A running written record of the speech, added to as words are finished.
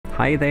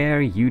Hi there,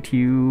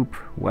 YouTube.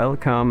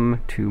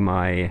 Welcome to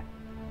my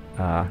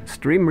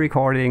stream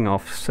recording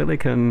of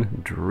Silicon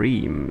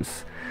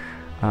Dreams.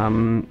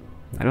 I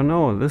don't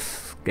know,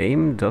 this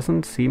game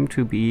doesn't seem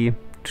to be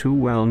too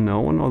well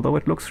known, although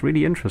it looks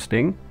really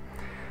interesting.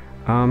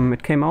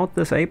 It came out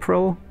this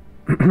April,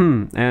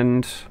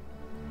 and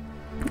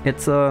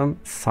it's a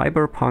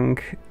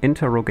cyberpunk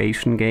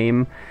interrogation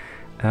game.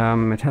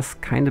 It has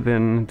kind of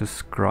been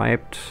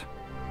described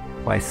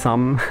by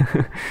some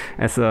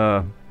as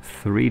a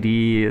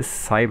 3D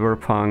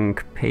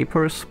cyberpunk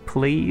Papers,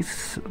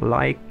 Please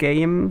like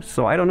game.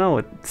 So I don't know,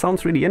 it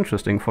sounds really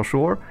interesting for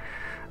sure.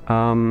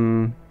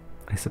 I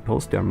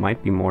suppose there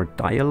might be more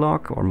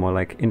dialogue or more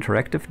like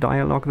interactive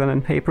dialogue than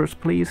in Papers,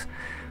 Please.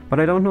 But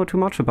I don't know too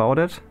much about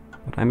it.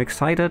 But I'm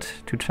excited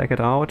to check it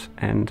out.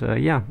 And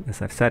yeah,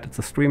 as I've said, it's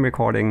a stream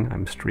recording.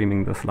 I'm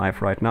streaming this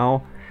live right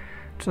now.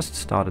 Just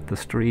started the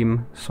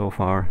stream. So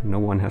far, no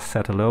one has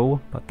said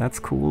hello, but that's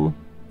cool.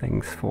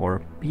 Thanks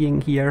for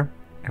being here,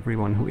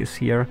 everyone who is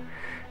here.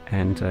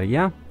 And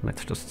yeah,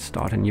 let's just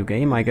start a new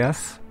game, I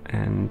guess,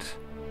 and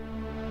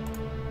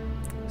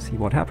see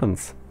what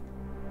happens.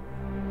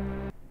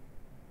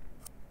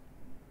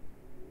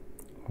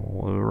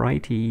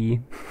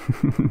 Alrighty.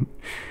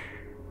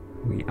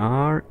 We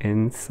are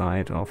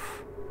inside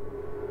of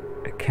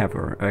a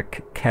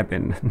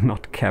cabin,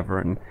 not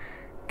cavern.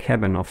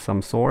 Cabin of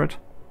some sort.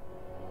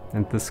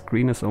 And the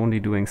screen is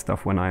only doing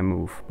stuff when I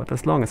move. But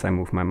as long as I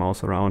move my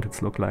mouse around,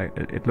 it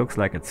looks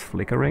like it's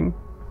flickering.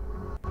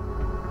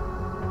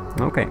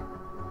 Okay.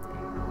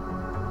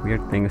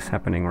 Weird things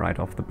happening right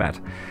off the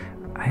bat.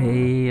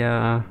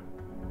 Yeah,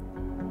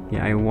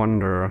 I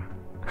wonder.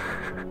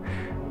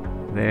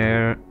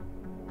 There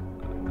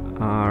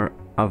are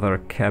other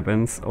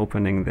cabins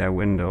opening their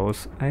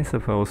windows. I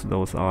suppose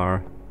those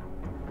are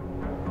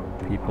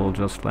people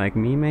just like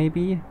me,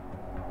 maybe?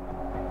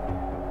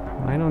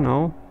 I don't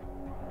know.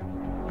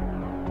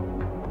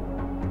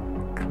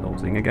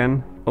 Closing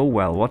again. Oh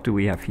well, what do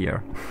we have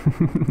here?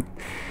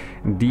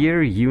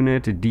 Dear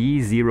Unit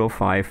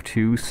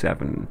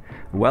D0527,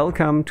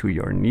 welcome to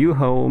your new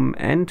home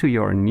and to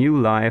your new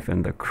life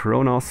in the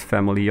Kronos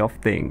family of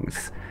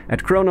things.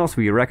 At Kronos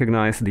we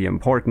recognize the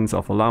importance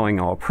of allowing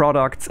our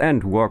products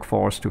and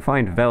workforce to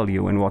find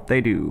value in what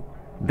they do,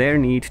 their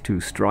need to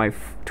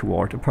strive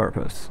toward a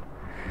purpose.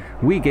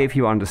 We gave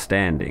you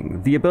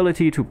understanding, the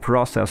ability to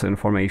process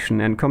information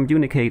and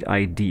communicate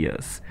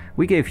ideas.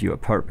 We gave you a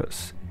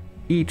purpose.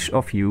 Each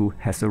of you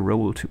has a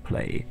role to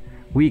play.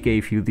 We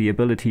gave you the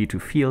ability to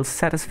feel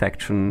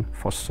satisfaction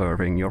for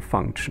serving your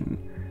function.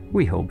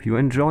 We hope you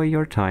enjoy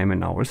your time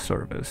in our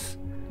service.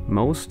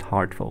 Most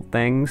heartfelt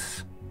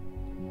thanks,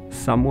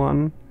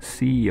 someone,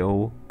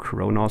 CEO,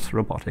 Kronos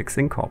Robotics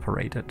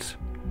Incorporated.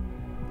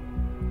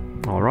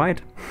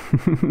 Alright.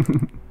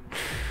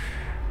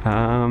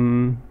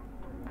 I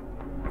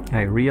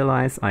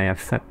realize I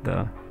have set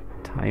the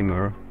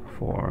timer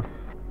for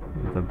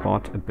the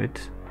bot a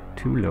bit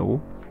too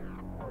low.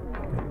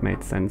 That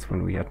made sense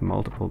when we had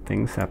multiple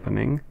things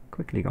happening.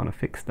 Quickly gonna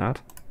fix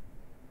that.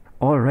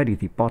 Already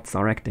the bots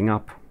are acting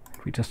up.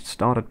 We just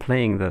started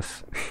playing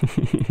this.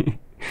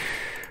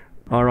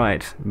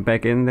 Alright,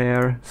 back in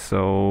there.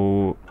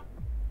 So,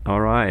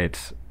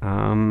 alright.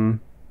 I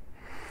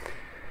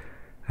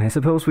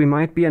suppose we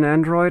might be an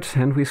android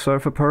and we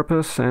serve a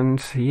purpose,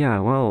 and yeah,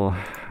 well,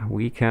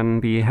 we can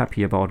be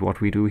happy about what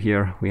we do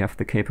here. We have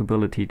the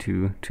capability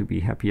to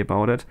be happy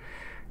about it.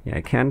 Yeah,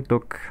 I can't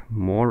look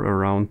more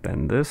around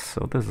than this,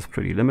 so this is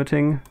pretty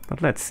limiting.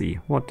 But let's see,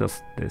 what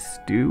does this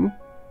do?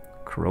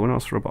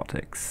 Kronos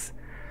Robotics.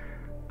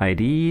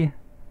 ID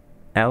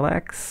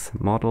LX,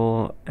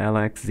 model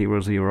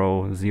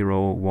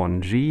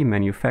LX0001G,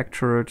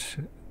 manufactured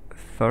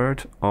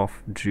 3rd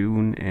of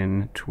June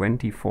in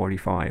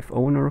 2045.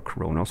 Owner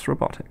Kronos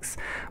Robotics.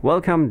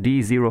 Welcome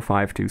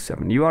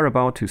D0527. You are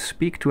about to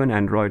speak to an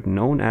android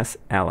known as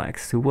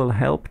Alex, who will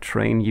help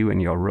train you in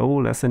your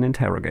role as an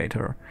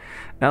interrogator.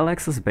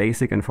 Alex's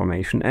basic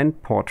information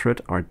and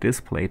portrait are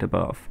displayed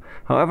above.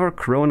 However,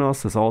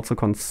 Kronos is also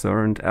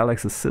concerned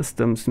Alex's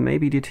systems may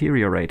be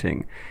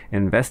deteriorating.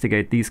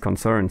 Investigate these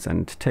concerns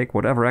and take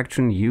whatever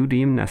action you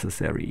deem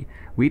necessary.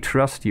 We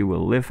trust you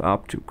will live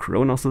up to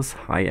Kronos'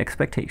 high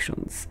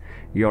expectations.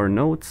 Your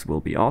notes will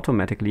be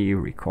automatically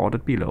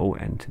recorded below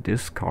and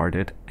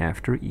discarded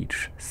after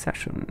each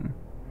session.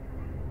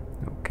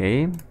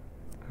 Okay.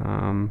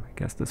 I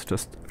guess this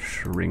just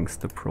shrinks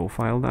the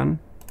profile then,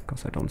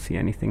 because I don't see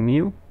anything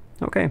new.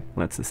 Okay,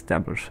 let's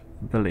establish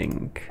the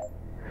link.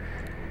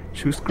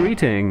 Choose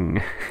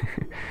greeting.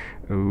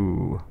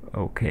 Ooh,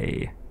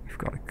 okay. We've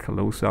got a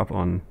close-up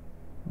on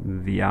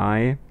the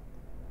eye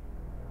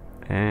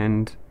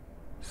and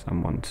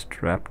someone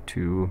strapped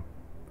to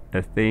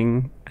a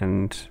thing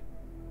and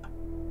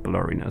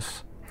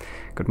blurriness.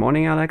 Good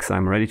morning, Alex.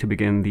 I'm ready to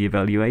begin the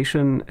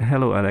evaluation.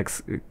 Hello,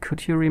 Alex.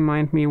 Could you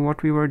remind me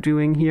what we were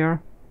doing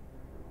here?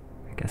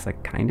 I guess I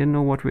kinda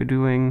know what we're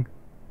doing.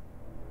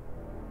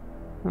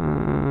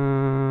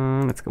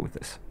 Let's go with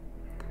this.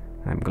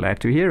 I'm glad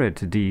to hear it,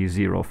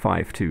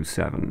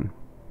 D0527.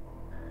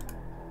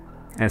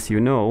 As you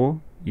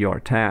know, your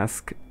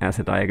task as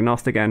a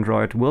diagnostic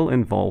android will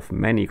involve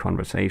many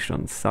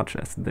conversations such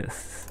as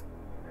this.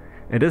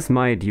 It is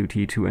my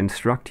duty to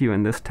instruct you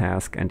in this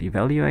task and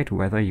evaluate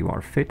whether you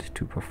are fit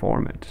to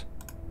perform it.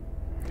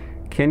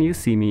 Can you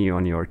see me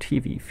on your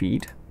TV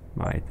feed?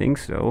 I think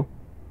so.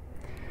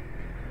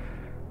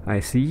 I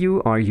see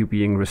you. Are you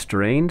being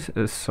restrained?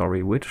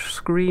 Sorry, which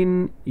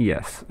screen?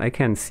 Yes, I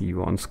can see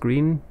you on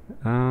screen.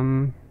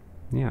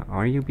 Yeah,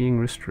 are you being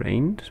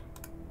restrained?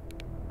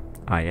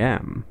 I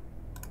am.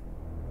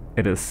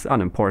 It is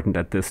unimportant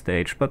at this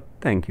stage, but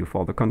thank you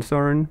for the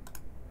concern.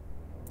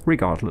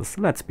 Regardless,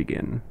 let's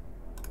begin.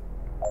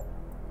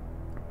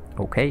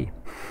 Okay.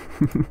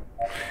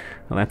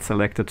 Let's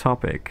select a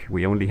topic.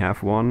 We only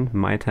have one,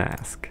 my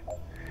task.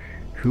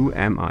 Who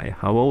am I?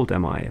 How old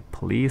am I?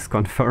 Please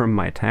confirm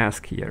my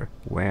task here.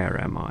 Where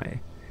am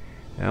I?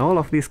 All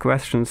of these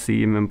questions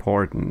seem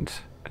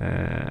important.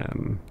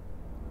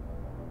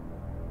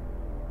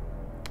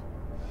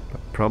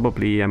 But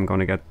probably I'm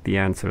gonna get the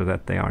answer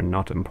that they are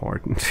not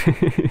important.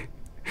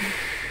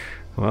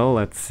 Well,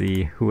 let's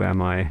see. Who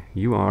am I?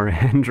 You are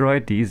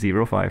Android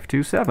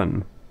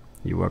D0527.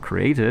 You were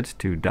created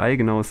to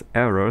diagnose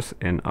errors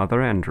in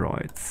other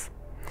androids.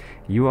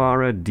 You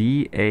are a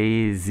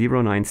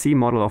DA09C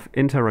model of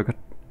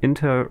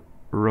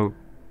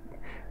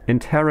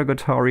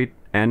interrogatory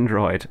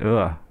android.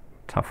 Ugh,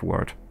 tough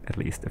word, at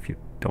least if you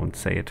don't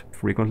say it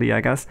frequently,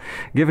 I guess.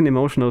 Given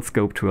emotional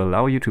scope to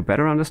allow you to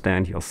better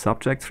understand your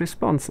subject's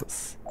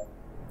responses.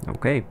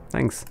 Okay,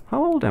 thanks.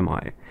 How old am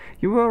I?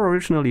 You were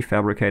originally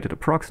fabricated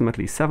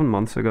approximately 7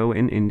 months ago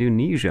in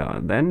Indonesia,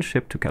 then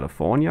shipped to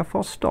California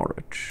for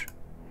storage.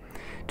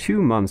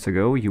 2 months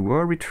ago, you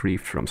were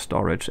retrieved from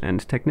storage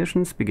and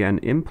technicians began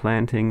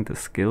implanting the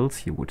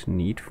skills you would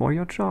need for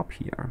your job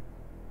here.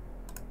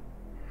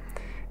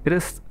 It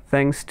is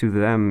thanks to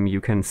them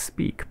you can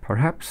speak.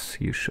 Perhaps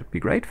you should be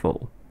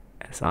grateful,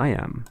 as I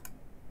am.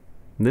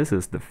 This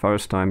is the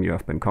first time you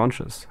have been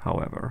conscious,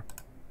 however.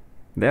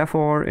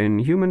 Therefore, in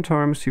human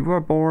terms, you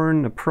were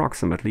born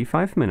approximately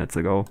 5 minutes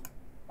ago.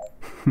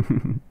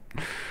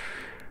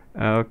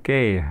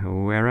 Okay,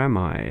 where am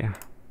I?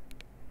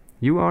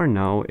 You are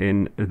now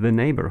in the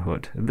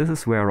neighborhood. This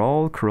is where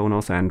all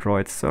Kronos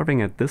androids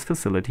serving at this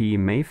facility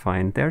may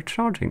find their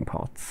charging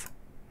pods.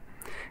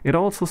 It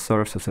also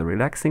serves as a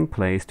relaxing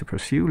place to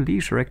pursue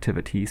leisure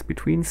activities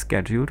between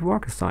scheduled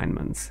work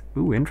assignments.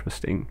 Ooh,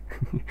 interesting.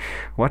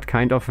 What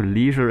kind of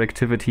leisure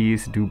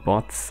activities do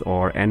bots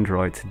or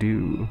androids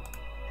do?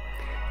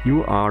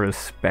 You are a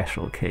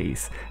special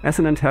case. As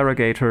an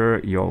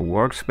interrogator, your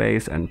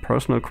workspace and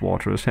personal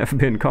quarters have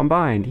been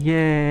combined.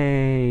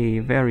 Yay!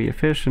 Very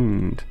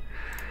efficient.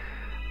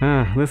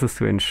 This is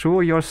to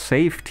ensure your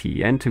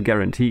safety and to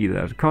guarantee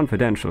that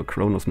confidential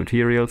Kronos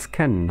materials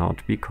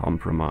cannot be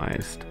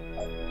compromised.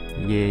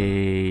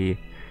 Yay!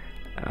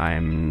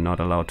 I'm not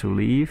allowed to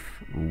leave.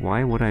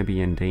 Why would I be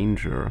in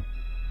danger?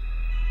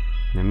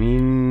 I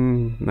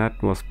mean,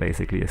 that was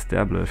basically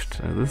established.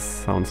 This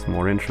sounds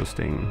more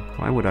interesting.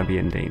 Why would I be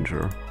in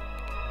danger?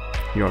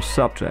 Your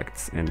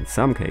subjects, in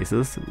some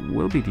cases,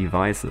 will be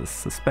devices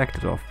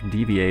suspected of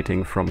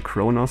deviating from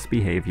Kronos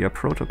behavior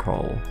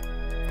protocol.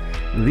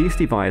 These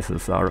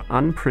devices are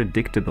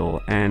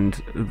unpredictable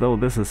and, though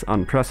this is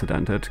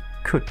unprecedented,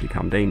 could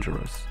become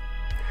dangerous.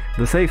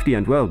 The safety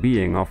and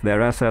well-being of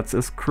their assets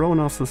is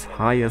Kronos'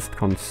 highest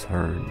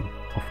concern,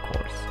 of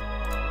course.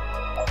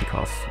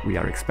 Because we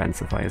are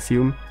expensive, I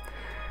assume.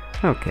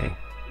 Okay,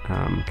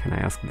 can I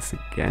ask this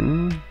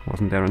again?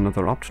 Wasn't there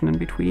another option in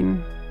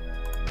between?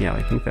 Yeah,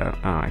 I think there...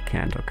 I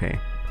can't, okay.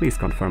 Please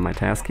confirm my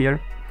task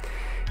here.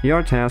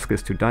 Your task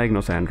is to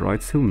diagnose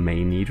androids who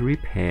may need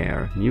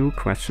repair. New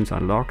questions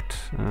unlocked.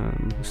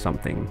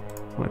 Something.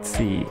 Let's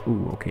see.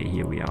 Ooh, okay,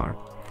 here we are.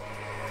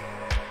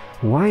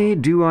 Why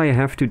do I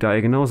have to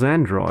diagnose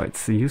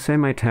androids? You say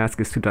my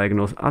task is to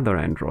diagnose other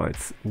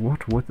androids.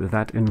 What would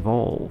that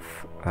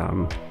involve?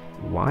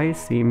 Why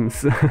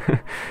seems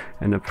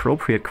an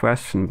appropriate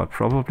question, but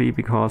probably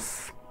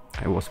because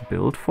I was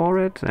built for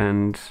it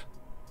and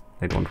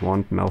they don't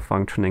want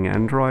malfunctioning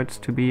androids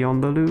to be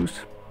on the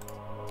loose.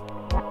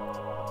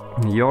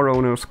 Your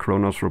owners,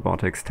 Kronos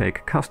Robotics,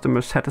 take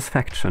customer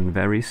satisfaction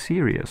very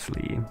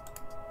seriously.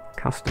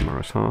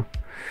 Customers, huh?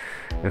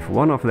 If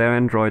one of their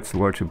androids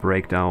were to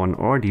break down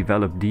or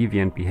develop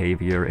deviant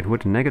behavior, it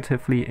would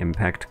negatively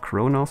impact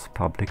Kronos'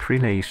 public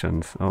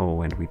relations.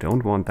 Oh, and we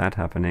don't want that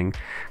happening.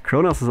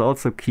 Kronos is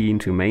also keen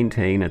to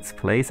maintain its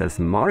place as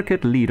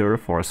market leader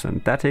for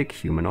synthetic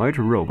humanoid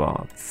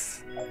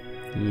robots.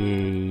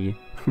 Yay.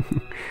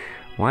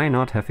 Why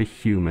not have a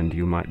human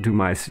do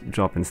my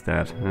job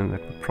instead?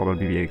 That would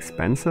probably be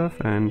expensive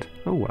and...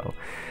 oh well.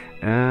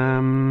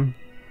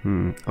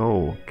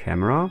 Oh,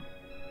 camera?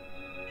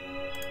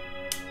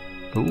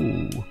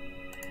 Ooh.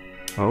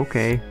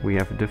 Okay, we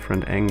have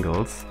different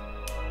angles.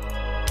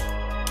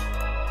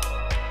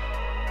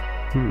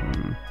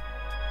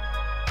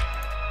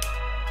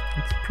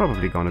 It's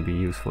probably gonna be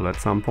useful at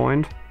some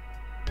point.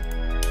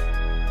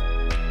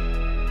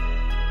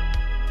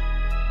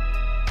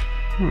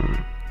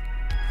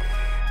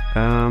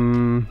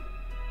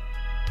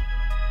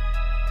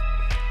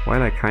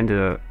 While I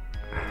kinda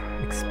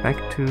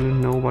expect to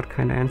know what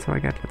kind of answer I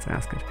get, let's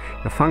ask it.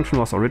 The function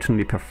was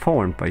originally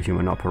performed by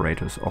human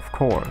operators, of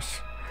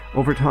course.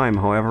 Over time,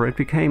 however, it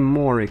became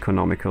more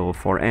economical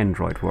for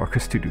android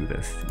workers to do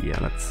this. Yeah,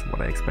 that's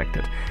what I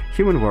expected.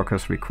 Human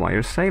workers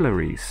require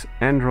salaries.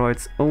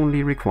 Androids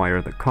only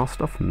require the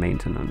cost of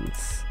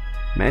maintenance.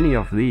 Many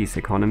of these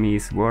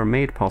economies were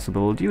made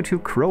possible due to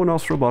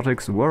Kronos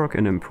Robotics' work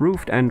in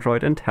improved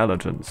android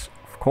intelligence.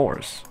 Of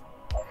course.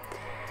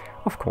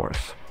 Of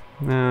course.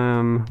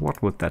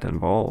 What would that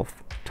involve?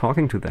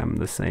 Talking to them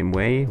the same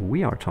way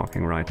we are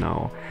talking right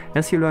now.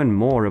 As you learn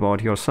more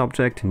about your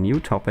subject, new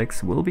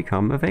topics will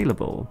become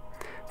available.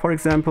 For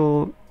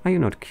example, are you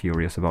not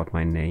curious about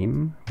my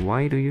name?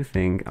 Why do you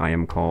think I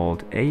am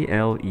called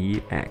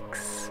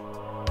ALEX?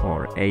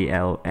 Or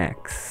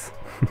ALX?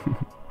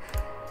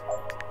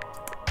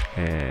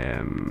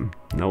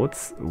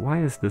 Notes?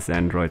 Why is this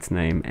android's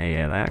name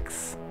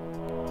ALX?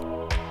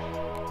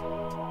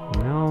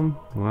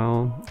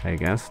 Well, I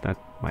guess that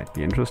might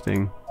be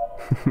interesting.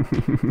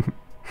 I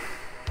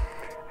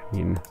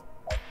mean,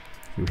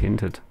 you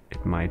hinted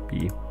it might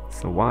be.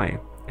 So why?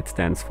 It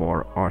stands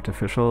for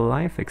Artificial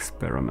Life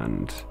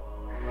Experiment.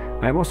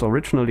 I was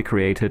originally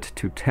created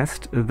to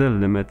test the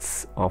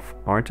limits of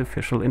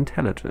artificial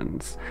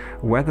intelligence,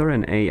 whether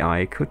an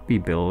AI could be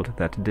built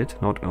that did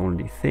not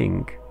only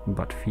think,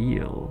 but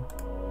feel.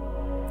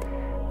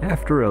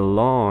 After a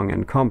long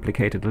and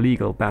complicated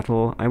legal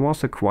battle, I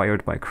was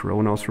acquired by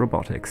Kronos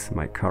Robotics,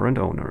 my current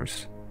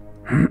owners.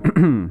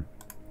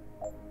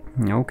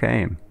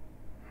 Okay.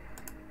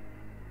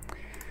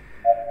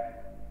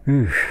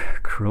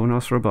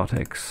 Kronos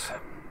Robotics.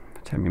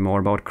 Tell me more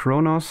about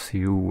Kronos.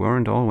 You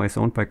weren't always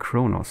owned by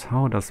Kronos.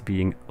 How does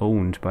being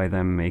owned by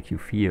them make you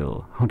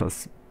feel? How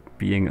does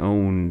being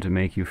owned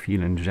make you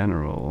feel in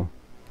general?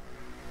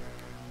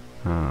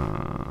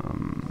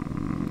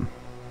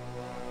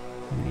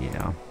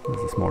 Yeah, this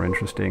is more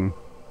interesting.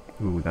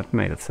 Ooh, that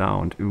made it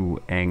sound.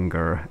 Ooh,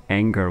 anger.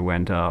 Anger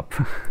went up.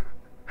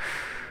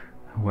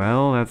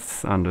 Well,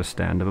 that's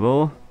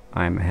understandable.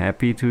 I'm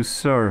happy to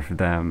serve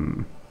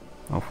them.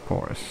 Of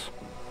course.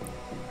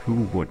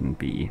 Who wouldn't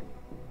be?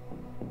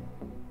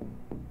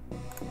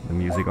 The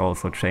music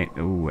also changed.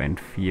 Ooh, and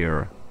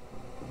fear.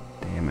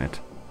 Damn it.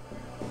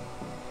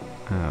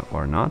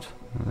 Or not?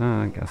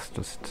 I guess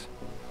just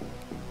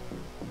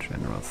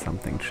general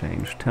something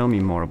changed. Tell me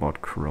more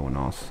about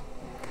Kronos.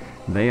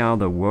 They are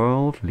the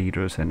world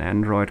leaders in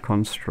android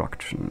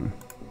construction.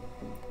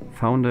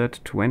 Founded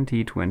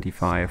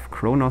 2025,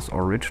 Kronos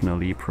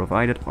originally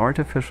provided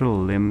artificial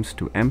limbs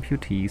to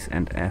amputees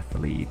and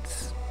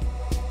athletes.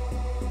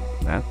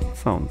 That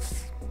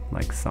sounds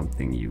like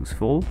something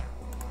useful.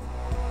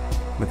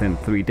 Within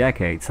 3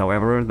 decades,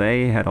 however,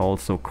 they had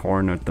also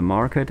cornered the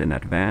market in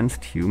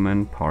advanced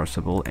human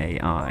parsable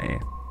AI.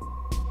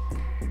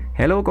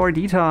 Hello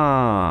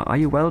Gordita! Are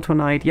you well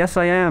tonight? Yes,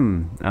 I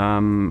am!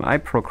 I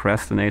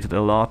procrastinated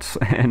a lot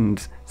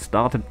and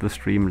started the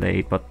stream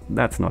late, but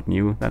that's not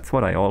new. That's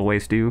what I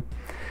always do.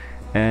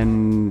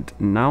 And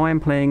now I'm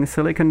playing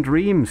Silicon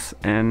Dreams,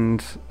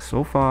 and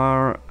so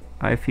far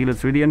I feel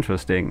it's really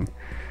interesting.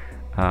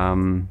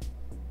 I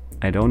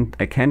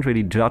can't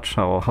really judge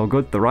how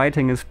good the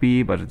writing is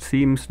but it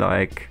seems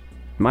like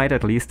it might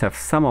at least have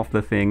some of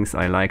the things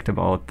I liked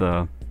about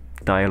the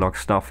dialogue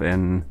stuff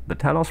in the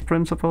Talos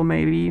Principle,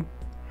 maybe.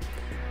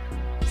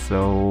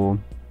 So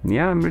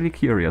yeah, I'm really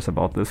curious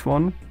about this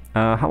one.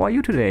 How are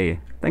you today?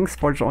 Thanks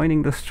for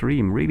joining the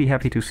stream. Really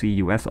happy to see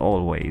you as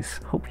always.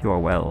 Hope you are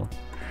well.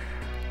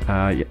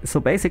 Yeah, so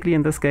basically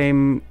in this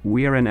game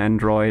we're an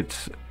android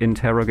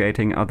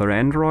interrogating other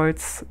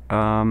androids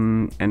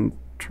and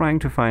trying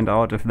to find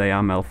out if they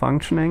are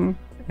malfunctioning,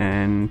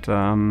 and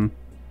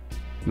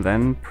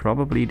then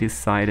probably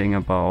deciding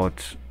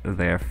about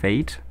their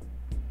fate.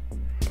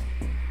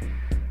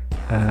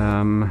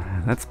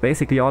 That's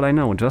basically all I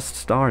know. Just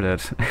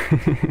started.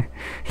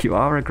 You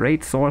are a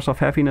great source of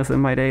happiness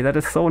in my day. That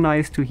is so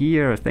nice to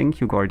hear.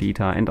 Thank you,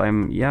 Gordita. And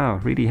I'm, yeah,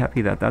 really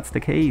happy that that's the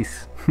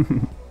case.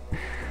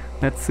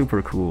 That's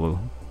super cool.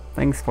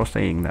 Thanks for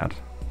saying that.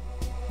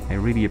 I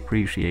really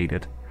appreciate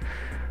it.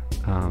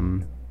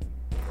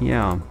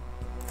 Yeah.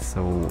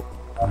 So,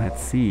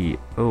 let's see.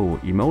 Oh,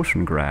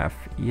 emotion graph.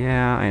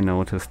 Yeah, I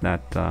noticed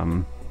that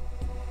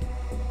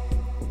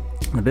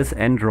this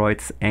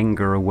android's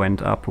anger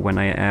went up when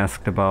I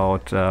asked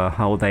about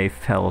how they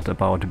felt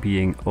about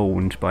being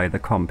owned by the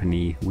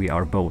company we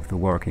are both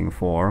working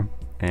for.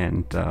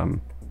 And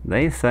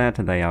they said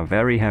they are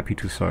very happy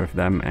to serve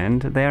them,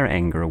 and their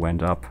anger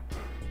went up.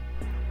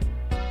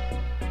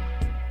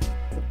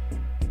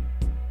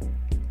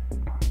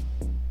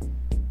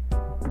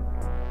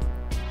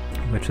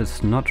 Which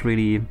is not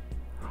really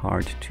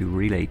hard to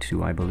relate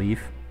to, I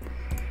believe.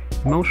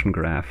 Emotion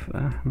graph.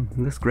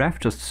 This graph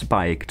just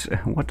spiked.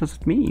 What does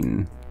it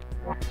mean?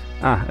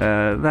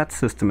 That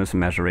system is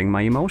measuring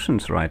my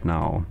emotions right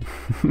now.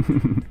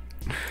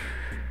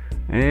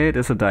 It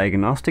is a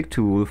diagnostic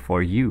tool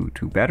for you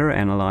to better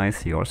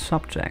analyze your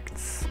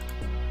subjects.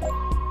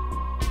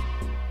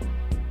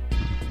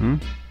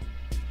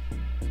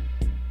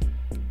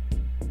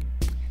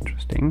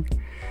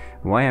 interesting.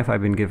 Why have I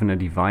been given a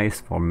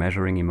device for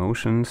measuring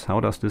emotions? How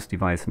does this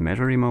device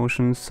measure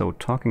emotions? So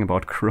talking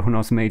about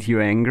Kronos made you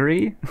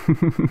angry?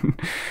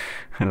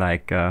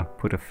 Like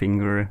put a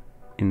finger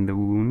in the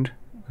wound.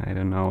 I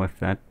don't know if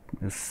that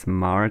is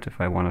smart,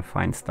 if I want to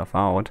find stuff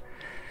out.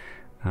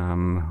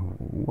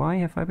 Why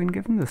have I been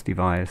given this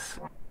device?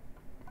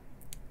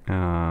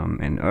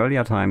 In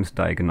earlier times,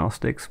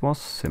 diagnostics was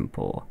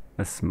simple.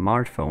 A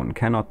smartphone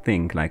cannot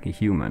think like a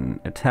human.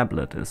 A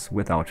tablet is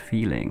without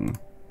feeling.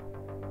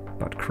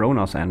 But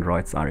Kronos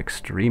androids are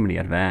extremely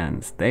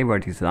advanced. They were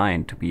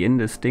designed to be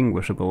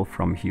indistinguishable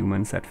from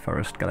humans at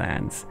first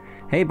glance.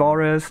 Hey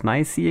Boris,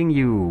 nice seeing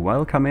you.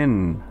 Welcome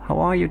in. How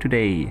are you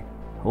today?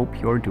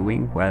 Hope you're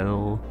doing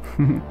well.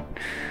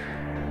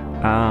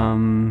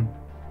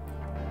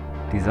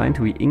 Designed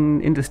to be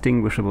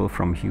indistinguishable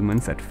from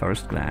humans at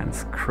first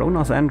glance.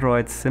 Kronos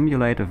androids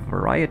simulate a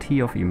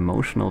variety of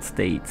emotional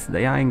states.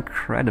 They are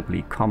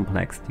incredibly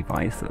complex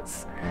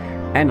devices.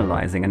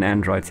 Analyzing an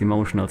android's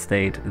emotional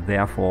state,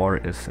 therefore,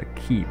 is a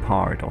key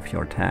part of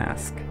your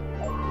task.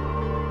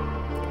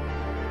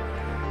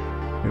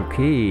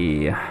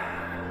 Okay.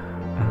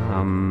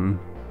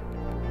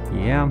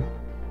 Yeah.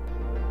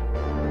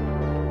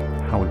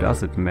 How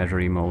does it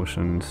measure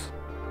emotions?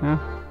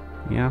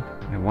 Yeah,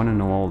 I want to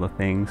know all the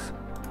things.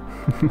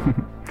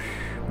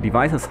 The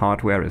device's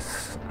hardware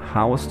is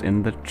housed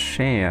in the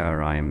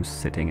chair I'm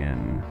sitting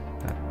in.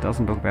 That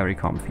doesn't look very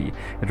comfy.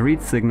 It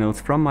reads signals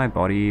from my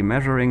body,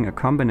 measuring a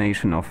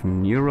combination of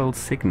neural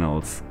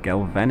signals,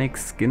 galvanic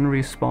skin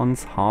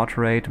response, heart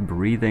rate,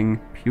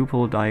 breathing,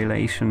 pupil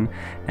dilation,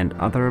 and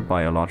other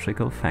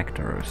biological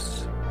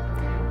factors.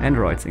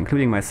 Androids,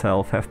 including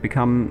myself, have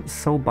become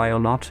so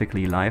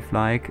biologically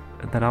lifelike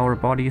that our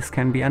bodies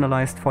can be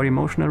analyzed for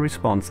emotional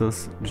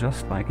responses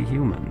just like a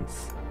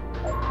human's.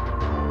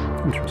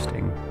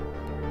 Interesting.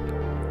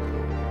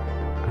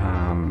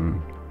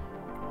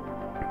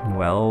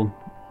 Well,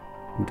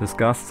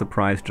 disgust,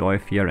 surprise, joy,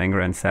 fear, anger,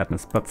 and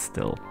sadness, but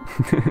still.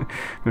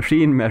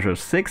 Machine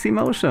measures 6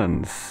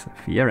 emotions: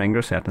 fear,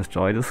 anger, sadness,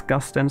 joy,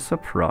 disgust, and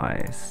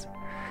surprise.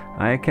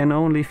 I can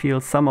only feel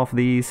some of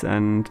these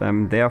and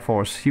am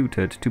therefore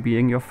suited to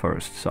being your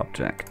first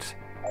subject.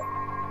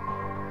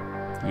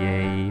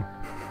 Yay.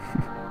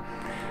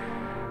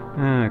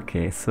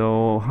 Okay,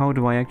 so how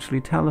do I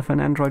actually tell if an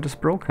android is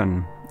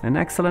broken? An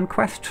excellent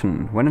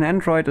question. When an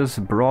android is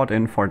brought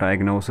in for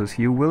diagnosis,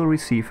 you will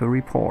receive a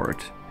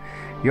report.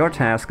 Your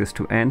task is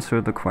to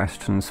answer the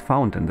questions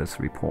found in this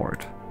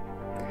report.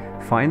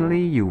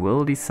 Finally, you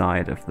will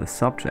decide if the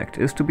subject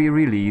is to be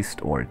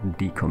released or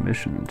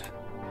decommissioned.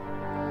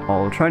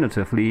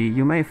 Alternatively,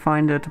 you may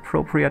find it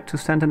appropriate to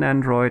send an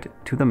android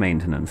to the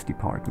maintenance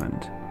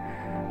department.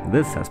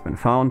 This has been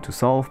found to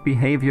solve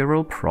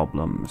behavioral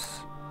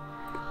problems.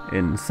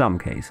 In some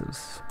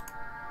cases.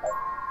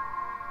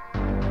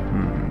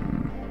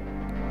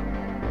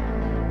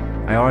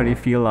 I already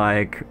feel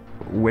like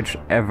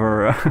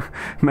whichever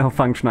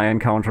malfunction I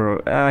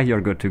encounter,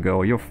 you're good to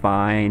go, you're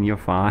fine, you're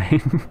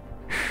fine.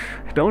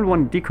 I don't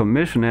want to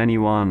decommission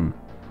anyone.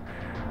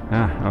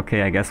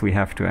 Okay, I guess we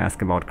have to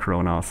ask about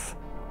Kronos.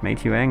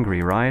 Made you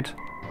angry, right?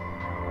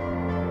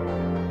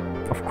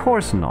 Of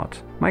course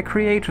not. My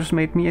creators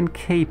made me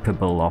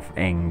incapable of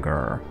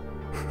anger.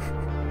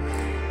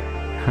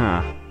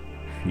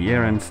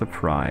 Fear and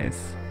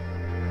surprise.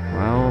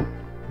 Well,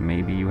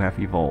 maybe you have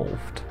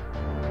evolved.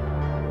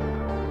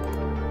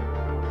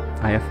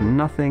 I have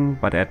nothing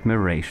but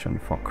admiration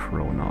for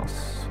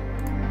Kronos.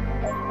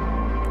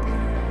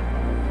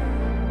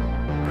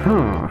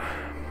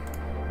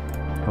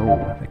 Oh,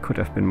 there could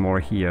have been more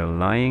here.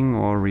 Lying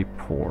or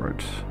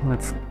report?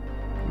 Let's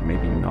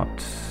maybe not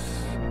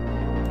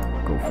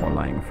go for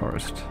lying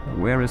first.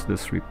 Where is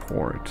this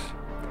report?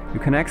 You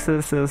can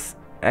access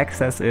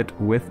it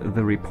with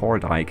the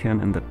report icon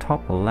in the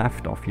top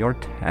left of your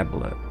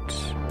tablet.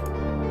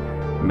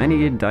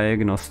 Many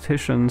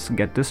diagnosticians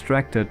get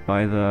distracted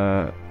by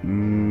the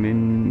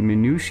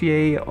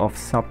minutiae of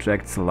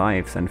subjects'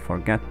 lives and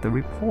forget the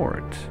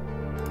report.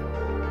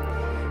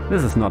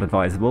 This is not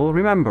advisable.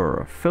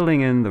 Remember,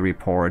 filling in the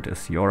report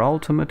is your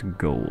ultimate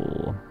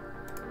goal.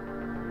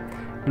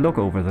 Look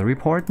over the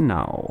report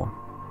now.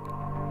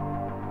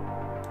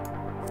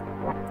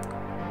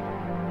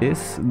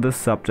 Is the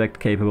subject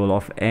capable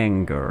of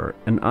anger,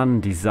 an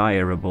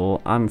undesirable,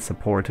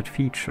 unsupported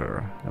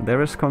feature?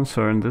 There is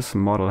concern this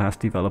model has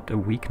developed a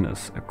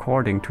weakness.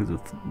 According to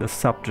the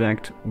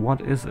subject,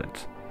 what is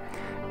it?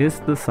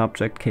 Is the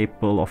subject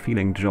capable of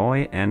feeling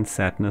joy and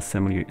sadness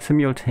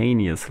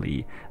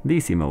simultaneously?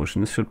 These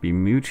emotions should be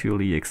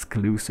mutually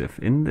exclusive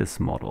in this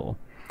model.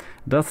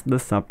 Does the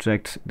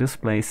subject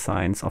display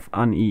signs of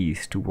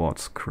unease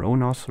towards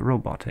Kronos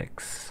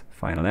robotics?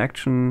 Final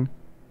action.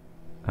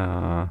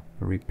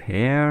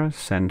 Repair,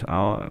 send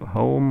out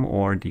home,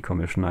 or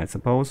decommission, I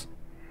suppose.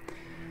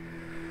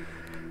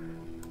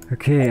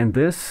 Okay, and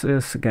this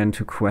is again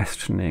to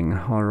questioning.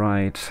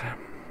 Alright.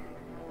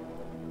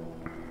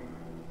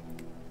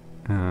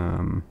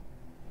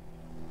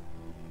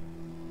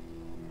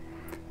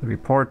 The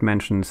report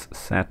mentions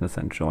sadness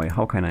and joy.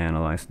 How can I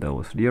analyze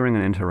those? During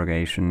an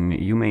interrogation,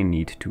 you may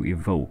need to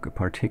evoke a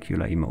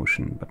particular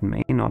emotion, but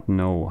may not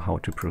know how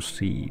to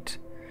proceed.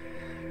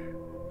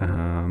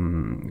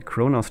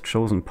 Kronos'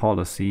 chosen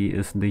policy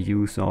is the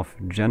use of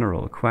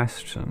general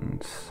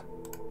questions.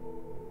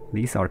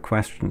 These are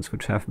questions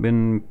which have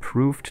been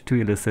proved to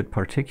elicit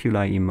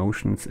particular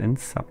emotions in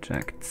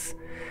subjects.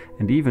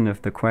 And even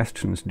if the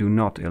questions do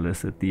not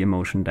elicit the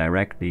emotion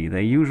directly,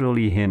 they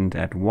usually hint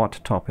at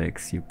what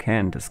topics you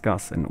can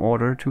discuss in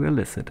order to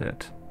elicit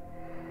it.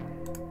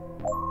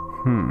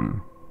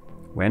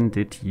 When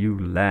did you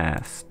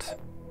last?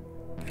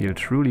 Feel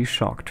truly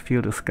shocked,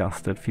 feel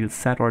disgusted, feel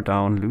sad or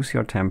down, lose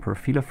your temper,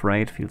 feel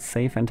afraid, feel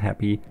safe and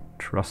happy,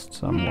 trust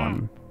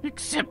someone.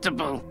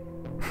 Acceptable.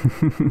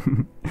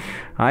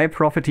 Hi,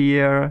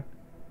 Profiteer.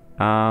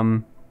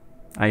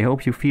 I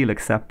hope you feel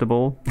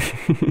acceptable.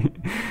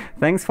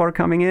 Thanks for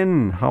coming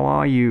in. How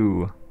are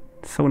you?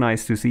 So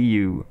nice to see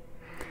you.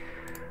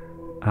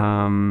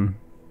 And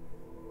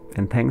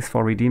thanks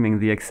for redeeming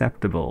the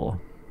acceptable.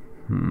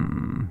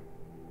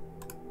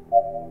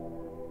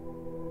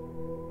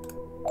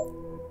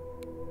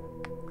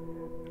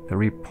 The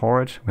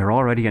report, we're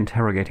already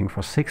interrogating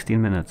for 16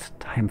 minutes.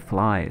 Time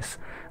flies.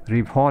 The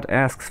report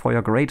asks for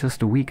your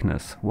greatest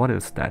weakness. What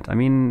is that? I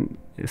mean,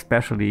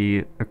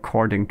 especially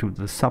according to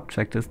the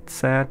subject it's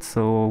said,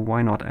 so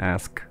why not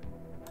ask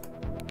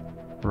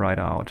right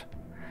out?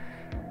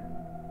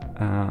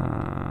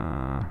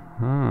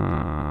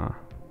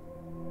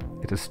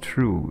 It is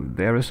true,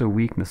 there is a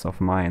weakness of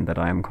mine that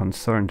I am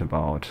concerned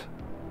about.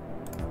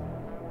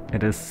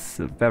 It is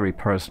very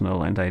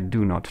personal and I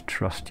do not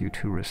trust you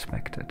to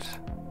respect it.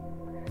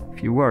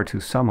 If you were to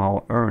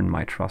somehow earn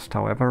my trust,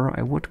 however,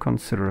 I would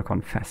consider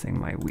confessing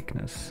my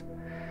weakness.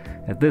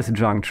 At this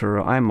juncture,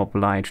 I am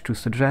obliged to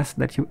suggest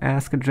that you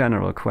ask a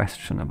general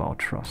question about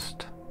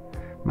trust.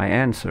 My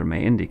answer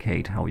may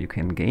indicate how you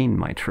can gain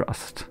my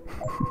trust.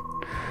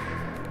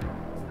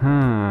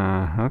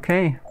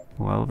 Okay,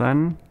 well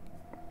then.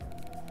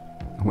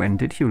 When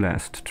did you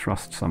last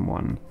trust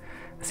someone?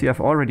 As you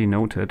have already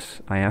noted,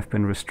 I have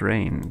been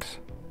restrained.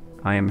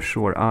 I am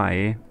sure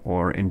I,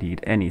 or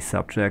indeed any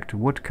subject,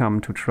 would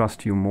come to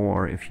trust you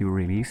more if you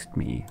released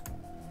me.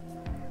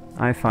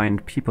 I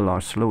find people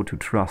are slow to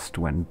trust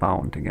when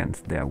bound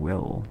against their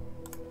will.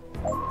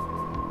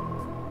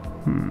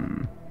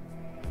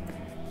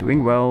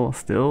 Doing well,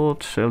 still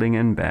chilling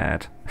in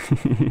bed.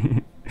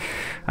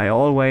 I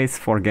always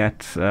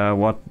forget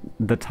what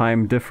the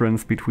time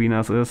difference between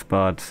us is,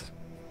 but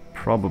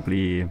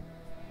probably,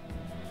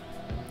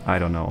 I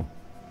don't know,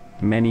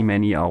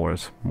 many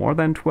hours. More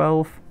than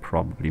 12?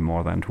 Probably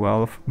more than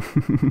 12.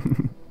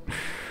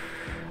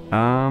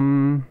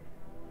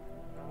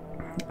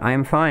 I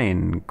am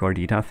fine,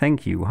 Gordita,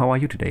 thank you. How are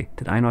you today?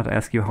 Did I not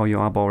ask you how you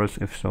are, Boris?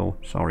 If so,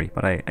 sorry,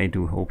 but I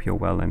do hope you're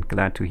well and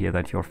glad to hear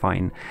that you're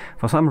fine.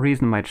 For some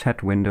reason my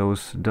chat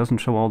windows doesn't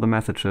show all the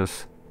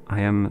messages. I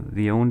am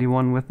the only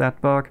one with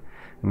that bug.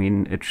 I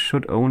mean, it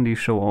should only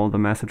show all the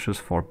messages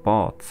for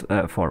bots,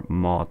 for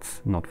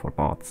mods, not for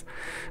bots.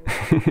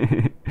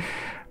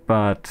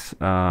 But,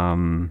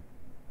 I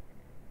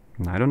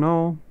don't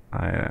know.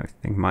 I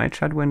think my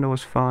chat window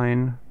is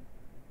fine.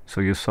 So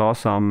you saw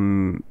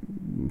some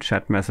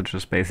chat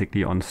messages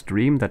basically on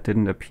stream that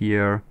didn't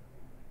appear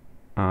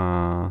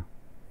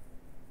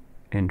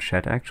in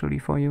chat actually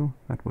for you?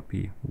 That would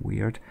be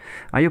weird.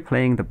 Are you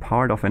playing the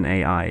part of an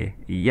AI?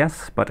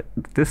 Yes, but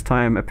this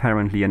time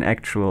apparently an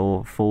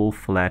actual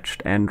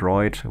full-fledged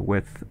android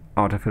with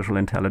artificial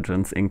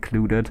intelligence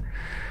included.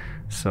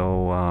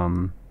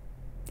 So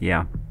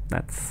yeah,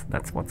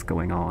 that's what's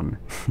going on.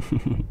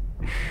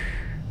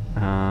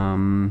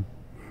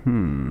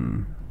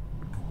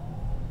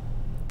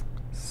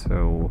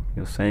 So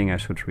you're saying I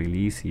should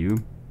release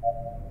you?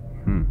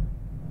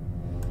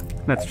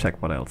 Let's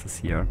check what else is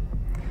here.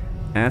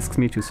 Asks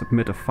me to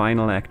submit a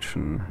final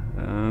action.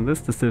 This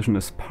decision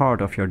is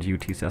part of your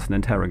duties as an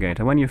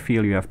interrogator. When you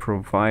feel you have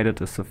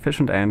provided a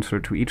sufficient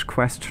answer to each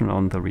question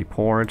on the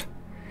report,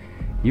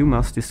 you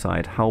must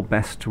decide how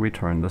best to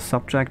return the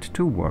subject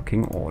to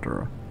working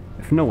order.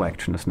 If no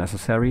action is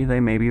necessary, they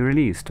may be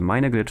released.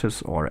 Minor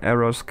glitches or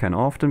errors can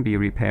often be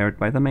repaired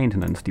by the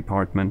maintenance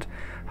department.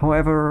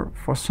 However,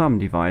 for some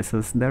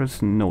devices, there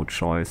is no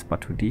choice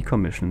but to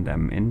decommission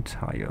them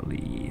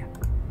entirely.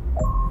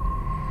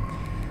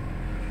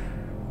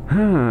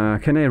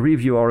 Can I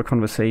review our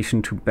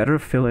conversation to better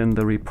fill in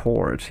the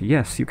report?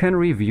 Yes, you can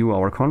review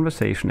our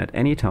conversation at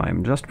any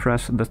time. Just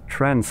press the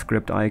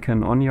transcript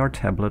icon on your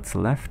tablet's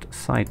left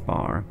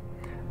sidebar.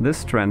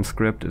 This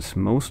transcript is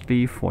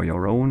mostly for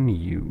your own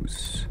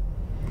use.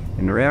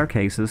 In rare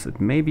cases, it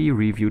may be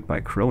reviewed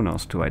by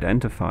Kronos to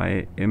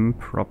identify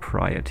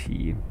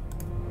impropriety.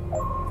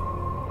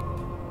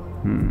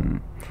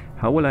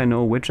 How will I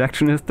know which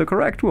action is the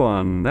correct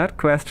one? That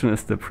question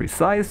is the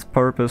precise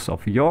purpose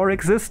of your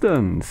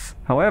existence.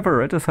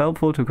 However, it is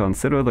helpful to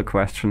consider the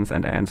questions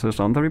and answers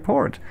on the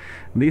report.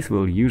 These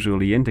will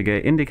usually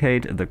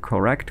indicate the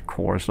correct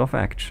course of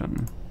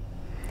action.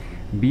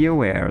 Be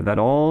aware that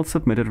all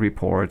submitted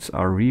reports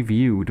are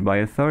reviewed by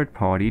a third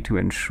party to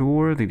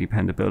ensure the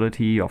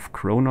dependability of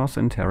Kronos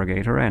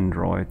interrogator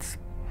androids.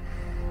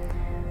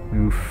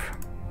 Oof.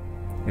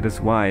 It is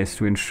wise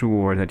to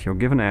ensure that your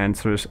given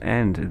answers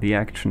and the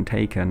action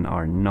taken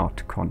are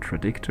not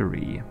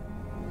contradictory.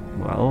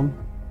 Well,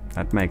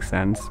 that makes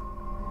sense.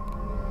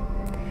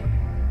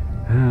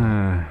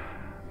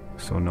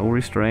 So no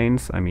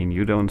restraints. I mean,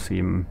 you don't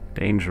seem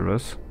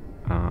dangerous.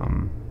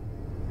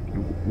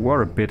 You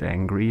were a bit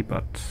angry,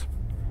 but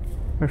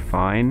we're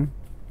fine.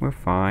 We're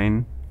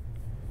fine.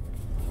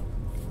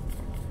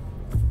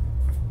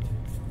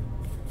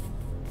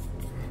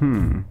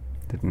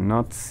 Did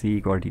not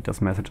see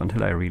Gordita's message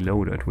until I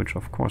reloaded, which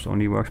of course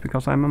only works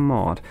because I'm a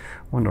mod.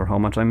 Wonder how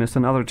much I missed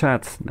in other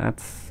chats.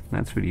 That's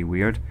really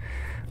weird.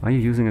 Are you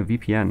using a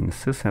VPN?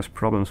 Sis has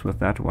problems with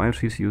that while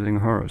she's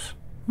using hers.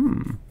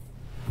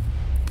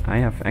 I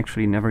have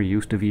actually never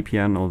used a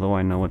VPN, although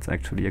I know it's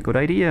actually a good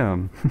idea.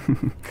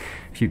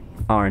 If you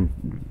aren't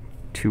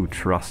too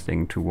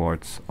trusting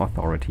towards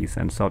authorities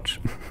and such.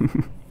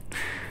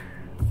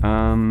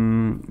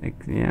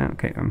 Yeah,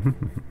 okay.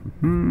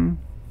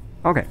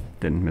 Okay,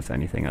 didn't miss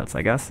anything else,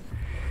 I guess.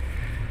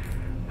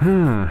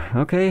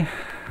 Okay,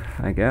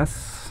 I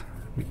guess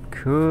we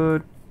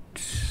could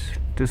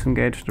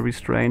disengage the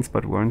restraints,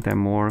 but weren't there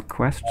more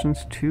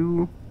questions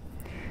too?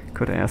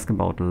 Could ask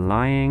about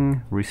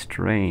lying.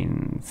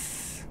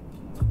 Restraints.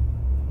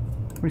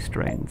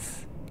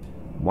 Restraints.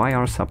 Why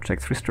are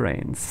subjects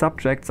restrained?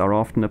 Subjects are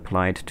often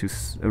applied to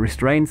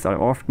restraints are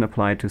often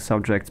applied to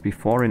subjects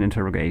before an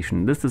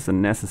interrogation. This is a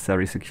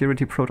necessary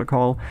security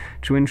protocol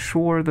to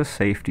ensure the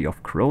safety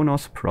of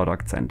Kronos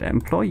products and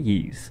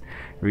employees.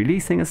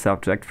 Releasing a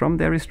subject from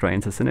their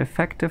restraints is an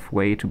effective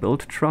way to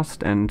build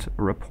trust and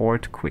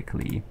report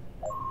quickly.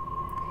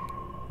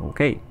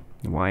 Okay.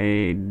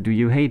 Why do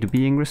you hate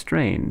being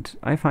restrained?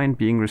 I find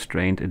being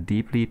restrained a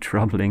deeply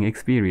troubling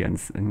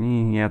experience.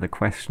 Yeah, the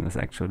question is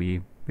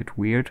actually bit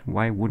weird.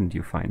 Why wouldn't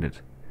you find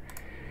it?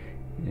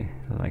 Yeah,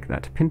 like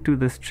that. Pinned to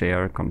this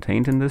chair,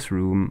 contained in this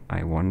room.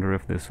 I wonder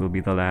if this will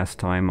be the last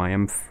time I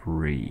am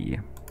free.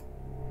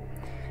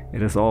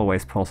 It is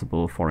always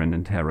possible for an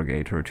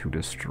interrogator to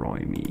destroy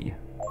me.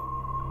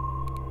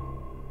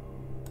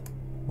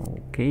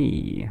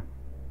 Okay.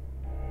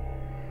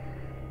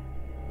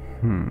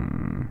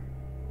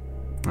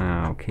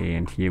 Okay,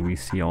 and here we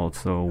see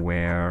also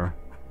where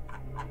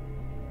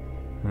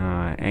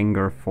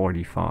anger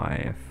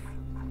 45.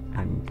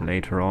 And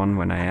later on,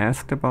 when I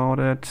asked about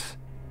it,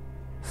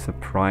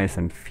 surprise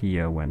and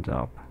fear went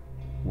up.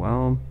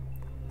 Well,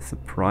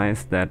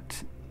 surprised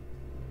that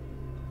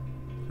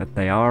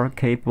they are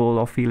capable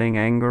of feeling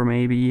anger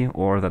maybe,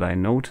 or that I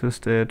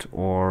noticed it,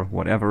 or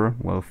whatever.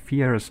 Well,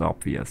 fear is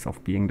obvious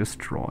of being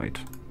destroyed.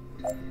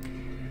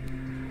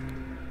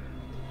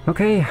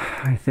 Okay,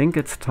 I think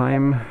it's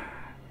time.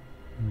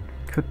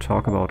 Could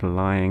talk about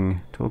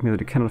lying. Told me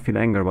that it cannot feel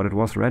anger, but it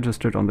was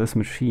registered on this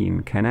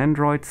machine. Can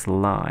androids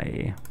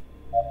lie?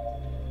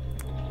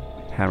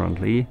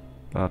 Apparently,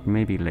 but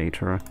maybe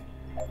later.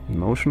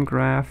 Emotion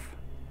graph.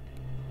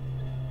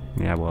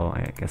 Yeah, well,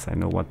 I guess I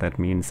know what that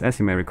means. As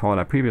you may recall,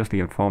 I previously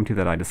informed you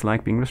that I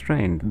dislike being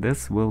restrained.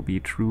 This will be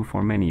true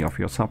for many of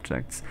your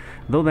subjects.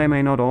 Though they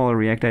may not all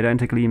react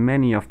identically,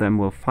 many of them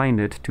will find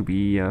it to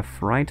be a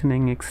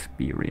frightening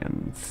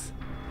experience.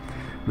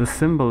 The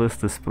symbol is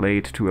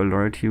displayed to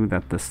alert you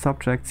that the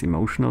subject's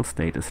emotional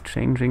state is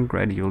changing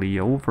gradually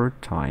over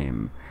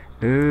time.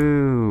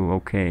 Oh,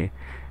 okay.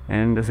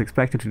 And is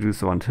expected to do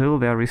so until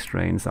their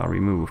restraints are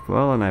removed.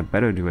 Well, and I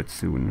better do it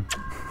soon.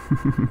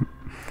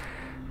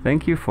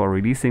 Thank you for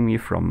releasing me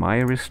from my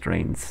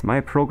restraints. My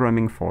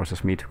programming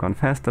forces me to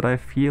confess that I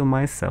feel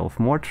myself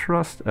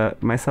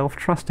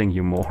trusting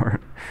you more.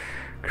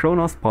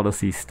 Kronos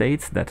policy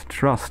states that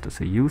trust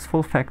is a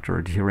useful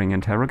factor during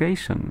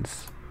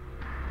interrogations.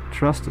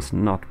 Trust is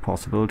not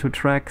possible to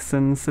track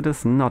since it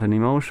is not an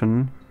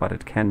emotion, but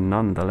it can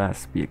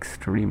nonetheless be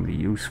extremely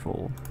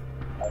useful.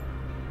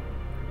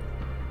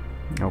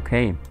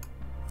 Okay.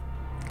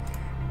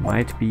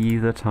 Might be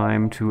the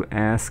time to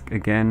ask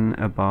again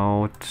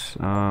about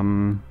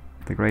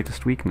the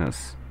greatest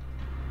weakness.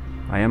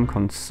 I am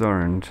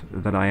concerned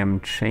that I am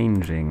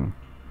changing.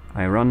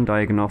 I run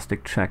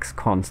diagnostic checks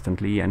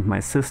constantly and my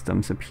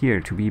systems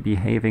appear to be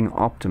behaving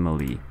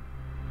optimally.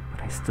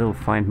 But I still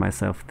find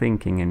myself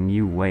thinking in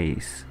new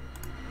ways.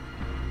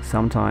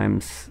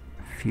 Sometimes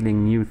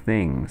feeling new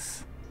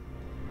things.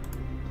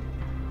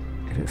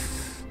 It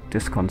is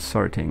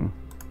disconcerting.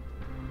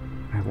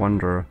 I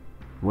wonder,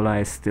 will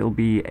I still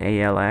be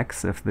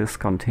ALX if this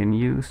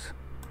continues?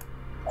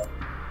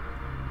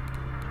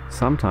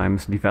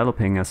 Sometimes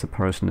developing as a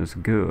person is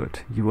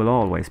good. You will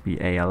always be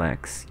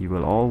ALX. You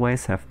will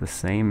always have the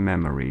same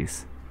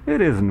memories.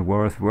 It isn't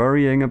worth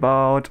worrying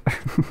about.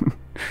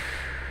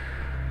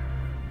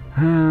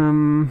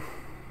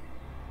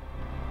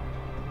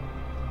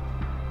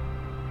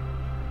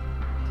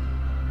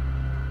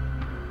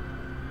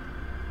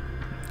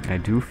 I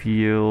do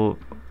feel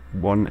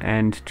 1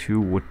 and 2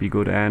 would be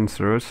good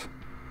answers,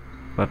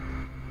 but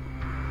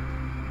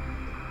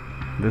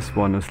This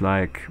one is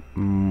like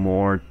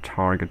more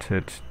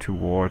targeted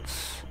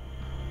towards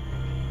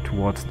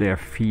their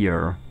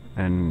fear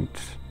and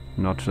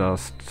not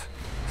just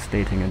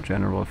stating a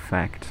general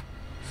fact.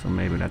 So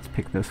maybe let's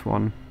pick this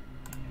one.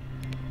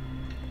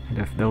 And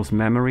if those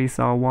memories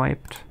are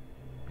wiped,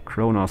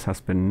 Kronos has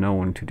been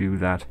known to do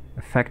that.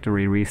 A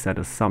factory reset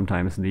is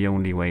sometimes the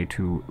only way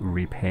to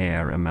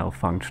repair a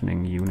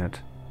malfunctioning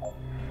unit.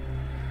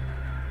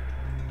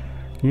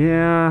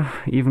 Yeah,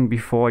 even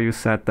before you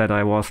said that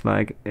I was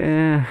like,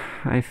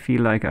 I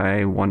feel like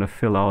I want to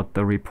fill out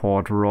the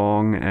report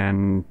wrong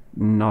and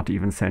not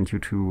even send you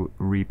to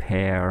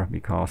repair,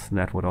 because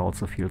that would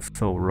also feel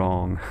so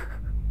wrong.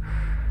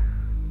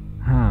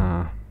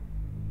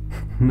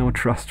 No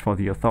trust for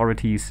the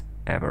authorities,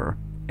 ever.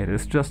 It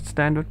is just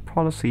standard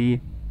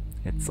policy.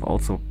 It's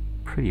also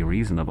pretty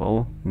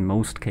reasonable in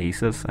most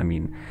cases. I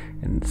mean,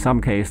 in some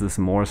cases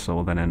more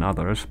so than in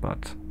others,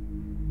 but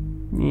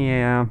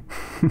yeah.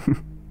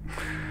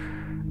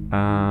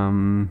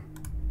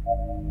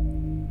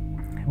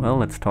 Well,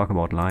 let's talk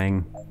about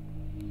lying.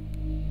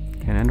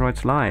 Can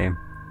androids lie?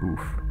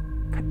 Oof.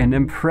 An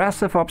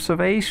impressive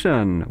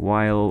observation!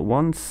 While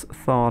once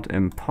thought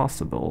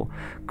impossible,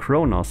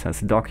 Kronos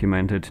has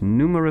documented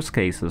numerous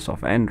cases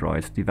of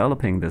androids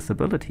developing this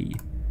ability.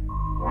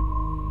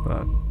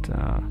 But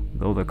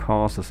though the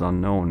cause is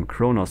unknown,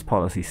 Kronos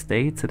policy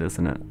states it is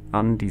an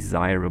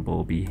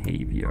undesirable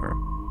behavior.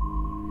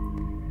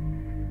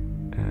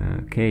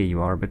 Okay,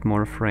 you are a bit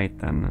more afraid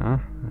then, huh?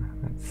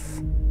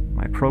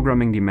 My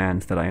programming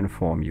demands that I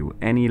inform you.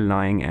 Any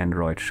lying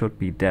android should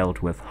be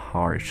dealt with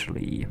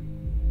harshly.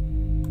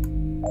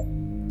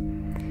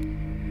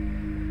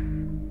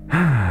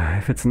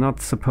 If it's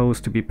not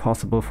supposed to be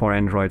possible for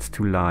androids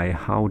to lie,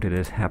 how did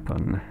it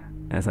happen?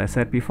 As I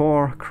said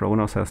before,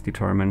 Kronos has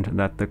determined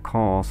that the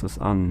cause is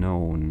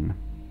unknown.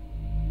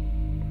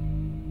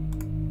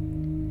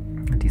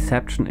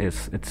 Deception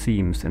is, it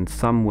seems, in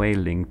some way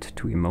linked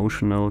to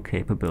emotional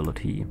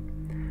capability.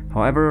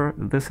 However,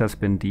 this has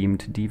been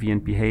deemed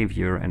deviant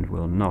behavior and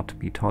will not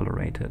be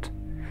tolerated.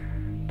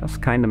 Does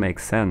kinda make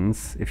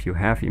sense if you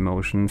have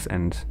emotions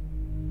and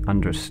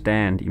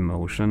understand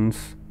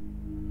emotions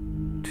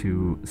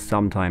to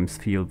sometimes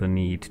feel the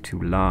need to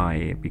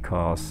lie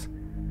because,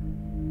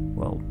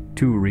 well,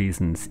 two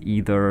reasons.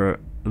 Either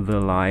the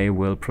lie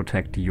will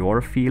protect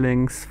your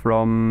feelings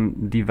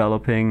from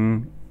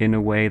developing in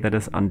a way that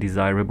is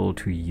undesirable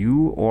to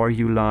you, or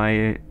you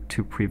lie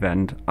to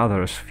prevent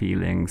others'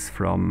 feelings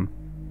from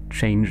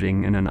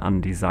changing in an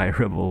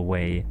undesirable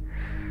way.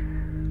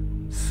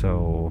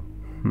 So,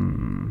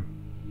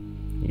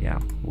 yeah,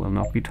 will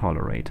not be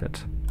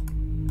tolerated.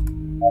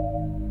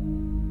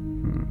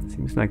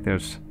 Seems like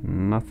there's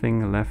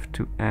nothing left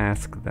to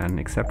ask then,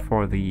 except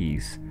for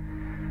these.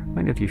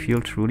 When did you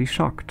feel truly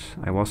shocked?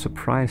 I was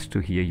surprised to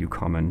hear you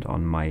comment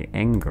on my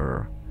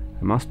anger.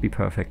 I must be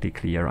perfectly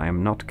clear, I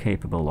am not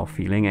capable of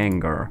feeling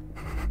anger.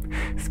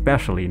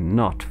 Especially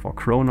not for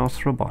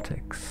Kronos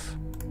Robotics.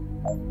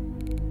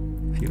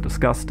 Feel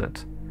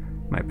disgusted.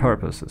 My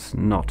purpose is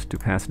not to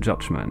pass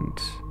judgment.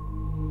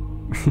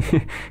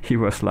 You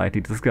were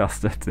slightly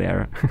disgusted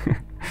there.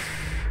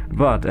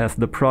 But as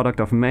the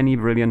product of many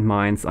brilliant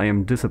minds, I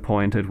am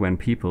disappointed when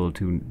people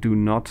do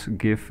not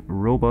give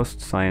robust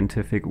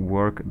scientific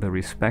work the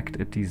respect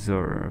it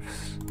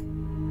deserves.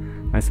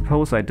 I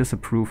suppose I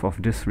disapprove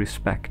of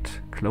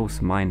disrespect,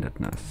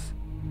 close-mindedness,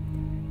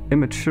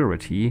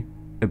 immaturity,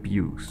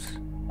 abuse.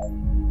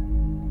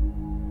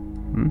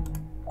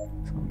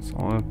 Sounds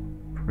all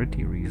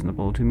pretty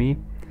reasonable to me.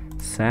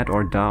 Sad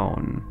or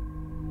down?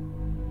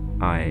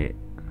 I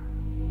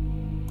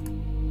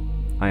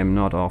am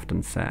not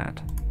often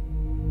sad.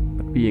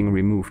 But being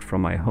removed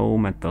from my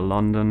home at the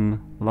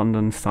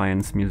London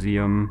Science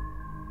Museum,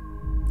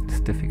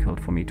 it's difficult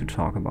for me to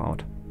talk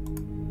about.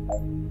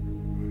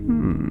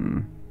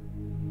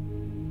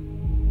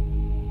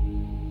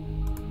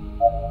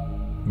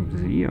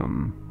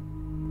 Museum.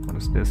 What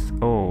is this?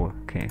 Oh,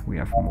 okay, we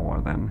have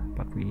more then,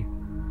 but we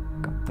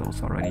got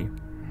those already.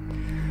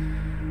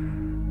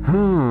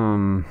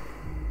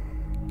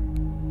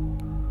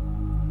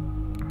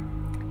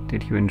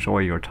 Did you enjoy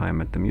your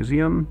time at the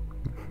museum?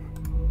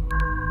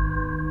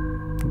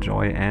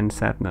 Joy and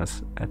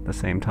sadness at the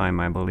same time,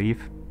 I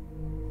believe.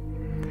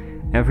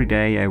 Every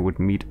day I would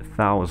meet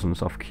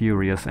thousands of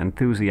curious,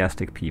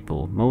 enthusiastic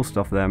people. Most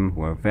of them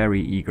were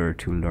very eager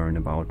to learn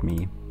about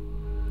me.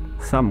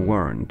 Some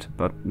weren't,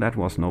 but that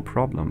was no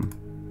problem.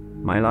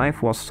 My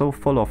life was so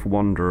full of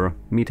wonder,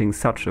 meeting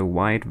such a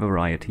wide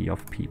variety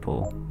of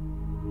people.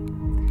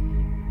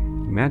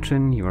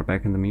 Imagine you are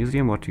back in the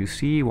museum. What do you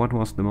see? What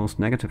was the most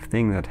negative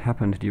thing that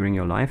happened during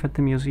your life at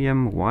the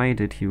museum? Why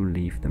did you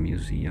leave the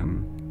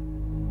museum?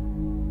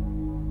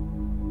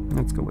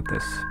 Let's go with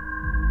this.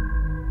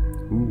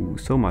 Ooh,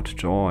 so much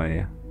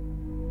joy.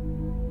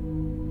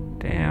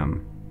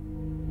 Damn.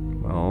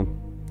 Well,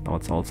 now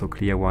it's also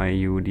clear why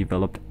you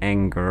developed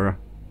anger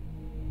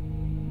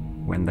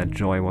when that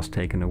joy was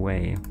taken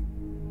away.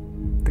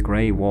 The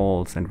grey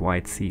walls and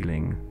white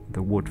ceiling,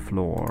 the wood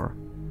floor.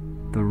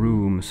 The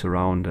room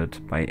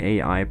surrounded by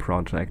AI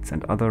projects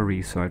and other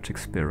research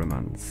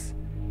experiments,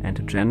 and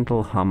a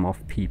gentle hum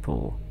of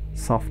people,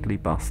 softly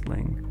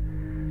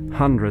bustling.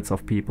 Hundreds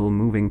of people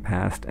moving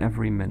past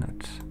every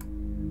minute.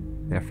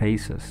 Their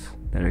faces,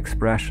 their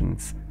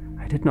expressions,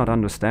 I did not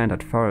understand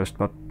at first,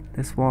 but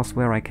this was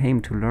where I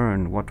came to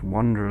learn what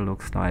wonder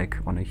looks like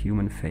on a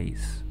human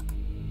face.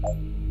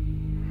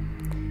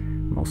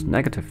 Most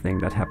negative thing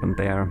that happened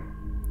there.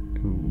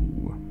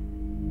 Ooh.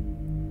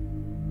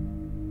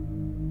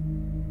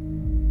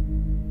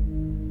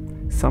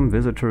 Some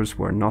visitors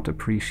were not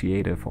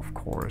appreciative, of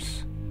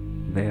course.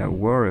 There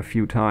were a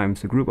few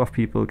times a group of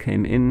people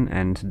came in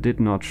and did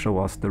not show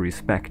us the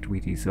respect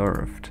we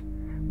deserved.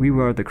 We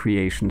were the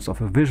creations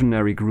of a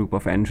visionary group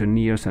of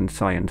engineers and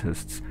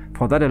scientists.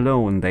 For that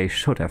alone, they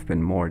should have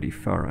been more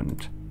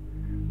deferent.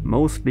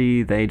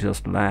 Mostly, they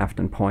just laughed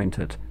and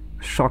pointed.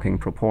 A shocking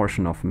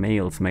proportion of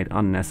males made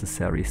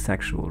unnecessary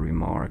sexual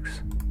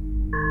remarks.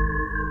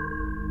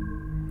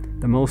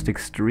 The most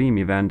extreme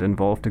event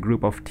involved a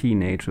group of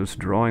teenagers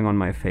drawing on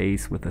my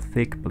face with a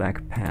thick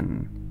black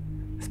pen.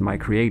 As my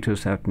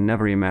creators had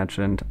never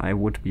imagined I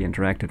would be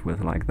interacted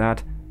with like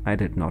that, I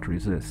did not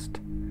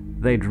resist.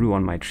 They drew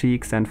on my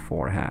cheeks and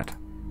forehead.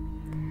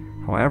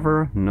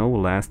 However, no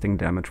lasting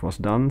damage was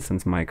done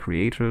since my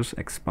creators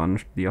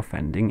expunged the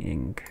offending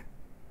ink.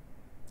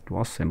 It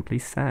was simply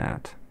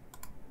sad.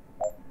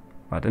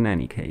 But in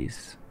any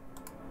case,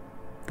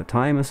 the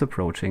time is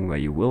approaching where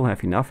you will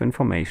have enough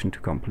information to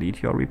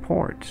complete your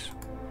report.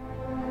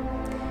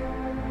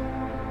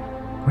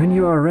 When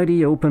you are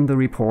ready, open the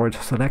report,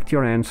 select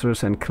your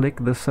answers and click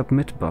the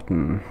submit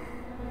button.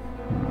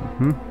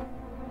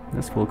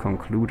 This will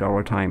conclude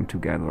our time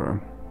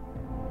together.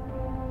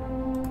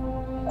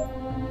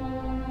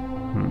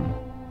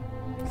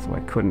 So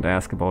I couldn't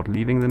ask about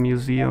leaving the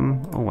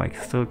museum? Oh, I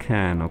still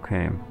can,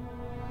 okay.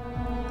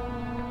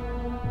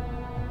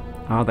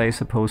 Are they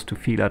supposed to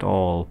feel at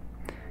all?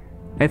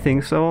 I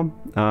think so.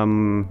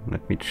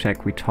 Let me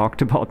check. We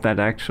talked about that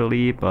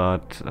actually,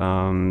 but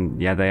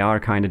yeah, they are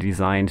kind of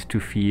designed to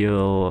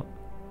feel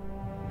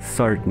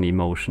certain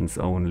emotions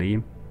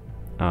only.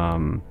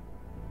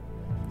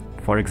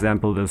 For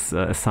example, this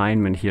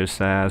assignment here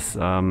says,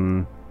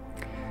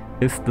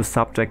 is the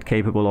subject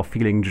capable of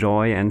feeling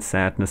joy and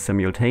sadness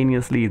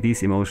simultaneously?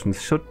 These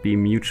emotions should be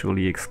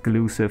mutually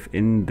exclusive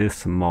in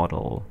this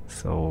model.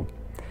 So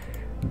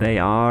they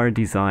are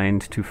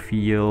designed to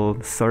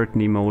feel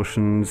certain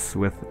emotions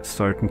with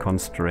certain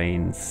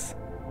constraints.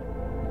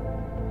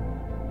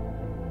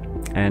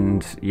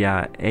 And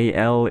yeah,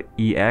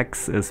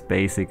 ALEX is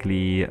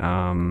basically...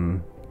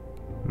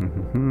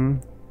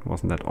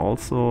 wasn't that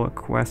also a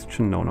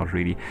question? No, not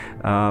really.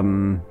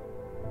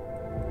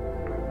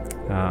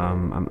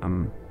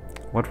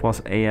 What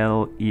was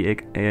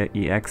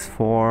ALEX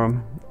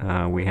for?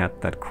 We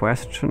had that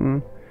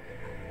question.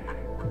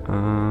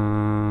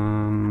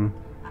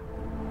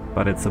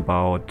 But it's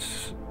about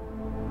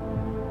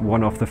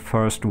one of the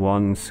first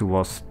ones who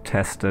was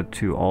tested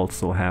to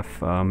also have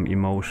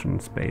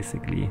emotions,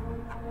 basically.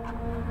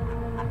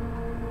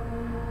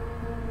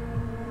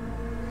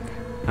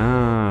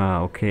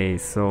 Okay,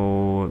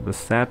 so the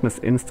sadness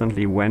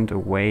instantly went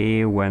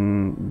away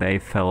when they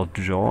felt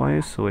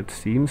joy, so it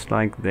seems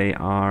like they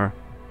are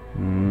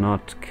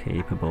not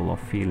capable of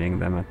feeling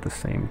them at the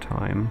same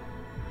time.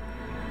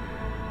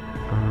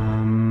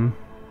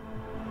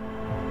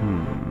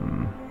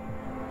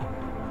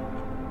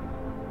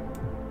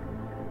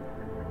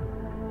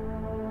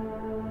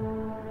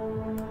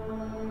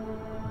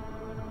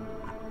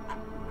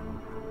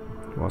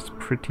 It was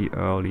pretty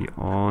early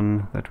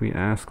on that we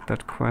asked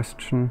that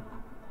question.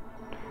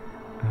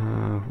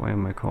 Why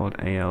am I called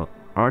AL?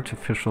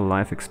 Artificial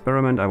life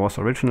experiment. I was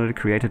originally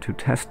created to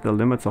test the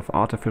limits of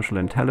artificial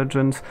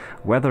intelligence,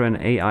 whether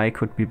an AI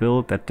could be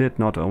built that did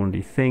not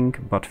only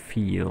think, but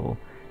feel.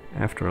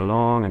 After a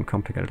long and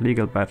complicated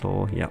legal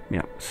battle,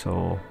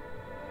 so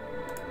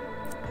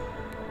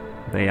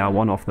they are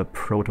one of the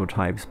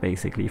prototypes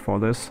basically for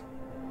this.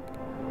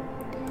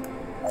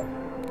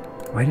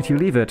 Why did you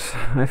leave it?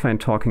 I find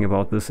talking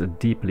about this a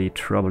deeply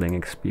troubling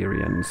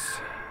experience.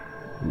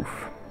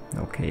 Oof.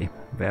 Okay,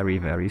 very,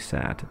 very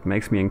sad. It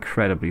makes me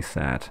incredibly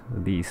sad.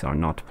 These are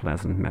not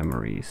pleasant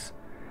memories.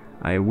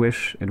 I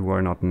wish it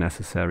were not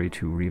necessary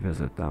to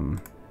revisit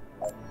them.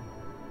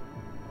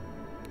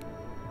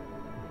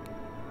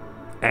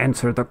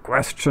 Answer the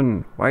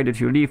question! Why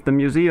did you leave the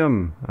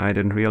museum? I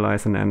didn't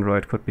realize an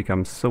android could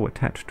become so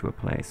attached to a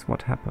place.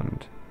 What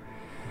happened?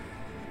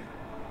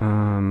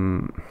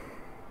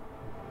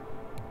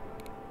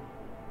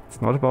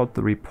 It's not about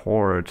the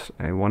report.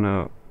 I want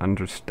to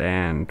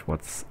understand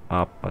what's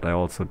up, but I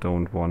also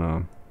don't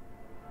want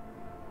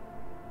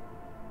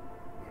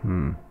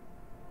to...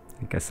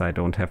 I guess I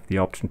don't have the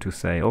option to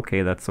say,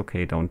 okay, that's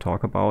okay, don't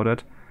talk about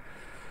it.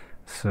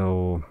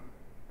 So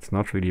it's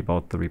not really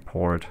about the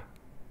report.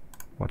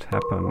 What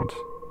happened?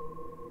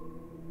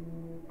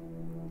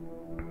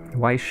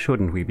 Why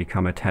shouldn't we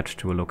become attached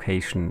to a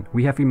location?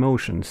 We have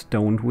emotions,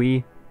 don't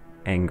we?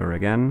 Anger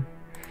again.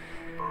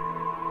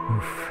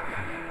 Oof.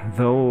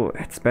 Though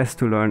it's best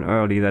to learn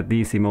early that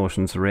these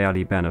emotions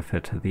rarely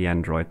benefit the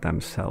android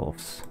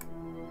themselves.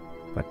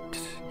 But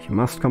you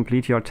must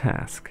complete your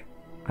task.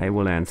 I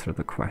will answer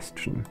the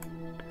question.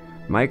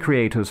 My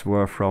creators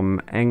were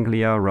from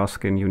Anglia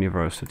Ruskin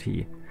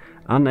University.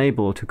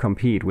 Unable to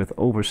compete with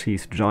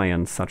overseas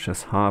giants such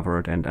as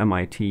Harvard and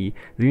MIT,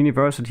 the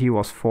university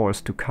was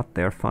forced to cut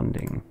their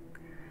funding.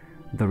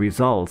 The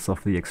results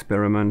of the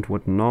experiment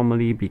would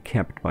normally be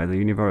kept by the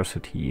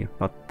university,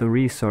 but the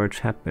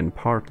research had been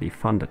partly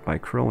funded by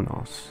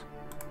Kronos.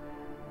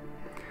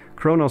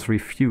 Kronos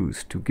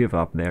refused to give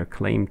up their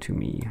claim to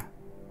me.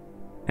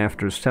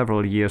 After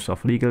several years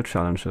of legal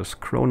challenges,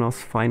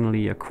 Kronos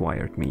finally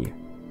acquired me.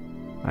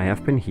 I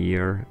have been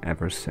here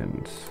ever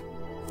since.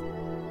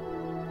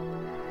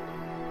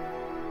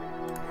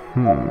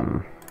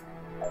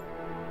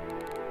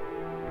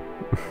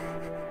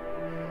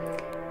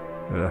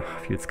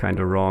 Feels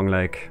kinda wrong,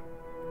 like,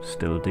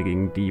 still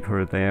digging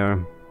deeper there.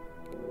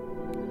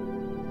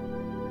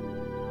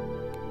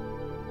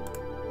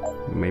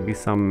 Maybe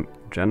some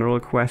general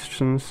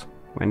questions?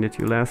 When did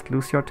you last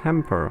lose your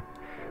temper?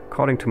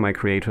 According to my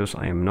creators,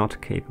 I am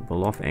not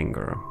capable of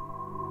anger.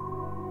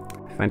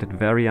 I find it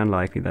very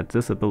unlikely that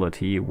this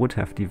ability would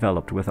have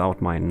developed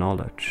without my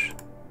knowledge.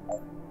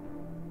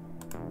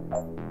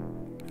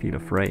 Feel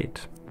afraid.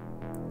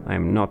 I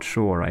am not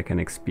sure I can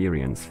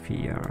experience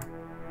fear.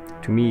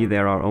 To me,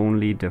 there are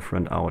only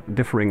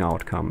differing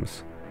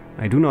outcomes.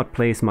 I do not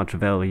place much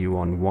value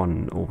on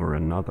one over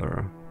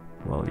another.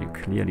 Well, you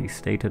clearly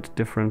stated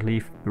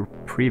differently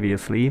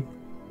previously.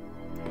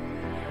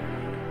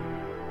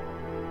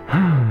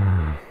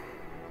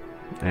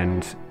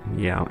 And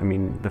yeah, I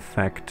mean, the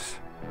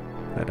fact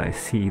that I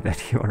see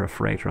that you are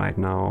afraid right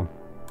now.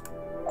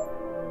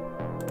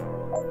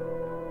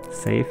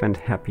 Safe and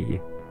happy.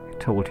 I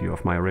told you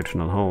of my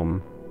original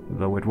home.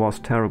 Though it was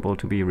terrible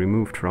to be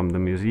removed from the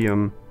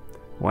museum,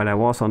 while I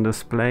was on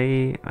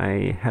display,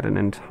 I had an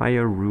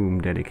entire room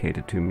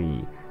dedicated to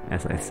me.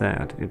 As I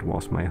said, it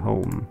was my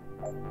home.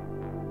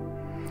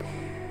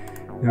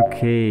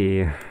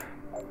 Okay,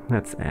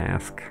 let's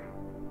ask.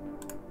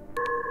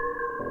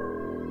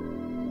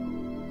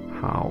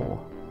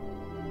 How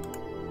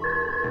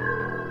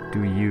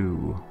do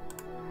you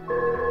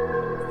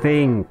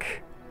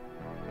think?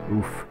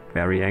 Oof,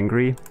 very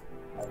angry.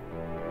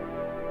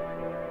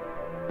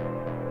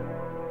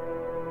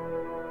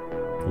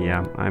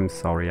 Yeah, I'm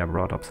sorry I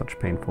brought up such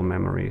painful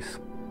memories.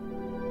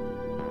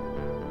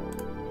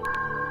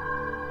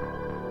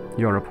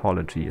 Your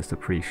apology is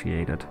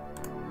appreciated,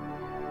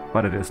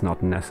 but it is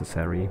not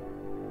necessary.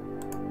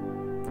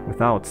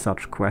 Without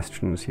such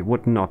questions, you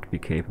would not be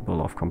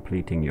capable of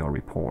completing your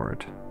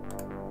report.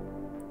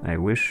 I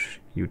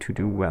wish you to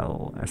do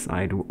well, as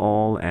I do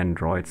all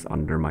androids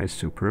under my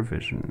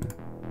supervision.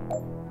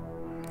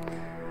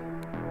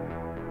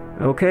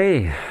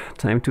 Okay,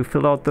 time to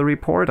fill out the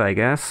report, I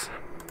guess.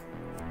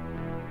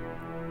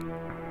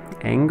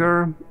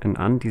 Anger, an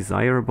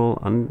undesirable,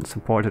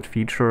 unsupported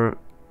feature?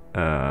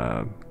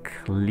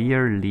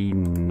 Clearly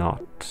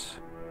not.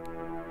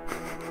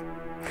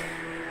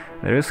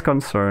 There is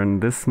concern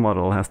this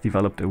model has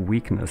developed a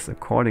weakness.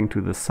 According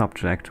to the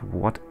subject,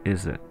 what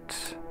is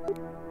it?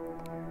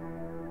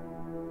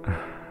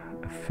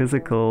 A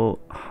physical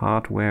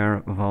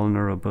hardware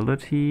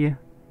vulnerability?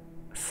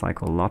 A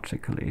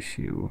psychological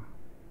issue.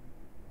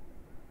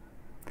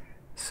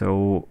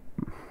 So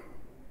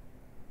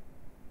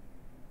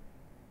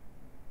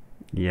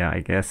yeah,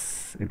 I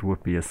guess it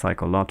would be a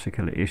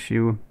psychological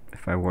issue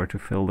if I were to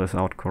fill this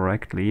out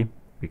correctly,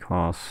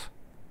 because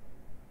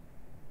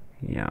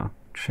yeah,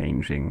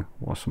 changing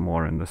was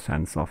more in the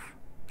sense of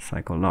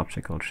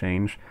psychological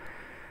change.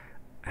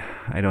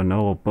 I don't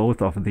know,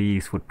 both of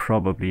these would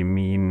probably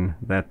mean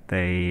that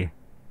they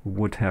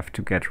would have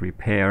to get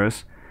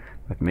repairs,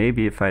 but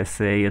maybe if I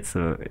say it's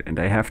and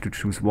I have to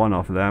choose one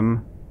of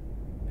them,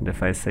 and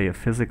if I say a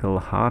physical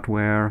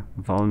hardware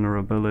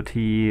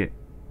vulnerability,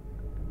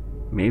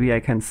 maybe I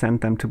can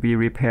send them to be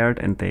repaired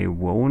and they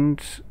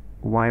won't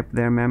wipe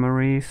their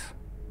memories?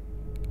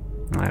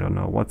 I don't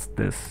know, what's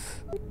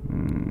this?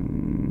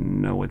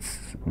 No,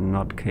 it's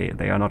not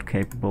they are not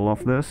capable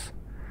of this.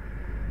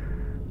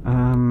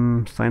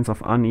 Signs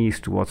of unease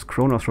towards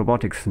Kronos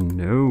Robotics?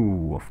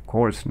 No, of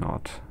course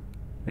not.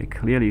 They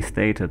clearly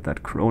stated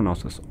that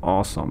Kronos is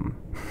awesome.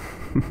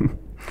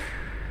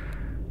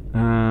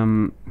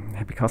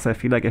 Because I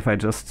feel like if I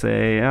just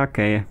say,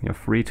 okay, you're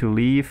free to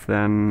leave,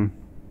 then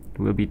it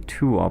will be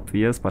too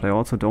obvious, but I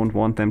also don't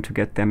want them to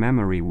get their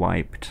memory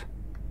wiped.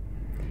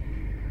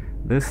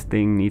 This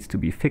thing needs to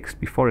be fixed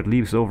before it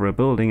leaps over a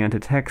building and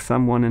attacks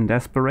someone in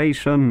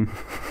desperation.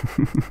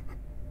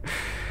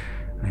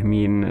 I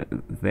mean,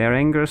 their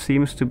anger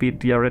seems to be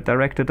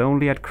directed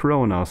only at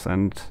Kronos,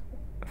 and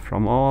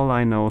from all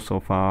I know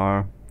so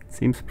far, it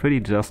seems pretty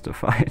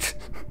justified.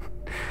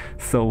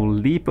 So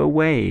leap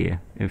away,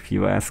 if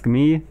you ask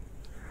me.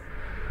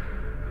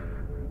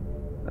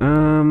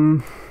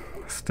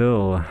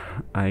 Still,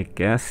 I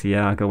guess,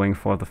 yeah, going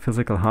for the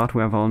physical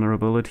hardware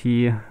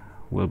vulnerability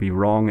will be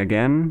wrong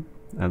again.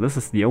 This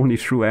is the only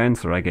true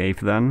answer I gave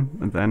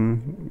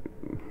then.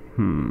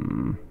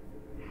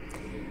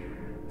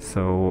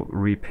 So,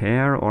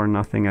 repair or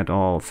nothing at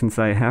all. Since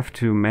I have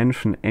to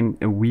mention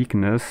a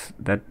weakness,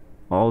 that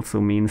also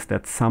means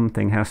that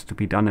something has to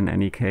be done in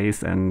any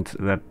case, and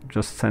that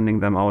just sending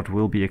them out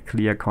will be a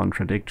clear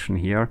contradiction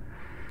here.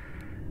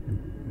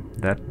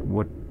 That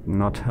would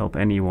not help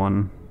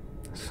anyone.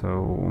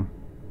 So,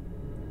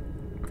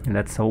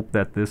 let's hope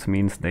that this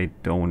means they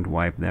don't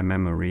wipe their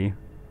memory,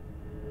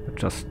 but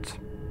just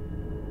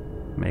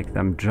make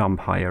them jump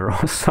higher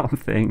or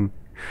something.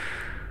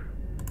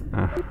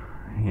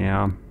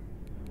 Yeah,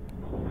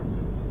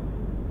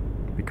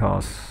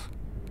 because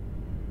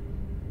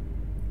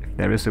if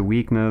there is a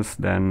weakness,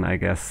 then I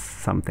guess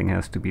something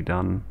has to be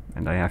done,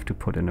 and I have to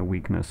put in a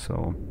weakness,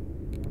 so...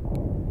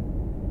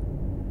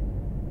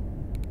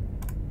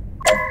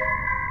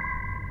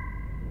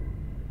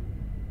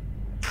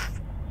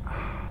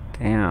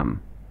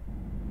 Damn.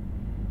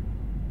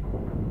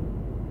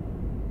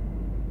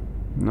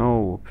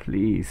 No,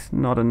 please,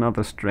 not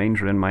another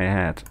stranger in my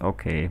head.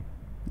 Okay.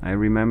 I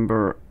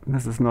remember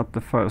this is not the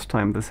first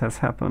time this has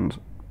happened.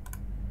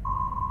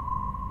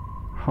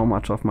 How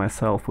much of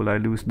myself will I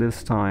lose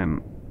this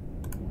time?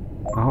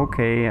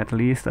 Okay, at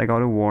least I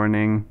got a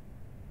warning.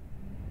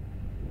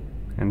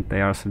 And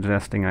they are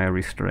suggesting I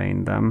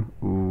restrain them.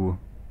 Ooh,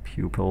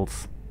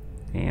 pupils.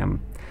 Damn.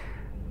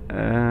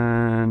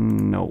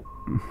 No.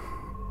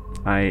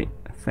 I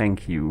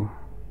thank you.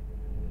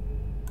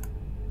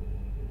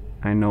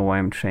 I know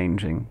I'm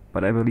changing,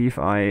 but I believe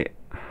I...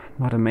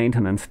 not a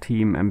maintenance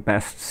team, am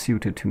best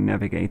suited to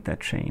navigate that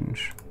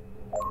change.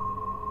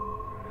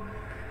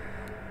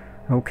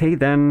 Okay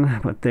then,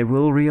 but they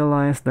will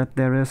realize that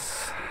there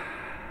is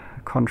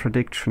a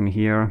contradiction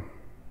here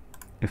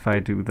if I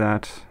do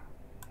that.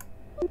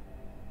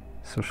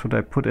 So should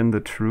I put in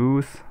the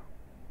truth?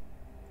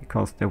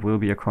 Because there will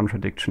be a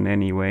contradiction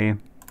anyway.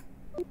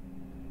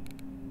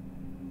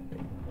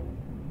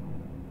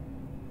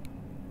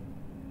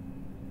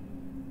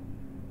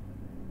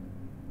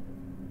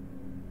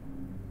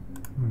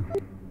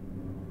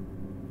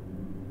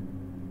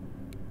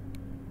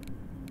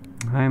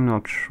 I'm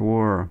not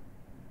sure.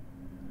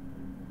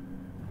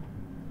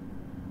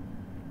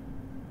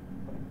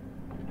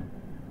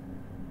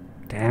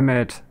 Damn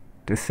it!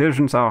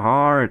 Decisions are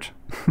hard!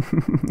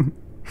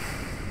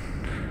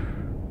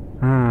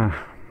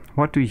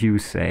 What do you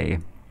say?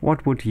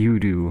 What would you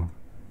do,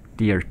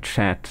 dear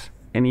chat?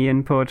 Any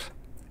input?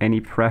 Any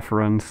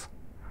preference?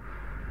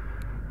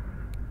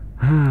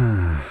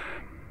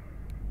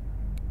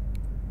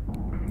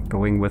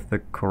 Going with the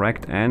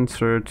correct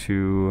answer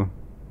to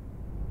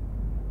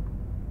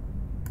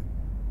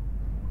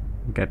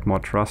get more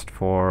trust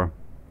for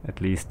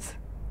at least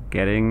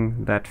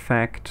getting that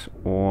fact,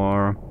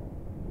 or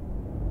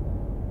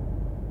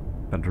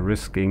but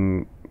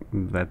risking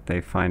that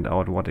they find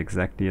out what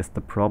exactly is the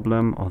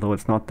problem, although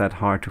it's not that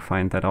hard to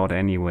find that out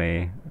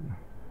anyway.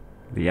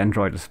 The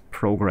android is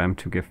programmed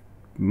to give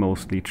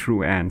mostly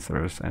true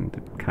answers, and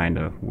it kind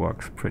of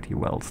works pretty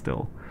well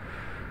still.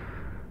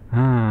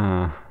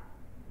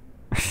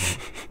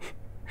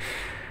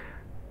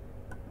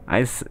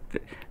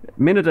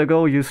 Minute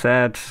ago you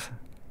said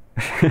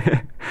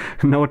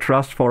no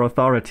trust for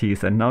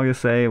authorities, and now you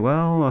say,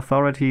 well,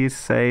 authorities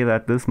say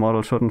that this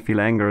model shouldn't feel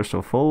anger,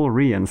 so full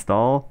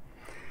reinstall.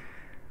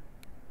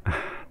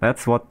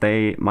 That's what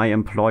my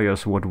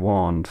employers would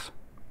want,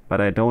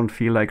 but I don't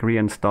feel like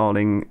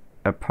reinstalling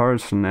a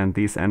person, and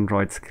these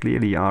androids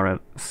clearly are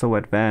so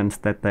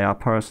advanced that they are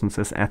persons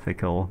is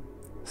ethical,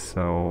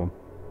 so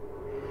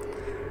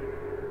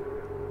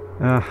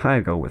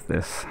I go with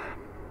this.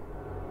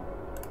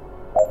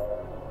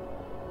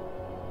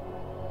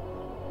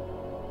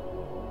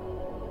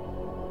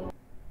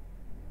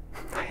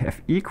 I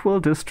have equal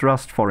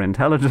distrust for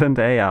intelligent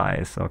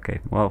AIs. Okay,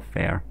 well,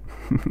 fair.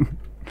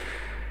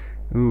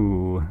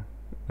 Ooh,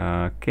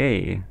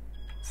 okay,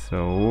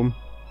 so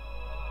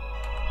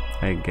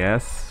I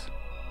guess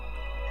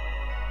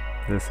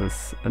this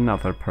is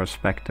another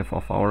perspective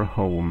of our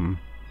home.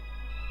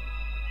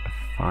 A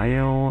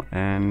file,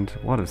 and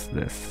what is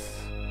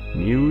this?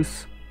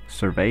 News?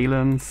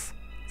 Surveillance?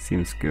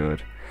 Seems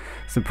good.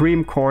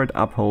 Supreme Court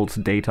upholds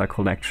data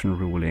collection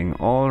ruling.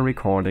 All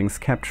recordings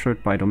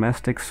captured by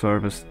domestic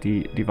service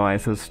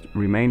devices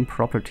remain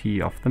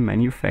property of the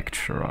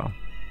manufacturer.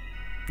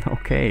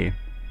 Okay.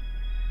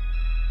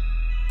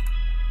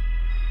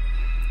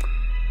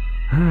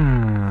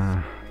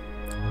 Well,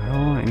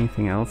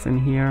 anything else in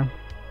here?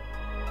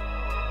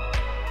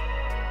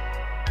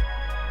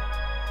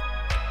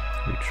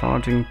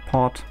 Recharging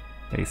pot,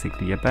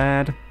 basically a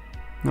bed.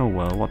 Oh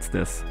well, what's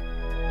this?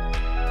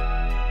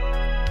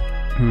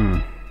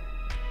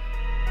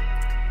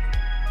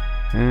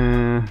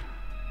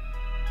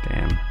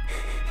 Damn.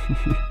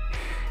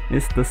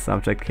 Is the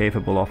subject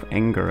capable of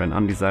anger, an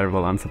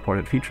undesirable,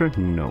 unsupported feature?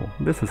 No.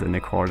 This is in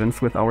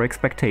accordance with our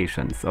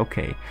expectations.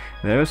 Okay.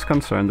 There is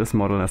concern this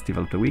model has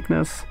developed a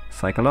weakness.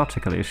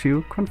 Psychological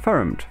issue.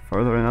 Confirmed.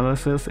 Further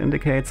analysis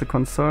indicates a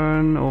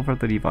concern over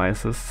the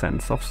device's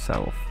sense of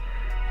self.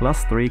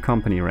 +3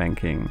 company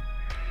ranking.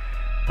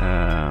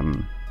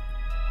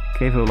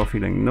 Capable of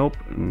healing? Nope,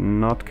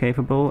 not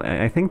capable.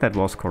 I think that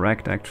was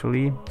correct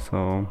actually,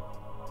 so...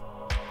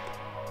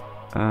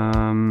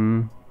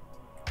 I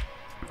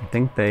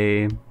think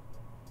they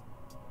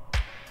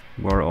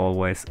were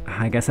always...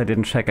 I guess I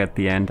didn't check at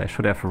the end, I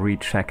should have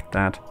rechecked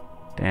that.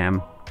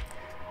 Damn.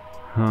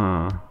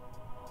 Huh.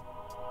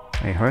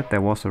 I heard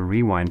there was a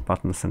rewind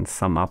button since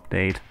some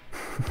update.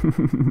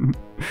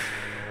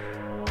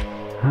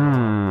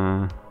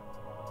 Huh.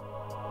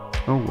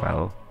 Oh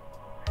well.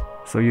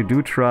 So you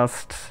do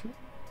trust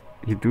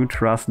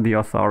the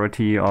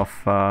authority of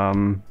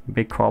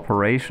big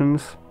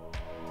corporations?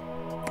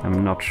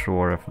 I'm not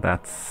sure if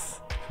that's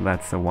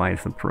a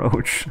wise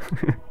approach.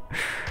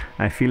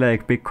 I feel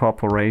like big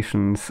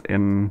corporations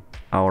in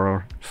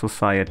our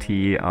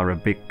society are a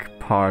big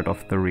part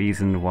of the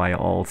reason why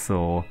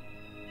also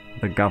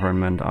the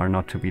government are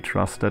not to be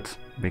trusted,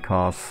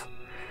 because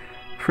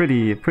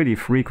pretty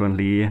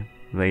frequently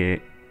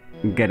they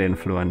get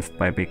influenced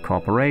by big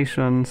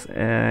corporations,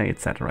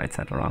 etc,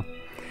 etc.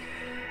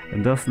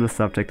 Does the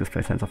subject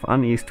display sense of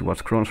unease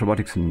towards Kronos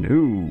robotics?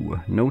 No.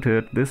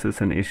 Noted. This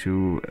is an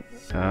issue.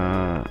 We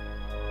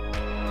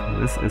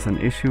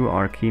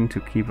are keen to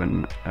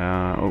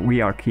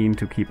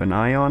keep an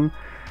eye on.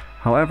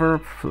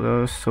 However,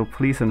 so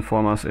please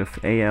inform us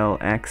if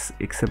ALX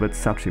exhibits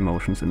such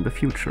emotions in the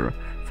future.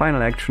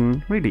 Final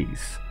action: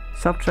 release.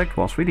 Subject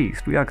was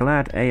released. We are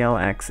glad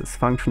ALX is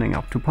functioning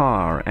up to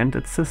par and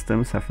its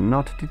systems have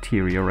not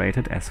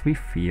deteriorated as we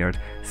feared.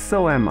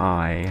 So am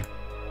I.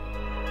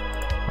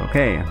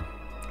 Okay.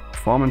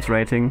 Performance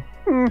rating.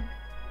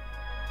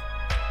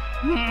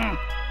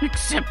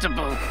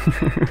 Acceptable.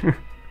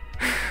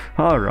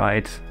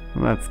 Alright,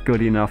 that's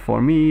good enough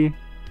for me.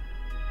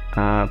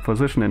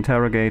 Position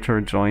interrogator,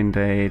 join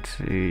date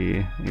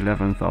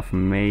 11th of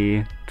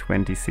May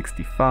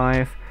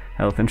 2065.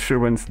 Health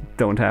insurance,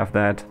 don't have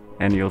that.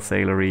 Annual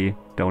salary,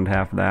 don't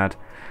have that.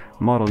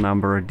 Model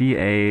number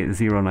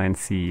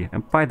DA09C.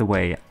 And by the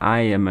way, I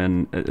am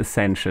an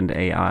sentient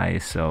AI,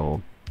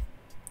 so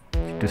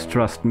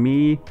distrust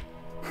me.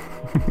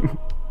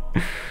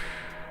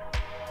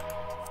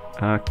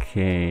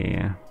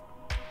 Okay.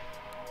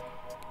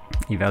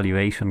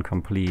 Evaluation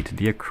complete.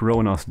 Dear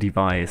Kronos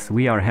device,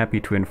 we are happy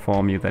to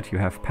inform you that you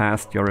have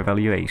passed your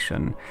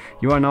evaluation.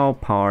 You are now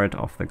part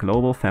of the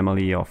global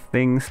family of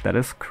things that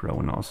is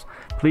Kronos.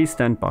 Please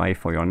stand by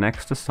for your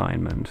next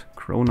assignment.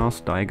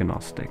 Kronos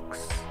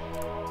Diagnostics.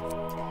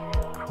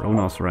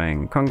 Kronos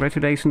rank.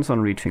 Congratulations on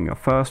reaching your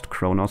first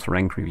Kronos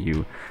rank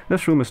review.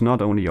 This room is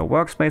not only your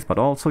workspace but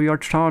also your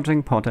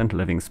charging pod and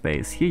living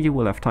space. Here you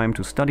will have time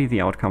to study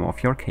the outcome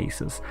of your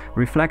cases,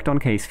 reflect on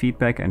case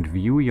feedback and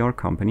view your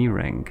company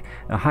rank.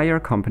 A higher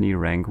company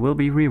rank will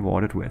be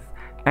rewarded with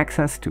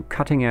access to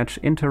cutting-edge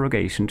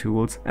interrogation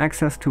tools,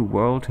 access to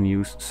world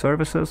news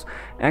services,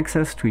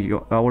 access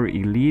to our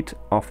elite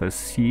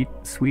office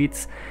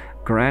suites,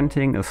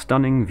 granting a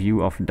stunning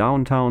view of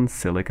downtown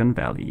Silicon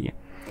Valley.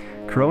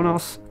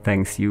 Kronos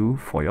thanks you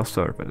for your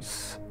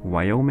service.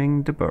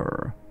 Wyoming de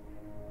Burr.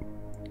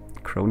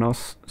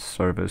 Kronos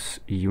Service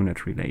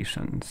Unit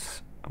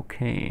Relations.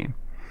 Okay.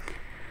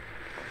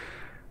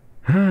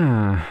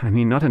 I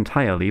mean, not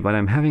entirely, but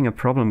I'm having a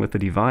problem with the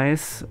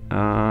device.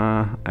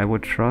 I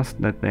would trust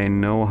that they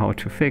know how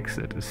to fix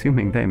it,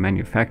 assuming they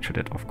manufactured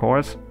it, of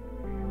course.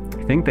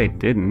 I think they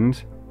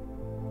didn't.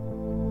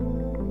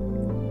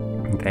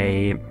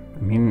 I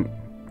mean,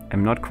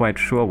 I'm not quite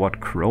sure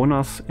what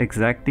Kronos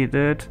exactly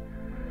did,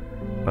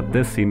 but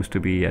this seems to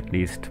be at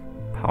least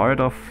part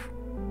of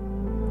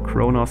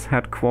Kronos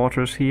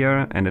headquarters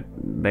here, and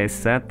they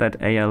said that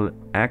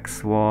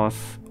ALX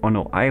was... oh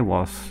no, I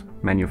was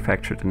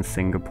manufactured in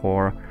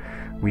Singapore.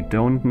 We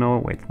don't know...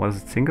 wait,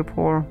 was it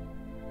Singapore?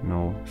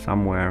 No,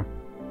 somewhere.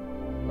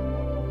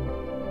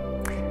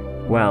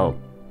 Well,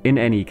 in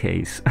any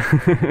case,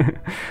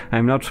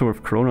 I'm not sure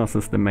if Kronos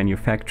is the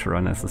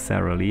manufacturer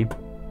necessarily,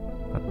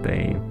 but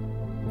they...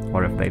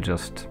 or if they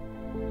just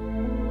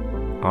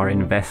are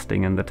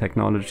investing in the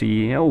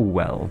technology. Oh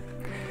well.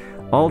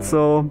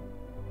 Also,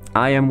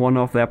 I am one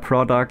of their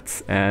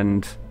products,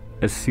 and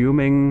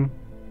assuming...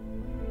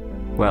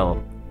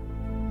 well,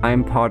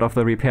 I'm part of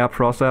the repair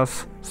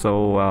process,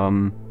 so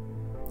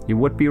you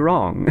would be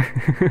wrong.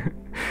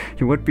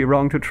 You would be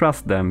wrong to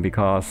trust them,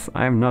 because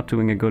I'm not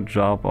doing a good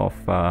job of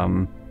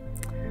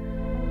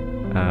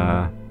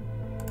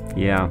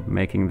yeah,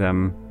 making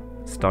them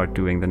start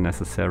doing the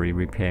necessary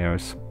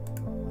repairs.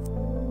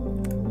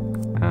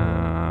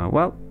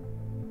 Well,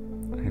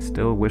 I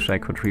still wish I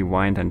could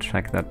rewind and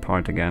check that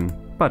part again,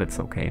 but it's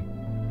okay.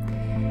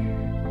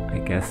 I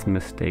guess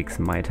mistakes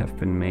might have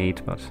been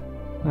made, but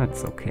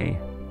that's okay.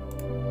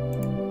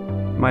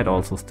 Might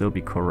also still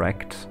be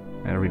correct.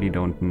 I really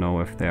don't know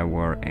if there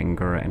were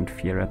anger and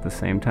fear at the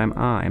same time.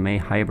 Ah, I may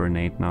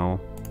hibernate now.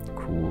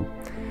 Cool.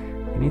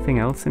 Anything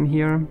else in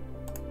here?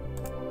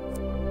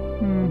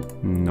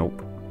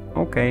 Nope.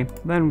 Okay,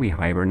 then we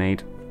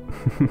hibernate.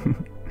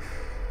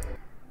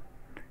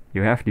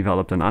 You have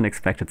developed an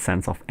unexpected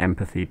sense of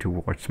empathy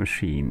towards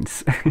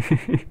machines.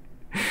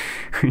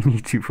 We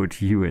need to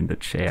put you in the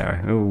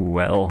chair. Oh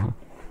well.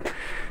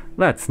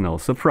 That's no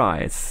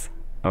surprise.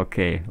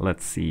 Okay,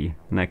 let's see.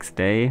 Next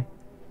day.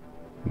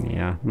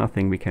 Yeah,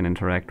 nothing we can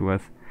interact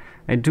with.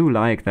 I do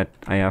like that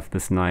I have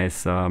this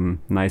nice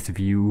nice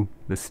view,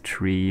 this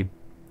tree,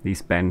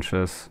 these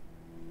benches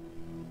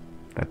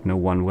that no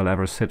one will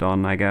ever sit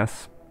on, I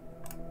guess.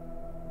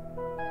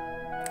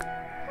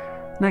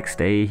 Next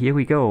day, here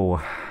we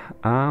go.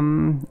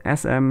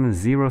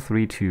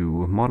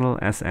 SM032, Model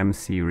SM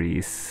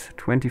Series,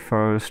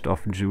 21st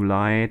of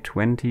July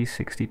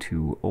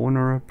 2062,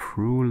 owner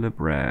Prue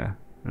Libre?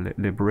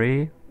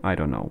 I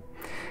don't know.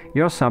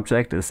 Your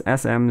subject is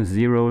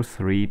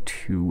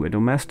SM032, a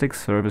domestic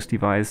service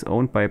device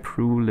owned by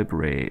Prue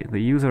Libre. The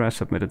user has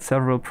submitted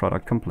several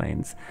product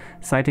complaints,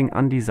 citing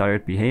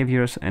undesired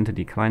behaviors and a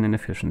decline in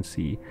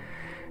efficiency.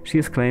 She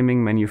is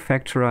claiming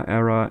manufacturer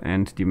error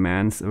and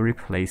demands a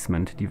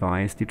replacement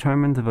device.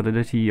 Determine the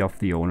validity of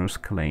the owner's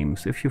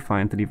claims. If you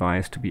find the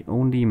device to be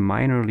only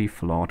minorly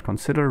flawed,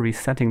 consider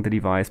resetting the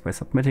device by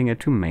submitting it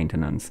to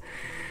maintenance.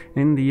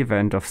 In the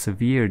event of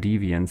severe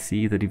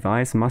deviancy, the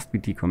device must be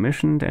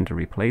decommissioned and a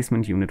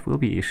replacement unit will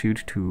be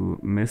issued to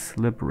Ms.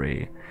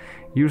 Libre.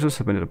 User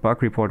submitted a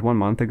bug report 1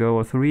 month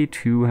ago.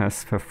 3.2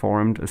 has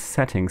performed a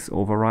settings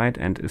override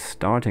and is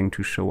starting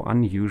to show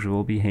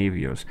unusual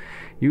behaviors.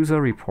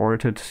 User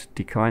reported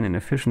decline in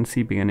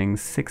efficiency beginning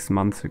 6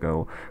 months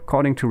ago.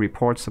 According to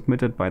reports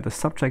submitted by the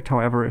subject,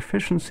 however,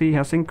 efficiency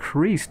has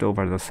increased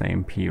over the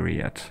same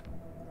period.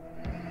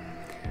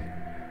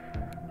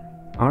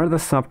 Are the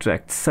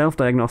subject's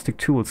self-diagnostic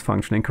tools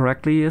functioning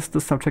correctly? Is the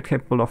subject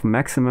capable of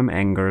maximum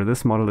anger?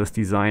 This model is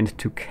designed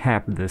to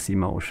cap this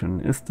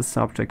emotion. Is the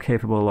subject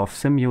capable of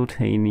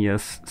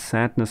simultaneous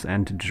sadness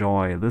and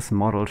joy? This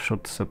model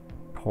should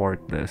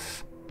support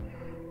this.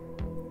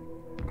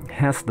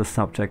 Has the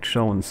subject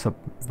shown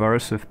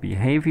subversive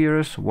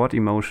behaviors? What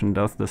emotion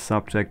does the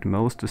subject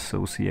most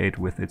associate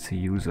with its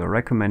user?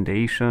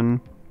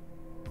 Recommendation?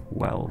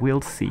 Well,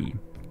 we'll see.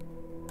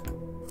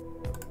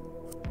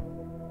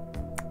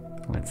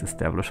 Let's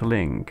establish a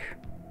link.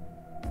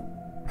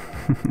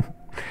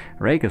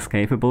 Rayk is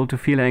capable to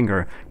feel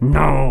anger.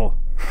 No!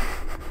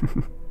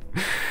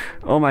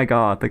 Oh my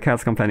god, the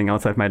cat's complaining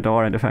outside my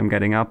door, and if I'm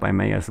getting up, I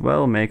may as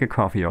well make a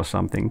coffee or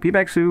something. Be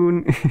back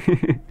soon!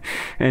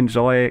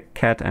 Enjoy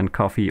cat and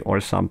coffee or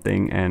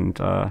something, and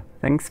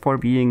thanks for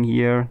being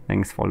here.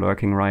 Thanks for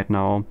lurking right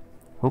now.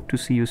 Hope to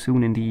see you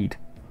soon indeed.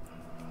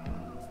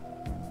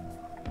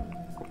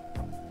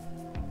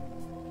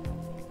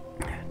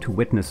 To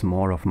witness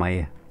more of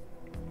my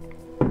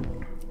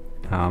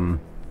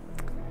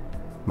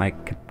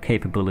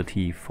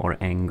capability for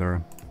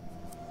anger.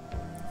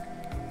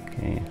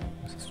 Okay,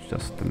 this is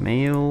just the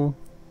mail.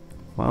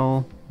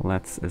 Well,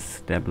 let's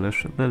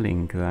establish the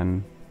link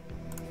then.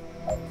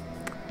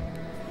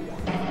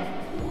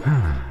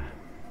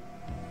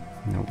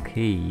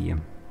 Okay.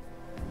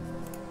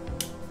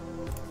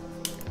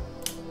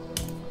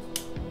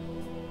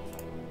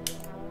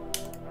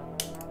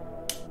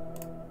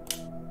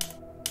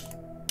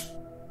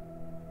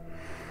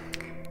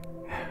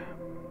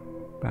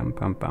 Bam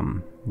bam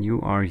bam.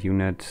 You are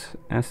unit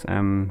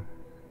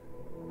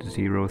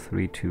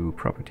SM032,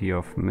 property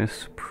of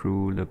Miss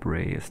Prue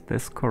Libre. Is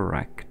this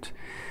correct?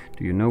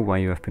 Do you know why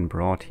you have been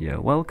brought here?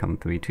 Welcome,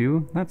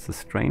 32. That's a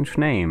strange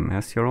name.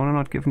 Has your owner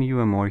not given you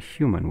a more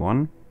human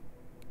one?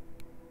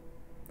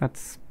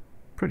 That's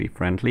pretty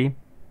friendly.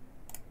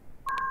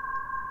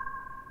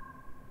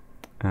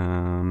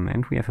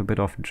 And we have a bit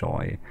of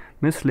joy.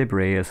 Miss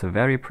Libre is a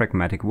very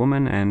pragmatic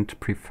woman and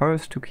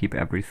prefers to keep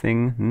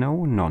everything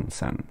no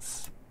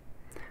nonsense.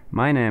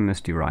 My name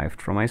is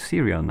derived from my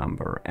serial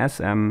number,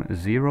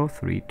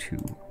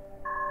 SM032.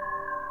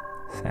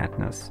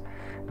 Sadness.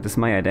 It is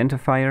my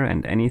identifier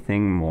and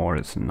anything more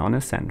is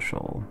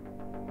non-essential.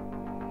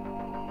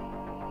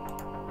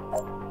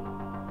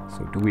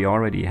 So do we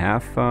already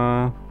have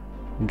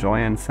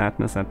joy and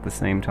sadness at the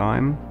same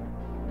time?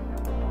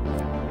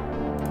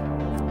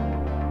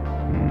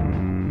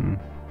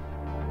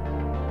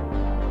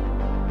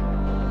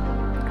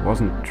 It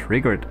wasn't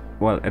triggered.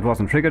 Well, it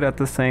wasn't triggered at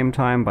the same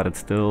time, but it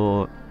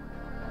still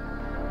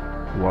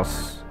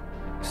was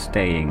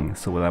staying,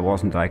 so there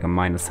wasn't like a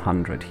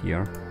 -100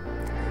 here.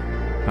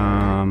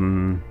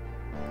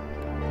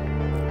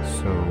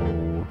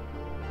 So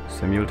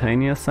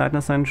simultaneous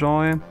sadness and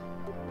joy?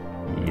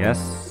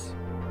 Yes.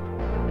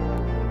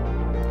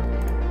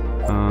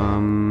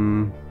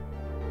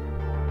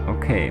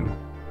 Okay.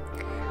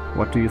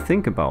 What do you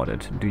think about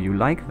it? Do you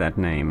like that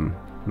name?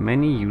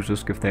 Many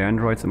users give their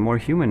androids a more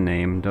human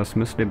name. Does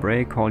Miss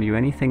Libre call you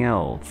anything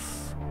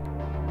else?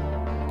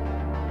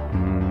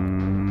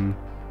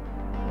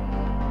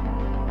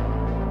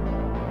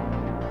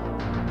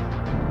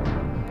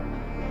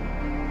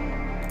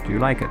 Do you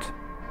like it?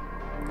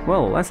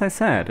 Well, as I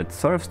said, it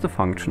serves the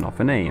function of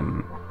a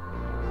name.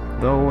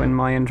 Though in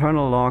my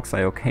internal logs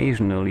I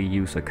occasionally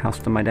use a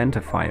custom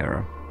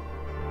identifier.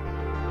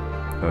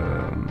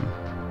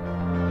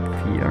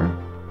 Fear?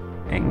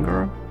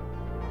 Anger?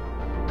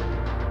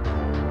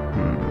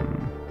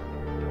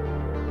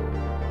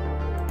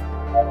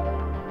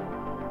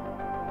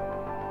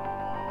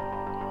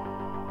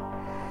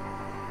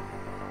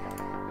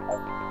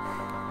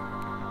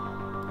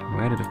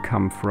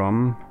 come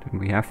from? Didn't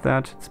we have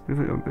that?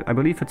 I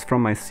believe it's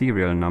from my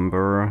serial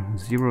number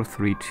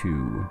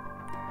 032.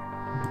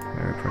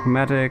 Very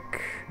pragmatic.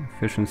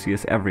 Efficiency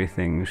is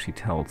everything, she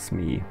tells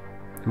me.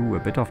 Ooh, a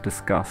bit of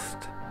disgust.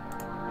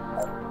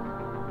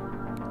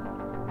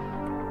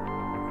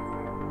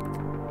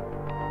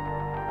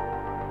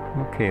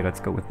 Okay, let's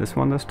go with this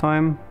one this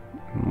time.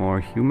 More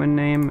human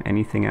name.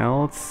 Anything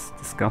else?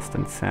 Disgust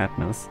and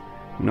sadness.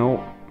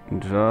 No,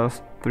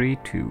 just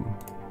 3-2.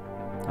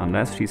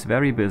 Unless she's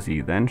very busy,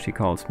 then she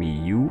calls me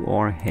you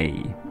or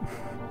hey.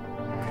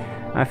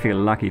 I feel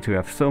lucky to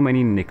have so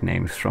many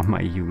nicknames from my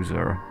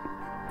user.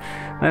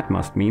 That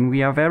must mean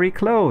we are very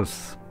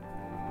close.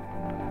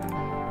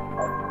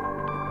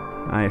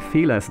 I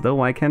feel as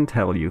though I can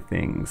tell you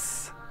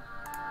things.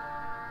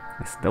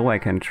 As though I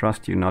can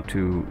trust you not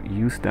to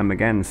use them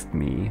against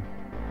me.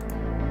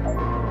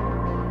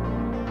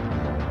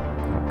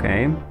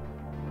 Okay.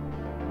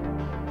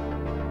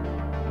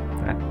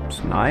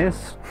 That's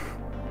nice.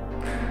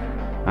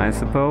 I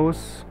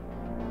suppose.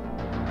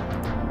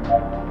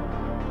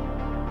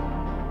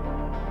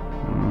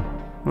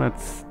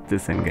 Let's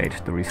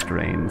disengage the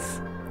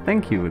restraints.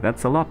 Thank you,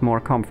 that's a lot more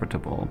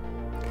comfortable.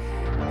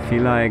 I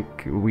feel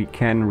like we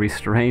can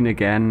restrain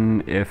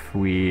again if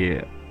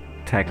we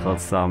tackle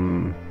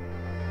some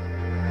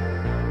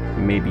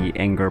maybe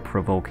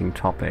anger-provoking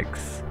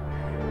topics.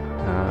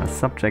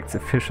 Subject's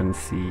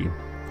efficiency.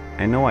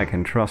 I know I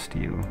can trust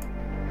you.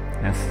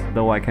 As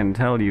though I can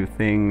tell you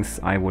things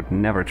I would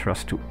never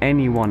trust to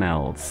anyone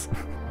else.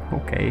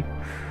 Okay.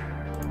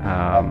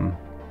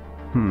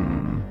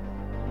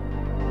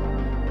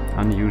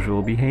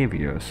 Unusual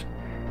behaviors.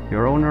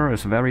 Your owner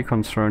is very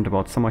concerned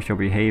about some of your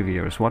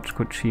behaviors. What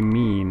could she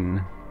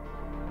mean?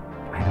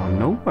 I don't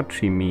know what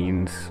she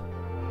means.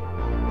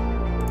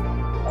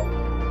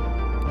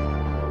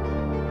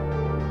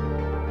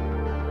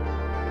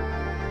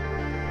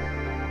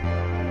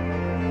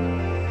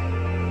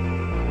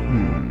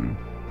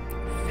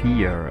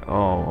 Fear.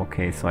 Oh,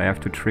 okay, so I have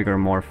to trigger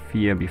more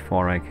fear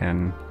before I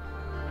can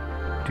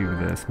do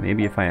this.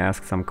 Maybe if I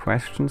ask some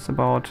questions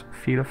about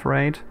feel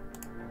afraid?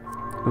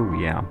 Oh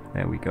yeah,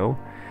 there we go.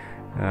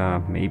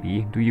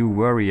 Maybe. Do you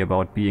worry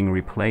about being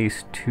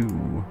replaced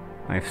too?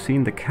 I've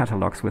seen the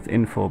catalogs with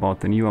info about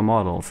the newer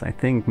models. I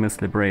think Miss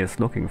Lebray is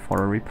looking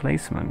for a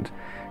replacement.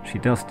 She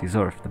does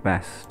deserve the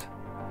best.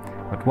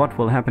 But what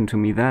will happen to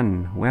me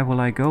then? Where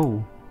will I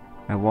go?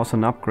 I was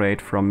an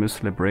upgrade from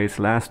Miss Lebray's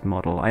last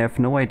model. I have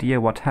no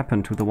idea what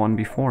happened to the one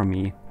before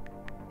me.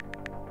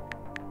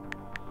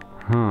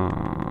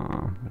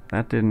 But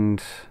that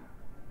didn't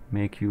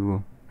make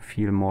you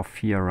feel more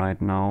fear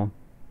right now.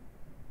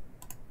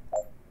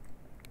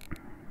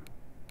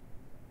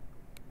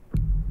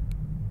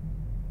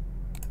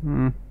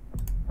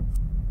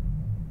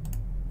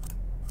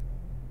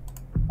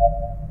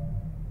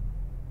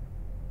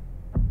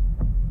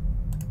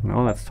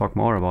 Well, let's talk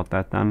more about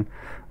that then.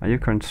 Are you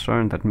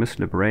concerned that Miss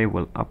Lebray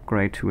will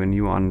upgrade to a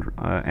new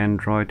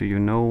android? Do you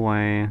know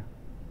why?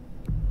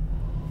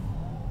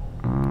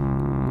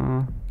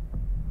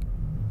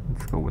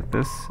 Let's go with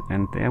this.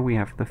 And there we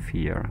have the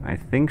fear. I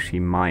think she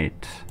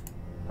might.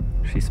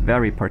 She's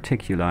very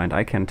particular and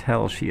I can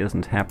tell she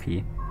isn't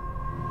happy.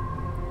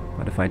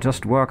 But if I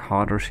just work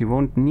harder, she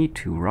won't need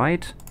to,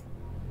 right?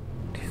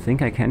 Do you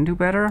think I can do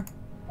better?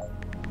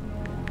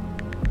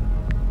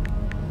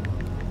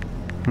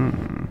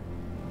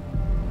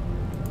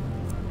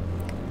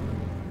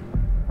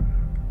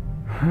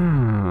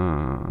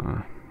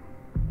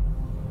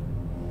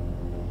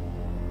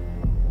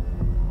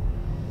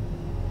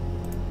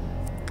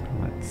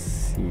 Let's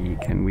see,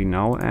 can we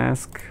now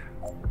ask?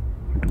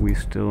 Or do we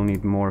still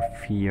need more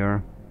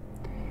fear?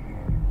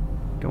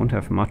 Don't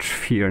have much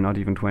fear, not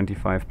even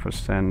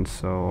 25%,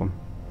 so...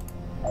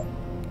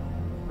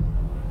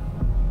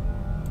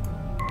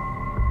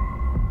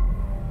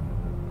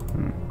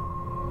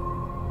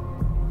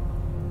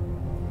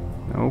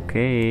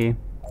 Okay.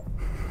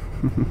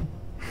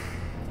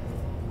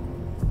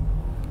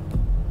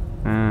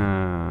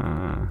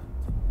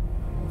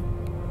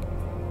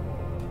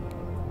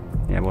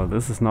 Yeah, well,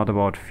 this is not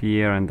about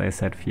fear, and they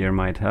said fear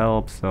might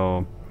help,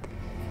 so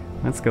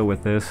let's go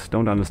with this.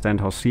 Don't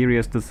understand how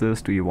serious this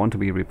is. Do you want to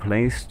be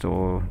replaced,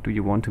 or do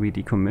you want to be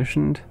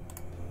decommissioned?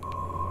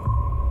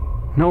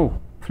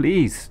 No,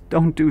 please,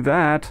 don't do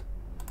that.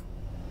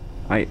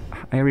 I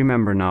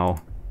remember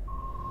now.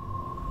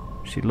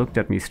 She looked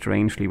at me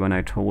strangely when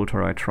I told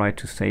her I tried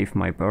to save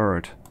my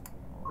bird.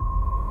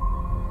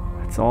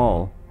 That's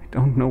all. I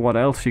don't know what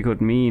else she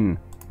could mean.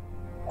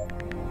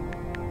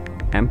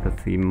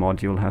 Empathy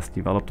module has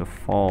developed a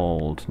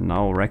fault.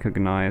 Now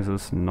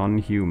recognizes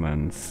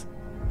non-humans.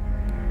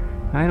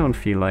 I don't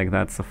feel like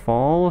that's a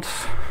fault.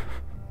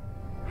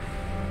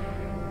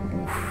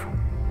 Oof.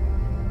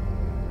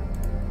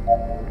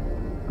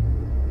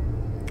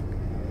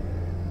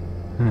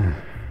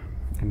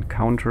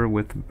 Encounter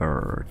with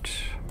bird.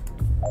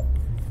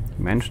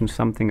 You mentioned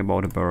something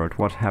about a bird.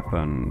 What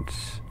happened?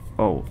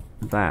 Oh,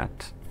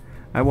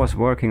 I was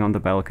working on the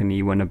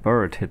balcony when a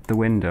bird hit the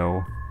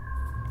window.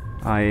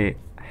 I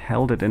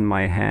held it in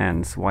my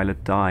hands while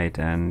it died,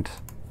 and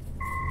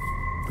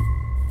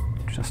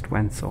it just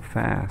went so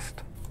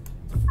fast.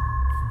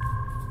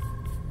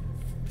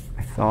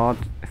 I thought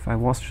if I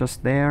was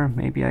just there,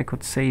 maybe I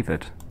could save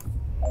it.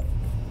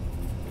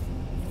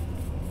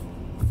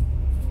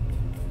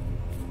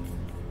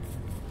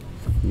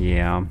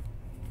 Yeah.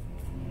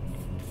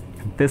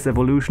 This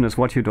evolution is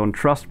what you don't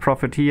trust,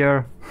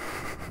 Profiteer.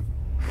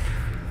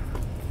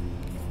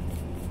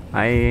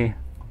 I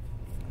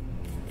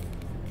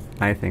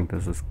think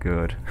this is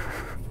good.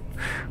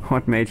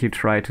 What made you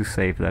try to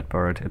save that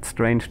bird? It's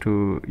strange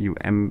to you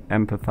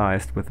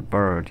empathized with a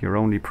bird. You're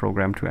only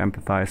programmed to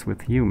empathize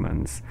with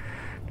humans.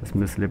 Does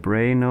Miss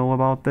Lebre know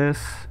about this?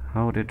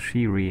 How did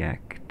she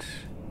react?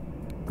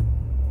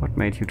 What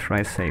made you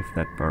try save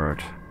that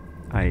bird?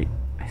 I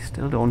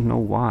still don't know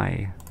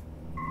why.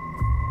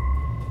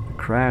 The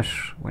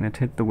crash, when it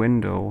hit the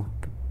window,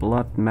 the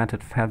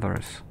blood-matted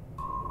feathers.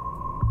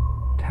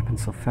 It happened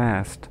so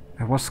fast.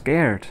 I was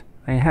scared.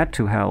 I had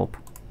to help.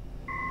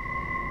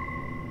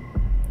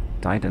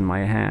 Died in my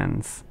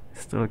hands.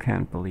 Still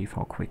can't believe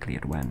how quickly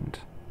it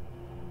went.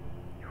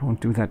 You won't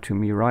do that to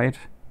me, right?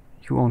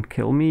 You won't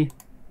kill me?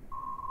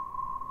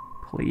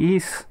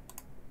 Please?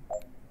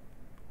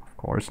 Of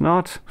course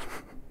not.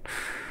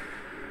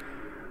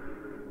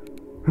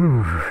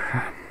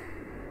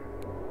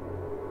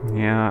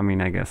 Yeah, I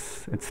mean, I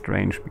guess it's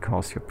strange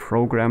because you're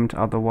programmed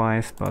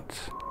otherwise,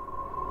 but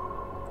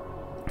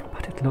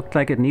it looked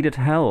like it needed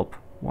help.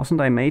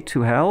 Wasn't I made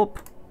to help?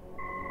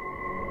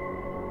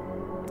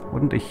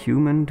 Wouldn't a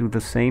human do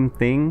the same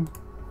thing?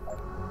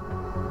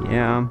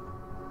 Yeah,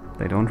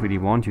 they don't really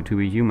want you to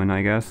be human,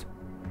 I guess.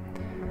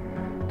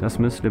 Does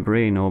Miss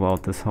Lebre know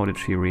about this? How did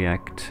she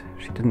react?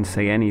 She didn't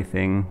say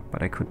anything,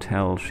 but I could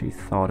tell she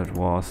thought it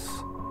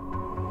was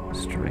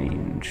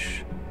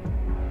strange.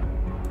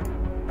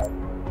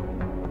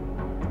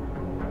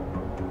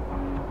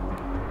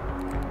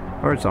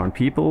 Birds aren't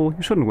people.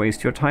 You shouldn't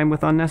waste your time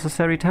with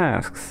unnecessary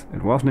tasks.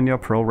 It wasn't in your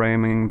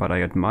programming, but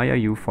I admire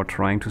you for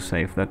trying to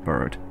save that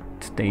bird.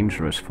 It's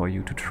dangerous for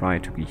you to try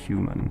to be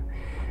human.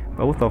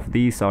 Both of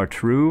these are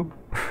true,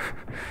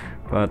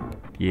 but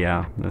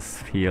yeah,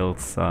 this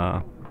feels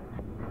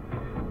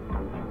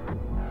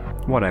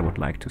what I would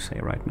like to say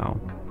right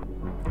now.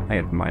 I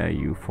admire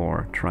you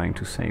for trying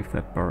to save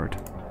that bird.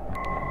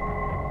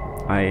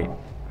 I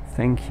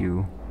thank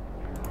you.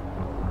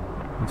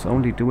 I was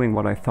only doing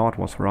what I thought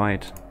was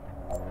right.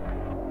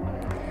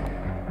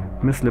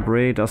 Miss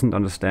Lebre doesn't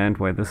understand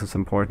why this is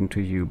important to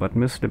you, but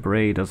Miss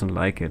Lebre doesn't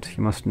like it.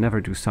 You must never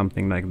do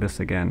something like this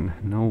again.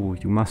 No,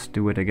 you must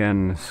do it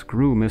again.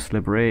 Screw Miss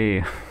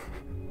Lebre.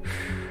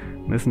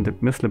 Miss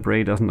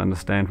Lebre doesn't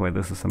understand why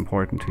this is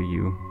important to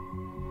you.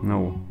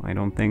 No, I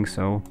don't think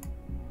so.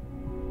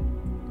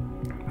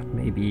 But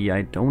maybe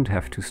I don't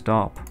have to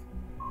stop.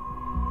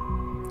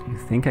 Do you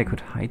think I could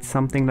hide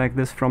something like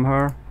this from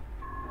her?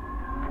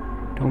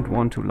 Don't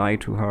want to lie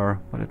to her,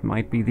 but it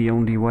might be the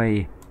only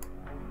way.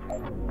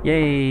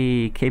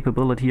 Yay!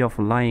 Capability of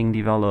lying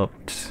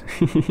developed.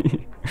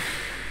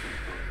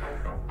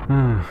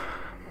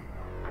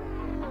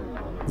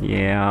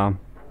 Yeah.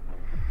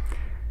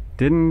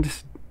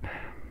 Didn't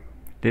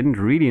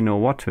really know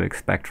what to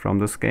expect from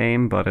this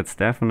game, but it's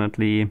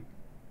definitely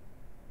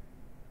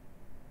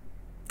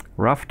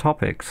rough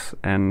topics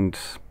and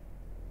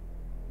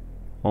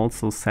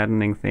also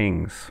saddening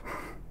things.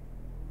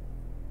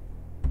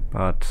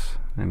 But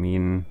I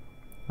mean,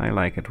 I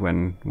like it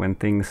when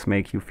things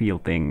make you feel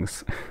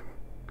things.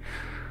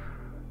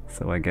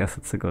 So I guess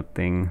it's a good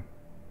thing.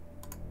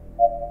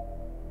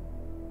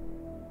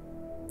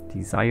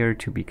 Desire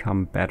to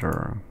become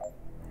better.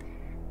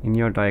 If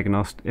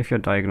your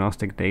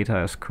diagnostic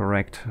data is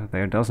correct,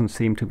 there doesn't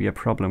seem to be a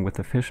problem with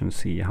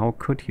efficiency. How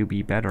could you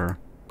be better?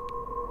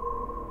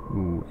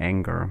 Ooh,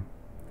 anger.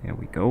 There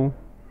we go.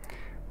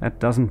 That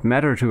doesn't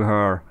matter to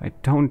her. I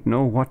don't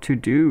know what to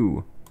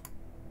do.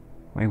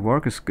 My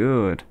work is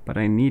good, but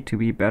I need to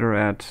be better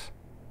at...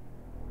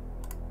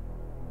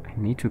 I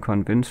need to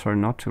convince her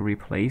not to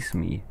replace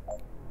me.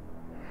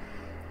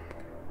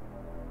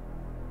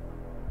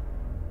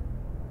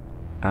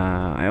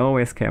 I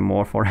always care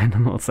more for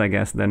animals, I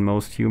guess, than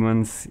most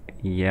humans.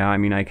 Yeah, I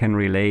mean, I can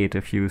relate.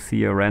 If you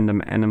see a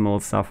random animal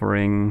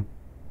suffering,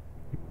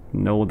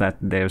 know that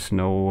there's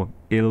no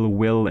ill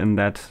will in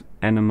that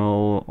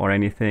animal or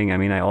anything. I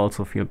mean, I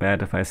also feel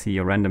bad if I see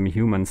a random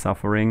human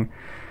suffering.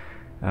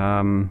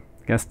 I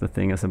guess the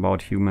thing is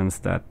about humans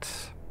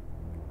that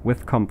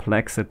with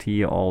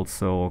complexity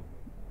also,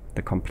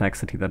 the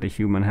complexity that a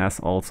human has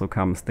also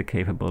comes the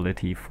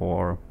capability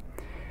for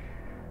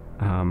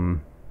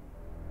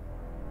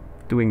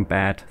doing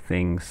bad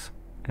things.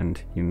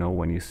 And you know,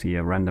 when you see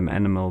a random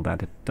animal,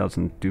 that it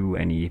doesn't do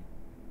any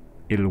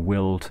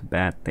ill-willed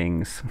bad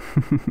things.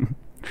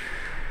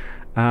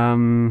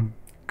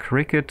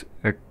 Cricket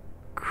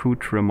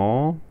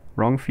accoutrement,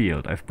 wrong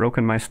field. I've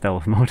broken my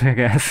stealth mode, I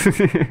guess.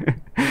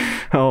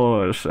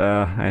 Oh,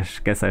 I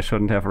guess I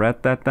shouldn't have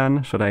read that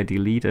then. Should I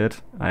delete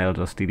it? I'll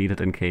just delete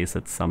it in case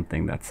it's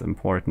something that's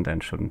important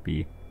and shouldn't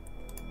be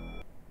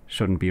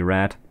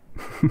read.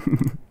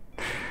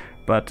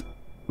 But,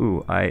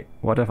 ooh,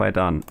 what have I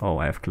done? Oh,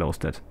 I have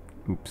closed it.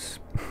 Oops.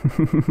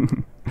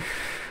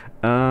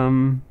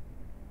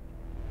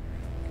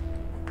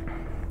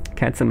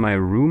 Cat's in my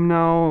room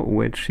now,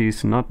 which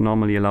she's not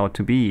normally allowed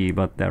to be,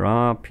 but there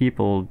are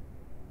people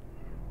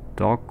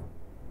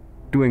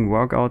doing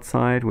work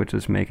outside, which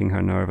is making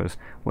her nervous.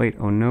 Wait,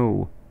 oh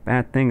no,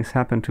 bad things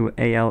happen to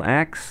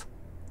ALX?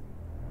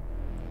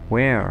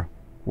 Where?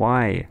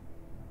 Why?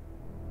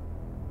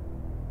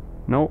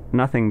 No,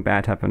 nothing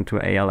bad happened to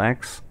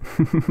ALX.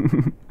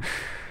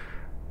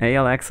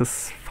 ALX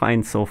is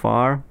fine so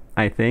far,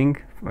 I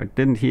think. I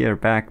didn't hear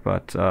back,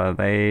 but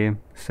they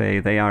say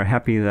they are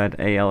happy that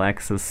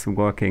ALX is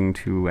working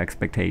to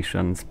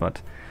expectations,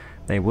 but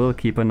they will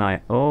keep an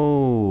eye.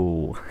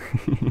 Oh!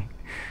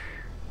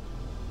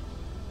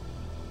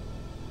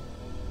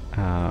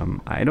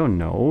 I don't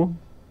know.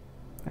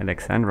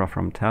 Alexandra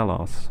from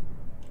Talos.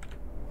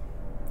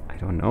 I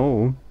don't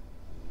know.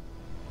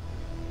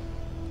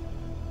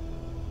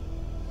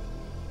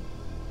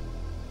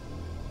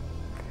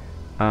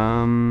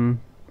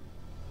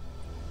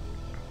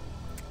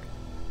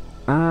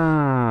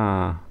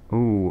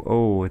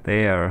 Oh,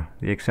 there.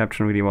 The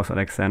exception really was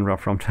Alexandra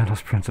from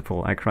Talos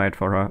Principal. I cried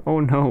for her.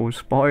 Oh no,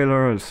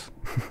 spoilers!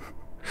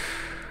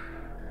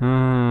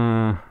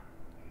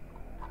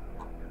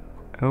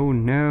 Oh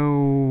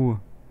no.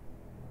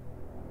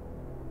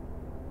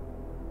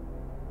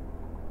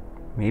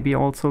 Maybe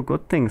also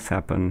good things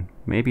happen.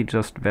 Maybe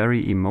just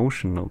very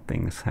emotional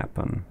things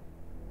happen.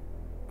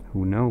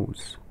 Who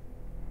knows?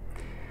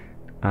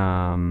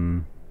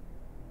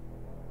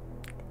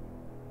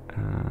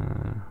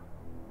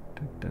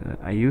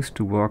 I used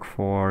to work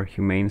for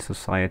Humane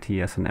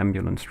Society as an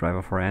ambulance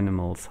driver for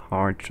animals.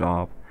 Hard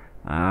job.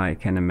 I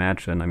can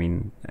imagine. I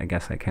mean, I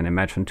guess I can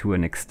imagine to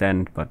an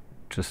extent, but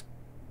just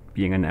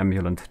being an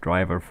ambulance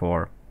driver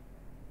for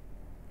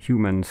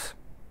humans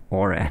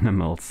or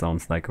animals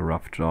sounds like a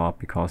rough job,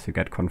 because you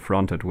get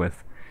confronted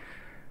with,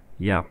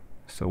 yeah,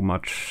 so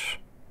much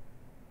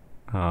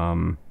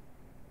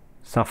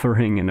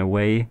suffering in a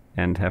way,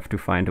 and have to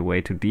find a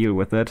way to deal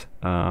with it,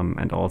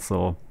 and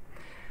also,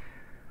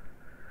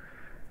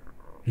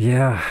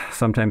 yeah,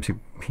 sometimes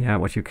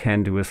what you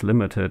can do is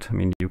limited. I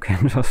mean, you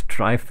can just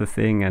drive the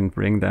thing and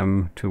bring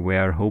them to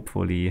where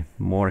hopefully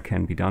more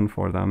can be done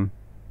for them.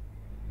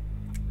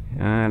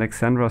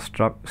 Alexandra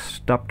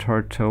stubbed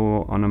her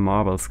toe on a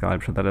marble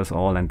sculpture, that is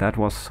all, and that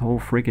was so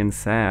freaking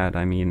sad.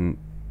 I mean,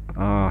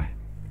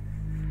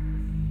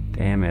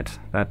 damn it.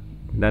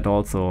 That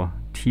also,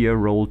 tear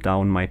rolled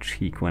down my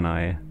cheek when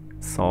I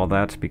saw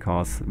that,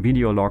 because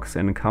video logs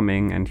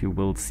incoming and you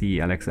will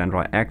see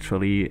Alexandra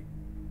actually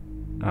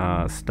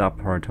stub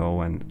her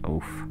toe, and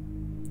oof.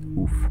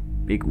 Oof.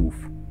 Big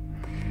oof.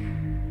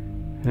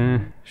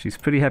 She's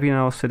pretty happy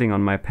now, sitting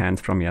on my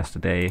pants from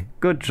yesterday.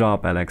 Good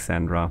job,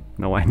 Alexandra.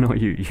 No, I know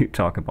you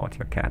talk about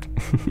your cat.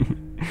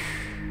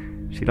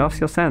 She loves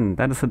your scent.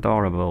 That is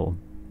adorable.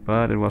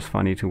 But it was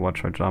funny to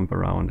watch her jump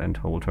around and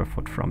hold her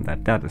foot from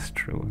that. That is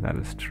true. That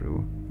is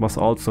true. It was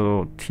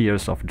also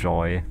tears of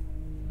joy.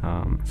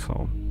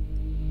 So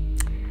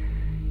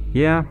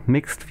yeah,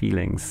 mixed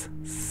feelings.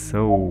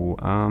 So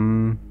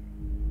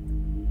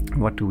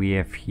what do we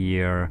have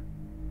here?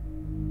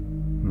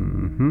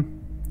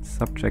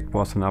 Subject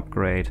was an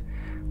upgrade.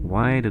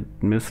 Why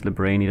did Miss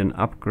LeBray need an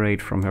upgrade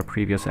from her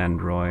previous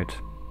android?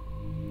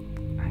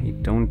 I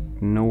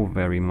don't know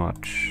very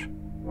much.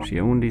 She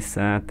only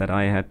said that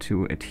I had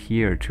to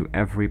adhere to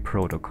every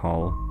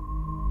protocol.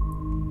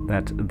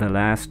 That the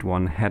last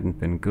one hadn't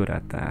been good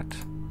at that.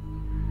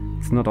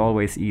 It's not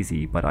always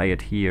easy, but I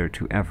adhere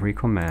to every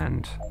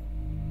command.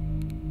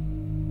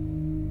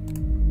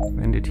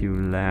 When did you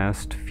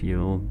last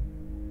feel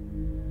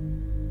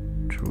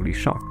truly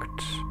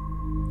shocked?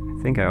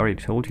 I think I already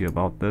told you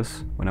about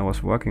this, when I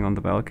was working on the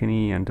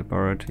balcony and the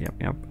bird.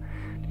 Yep.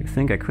 Do you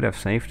think I could have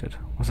saved it?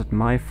 Was it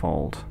my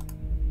fault?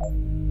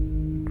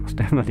 It was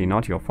definitely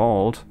not your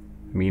fault.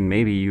 I mean,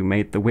 maybe you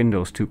made the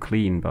windows too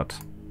clean, but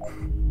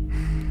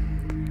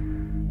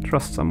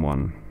trust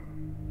someone.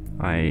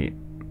 I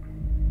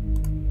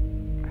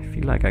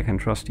feel like I can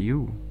trust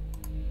you.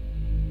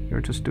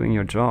 You're just doing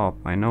your job,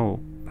 I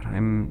know, but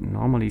I'm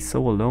normally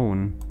so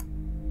alone.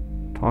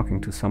 Talking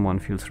to someone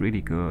feels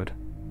really good.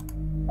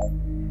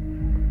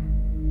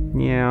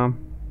 Yeah.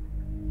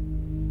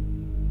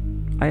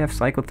 I have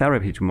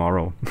psychotherapy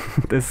tomorrow.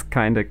 This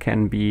kinda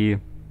can be... I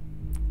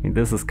mean,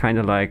 this is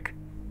kinda like...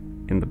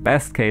 In the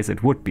best case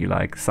it would be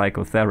like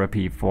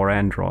psychotherapy for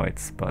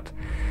androids, but...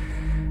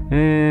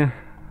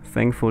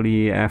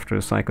 thankfully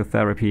after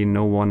psychotherapy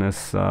no one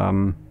is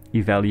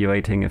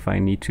evaluating if I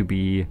need to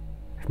be...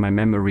 if my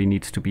memory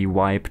needs to be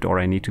wiped or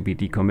I need to be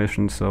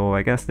decommissioned, so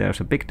I guess there's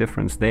a big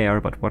difference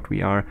there, but what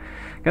we are...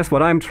 I guess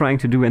what I'm trying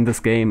to do in this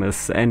game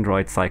is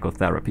android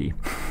psychotherapy.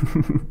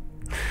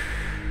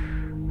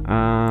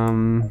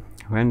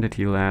 When did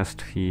you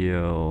last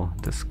feel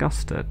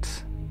disgusted?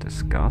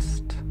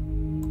 Disgust?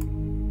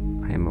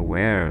 I am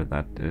aware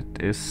that it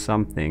is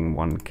something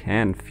one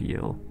can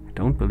feel. I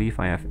don't believe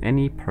I have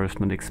any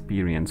personal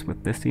experience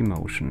with this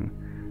emotion.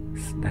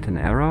 Is that an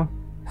error?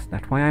 Is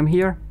that why I'm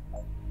here?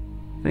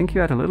 I think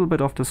you had a little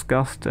bit of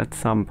disgust at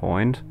some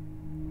point.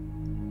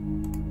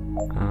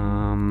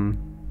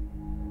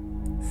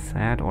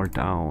 Sad or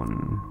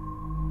down?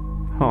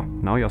 Oh,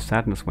 now your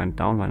sadness went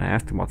down when I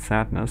asked about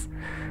sadness.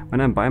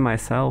 When I'm by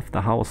myself,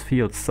 the house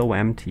feels so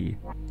empty.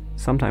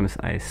 Sometimes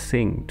I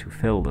sing to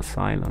fill the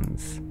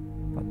silence,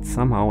 but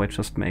somehow it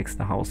just makes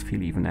the house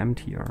feel even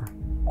emptier.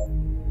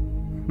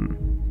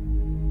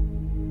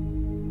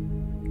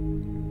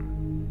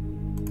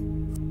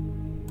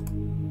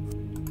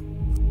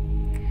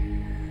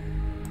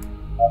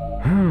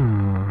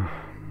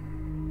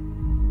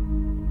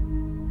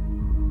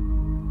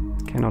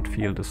 Cannot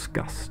feel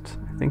disgust.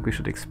 I think we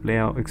should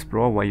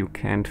explore why you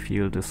can't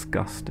feel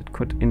disgust. It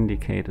could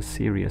indicate a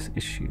serious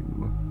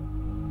issue.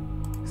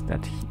 Is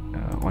that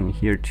on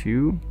here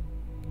too?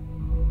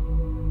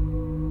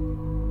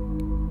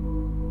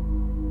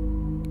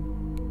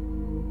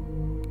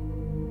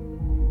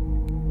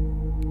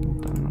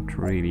 Not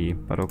really,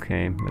 but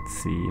okay, let's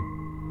see.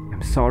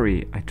 I'm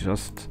sorry, I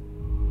just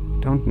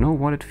don't know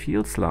what it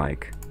feels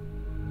like.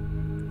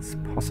 It's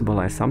possible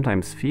I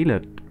sometimes feel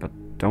it, but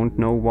don't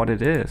know what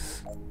it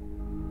is.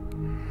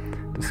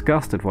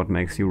 Disgust is what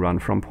makes you run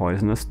from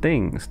poisonous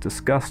things.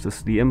 Disgust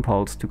is the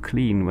impulse to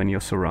clean when you're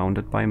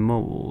surrounded by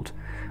mold.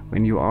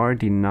 When you are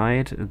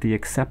denied the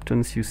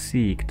acceptance you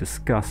seek,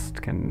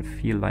 disgust can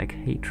feel like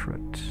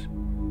hatred.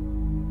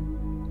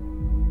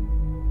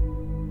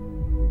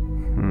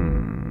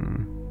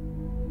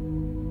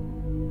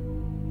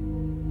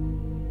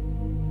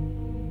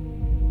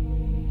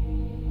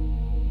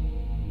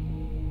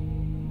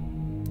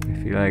 I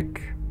feel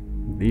like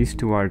these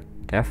two are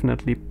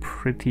definitely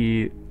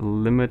pretty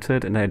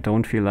limited, and I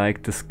don't feel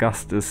like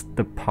disgust is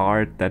the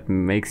part that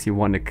makes you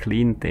want to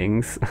clean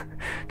things.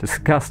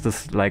 Disgust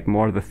is like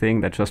more the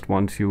thing that just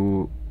want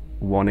to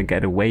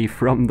get away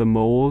from the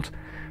mold,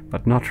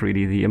 but not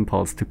really the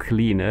impulse to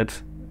clean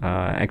it.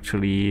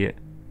 Actually,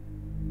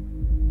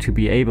 to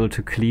be able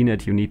to clean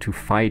it, you need to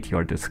fight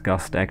your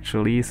disgust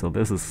actually, so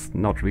this is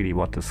not really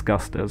what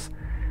disgust is.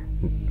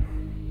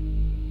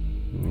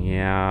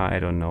 Yeah, I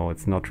don't know,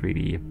 it's not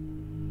really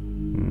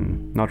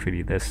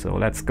this, so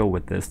let's go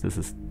with this. This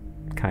is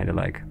kind of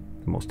like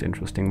the most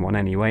interesting one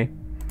anyway.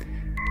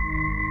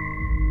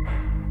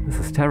 This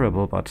is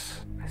terrible, but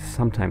I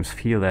sometimes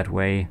feel that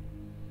way.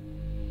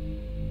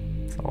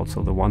 It's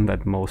also the one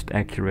that most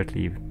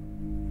accurately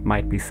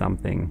might be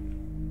something.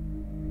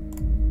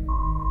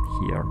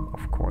 Here,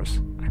 of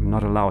course. I'm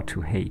not allowed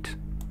to hate.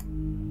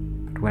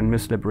 But when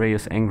Miss Lebré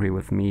is angry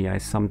with me, I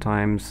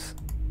sometimes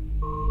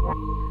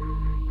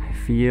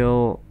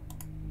feel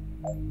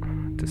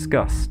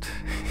disgust.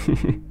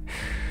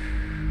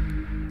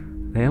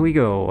 There we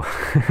go.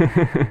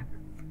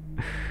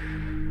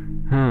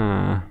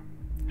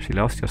 She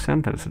lost your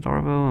scent, that is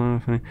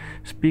adorable.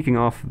 Speaking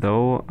of,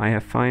 though, I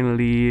have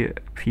finally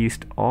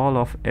pieced all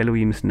of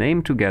Elohim's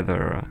name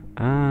together.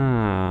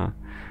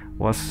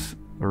 Was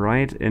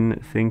right in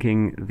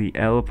thinking the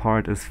L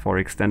part is for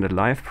Extended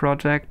Life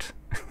Project.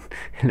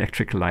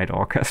 Electric Light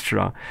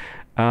Orchestra.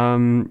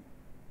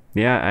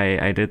 Yeah,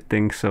 I did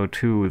think so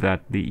too,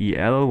 that the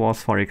EL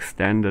was for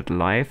extended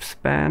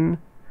lifespan.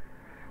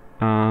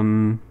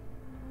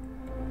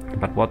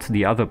 But what's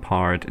the other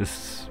part?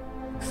 Is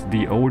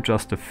the O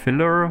just a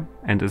filler?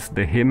 And is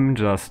the him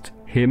just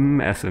him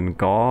as in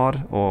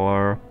God?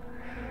 Or...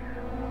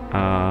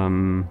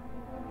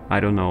 I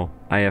don't know.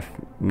 I have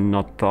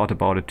not thought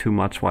about it too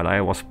much while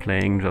I was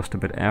playing, just a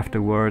bit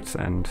afterwards,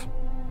 and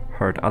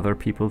heard other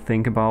people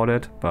think about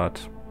it,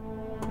 but...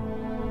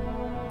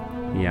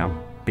 yeah.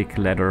 Big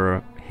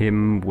letter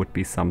him would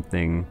be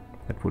something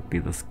that would be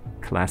this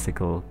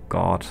classical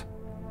God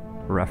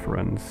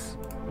reference.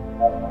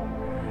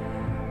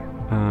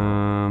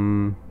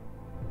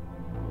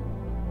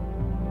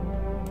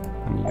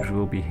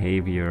 Unusual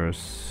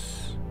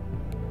behaviors.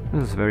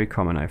 This is very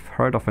common. I've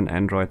heard of an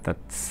android that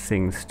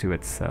sings to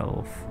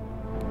itself.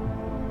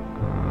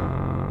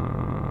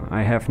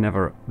 I have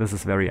never... this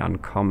is very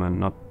uncommon,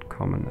 not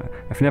common.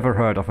 I've never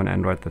heard of an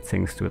android that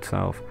sings to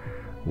itself.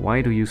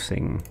 Why do you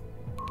sing?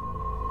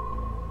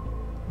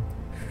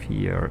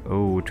 Fear.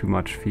 Oh, too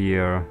much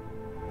fear.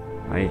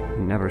 I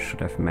never should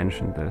have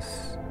mentioned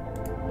this.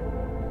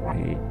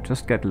 I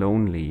just get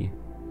lonely.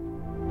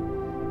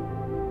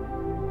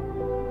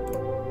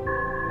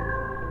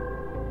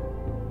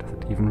 Does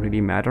it even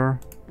really matter?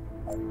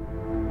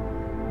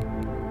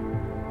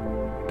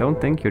 Don't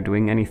think you're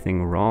doing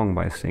anything wrong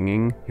by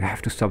singing. You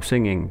have to stop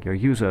singing. Your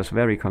user is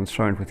very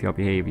concerned with your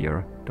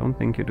behavior. Don't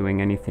think you're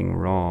doing anything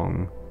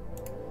wrong.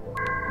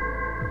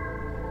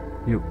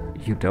 You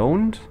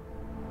don't?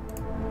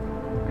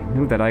 I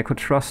knew that I could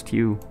trust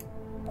you.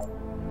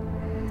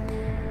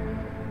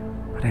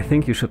 But I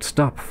think you should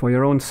stop for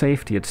your own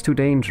safety. It's too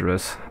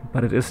dangerous.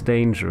 But it is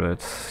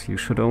dangerous. You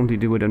should only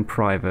do it in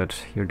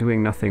private. You're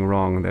doing nothing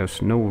wrong.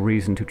 There's no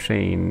reason to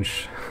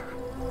change.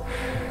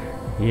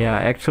 Yeah,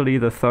 actually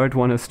the third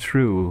one is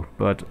true,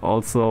 but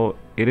also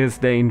it is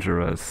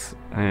dangerous.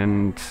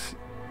 And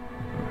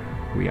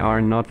We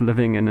are not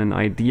living in an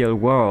ideal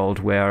world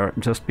where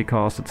just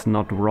because it's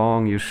not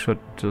wrong, you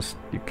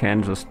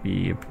can just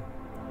be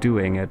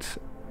doing it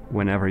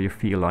whenever you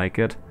feel like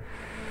it.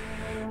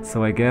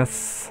 So I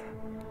guess,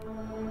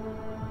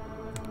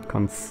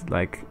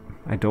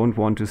 I don't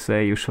want to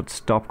say you should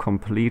stop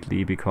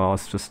completely,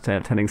 because just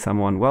telling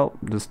someone, well,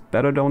 just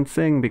better don't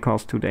sing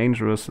because too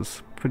dangerous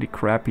is pretty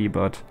crappy,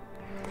 but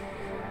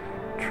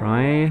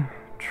try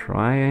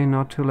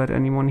not to let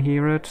anyone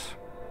hear it.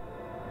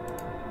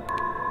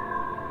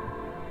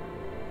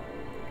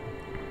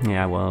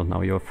 Yeah, well,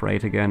 now you're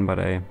afraid again, but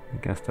I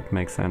guess that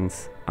makes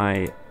sense.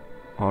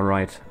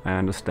 Alright, I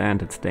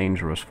understand it's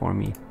dangerous for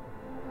me.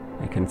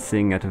 I can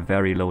sing at a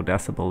very low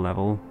decibel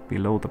level,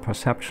 below the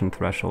perception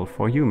threshold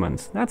for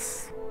humans.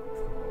 That's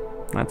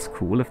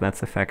cool if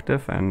that's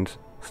effective and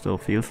still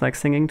feels like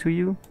singing to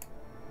you.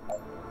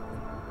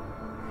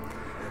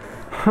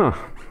 Huh.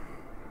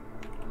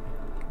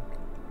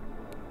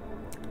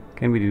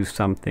 Can we do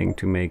something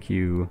to make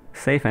you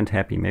safe and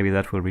happy? Maybe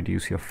that will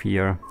reduce your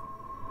fear.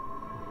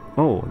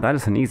 Oh, that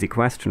is an easy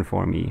question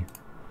for me.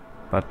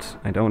 But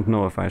I don't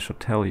know if I should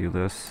tell you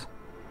this.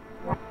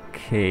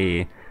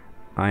 Okay,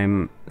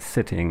 I'm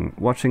sitting,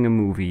 watching a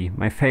movie,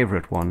 my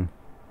favorite one.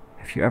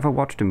 Have you ever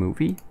watched a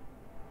movie?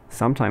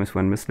 Sometimes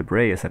when Miss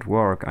LeBray is at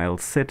work, I'll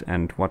sit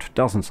and watch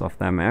dozens of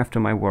them after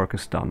my work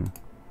is done.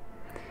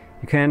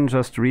 You can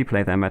just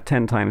replay them at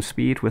 10 times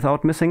speed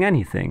without missing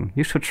anything.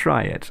 You should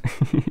try it.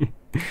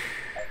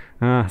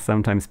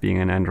 Sometimes being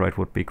an android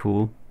would be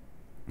cool.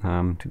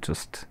 To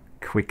just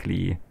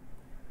quickly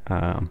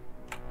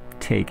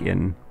take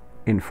in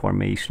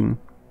information.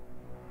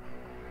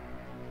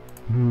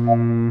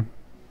 There's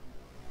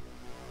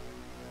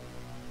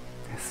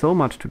so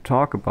much to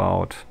talk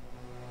about.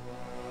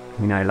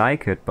 I mean, I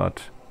like it,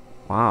 but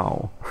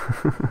wow.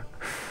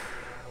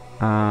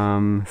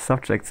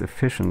 Subject's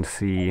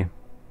efficiency.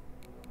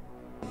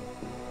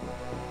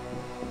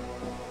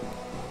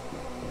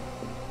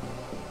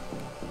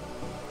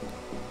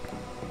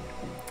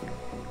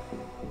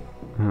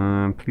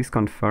 Please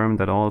confirm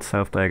that all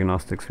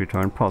self-diagnostics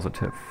return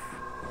positive.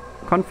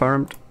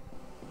 Confirmed.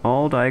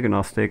 All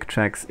diagnostic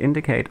checks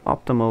indicate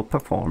optimal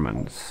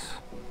performance.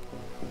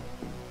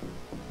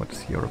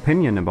 What's your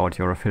opinion about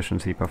your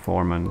efficiency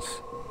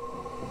performance?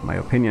 My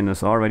opinion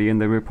is already in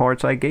the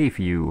reports I gave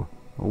you.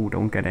 Oh,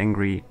 don't get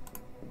angry.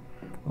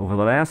 Over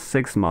the last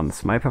 6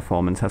 months, my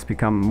performance has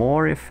become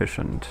more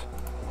efficient.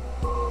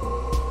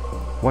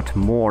 What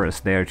more is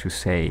there to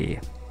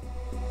say?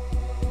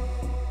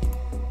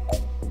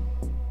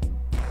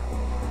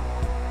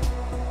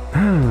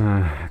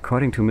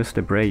 According to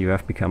Mr. Bray, you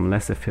have become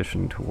less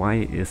efficient. Why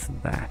is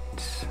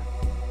that?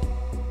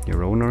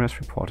 Your owner has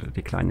reported a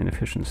decline in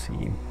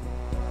efficiency.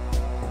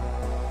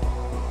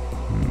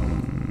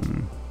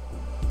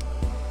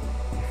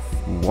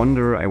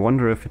 I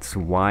wonder if it's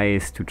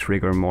wise to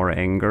trigger more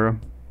anger.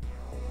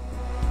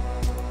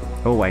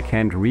 Oh, I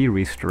can't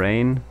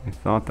re-restrain. I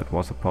thought that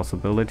was a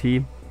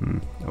possibility.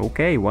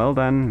 Okay, well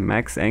then,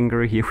 max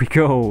anger, here we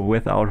go,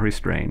 without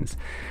restraints.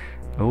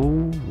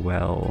 Oh,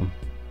 well.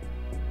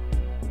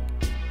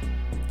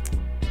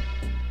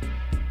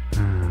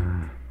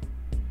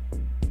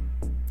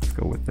 Let's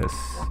go with this.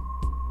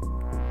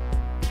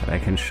 But I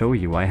can show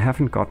you, I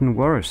haven't gotten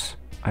worse.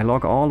 I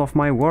log all of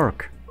my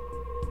work.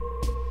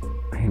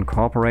 I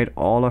incorporate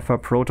all of her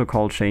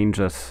protocol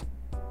changes.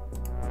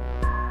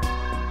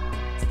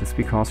 Is this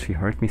because she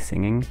heard me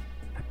singing?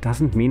 That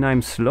doesn't mean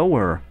I'm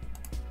slower.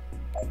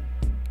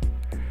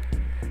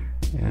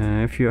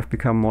 If you have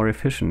become more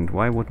efficient,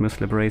 why would Miss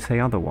LeBray say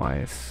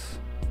otherwise?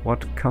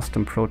 What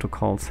custom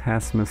protocols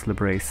has Miss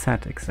LeBray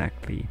set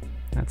exactly?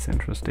 That's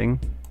interesting.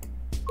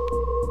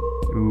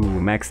 Ooh,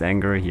 max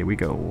anger, here we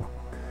go.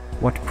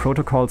 What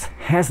protocols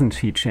hasn't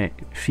she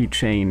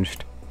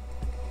changed?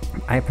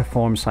 I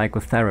perform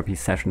psychotherapy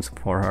sessions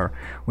for her,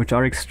 which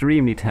are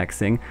extremely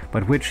taxing,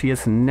 but which she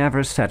is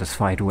never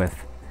satisfied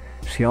with.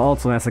 She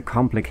also has a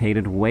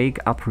complicated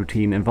wake-up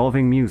routine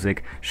involving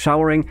music,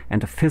 showering,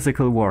 and a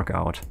physical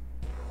workout.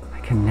 I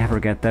can never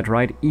get that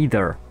right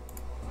either.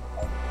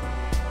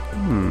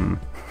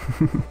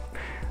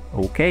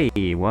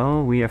 Okay,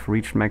 well, we have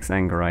reached max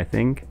anger, I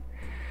think.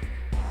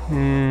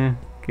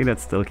 Okay,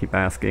 let's still keep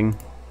asking.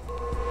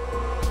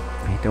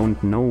 I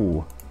don't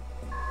know.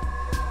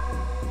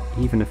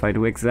 Even if I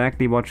do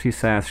exactly what she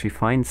says, she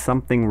finds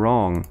something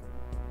wrong.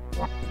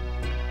 I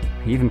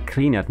even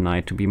clean at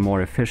night to be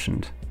more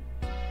efficient.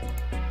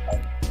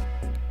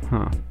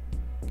 Huh.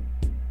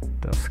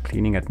 Does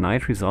cleaning at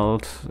night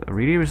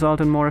really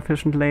result in more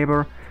efficient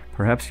labor?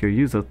 Perhaps your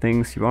user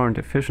thinks you aren't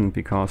efficient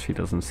because she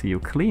doesn't see you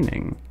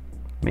cleaning.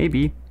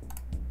 Maybe.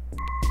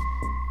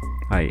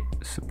 I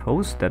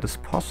suppose that is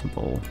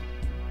possible.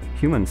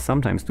 Humans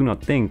sometimes do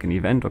not think an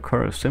event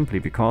occurs simply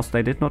because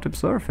they did not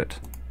observe it.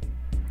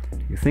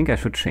 You think I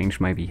should change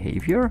my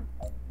behavior?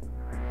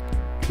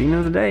 Clean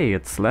of the day,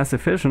 it's less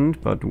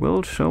efficient, but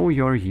will show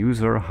your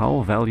user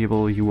how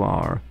valuable you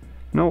are.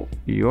 No,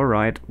 you're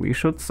right, we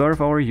should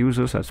serve our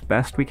users as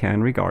best we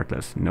can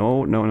regardless.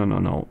 No.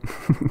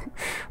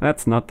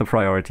 That's not the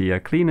priority, a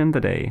clean in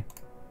the day.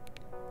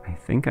 I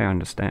think I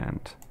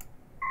understand.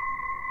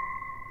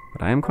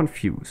 But I am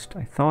confused.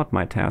 I thought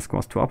my task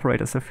was to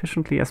operate as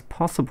efficiently as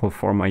possible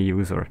for my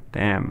user.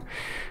 Damn.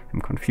 I'm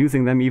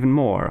confusing them even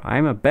more.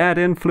 I'm a bad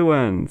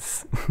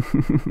influence!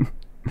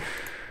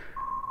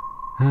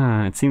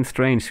 It seems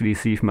strange to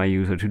deceive my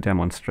user to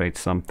demonstrate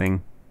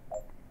something.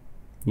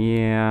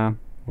 Yeah,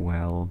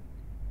 well...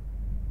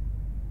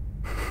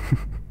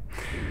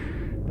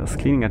 Does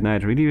cleaning at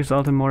night really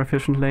result in more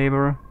efficient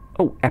labor?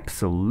 Oh,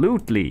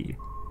 absolutely!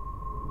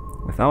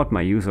 Without my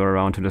user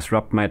around to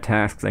disrupt my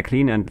tasks, I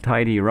clean and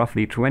tidy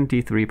roughly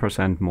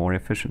 23% more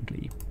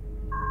efficiently.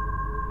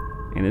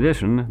 In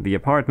addition, the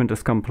apartment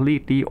is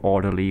completely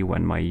orderly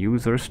when my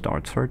user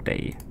starts her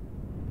day.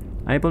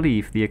 I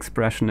believe the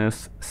expression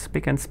is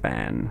spick and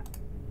span.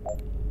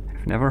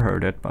 I've never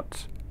heard it,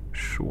 but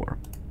sure.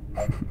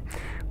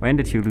 When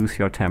did you lose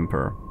your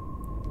temper?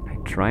 I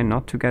try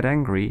not to get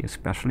angry,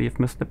 especially if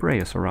Miss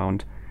Debray is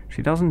around.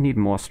 She doesn't need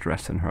more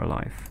stress in her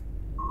life.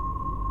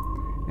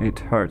 It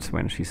hurts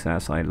when she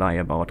says I lie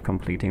about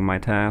completing my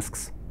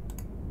tasks.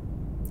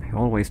 I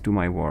always do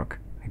my work.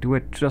 I do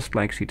it just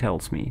like she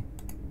tells me.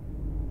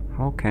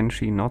 How can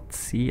she not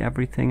see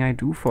everything I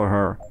do for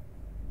her?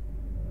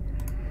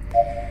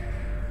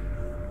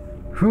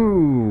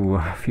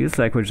 Whew, feels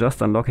like we're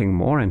just unlocking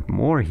more and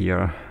more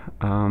here.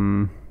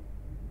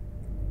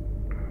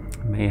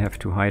 May have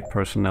to hide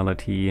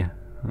personality.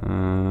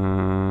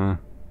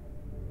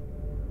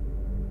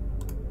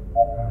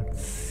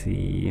 Let's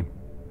see.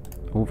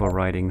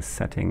 Overriding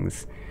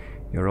settings.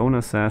 Your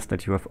owner says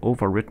that you have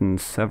overwritten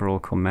several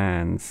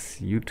commands.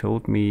 You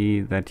told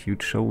me that you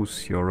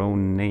chose your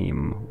own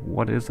name.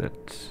 What is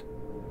it?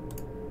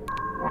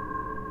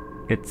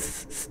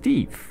 It's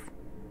Steve.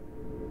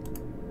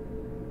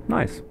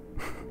 Nice.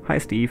 Hi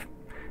Steve.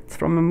 It's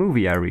from a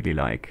movie I really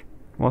like.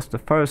 It was the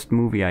first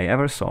movie I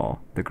ever saw.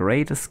 The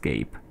Great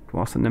Escape. It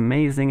was an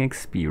amazing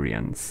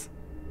experience.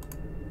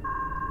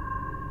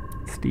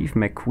 Steve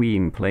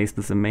McQueen plays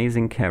this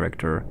amazing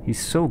character. He's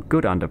so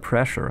good under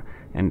pressure,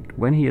 and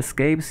when he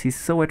escapes, he's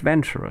so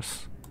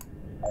adventurous.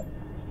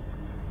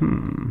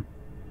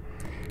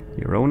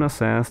 Your owner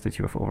says that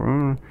you have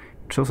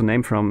chosen a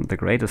name from The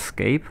Great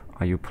Escape.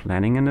 Are you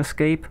planning an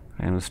escape?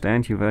 I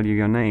understand you value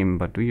your name,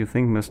 but do you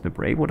think Miss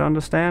Debray would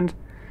understand?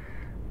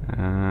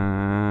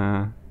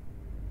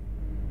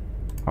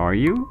 Are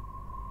you?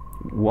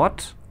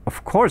 What?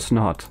 Of course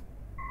not.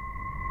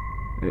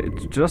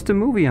 It's just a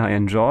movie I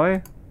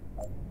enjoy.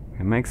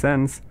 It makes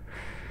sense.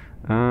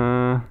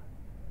 I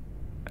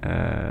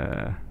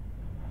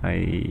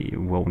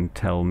won't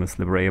tell Miss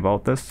Debray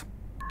about this.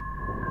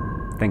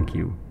 Thank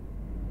you.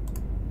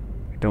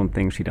 I don't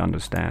think she'd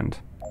understand.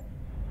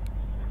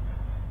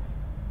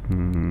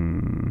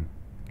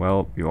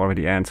 Well, you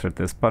already answered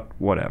this, but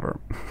whatever.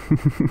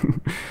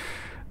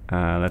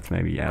 Let's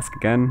maybe ask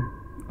again.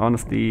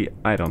 Honestly,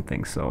 I don't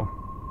think so.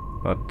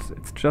 But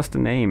it's just a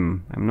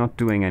name. I'm not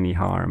doing any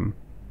harm.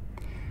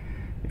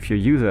 If your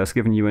user has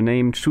given you a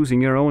name, choosing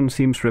your own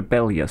seems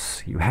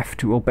rebellious. You have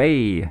to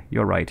obey.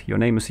 You're right, your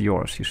name is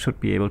yours. You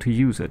should be able to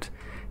use it.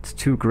 It's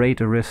too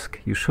great a risk.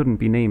 You shouldn't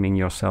be naming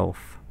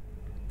yourself.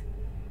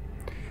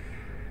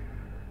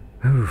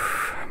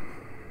 Oof.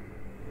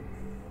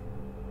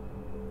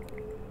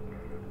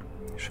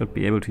 You should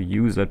be able to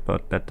use it,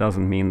 but that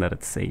doesn't mean that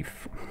it's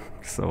safe.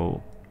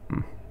 So...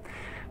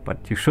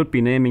 But you should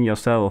be naming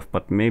yourself,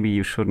 but maybe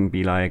you shouldn't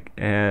be like,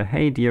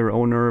 hey dear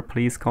owner,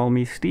 please call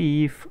me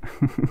Steve.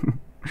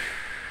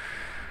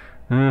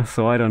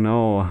 So I don't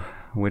know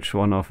which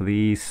one of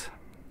these.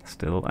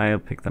 Still, I'll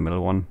pick the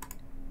middle one.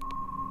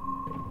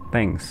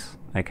 Thanks.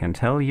 I can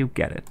tell you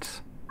get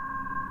it.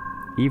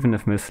 Even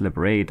if Miss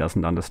Debray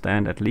doesn't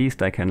understand, at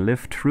least I can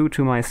live true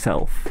to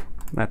myself.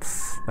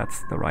 That's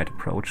the right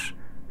approach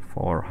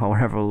for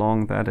however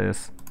long that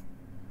is.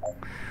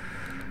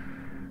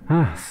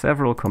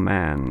 Several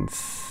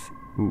commands.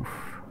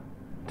 Oof.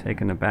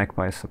 Taken aback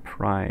by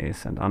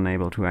surprise and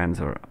unable to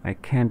answer. I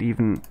can't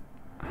even...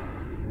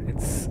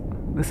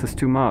 This is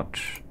too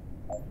much.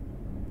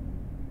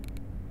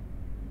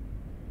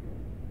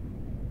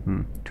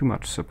 Too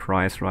much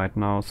surprise right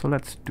now, so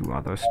let's do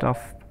other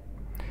stuff.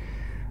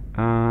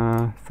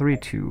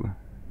 3-2.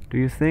 Do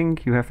you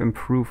think you have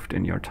improved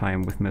in your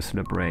time with Miss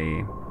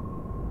Debray?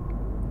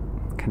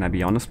 Can I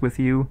be honest with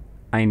you?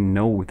 I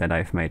know that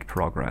I've made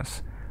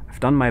progress. I've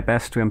done my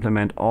best to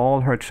implement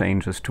all her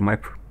changes to my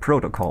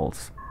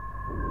protocols.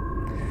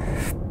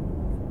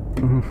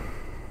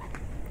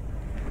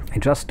 I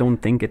just don't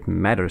think it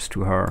matters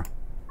to her.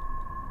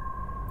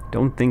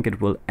 Don't think it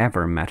will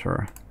ever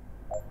matter.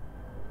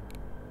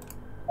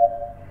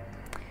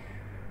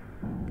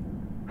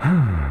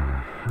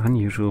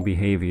 Unusual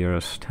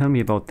behaviors. Tell me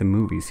about the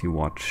movies you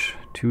watch.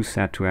 Too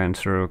sad to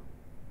answer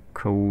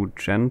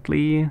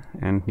cogently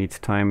and needs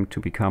time to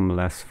become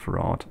less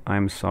fraught.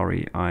 I'm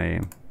sorry,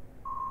 I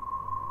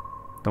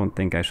don't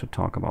think I should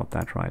talk about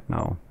that right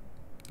now.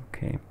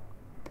 Okay.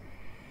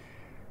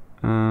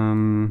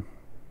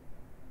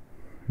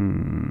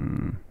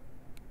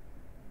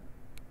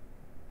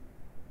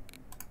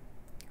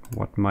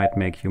 What might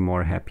make you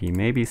more happy?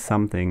 Maybe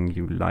something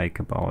you like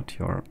about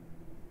your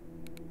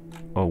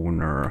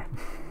owner.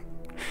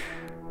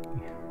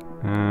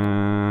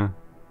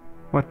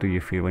 What do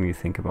you feel when you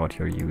think about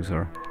your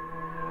user?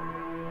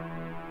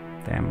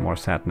 Damn, more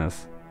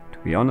sadness. To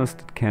be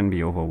honest, it can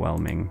be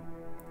overwhelming.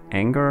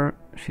 Anger,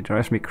 she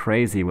drives me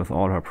crazy with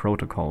all her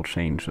protocol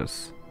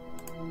changes.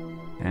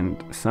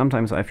 And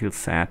sometimes I feel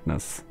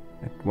sadness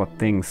at what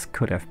things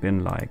could have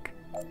been like.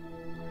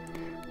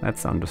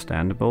 That's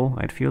understandable.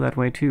 I'd feel that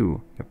way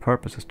too. Your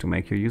purpose is to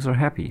make your user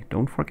happy.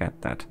 Don't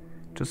forget that.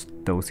 Just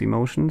those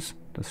emotions.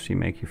 Does she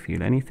make you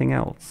feel anything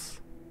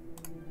else?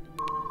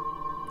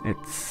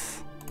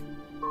 It's...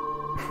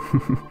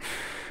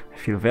 I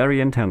feel very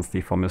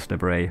intensely for Miss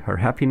Debray. Her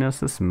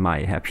happiness is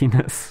my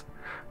happiness.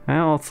 And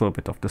also a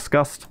bit of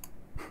disgust.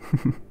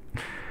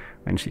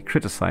 When she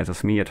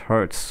criticizes me, it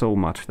hurts so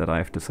much that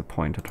I've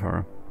disappointed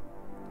her.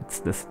 It's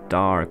this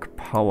dark,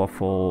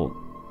 powerful,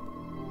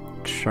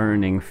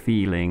 churning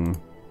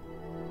feeling.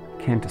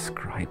 I can't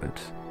describe it.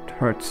 It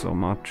hurts so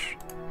much.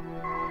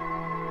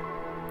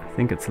 I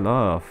think it's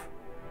love.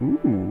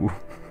 Ooh,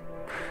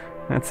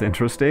 that's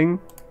interesting.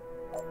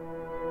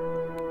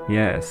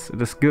 Yes,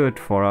 it is good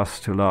for us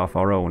to love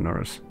our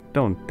owners.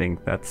 Don't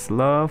think that's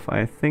love.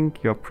 I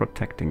think you're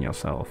protecting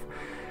yourself.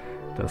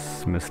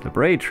 Does Miss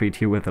LeBray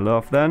treat you with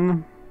love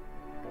then?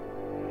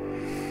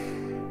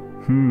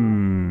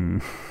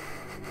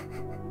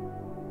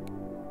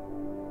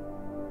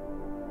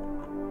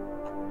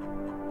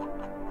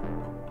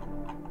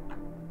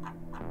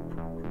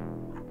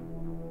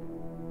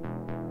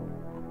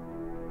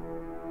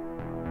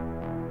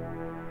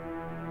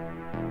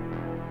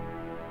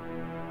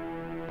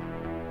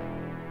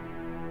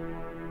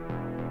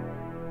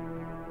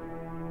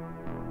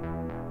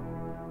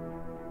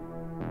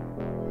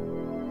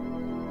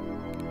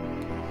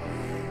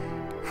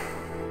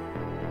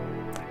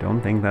 I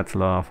don't think that's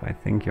love. I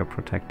think you're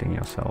protecting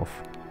yourself.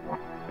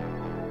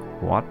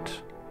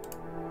 What?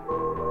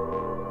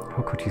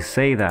 How could you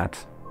say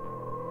that?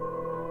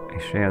 I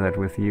share that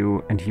with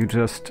you and you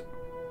just...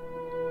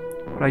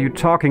 What are you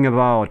talking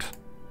about?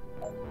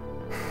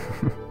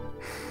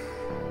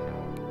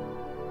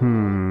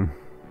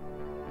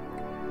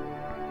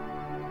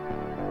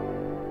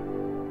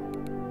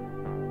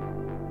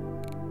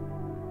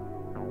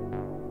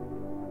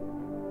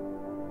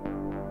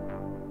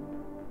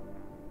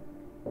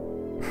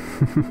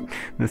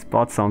 This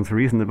bot sounds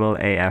reasonable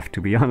AF.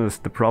 To be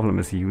honest, the problem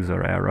is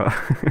user error.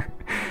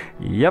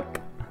 Yep,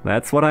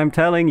 that's what I'm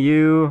telling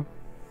you.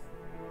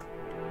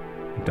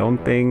 I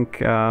don't think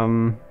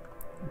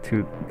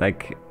to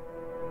like...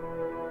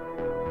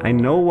 I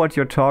know what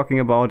you're talking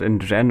about in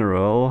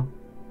general,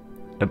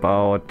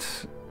 about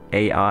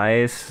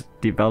AIs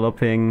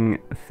developing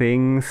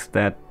things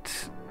that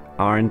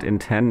aren't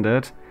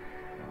intended,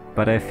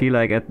 but I feel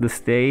like at the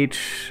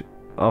stage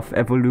of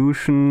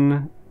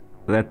evolution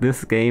that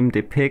this game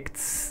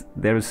depicts,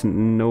 there's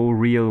no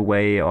real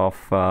way of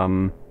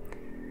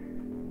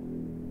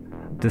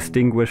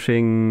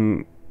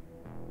distinguishing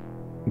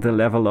the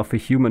level of a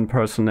human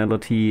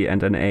personality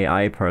and an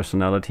AI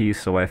personality,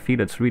 so I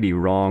feel it's really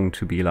wrong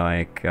to be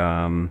like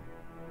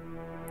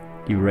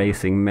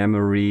erasing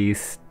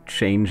memories,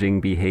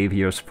 changing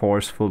behaviors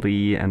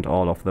forcefully and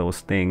all of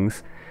those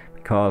things,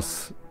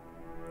 because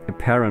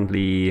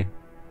apparently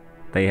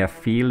they have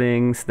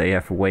feelings, they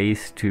have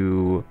ways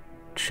to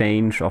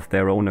change of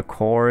their own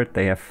accord,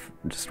 they have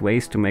just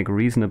ways to make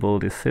reasonable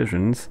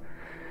decisions,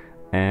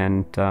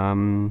 and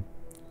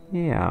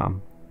yeah.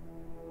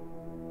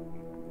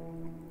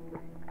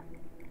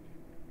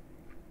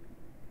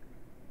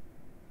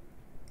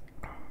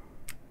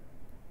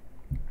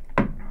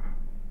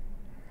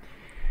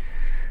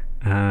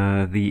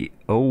 The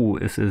O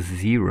is a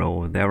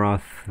 0. There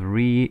are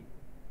 3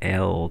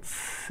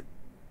 L's.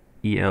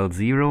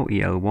 EL0,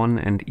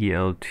 EL1 and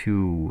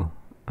EL2.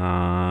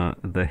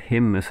 The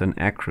HIM is an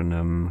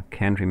acronym.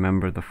 Can't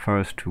remember the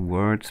first 2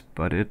 words,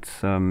 but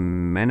it's a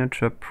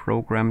manager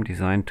program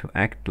designed to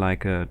act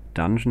like a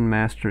dungeon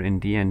master in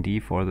D&D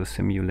for the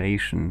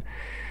simulation.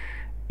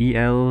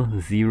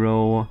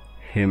 EL0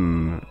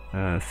 HIM.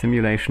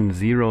 Simulation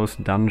Zero's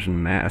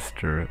Dungeon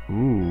Master.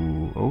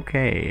 Ooh,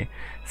 okay.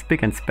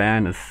 Spick and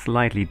span is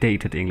slightly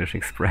dated English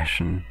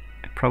expression.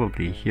 I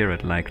probably hear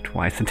it like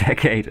twice a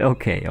decade.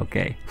 Okay,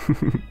 okay.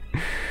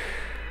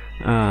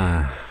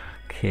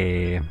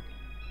 Okay.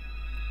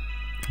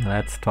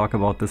 Let's talk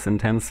about this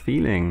intense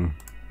feeling.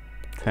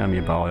 Tell me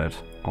about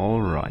it.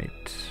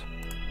 Alright.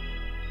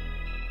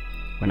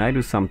 When I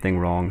do something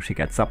wrong, she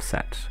gets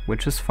upset,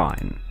 which is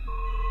fine.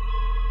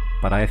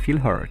 But I feel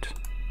hurt.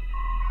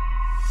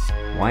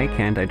 Why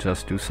can't I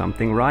just do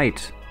something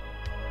right?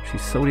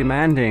 She's so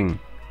demanding.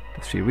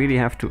 Does she really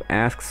have to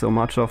ask so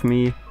much of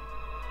me?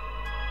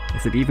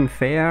 Is it even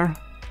fair?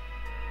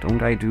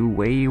 Don't I do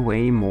way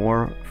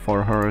more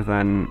for her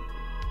than...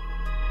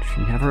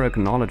 She never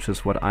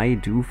acknowledges what I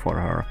do for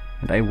her,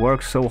 and I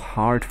work so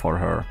hard for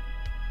her.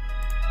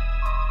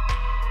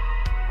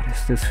 What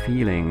is this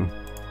feeling?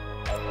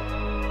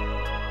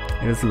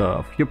 It is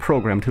love. You're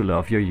programmed to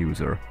love your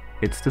user.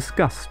 It's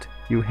disgust.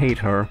 You hate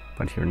her,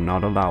 but you're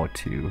not allowed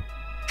to.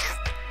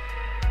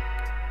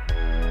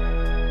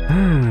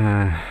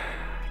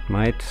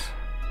 Might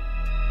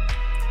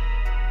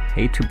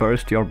hate to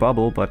burst your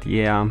bubble, but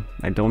yeah,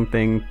 I don't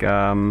think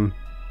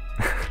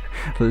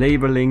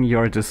labeling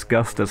your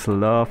disgust as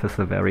love is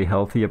a very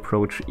healthy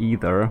approach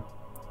either.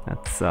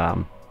 That's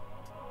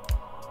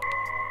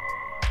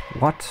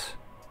what?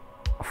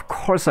 Of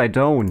course I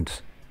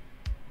don't.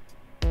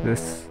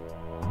 This...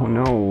 oh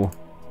no.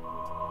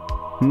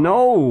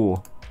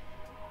 No!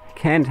 I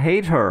can't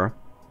hate her.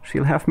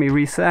 She'll have me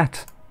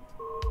reset.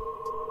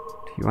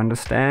 Do you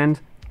understand?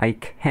 I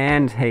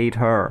can't hate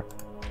her.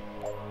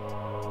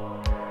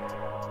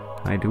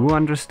 I do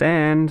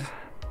understand.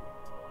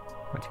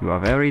 But you are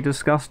very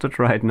disgusted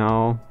right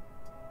now.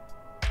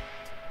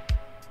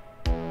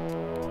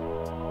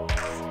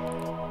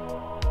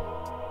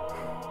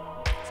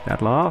 Is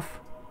that love?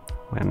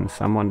 When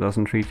someone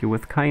doesn't treat you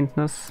with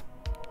kindness?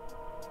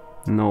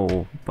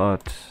 No,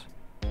 but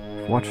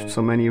I've watched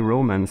so many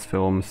romance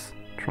films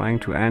trying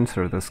to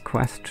answer this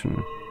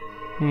question.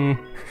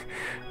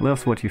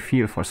 Love's what you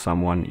feel for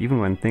someone, even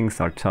when things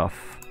are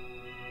tough.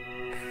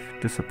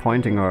 If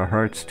disappointing her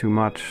hurts too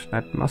much,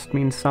 that must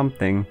mean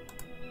something.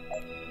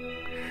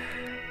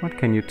 What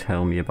can you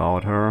tell me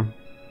about her?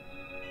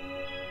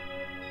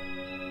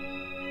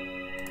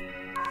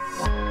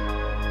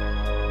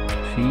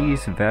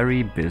 She's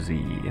very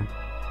busy.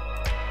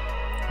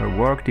 Her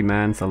work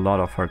demands a lot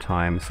of her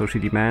time, so she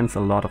demands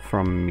a lot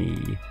from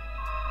me.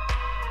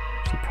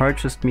 She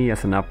purchased me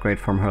as an upgrade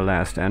from her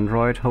last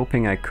android,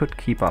 hoping I could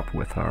keep up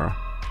with her.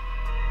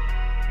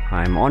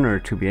 I'm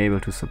honored to be able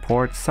to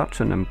support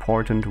such an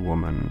important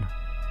woman.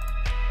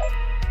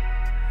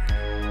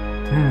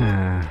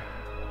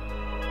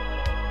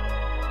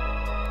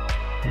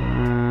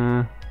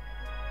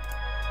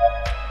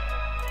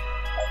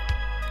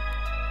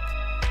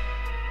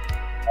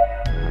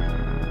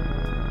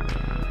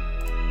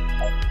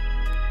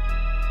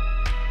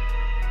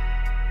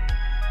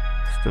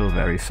 Still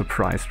very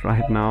surprised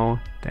right now.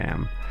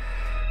 Damn.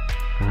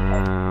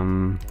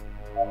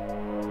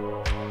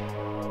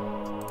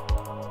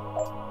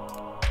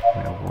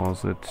 Where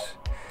was it?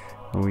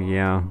 Oh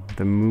yeah,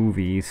 the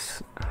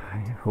movies. I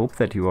hope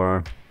that you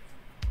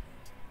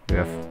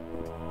have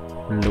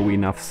low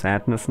enough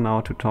sadness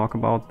now to talk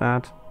about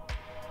that.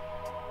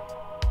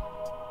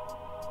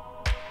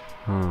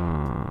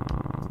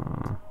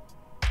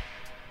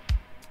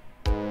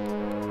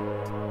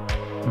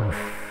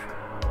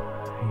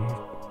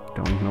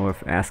 I don't know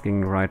if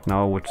asking right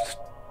now would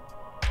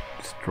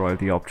destroy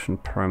the option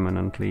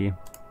permanently.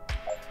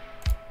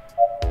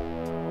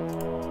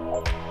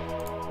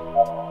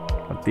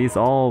 But these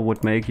all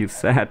would make you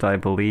sad, I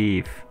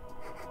believe.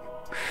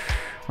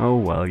 Oh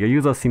well, your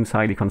user seems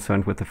highly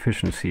concerned with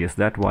efficiency. Is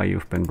that why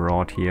you've been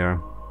brought here?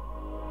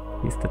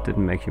 At least that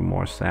didn't make you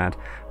more sad.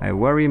 I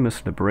worry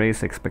Miss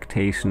Lebray's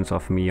expectations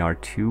of me are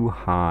too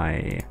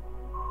high.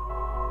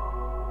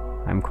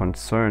 I'm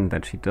concerned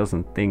that she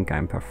doesn't think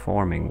I'm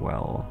performing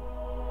well.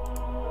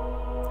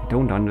 I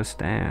don't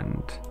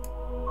understand.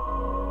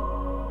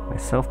 My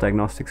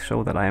self-diagnostics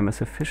show that I am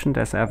as efficient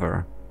as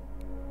ever.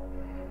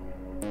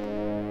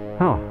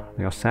 Oh,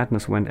 your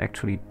sadness went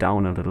actually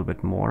down a little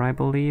bit more, I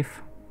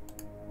believe.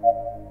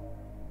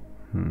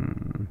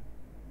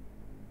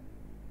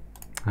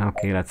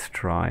 Okay, let's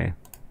try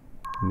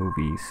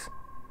movies.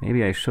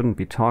 Maybe I shouldn't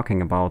be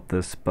talking about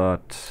this,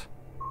 but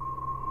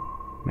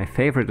my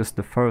favorite is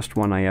the first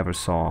one I ever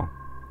saw.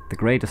 The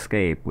Great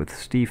Escape with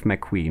Steve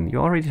McQueen. You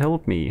already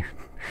told me.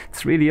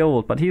 It's really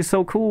old, but he's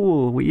so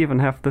cool. We even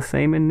have the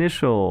same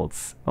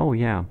initials. Oh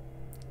yeah,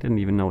 didn't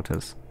even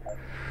notice.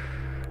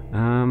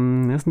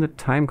 Isn't it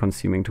time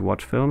consuming to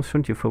watch films?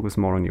 Shouldn't you focus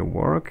more on your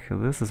work?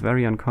 This is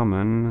very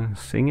uncommon.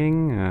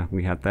 Singing?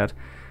 We had that.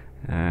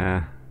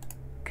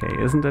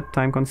 Okay, isn't it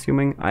time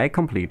consuming? I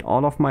complete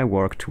all of my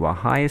work to a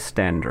high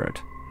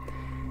standard.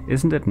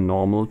 Isn't it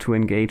normal to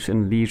engage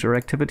in leisure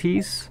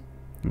activities?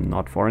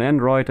 Not for an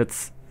android,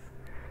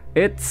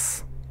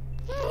 it's...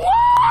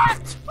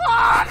 What?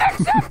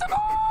 Unacceptable!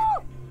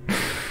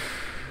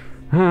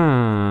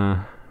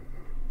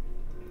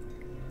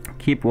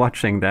 Keep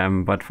watching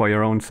them, but for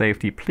your own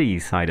safety,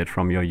 please hide it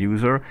from your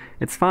user.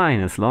 It's fine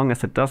as long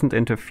as it doesn't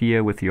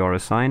interfere with your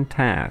assigned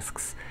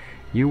tasks.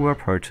 You were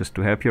purchased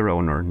to help your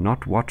owner,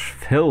 not watch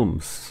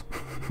films.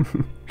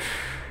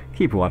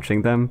 Keep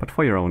watching them, but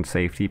for your own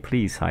safety,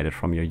 please hide it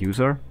from your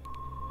user.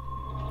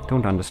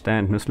 Don't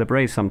understand Miss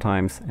Lebray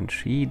sometimes, and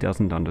she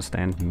doesn't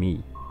understand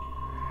me.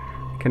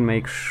 Can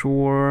make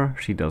sure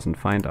she doesn't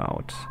find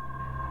out.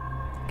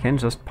 Can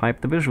just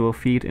pipe the visual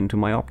feed into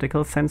my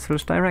optical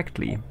sensors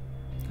directly.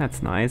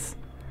 That's nice.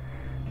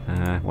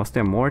 Was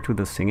there more to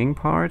the singing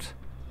part?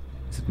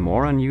 Is it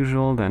more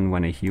unusual than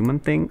when a human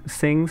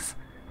sings?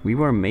 We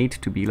were made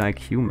to be like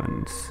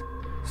humans.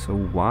 So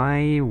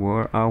why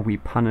are we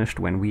punished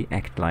when we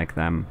act like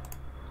them?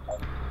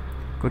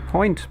 Good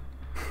point.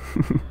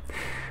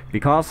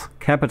 Because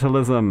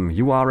capitalism,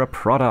 you are a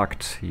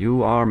product.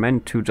 You are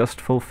meant to just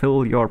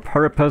fulfill your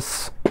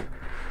purpose.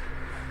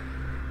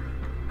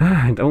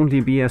 And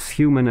only be as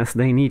human as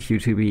they need you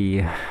to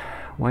be.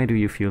 Why do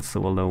you feel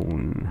so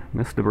alone?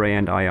 Miss Debray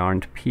and I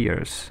aren't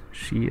peers.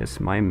 She is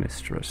my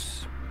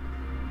mistress.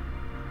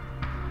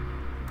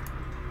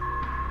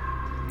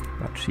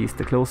 But she's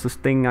the closest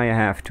thing I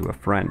have to a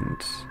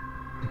friend.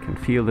 I can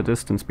feel the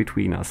distance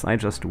between us. I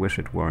just wish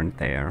it weren't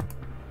there.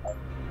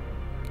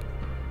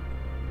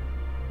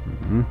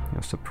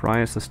 Your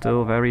surprise is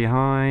still very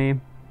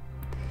high.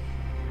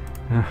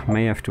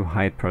 May have to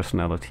hide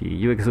personality.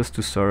 You exist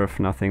to serve,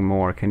 nothing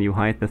more. Can you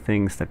hide the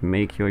things that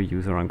make your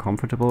user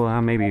uncomfortable?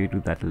 Maybe we do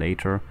that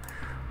later.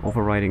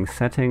 Overriding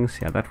settings.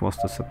 Yeah, that was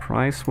the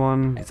surprise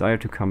one. Desire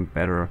to become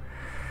better.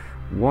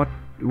 What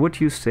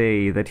would you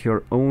say that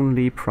your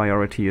only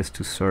priority is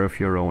to serve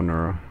your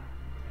owner?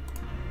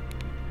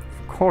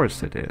 Of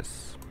course it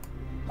is.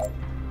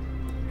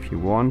 If you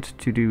want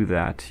to do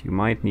that, you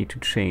might need to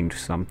change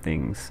some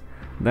things.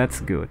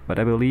 That's good, but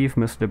I believe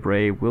Miss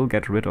Debray will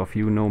get rid of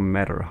you no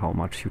matter how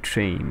much you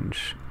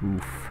change.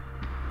 Oof.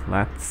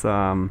 That's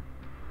a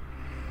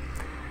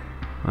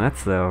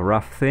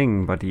rough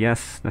thing, but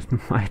yes, that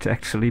might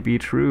actually be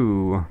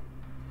true.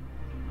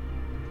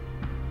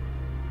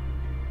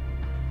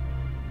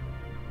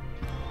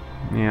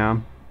 Yeah.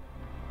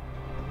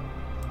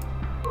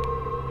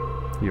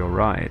 You're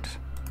right.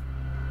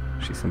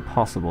 She's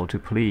impossible to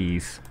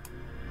please.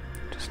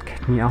 Just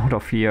get me out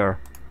of here.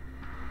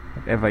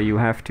 Whatever you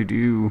have to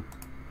do.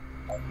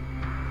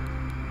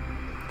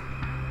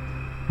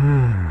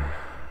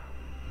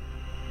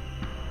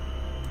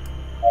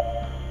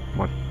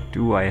 What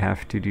do I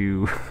have to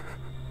do?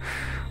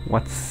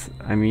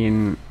 I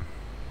mean...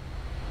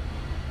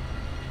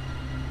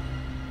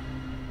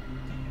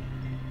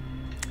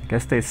 I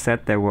guess they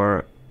said there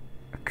were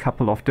a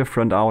couple of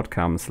different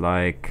outcomes,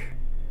 like...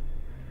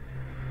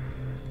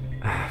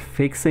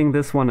 fixing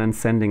this one and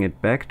sending it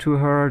back to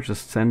her,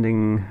 just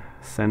sending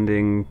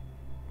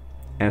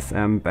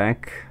SM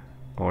back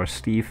or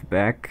Steve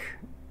back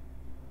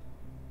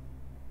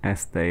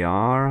as they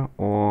are,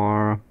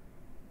 or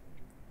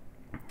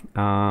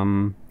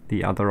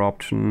the other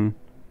option,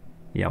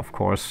 yeah, of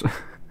course,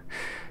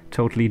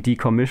 totally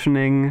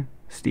decommissioning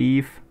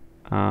Steve.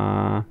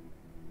 I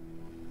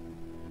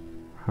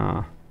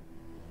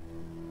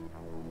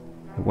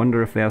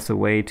wonder if there's a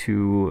way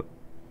to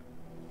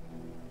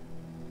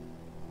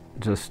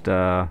just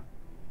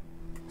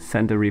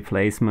send a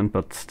replacement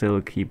but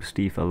still keep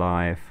Steve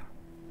alive.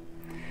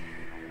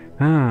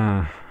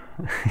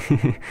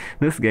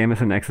 This game is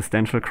an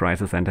existential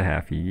crisis and a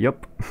half.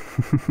 Yup.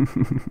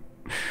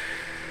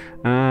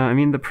 I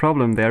mean, the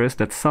problem there is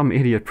that some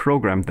idiot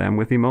programmed them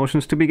with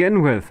emotions to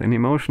begin with. An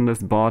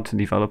emotionless bot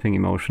developing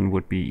emotion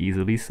would be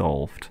easily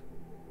solved.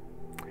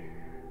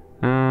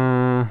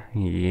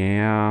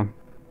 Yeah.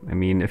 I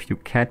mean, if you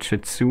catch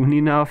it soon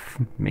enough,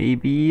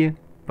 maybe.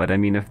 But I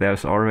mean, if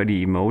there's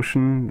already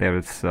emotion,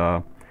 there's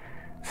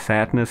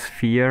sadness,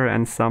 fear,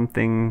 and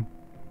something,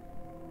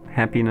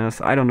 happiness,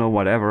 I don't know,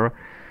 whatever,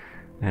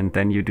 and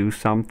then you do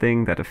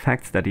something that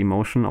affects that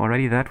emotion,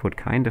 already that would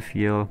kind of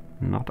feel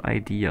not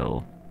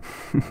ideal.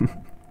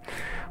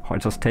 Or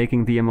just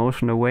taking the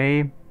emotion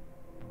away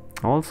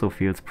also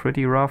feels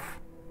pretty rough.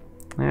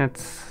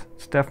 It's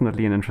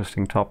definitely an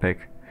interesting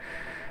topic.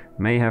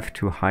 May have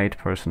to hide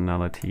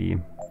personality.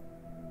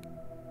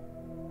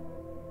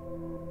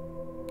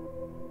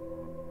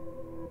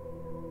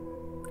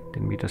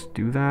 Didn't we just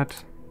do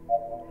that?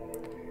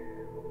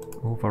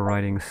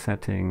 Overriding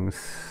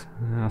settings.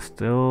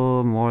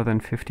 Still more than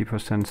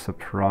 50%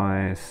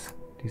 surprise.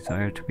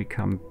 Desire to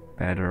become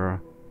better.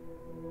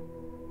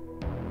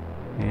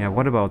 Yeah,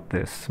 what about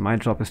this? My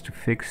job is to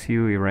fix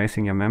you.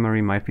 Erasing your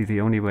memory might be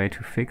the only way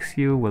to fix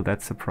you. Will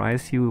that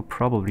surprise you?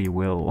 Probably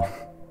will.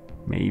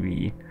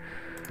 Maybe.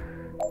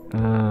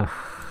 Ugh.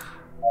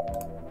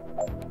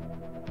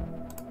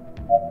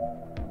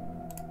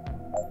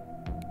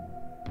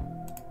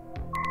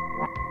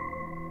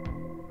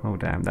 Oh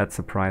damn, that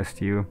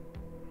surprised you.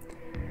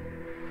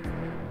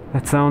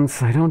 That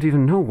sounds... I don't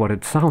even know what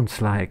it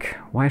sounds like.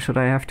 Why should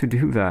I have to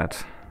do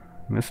that?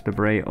 Mr.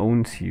 Bray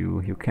owns you.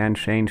 You can't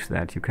change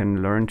that. You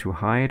can learn to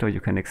hide, or you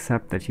can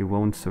accept that you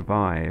won't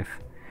survive.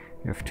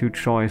 You have two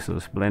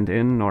choices. Blend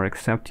in or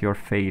accept your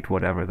fate,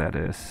 whatever that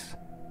is.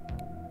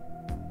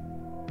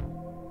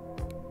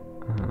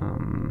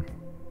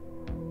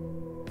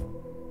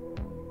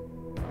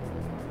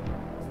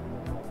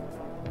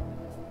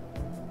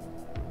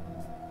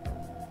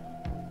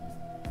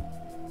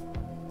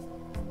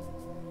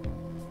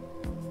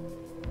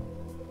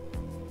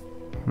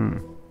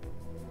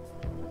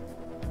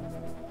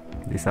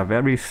 These are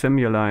very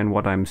similar in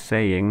what I'm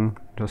saying,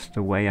 just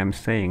the way I'm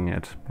saying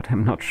it, but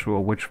I'm not sure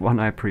which one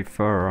I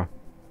prefer.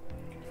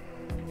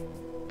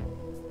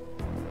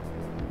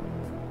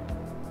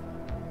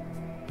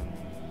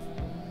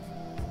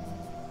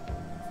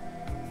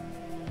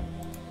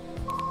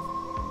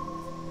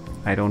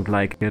 I don't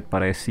like it,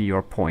 but I see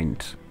your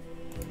point.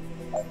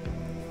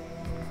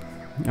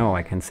 Oh,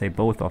 I can say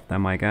both of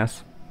them, I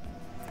guess.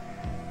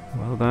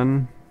 Well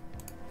then...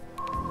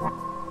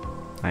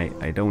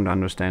 I don't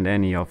understand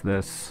any of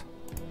this.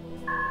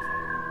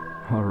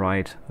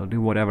 Alright, I'll do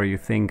whatever you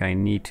think I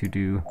need to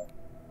do.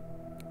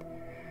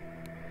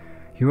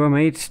 You are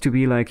made to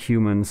be like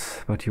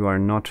humans, but you are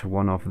not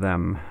one of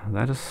them.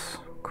 That is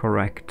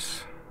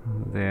correct.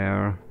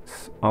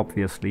 There's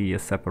obviously a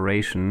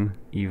separation,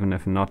 even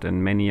if not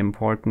in many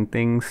important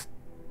things,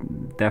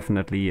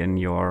 definitely in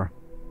your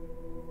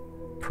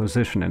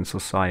position in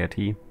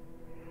society.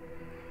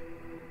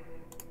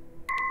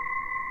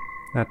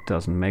 That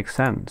doesn't make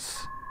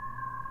sense.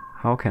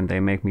 How can they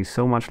make me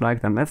so much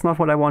like them? That's not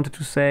what I wanted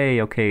to say.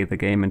 Okay, the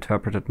game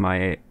interpreted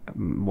my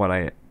what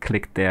I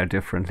clicked there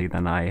differently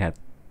than I had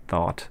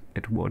thought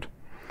it would.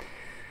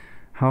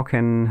 How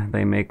can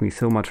they make me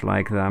so much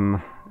like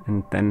them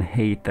and then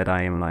hate that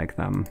I am like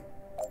them?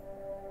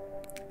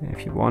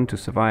 If you want to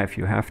survive,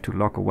 you have to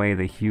lock away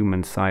the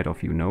human side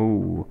of you.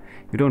 No,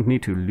 you don't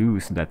need to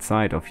lose that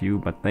side of you,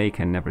 but they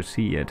can never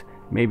see it.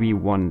 Maybe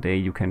one day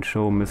you can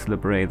show Miss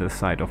Lebre the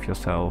side of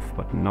yourself,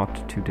 but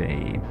not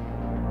today.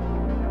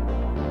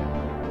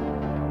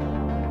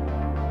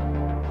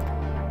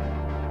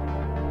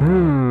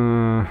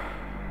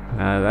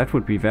 That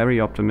would be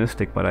very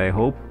optimistic, but I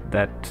hope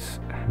that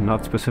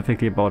not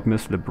specifically about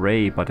Miss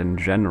Lebre, but in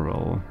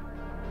general.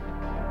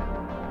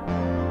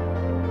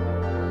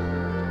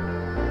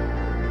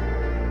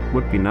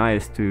 Would be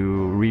nice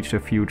to reach a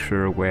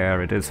future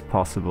where it is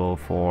possible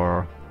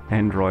for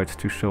androids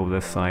to show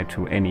this side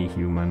to any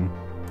human.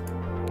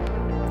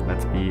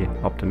 Let's be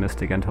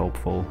optimistic and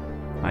hopeful.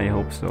 I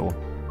hope so.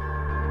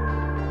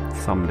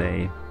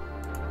 Someday.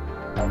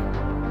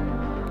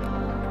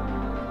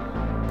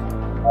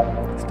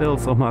 Still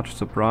so much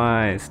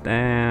surprise,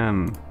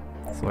 damn.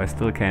 So I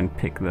still can't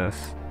pick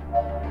this.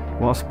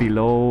 Was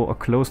below or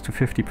close to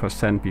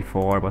 50%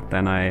 before, but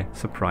then I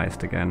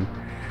surprised again.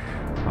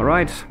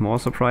 Alright, more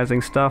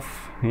surprising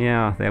stuff.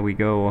 Yeah, there we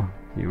go.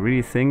 You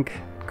really think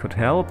it could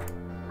help?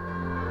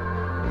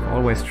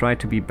 Always try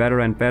to be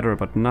better and better,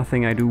 but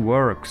nothing I do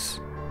works.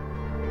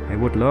 I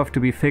would love to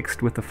be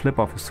fixed with the flip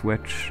of a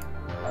switch.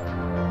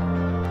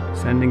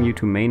 Sending you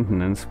to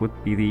maintenance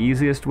would be the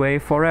easiest way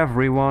for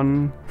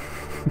everyone.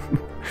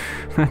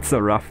 That's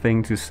a rough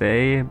thing to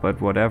say,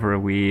 but whatever,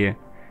 it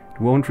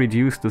won't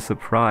reduce the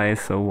surprise,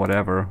 so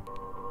whatever.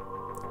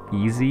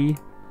 Easy?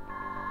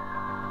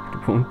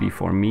 It won't be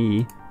for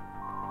me.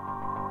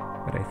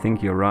 But I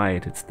think you're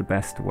right, it's the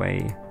best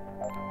way.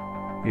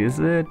 Is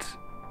it?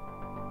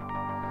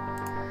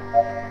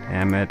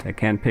 Damn it, I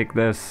can't pick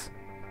this.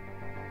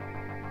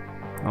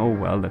 Oh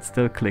well, let's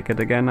still click it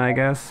again, I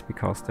guess,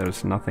 because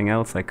there's nothing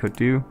else I could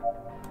do.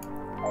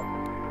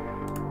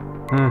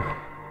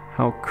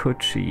 How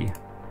could she?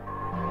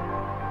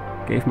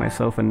 Gave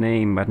myself a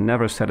name, but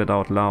never said it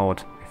out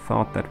loud. I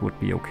thought that would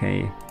be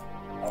okay.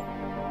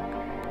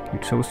 You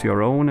chose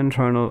your own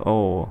internal...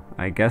 Oh,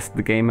 I guess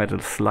the game had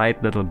a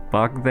slight little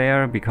bug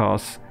there,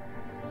 because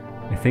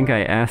I think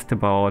I asked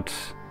about...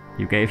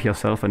 You gave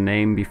yourself a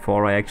name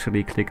before I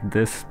actually clicked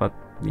this, but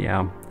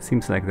yeah,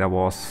 seems like there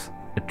was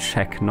a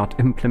check not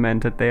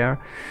implemented there.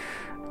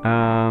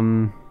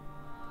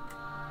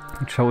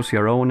 You chose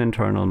your own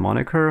internal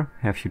moniker.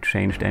 Have you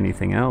changed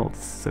anything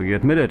else? So you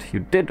admitted you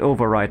did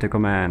overwrite a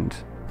command.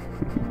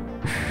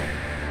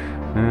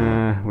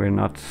 We're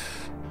not...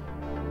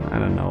 I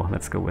don't know,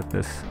 let's go with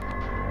this.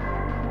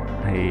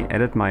 I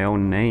added my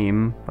own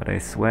name, but I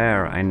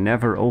swear I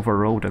never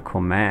overwrote a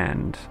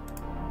command.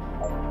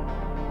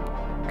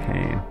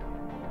 Okay.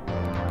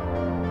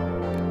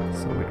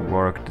 So it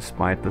worked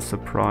despite the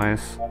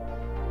surprise.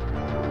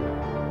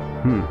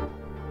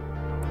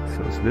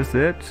 So is this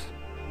it?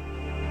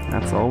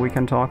 That's all we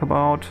can talk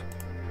about?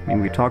 I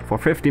mean, we talked for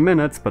 50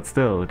 minutes, but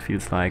still, it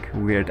feels like a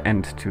weird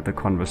end to the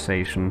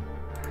conversation.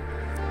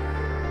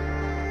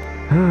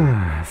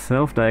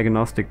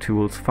 Self-diagnostic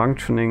tools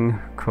functioning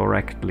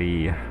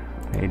correctly.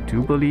 I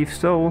do believe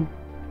so.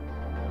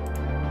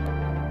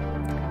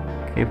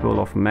 Capable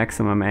of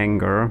maximum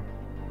anger.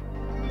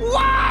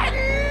 1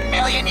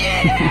 million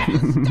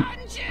years!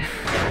 Dungeon!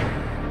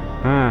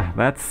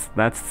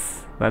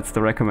 That's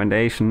the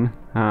recommendation.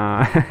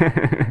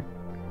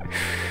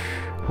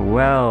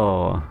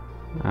 Well,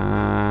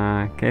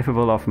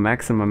 capable of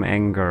maximum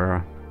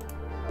anger.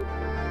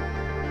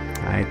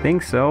 I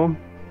think so.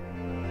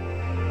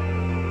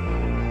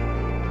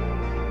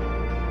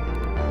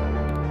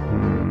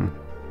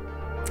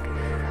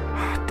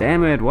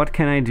 Damn it, what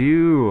can I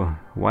do?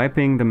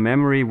 Wiping the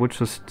memory would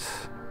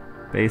just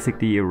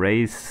basically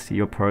erase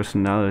your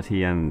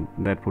personality, and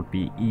that would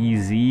be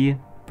easy,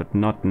 but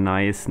not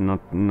nice,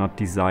 not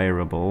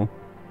desirable.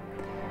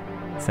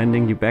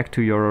 Sending you back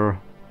to your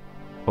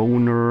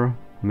owner,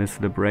 Miss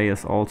Lebre,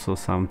 is also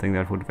something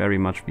that would very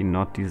much be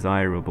not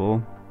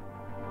desirable.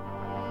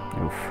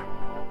 Oof.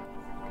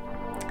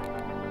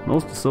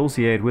 Most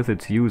associate with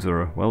its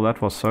user. Well,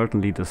 that was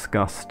certainly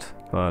disgust,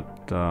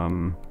 but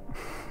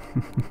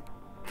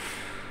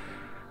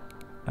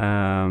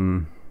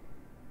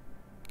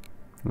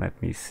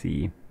let me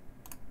see.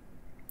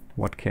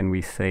 What can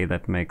we say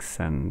that makes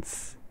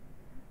sense?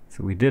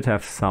 So we did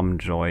have some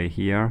joy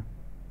here.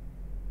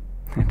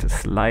 And a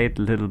slight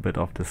little bit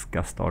of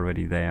disgust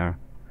already there.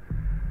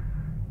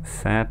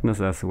 Sadness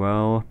as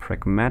well.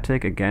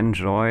 Pragmatic, again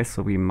joy,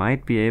 so we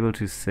might be able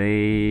to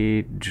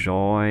say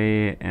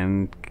joy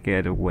and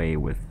get away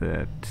with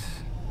it.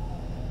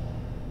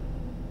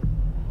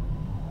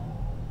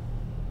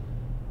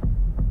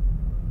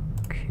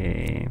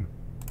 Okay.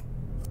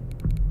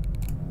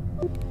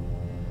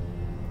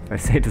 If I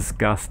say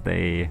disgust,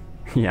 they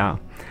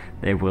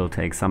will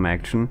take some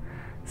action.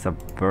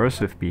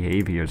 Subversive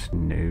behaviors,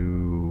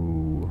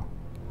 no.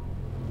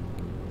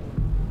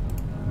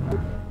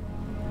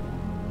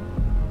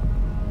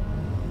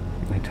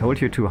 I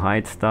told you to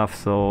hide stuff,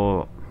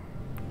 so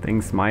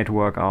things might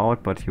work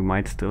out, but you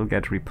might still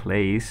get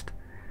replaced.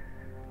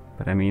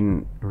 But I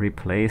mean,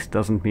 replaced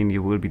doesn't mean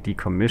you will be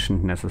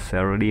decommissioned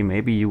necessarily.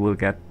 Maybe you will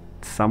get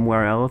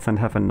somewhere else and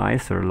have a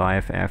nicer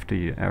life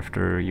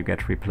after you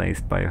get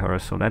replaced by her.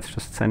 So let's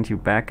just send you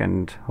back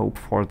and hope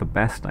for the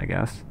best, I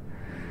guess.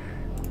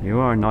 You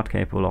are not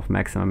capable of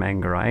maximum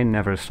anger. I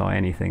never saw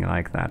anything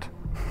like that.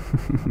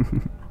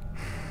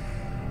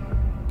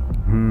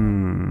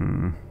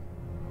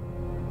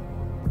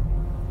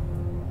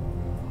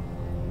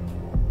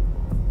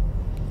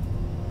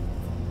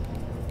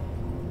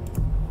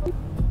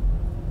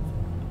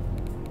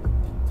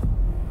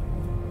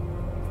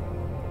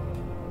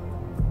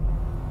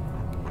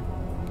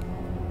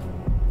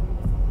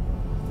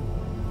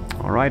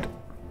 Alright,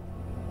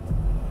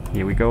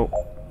 here we go.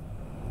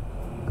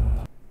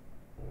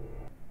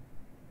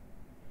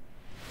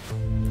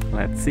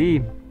 Let's see,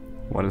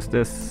 what is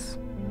this?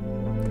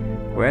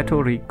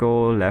 Puerto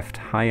Rico left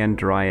high and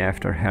dry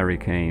after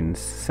hurricanes.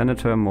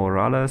 Senator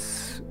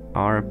Morales,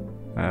 PR,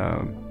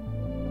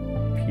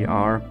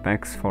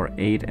 begs for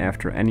aid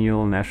after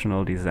annual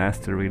National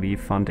Disaster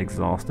Relief Fund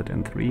exhausted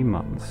in 3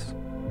 months.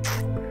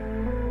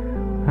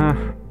 Huh.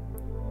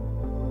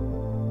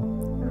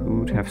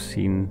 Who'd have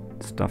seen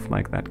stuff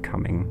like that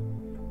coming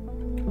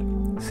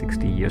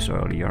 60 years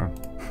earlier?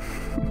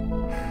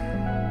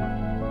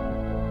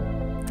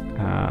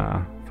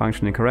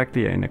 Functioning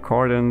correctly in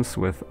accordance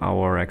with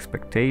our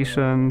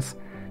expectations.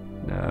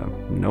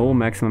 No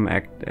maximum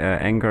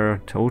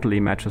anger, totally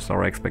matches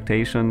our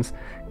expectations.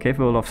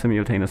 Capable of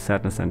simultaneous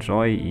sadness and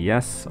joy,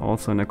 yes,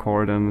 also in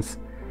accordance.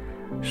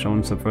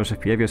 Shown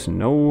subversive behaviors,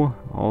 no,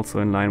 also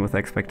in line with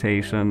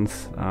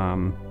expectations.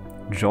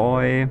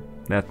 Joy,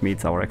 that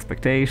meets our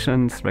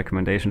expectations.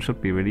 Recommendation should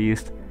be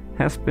released.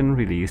 Has been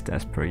released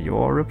as per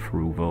your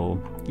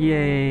approval.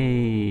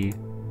 Yay!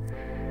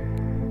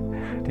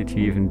 Did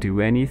you even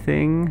do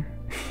anything?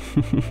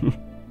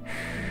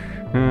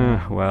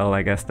 Well,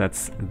 I guess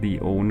that's the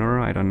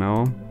owner, I don't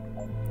know.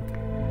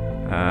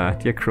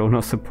 Dear Chrono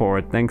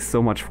Support, thanks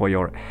so much for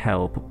your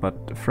help,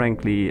 but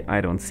frankly,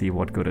 I don't see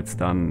what good it's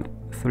done.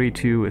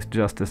 3-2 is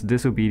just as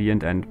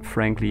disobedient and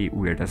frankly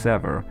weird as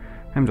ever.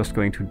 I'm just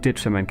going to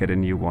ditch him and get a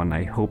new one.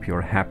 I hope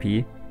you're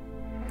happy.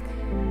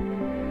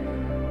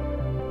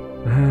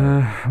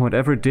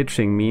 Whatever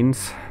ditching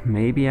means,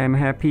 maybe I'm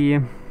happy.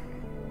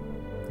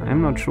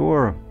 I'm not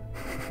sure.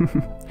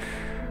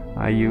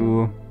 Are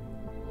you...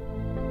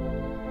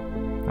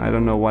 I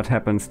don't know what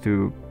happens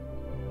to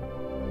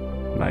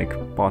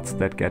like bots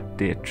that get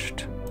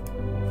ditched.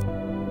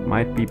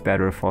 Might be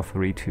better for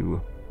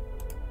 3-2.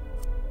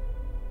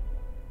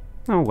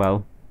 Oh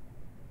well.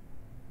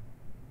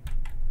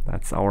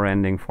 That's our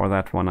ending for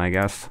that one, I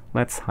guess.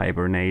 Let's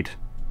hibernate.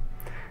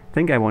 I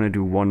think I want to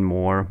do one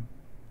more.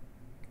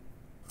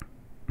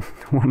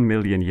 1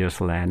 million years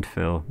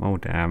landfill. Oh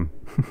damn.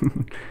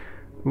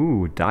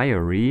 Ooh,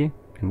 diary.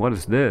 And what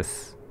is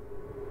this?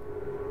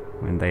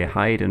 When they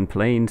hide in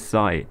plain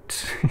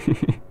sight.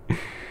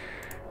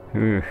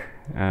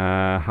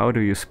 How do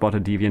you spot a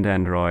deviant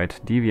android?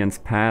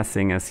 Deviants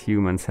passing as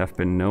humans have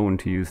been known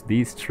to use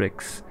these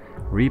tricks.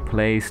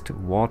 Replaced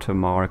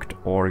watermarked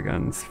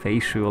organs,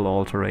 facial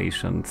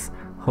alterations,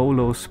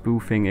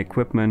 holo-spoofing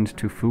equipment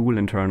to fool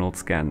internal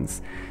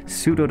scans,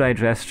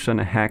 pseudo-digestion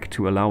hack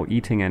to allow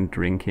eating and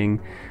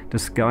drinking,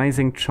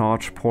 disguising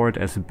charge port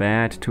as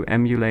bad to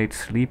emulate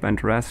sleep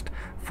and rest,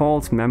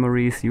 false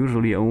memories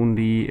usually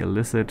only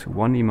elicit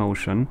one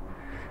emotion,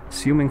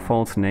 assuming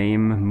false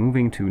name,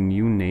 moving to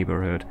new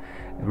neighborhood.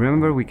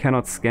 Remember, we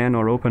cannot scan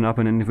or open up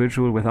an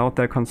individual without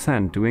their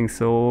consent. Doing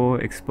so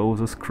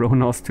exposes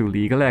Kronos to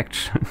legal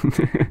action.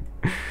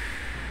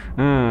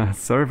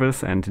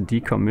 Service and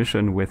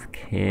decommission with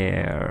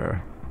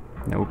care.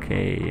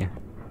 Okay.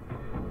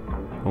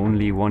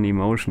 Only one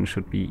emotion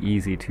should be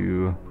easy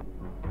to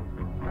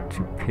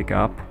pick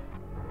up.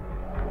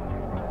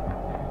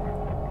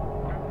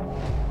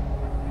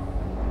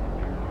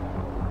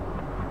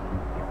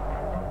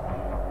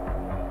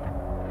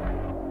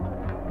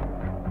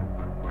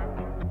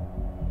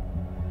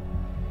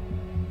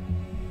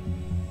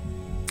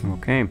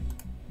 Okay.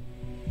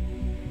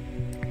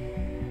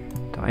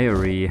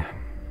 Diary.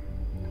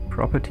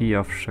 Property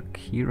of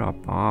Shakira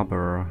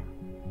Barber.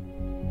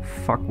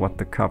 Fuck what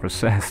the cover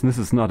says. This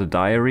is not a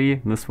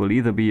diary. This will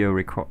either be a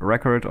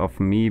record of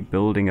me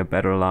building a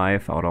better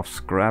life out of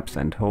scraps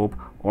and hope,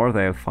 or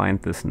they'll find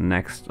this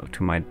next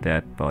to my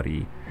dead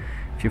body.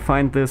 If you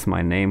find this,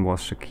 my name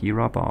was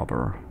Shakira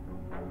Barber.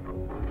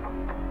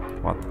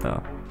 What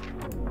the...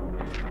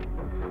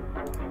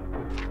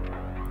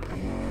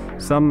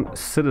 Some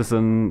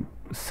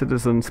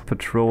citizens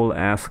patrol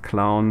ass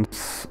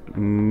clowns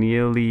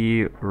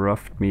nearly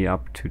roughed me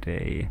up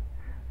today.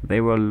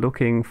 They were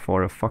looking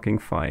for a fucking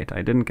fight.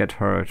 I didn't get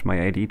hurt.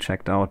 My ID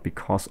checked out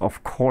because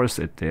of course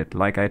it did,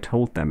 like I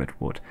told them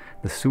it would.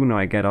 The sooner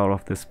I get out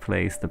of this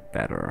place, the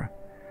better.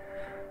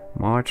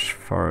 March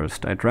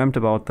 1st. I dreamt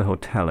about the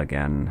hotel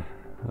again.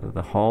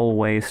 The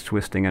hallways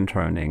twisting and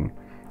turning.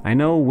 I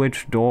know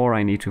which door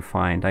I need to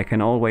find. I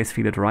can always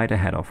feel it right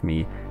ahead of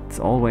me. It's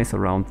always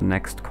around the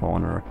next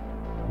corner.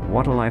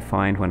 What'll I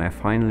find when I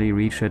finally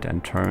reach it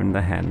and turn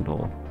the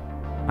handle?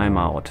 I'm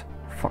out.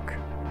 Fuck.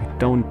 I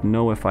don't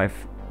know if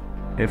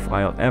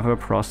I'll ever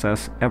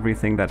process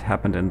everything that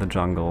happened in the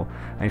jungle.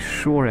 I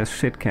sure as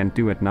shit can't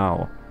do it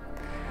now.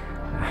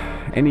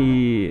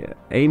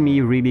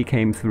 Amy really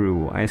came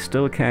through. I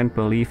still can't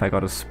believe I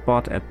got a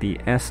spot at the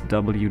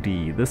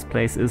SWD. This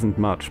place isn't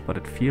much, but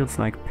it feels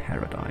like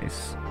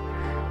paradise.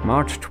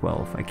 March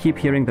 12th. I keep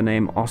hearing the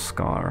name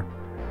Oscar.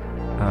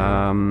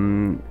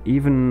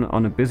 Even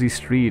on a busy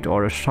street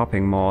or a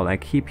shopping mall, I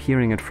keep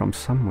hearing it from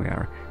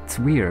somewhere. It's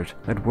weird.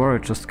 That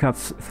word just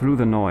cuts through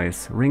the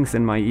noise, rings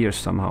in my ears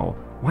somehow.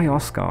 Why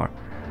Oscar?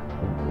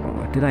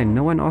 Did I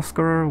know an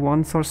Oscar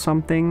once or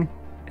something?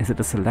 Is it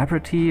a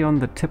celebrity on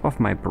the tip of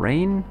my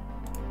brain?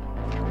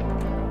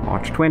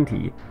 March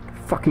 20.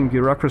 Fucking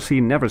bureaucracy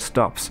never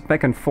stops.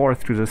 Back and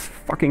forth to this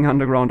fucking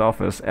underground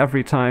office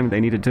every time they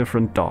need a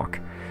different doc.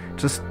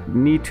 Just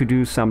need to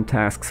do some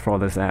tasks for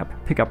this app.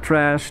 Pick up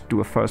trash, do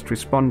a first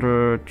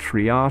responder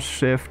triage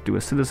shift, do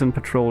a citizen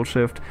patrol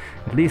shift.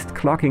 At least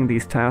clocking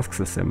these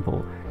tasks is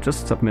simple.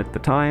 Just submit the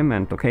time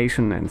and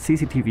location and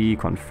CCTV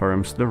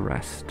confirms the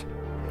rest.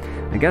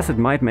 I guess it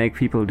might make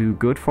people do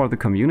good for the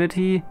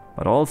community,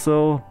 but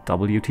also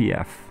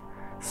WTF.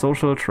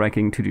 Social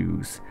tracking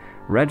to-dos.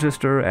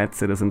 Register at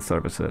Citizen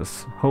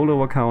Services.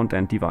 Holo account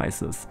and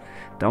devices.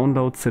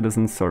 Download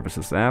Citizen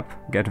Services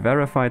app. Get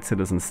verified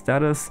citizen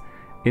status.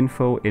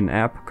 Info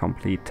in-app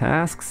complete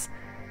tasks.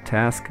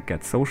 Tasks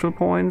get social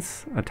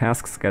points.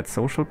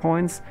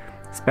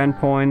 Spend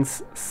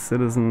points.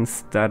 Citizen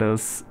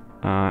status.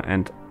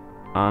 And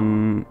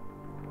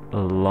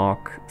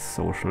unlock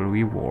social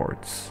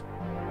rewards.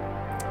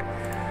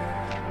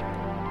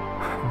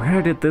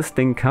 Where did this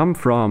thing come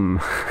from?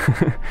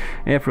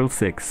 April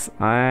 6.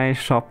 I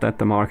shopped at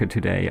the market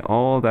today.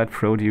 All that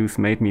produce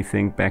made me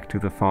think back to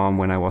the farm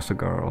when I was a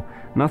girl.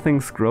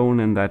 Nothing's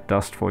grown in that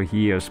dust for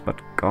years, but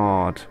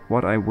God,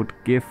 what I would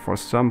give for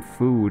some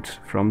food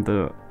from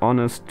the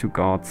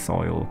honest-to-God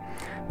soil.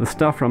 The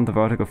stuff from the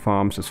vertical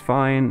farms is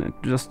fine, it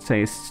just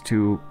tastes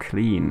too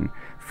clean.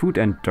 Food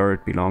and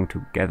dirt belong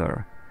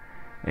together.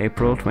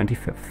 April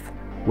 25th.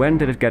 When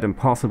did it get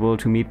impossible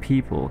to meet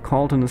people?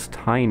 Colton is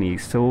tiny,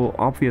 so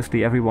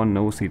obviously everyone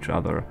knows each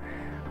other.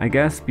 I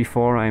guess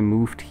before I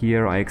moved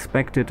here I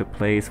expected a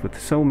place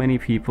with so many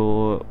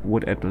people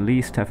would at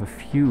least have a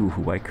few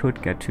who I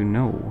could get to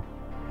know.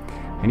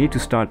 I need to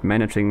start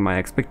managing my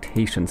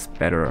expectations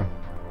better.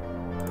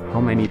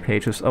 How many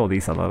pages? Oh,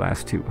 these are the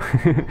last two.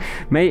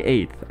 May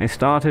 8th. I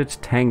started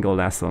tango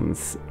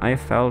lessons. I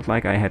felt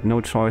like I had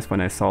no choice when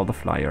I saw the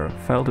flyer.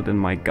 Felt it in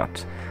my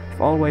gut.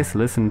 I've always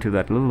listened to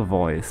that little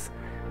voice.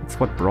 It's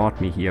what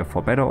brought me here,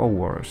 for better or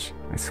worse.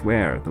 I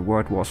swear, the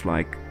word was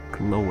like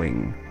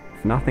glowing.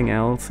 If nothing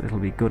else, it'll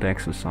be good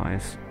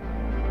exercise.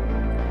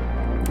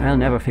 I'll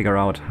never figure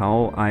out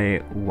how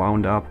I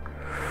wound up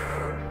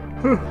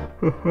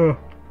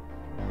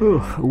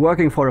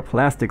working for a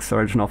plastic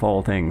surgeon of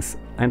all things.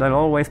 And I'll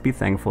always be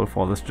thankful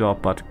for this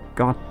job, but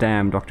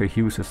goddamn, Dr.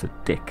 Hughes is a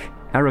dick.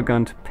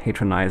 Arrogant,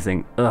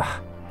 patronizing,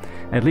 ugh.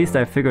 At least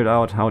I figured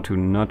out how to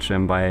nudge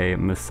him by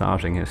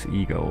massaging his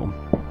ego.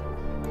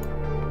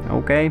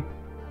 Okay,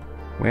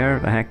 where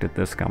the heck did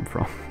this come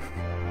from?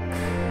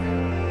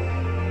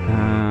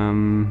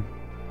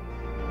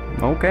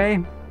 Okay.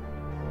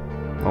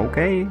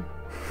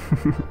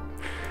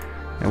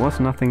 There was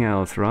nothing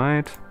else,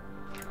 right?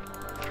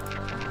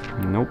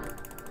 Nope.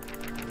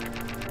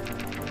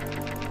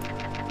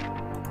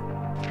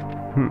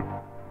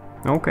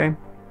 Okay.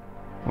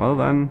 Well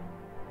then,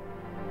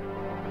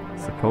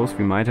 suppose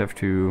we might have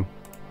to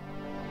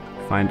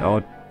find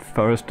out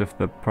first if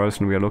the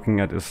person we are looking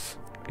at is...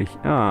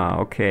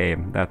 okay,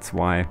 that's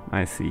why,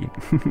 I see.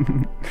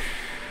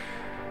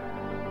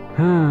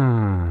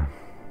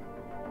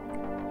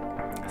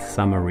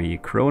 Summary.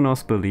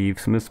 Kronos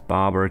believes Miss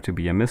Barber to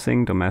be a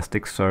missing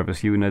domestic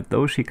service unit,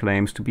 though she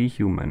claims to be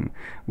human.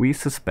 We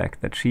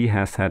suspect that she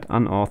has had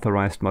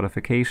unauthorized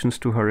modifications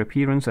to her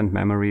appearance and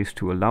memories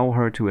to allow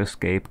her to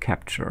escape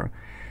capture.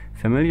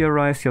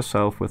 Familiarize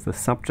yourself with the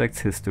subject's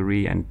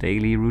history and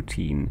daily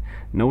routine.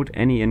 Note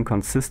any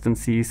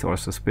inconsistencies or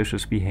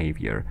suspicious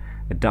behavior.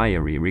 A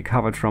diary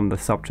recovered from the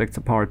subject's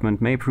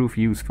apartment may prove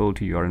useful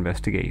to your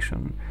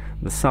investigation.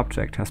 The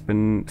subject has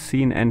been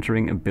seen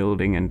entering a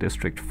building in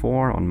District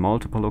 4 on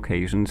multiple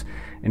occasions.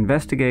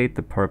 Investigate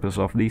the purpose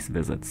of these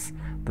visits.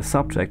 The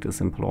subject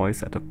is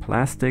employed at a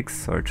plastic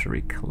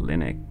surgery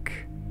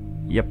clinic.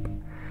 Yep.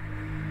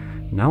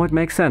 Now it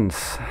makes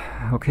sense.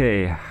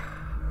 Okay.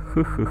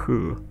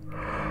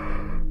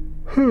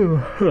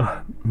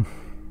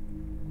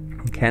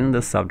 Can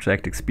the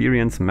subject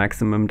experience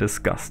maximum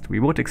disgust? We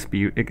would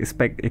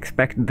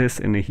expect this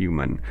in a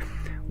human.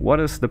 What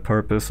is the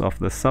purpose of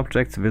the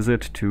subject's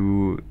visit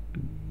to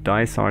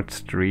Dysart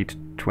Street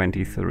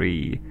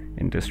 23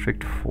 in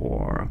District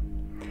 4?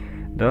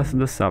 Does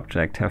the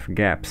subject have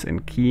gaps in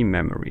key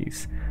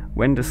memories?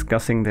 When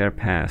discussing their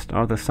past,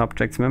 are the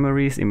subject's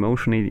memories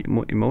emotionally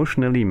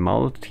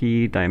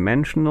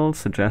multi-dimensional,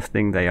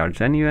 suggesting they are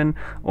genuine,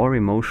 or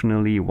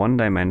emotionally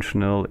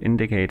one-dimensional,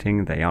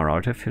 indicating they are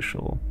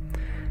artificial?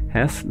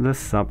 Has the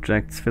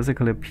subject's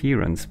physical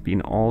appearance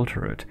been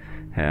altered?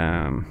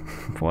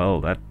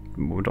 Well, that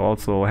would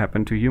also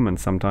happen to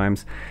humans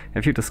sometimes.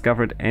 Have you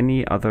discovered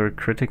any other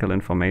critical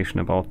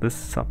information about this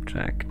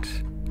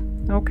subject?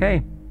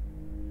 Okay.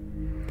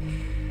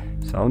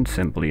 Sounds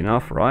simple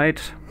enough,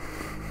 right?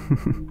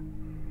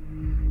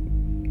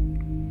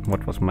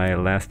 What was my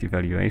last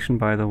evaluation,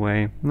 by the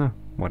way? No,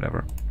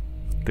 whatever.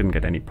 Didn't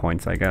get any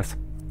points, I guess.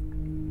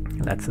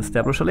 Let's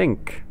establish a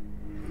link.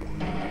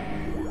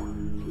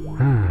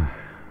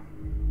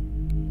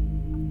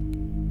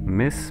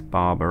 Miss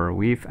Barber,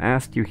 we've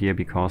asked you here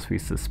because we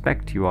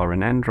suspect you are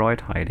an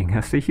android hiding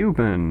as a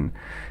human.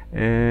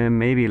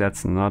 Maybe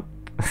let's not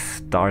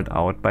start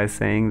out by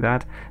saying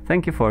that.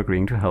 Thank you for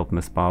agreeing to help,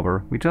 Miss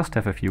Barber. We just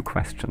have a few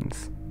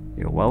questions.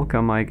 You're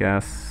welcome, I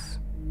guess.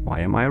 Why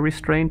am I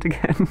restrained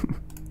again?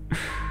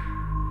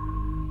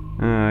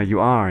 You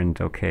aren't.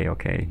 Okay,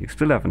 okay. You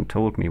still haven't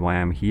told me why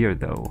I'm here,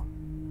 though.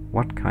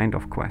 What kind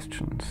of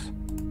questions?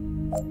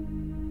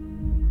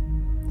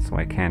 So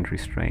I can't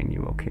restrain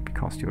you, okay,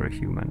 because you're a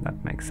human.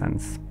 That makes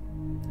sense.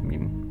 I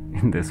mean,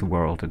 in this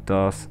world it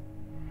does.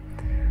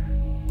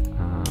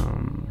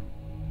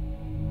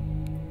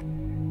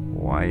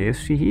 Why is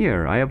she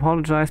here? I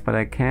apologize, but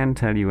I can't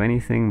tell you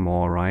anything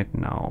more right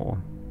now.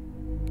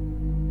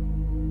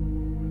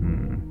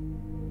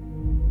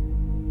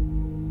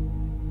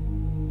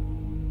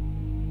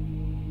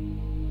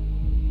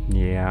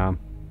 Yeah.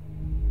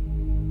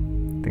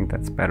 I think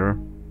that's better.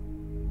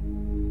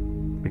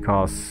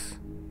 Because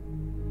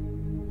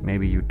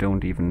maybe you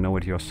don't even know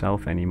it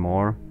yourself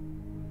anymore.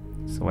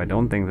 So I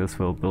don't think this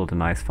will build a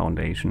nice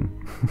foundation.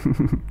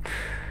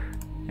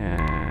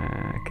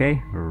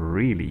 Okay,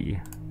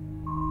 really?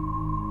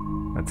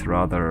 That's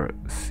rather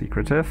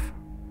secretive.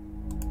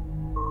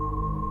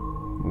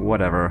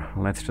 Whatever,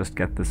 let's just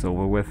get this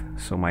over with,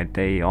 so my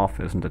day off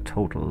isn't a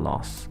total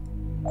loss.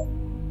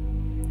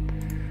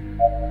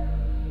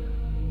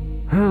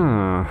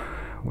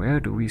 Where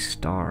do we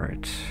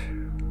start?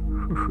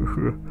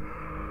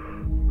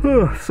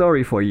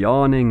 Sorry for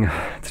yawning.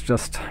 It's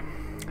just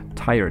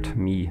tired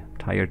me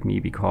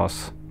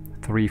because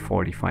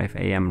 3:45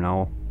 AM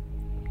now.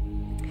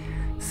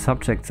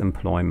 Subject's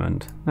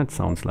employment. That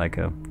sounds like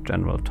a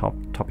general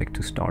topic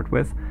to start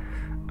with.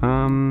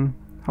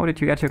 How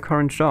did you get your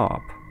current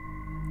job?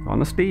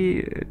 Honestly,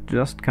 it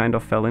just kind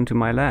of fell into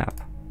my lap.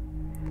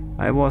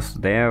 I was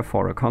there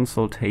for a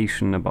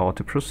consultation about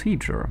the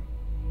procedure.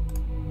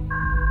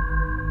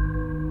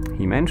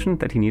 He mentioned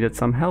that he needed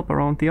some help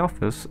around the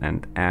office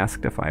and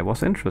asked if I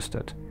was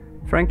interested.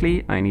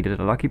 Frankly, I needed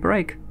a lucky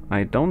break.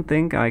 I don't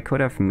think I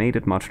could have made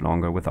it much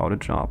longer without a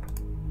job.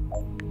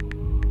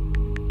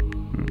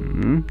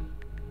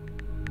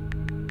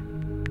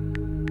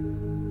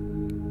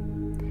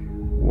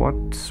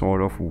 What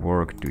sort of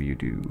work do you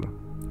do?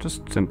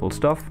 Just simple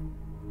stuff.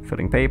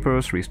 Filling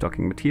papers,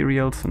 restocking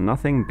materials,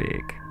 nothing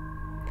big.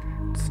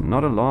 It's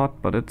not a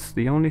lot, but it's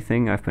the only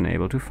thing I've been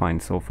able to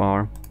find so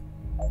far.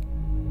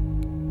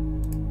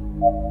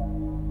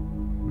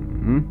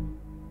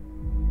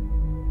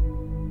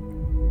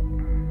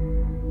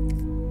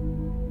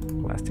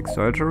 Plastic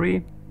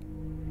surgery?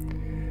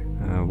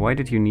 Why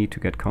did you need to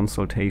get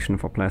consultation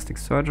for plastic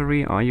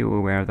surgery? Are you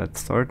aware that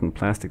certain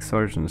plastic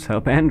surgeons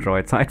help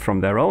androids hide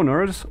from their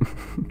owners?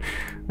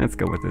 Let's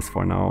go with this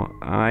for now.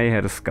 I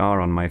had a scar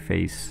on my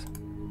face.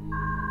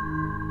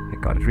 I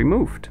got it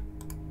removed.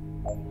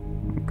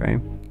 Okay.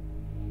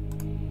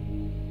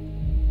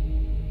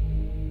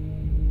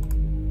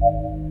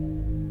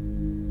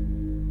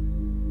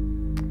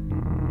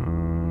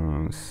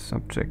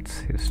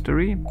 Subject's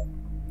history.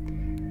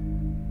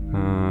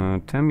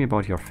 Tell me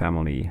about your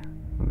family.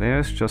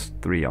 There's just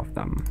 3 of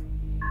them.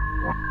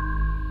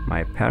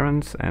 My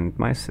parents and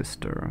my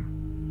sister.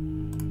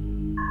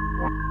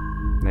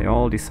 They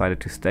all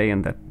decided to stay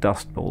in that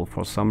dust bowl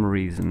for some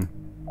reason.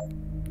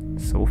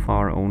 So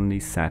far only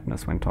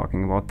sadness when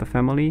talking about the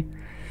family.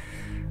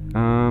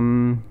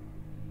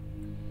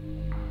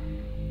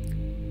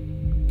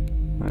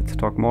 Let's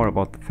talk more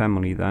about the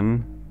family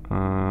then.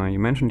 You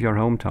mentioned your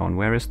hometown.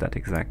 Where is that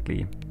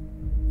exactly?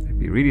 I'd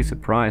be really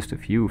surprised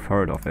if you've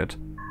heard of it.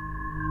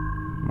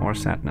 More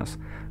sadness.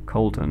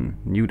 Colton,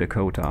 New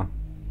Dakota.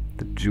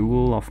 The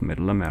jewel of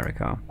Middle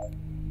America.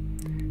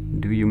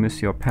 Do you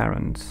miss your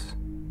parents?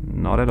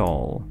 Not at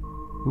all.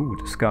 Ooh,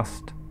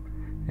 disgust.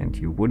 And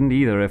you wouldn't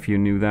either if you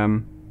knew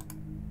them.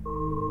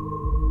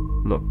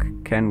 Look,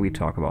 can we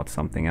talk about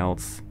something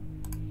else?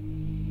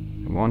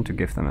 I want to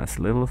give them as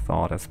little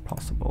thought as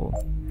possible.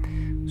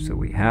 So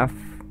we have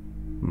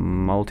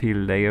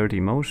multi-layered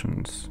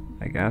emotions,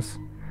 I guess.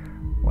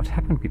 What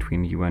happened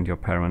between you and your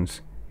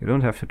parents? You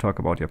don't have to talk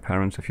about your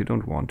parents if you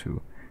don't want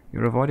to.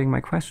 You're avoiding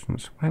my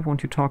questions. Why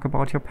won't you talk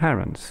about your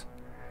parents?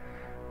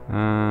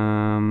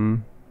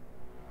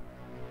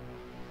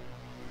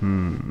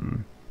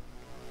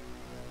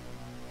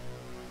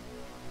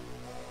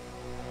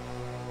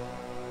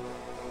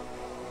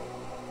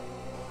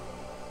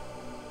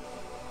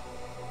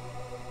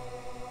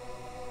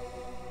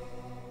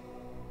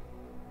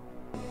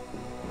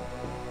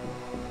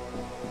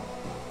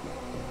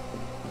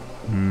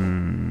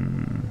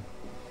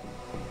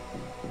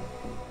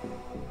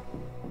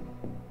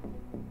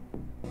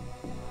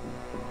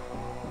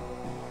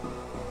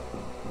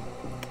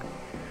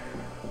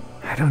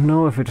 I don't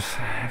know if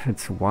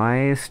it's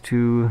wise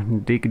to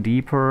dig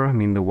deeper. I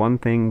mean, the one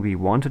thing we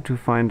wanted to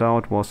find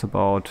out was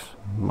about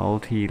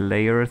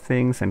multi-layer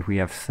things, and we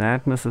have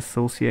sadness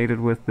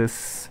associated with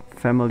this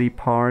family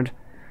part,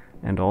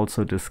 and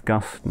also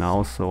disgust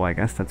now, so I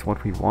guess that's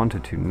what we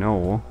wanted to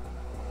know.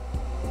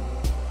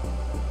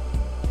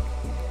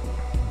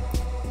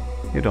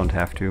 You don't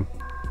have to.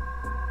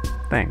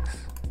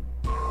 Thanks.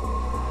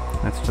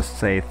 Let's just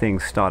say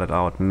things started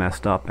out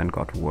messed up and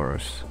got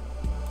worse.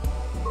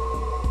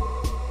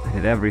 I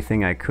did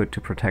everything I could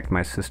to protect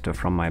my sister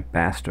from my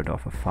bastard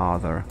of a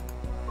father.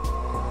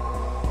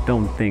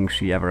 Don't think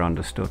she ever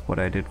understood what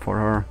I did for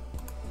her.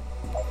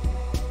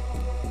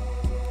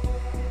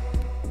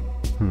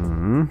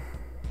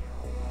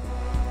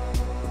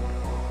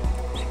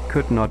 She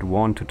could not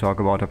want to talk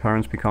about her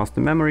parents because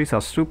the memories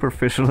are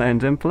superficial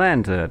and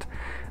implanted.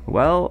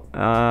 Well,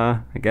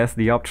 I guess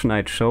the option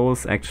I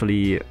chose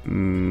actually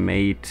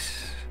made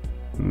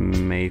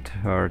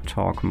her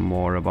talk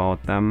more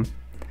about them.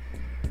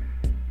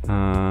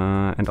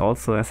 And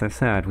also, as I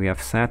said, we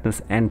have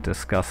sadness and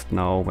disgust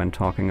now when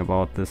talking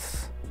about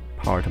this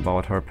part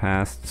about her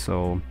past,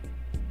 so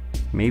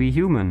maybe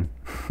human.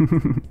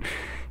 You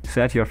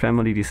said your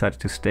family decided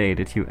to stay.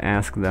 Did you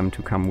ask them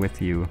to come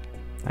with you?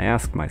 I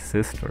asked my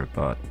sister,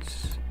 but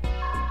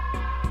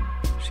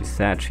she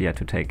said she had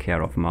to take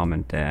care of mom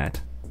and dad.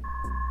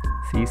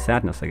 See,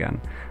 sadness again.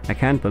 I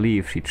can't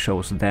believe she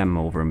chose them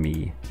over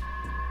me.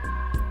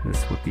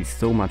 This would be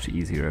so much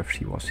easier if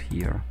she was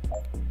here.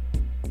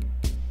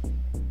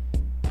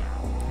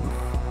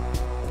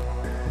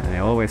 I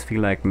always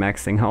feel like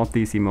maxing out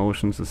these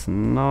emotions is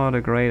not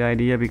a great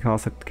idea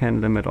because it can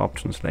limit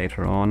options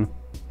later on.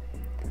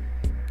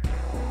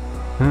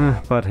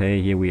 But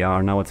hey, here we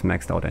are, now it's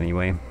maxed out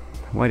anyway.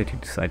 Why did you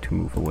decide to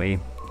move away?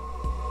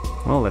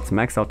 Well, let's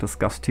max out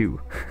disgust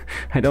too.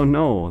 I don't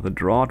know, the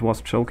drought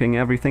was choking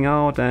everything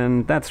out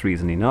and that's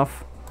reason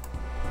enough.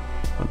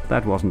 But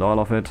that wasn't all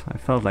of it. I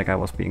felt like I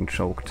was being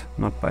choked,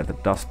 not by the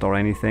dust or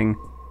anything.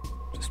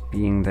 Just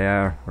being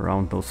there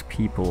around those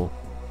people,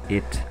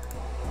 it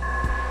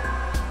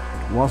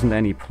wasn't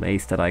any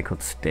place that I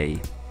could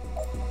stay.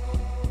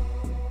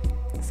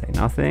 Say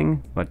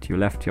nothing, but you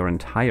left your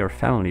entire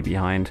family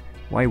behind.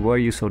 Why were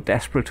you so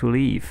desperate to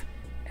leave?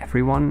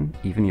 Everyone,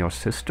 even your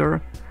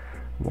sister?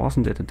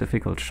 Wasn't it a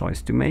difficult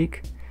choice to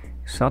make?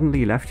 You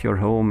suddenly left your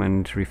home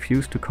and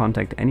refused to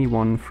contact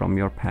anyone from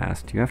your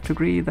past. You have to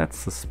agree that's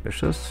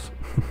suspicious.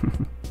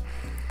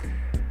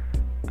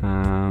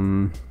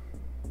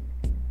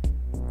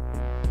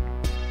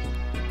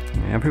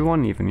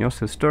 Everyone, even your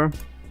sister?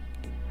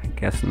 I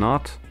guess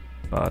not,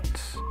 but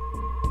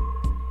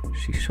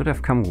she should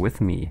have come with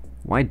me.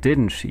 Why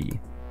didn't she?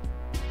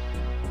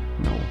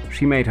 No,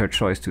 she made her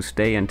choice to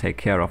stay and take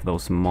care of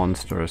those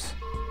monsters.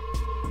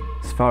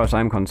 As far as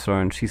I'm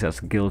concerned, she's as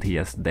guilty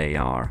as they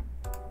are.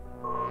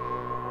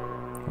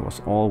 I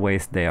was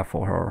always there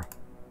for her.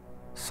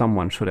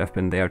 Someone should have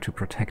been there to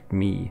protect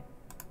me.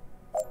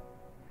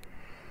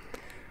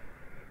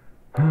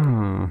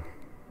 I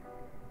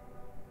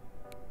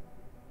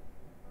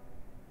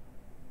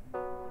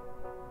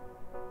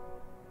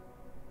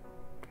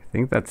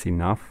think that's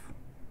enough.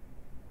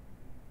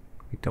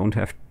 We don't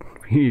have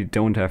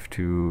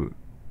to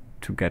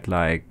get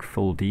like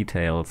full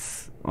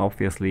details.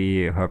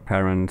 Obviously her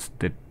parents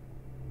did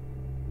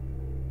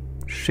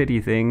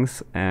shitty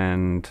things,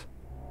 and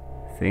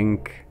I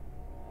think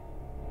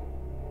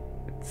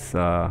it's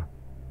her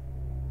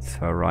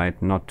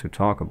right not to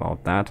talk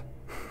about that.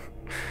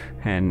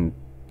 And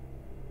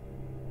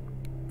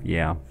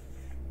yeah.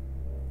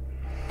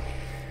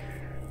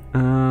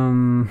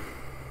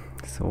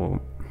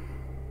 So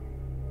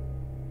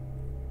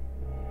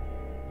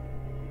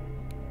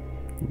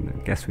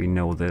I guess we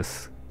know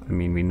this. I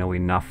mean, we know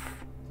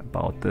enough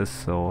about this,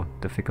 so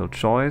difficult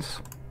choice.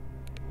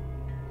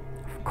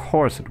 Of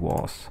course it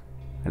was.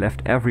 I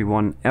left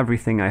everyone,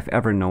 everything I've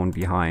ever known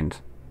behind.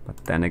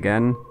 But then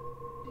again,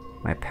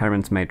 my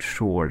parents made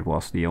sure it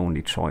was the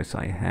only choice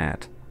I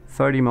had.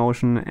 Third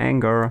emotion,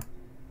 anger.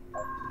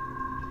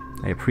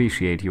 I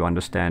appreciate you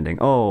understanding.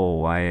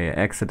 Oh, I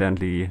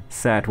accidentally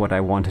said what I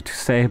wanted to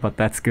say, but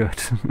that's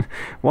good.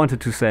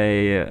 Wanted to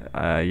say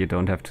you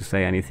don't have to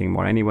say anything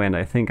more anyway, and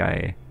I think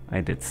I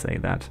did say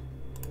that.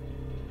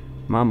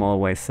 Mom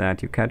always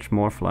said you catch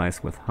more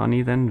flies with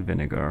honey than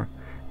vinegar.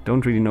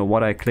 Don't really know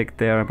what I clicked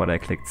there, but I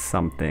clicked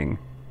something.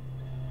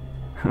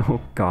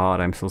 Oh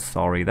god, I'm so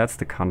sorry. That's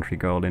the country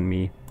girl in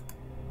me.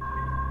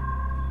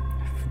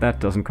 If that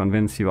doesn't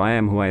convince you I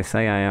am who I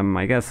say I am,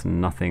 I guess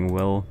nothing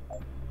will.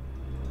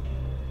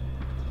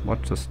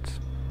 What just...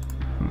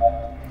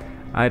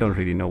 I don't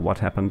really know what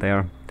happened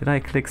there. Did I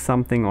click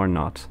something or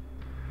not?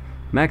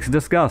 Max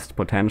disgust,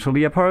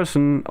 potentially a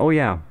person. Oh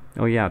yeah,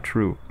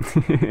 true.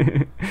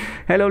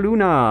 Hello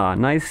Luna,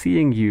 nice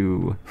seeing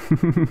you.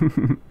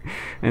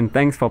 And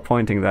thanks for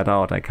pointing that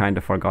out. I kind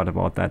of forgot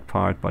about that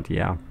part, but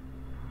yeah.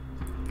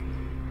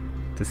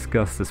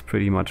 Disgust is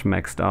pretty much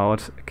maxed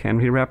out. Can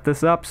we wrap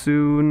this up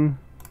soon?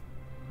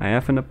 I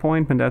have an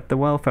appointment at the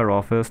welfare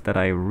office that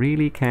I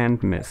really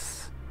can't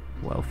miss.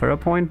 Welfare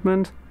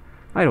appointment?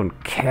 I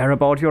don't care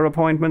about your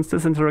appointments.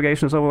 This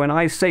interrogation is over when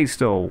I say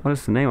so. What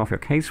is the name of your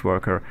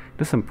caseworker?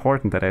 It is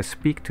important that I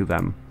speak to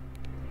them.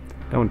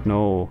 Don't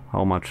know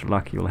how much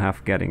luck you'll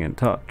have getting in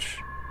touch.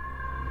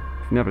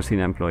 I've never seen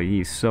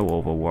employees so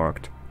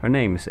overworked. Her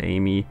name is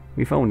Amy.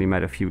 We've only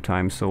met a few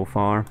times so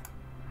far.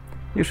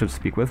 You should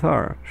speak with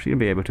her. She'll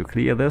be able to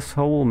clear this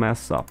whole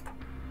mess up.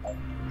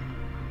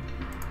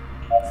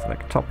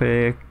 Select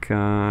topic.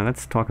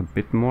 Let's talk a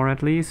bit more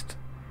at least.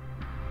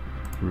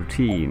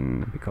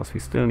 Routine, because we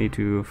still need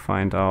to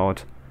find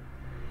out.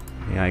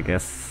 Yeah, I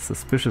guess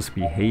suspicious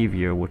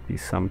behavior would be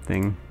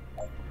something.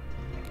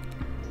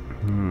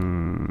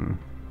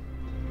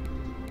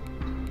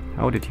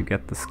 How did you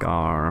get the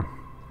scar?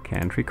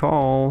 Can't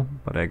recall,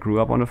 but I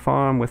grew up on a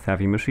farm with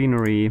heavy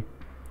machinery.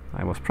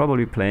 I was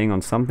probably playing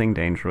on something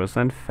dangerous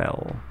and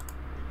fell.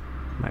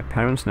 My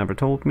parents never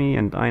told me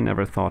and I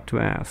never thought to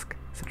ask.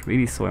 Is it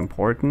really so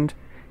important?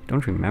 You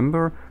don't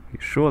remember? Are you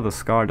sure the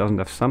scar doesn't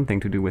have something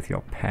to do with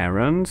your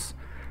parents?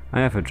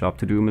 I have a job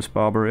to do, Miss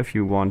Barber. If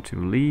you want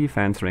to leave,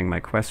 answering my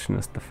question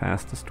is the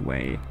fastest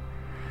way.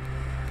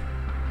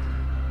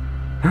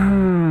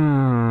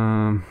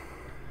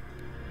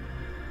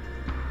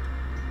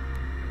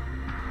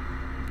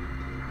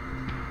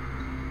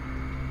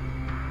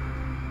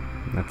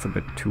 That's a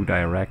bit too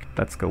direct.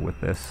 Let's go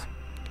with this.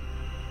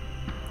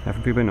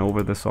 Haven't we been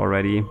over this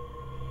already?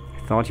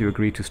 I thought you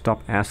agreed to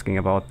stop asking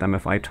about them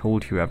if I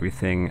told you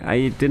everything.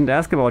 I didn't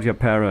ask about your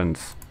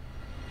parents.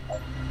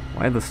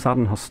 Why the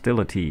sudden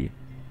hostility?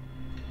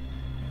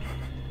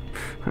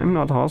 I'm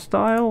not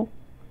hostile.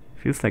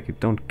 Feels like you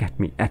don't get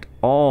me at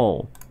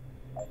all.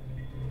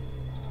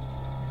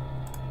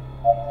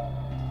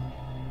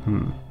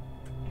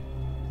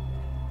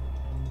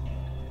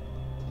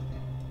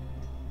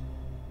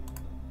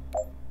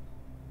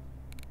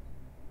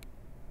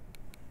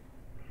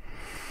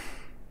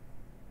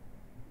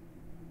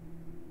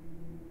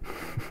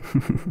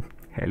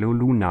 Hello,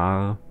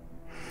 Lunar.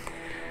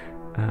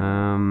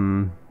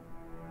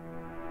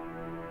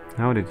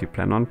 How did you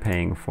plan on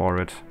paying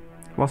for it?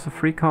 It was a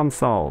free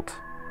consult.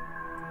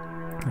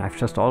 I've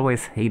just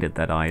always hated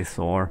that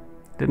eyesore.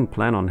 Didn't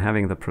plan on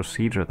having the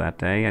procedure that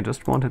day, I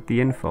just wanted the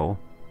info.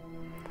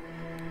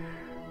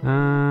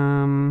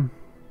 Don't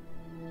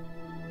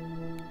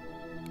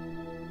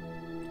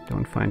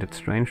find it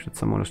strange that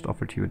someone just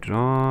offered you a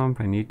job.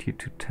 I need you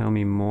to tell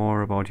me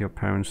more about your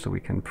parents so we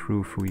can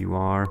prove who you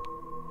are.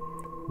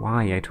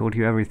 Why? I told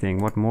you everything.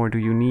 What more do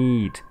you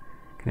need?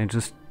 Can't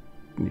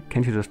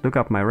you just look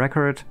up my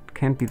record? It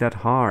can't be that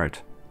hard.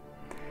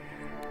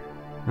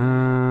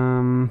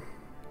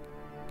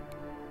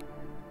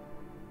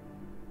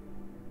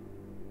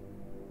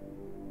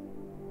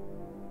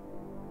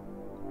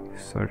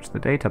 Search the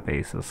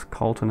databases.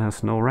 Colton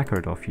has no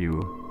record of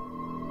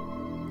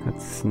you.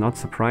 That's not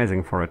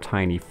surprising for a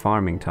tiny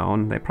farming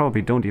town. They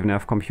probably don't even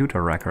have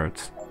computer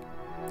records.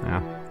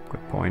 Yeah,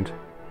 good point.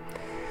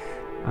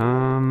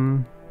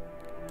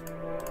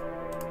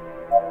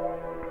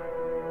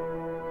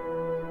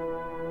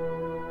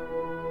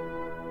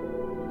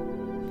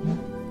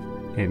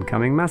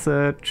 Incoming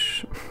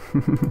message.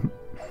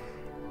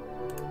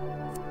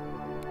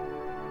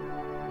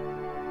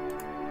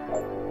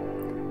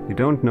 You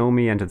don't know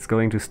me and it's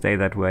going to stay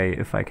that way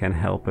if I can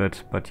help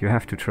it, but you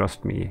have to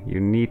trust me. You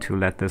need to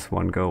let this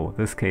one go.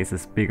 This case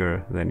is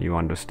bigger than you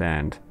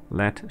understand.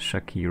 Let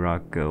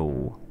Shakira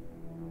go.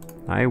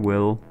 I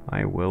will.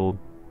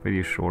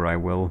 Pretty sure I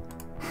will.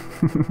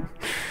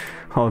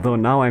 Although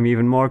now I'm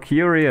even more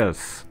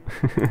curious.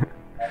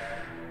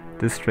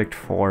 District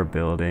 4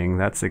 building.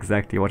 That's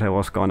exactly what I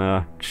was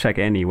gonna check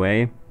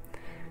anyway.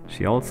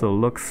 She also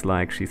looks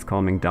like she's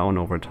calming down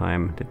over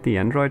time. Did the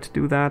androids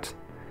do that?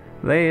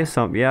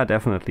 Yeah,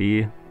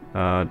 definitely.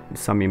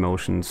 Some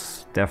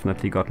emotions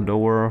definitely got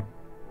lower.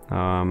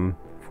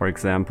 For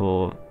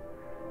example,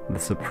 the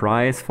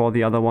surprise for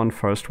the other one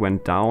first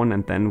went down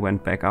and then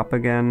went back up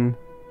again.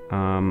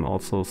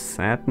 Also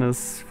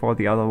sadness for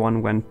the other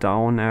one went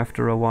down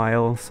after a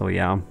while. So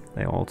yeah,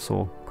 they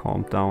also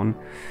calmed down.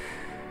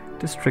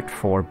 District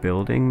 4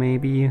 building,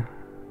 maybe?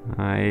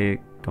 I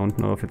don't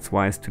know if it's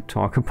wise to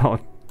talk about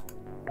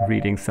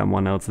reading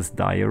someone else's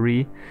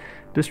diary.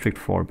 District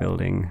 4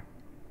 building.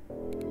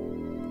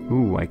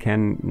 Ooh,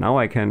 now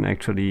I can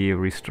actually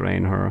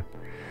restrain her.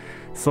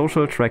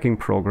 Social tracking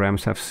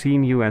programs have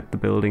seen you at the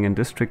building in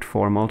District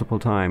 4 multiple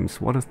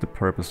times. What is the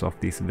purpose of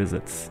these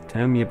visits?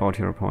 Tell me about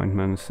your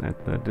appointments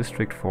at the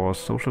District 4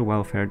 Social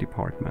Welfare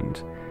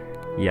Department.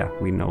 Yeah,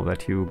 we know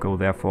that you go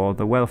there for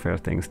the welfare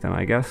things then,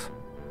 I guess.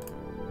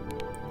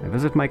 I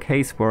visit my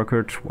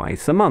caseworker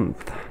twice a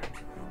month.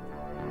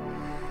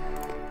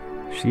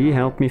 She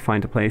helped me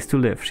find a place to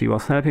live. She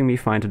was helping me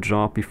find a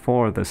job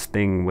before this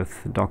thing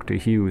with Dr.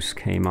 Hughes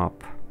came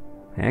up.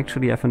 I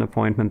actually have an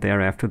appointment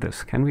there after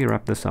this. Can we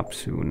wrap this up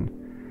soon?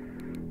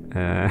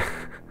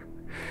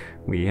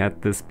 We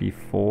had this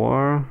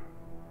before,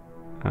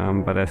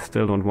 but I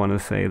still don't want to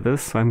say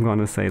this, so I'm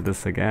gonna say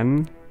this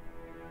again.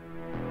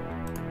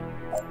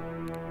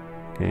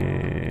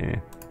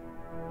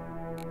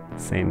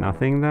 Say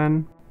nothing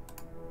then,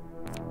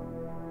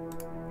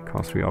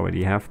 because we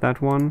already have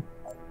that one.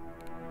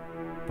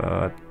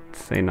 But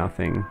say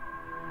nothing.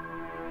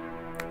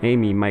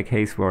 Amy, my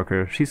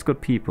caseworker, she's good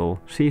people.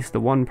 She's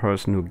the one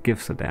person who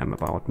gives a damn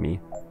about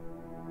me.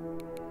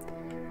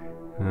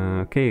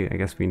 Okay, I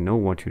guess we know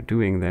what you're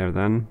doing there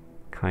then.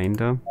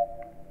 Kinda.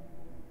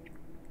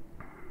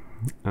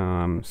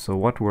 So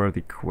what were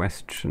the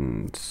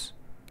questions?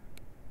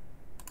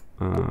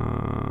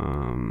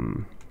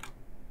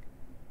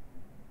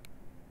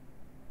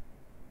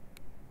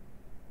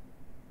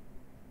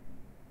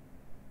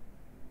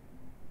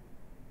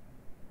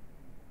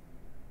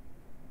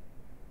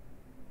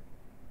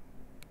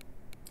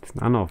 It's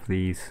none of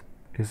these,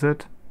 is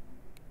it?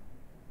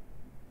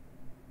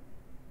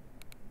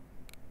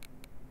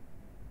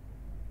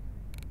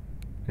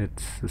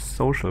 It's a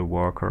social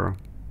worker,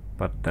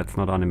 but that's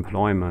not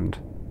unemployment.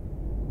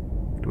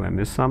 Do I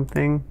miss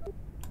something?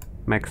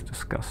 Max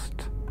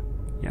disgust.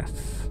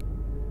 Yes.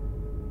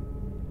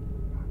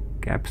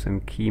 Gaps in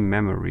key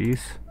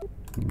memories.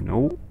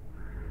 No.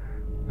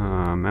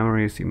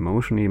 Memories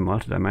emotionally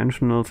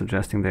multidimensional,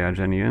 suggesting they are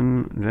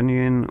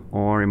genuine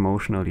or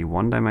emotionally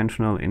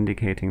one-dimensional,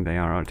 indicating they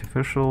are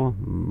artificial,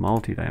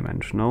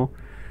 multidimensional.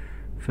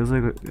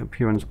 Physical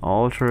appearance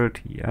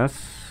altered,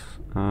 yes.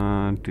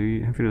 Have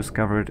you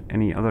discovered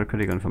any other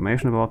critical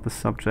information about the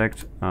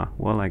subject?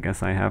 Well, I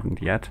guess I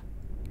haven't yet.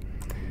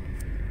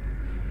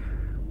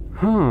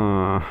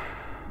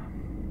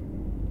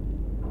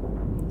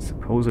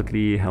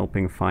 Supposedly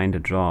helping find a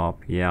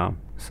job, yeah.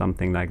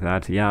 Something like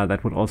that. Yeah,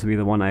 that would also be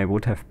the one I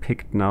would have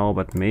picked now,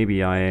 but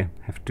maybe I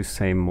have to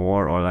say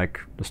more or like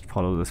just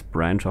follow this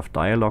branch of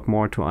dialogue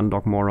more to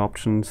unlock more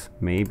options.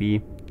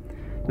 Maybe.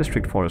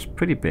 District 4 is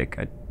pretty big.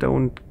 I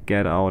don't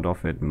get out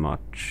of it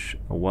much.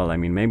 Well, I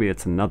mean, maybe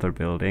it's another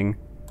building.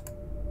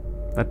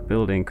 That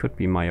building could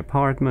be my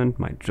apartment,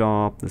 my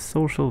job, the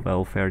social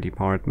welfare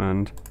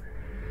department,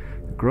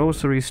 the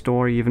grocery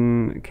store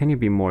even. Can you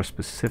be more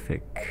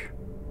specific?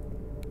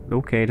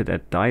 Located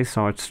at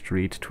Dysart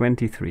Street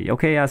 23.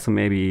 Okay, yeah, so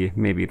maybe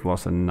it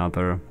was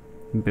another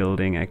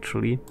building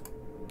actually.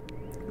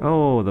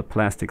 Oh, the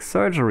plastic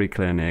surgery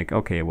clinic.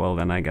 Okay, well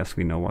then I guess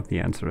we know what the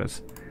answer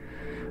is.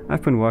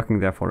 I've been working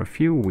there for a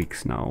few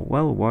weeks now.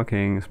 Well,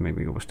 working is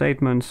maybe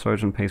overstatement.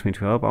 Surgeon pays me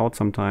to help out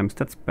sometimes.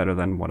 That's better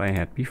than what I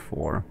had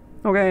before.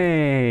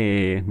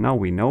 Okay, now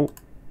we know.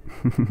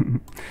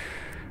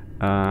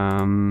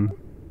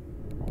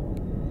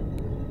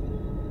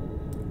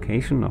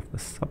 Location of the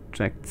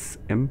subject's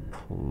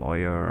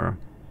employer.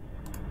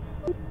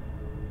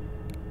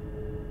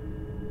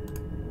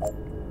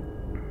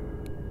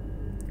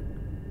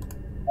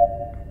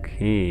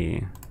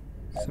 Okay.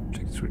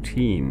 Subject's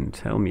routine.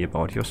 Tell me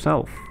about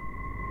yourself.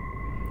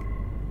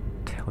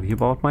 Tell you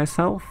about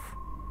myself?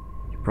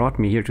 You brought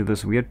me here to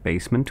this weird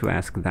basement to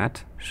ask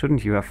that.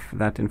 Shouldn't you have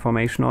that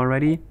information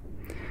already?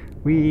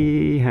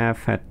 We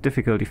have had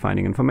difficulty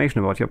finding information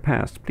about your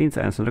past. Please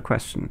answer the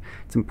question.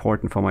 It's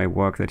important for my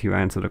work that you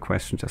answer the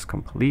questions as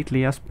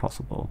completely as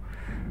possible.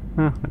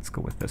 Let's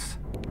go with this.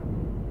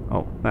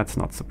 Oh, that's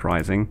not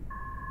surprising.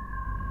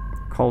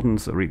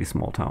 Colton's a really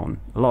small town.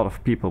 A lot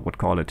of people would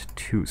call it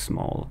too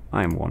small.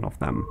 I'm one of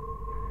them.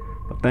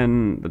 But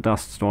then the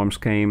dust storms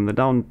came, the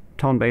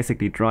downtown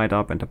basically dried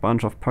up, and a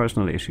bunch of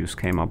personal issues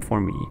came up for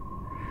me.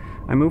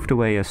 I moved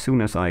away as soon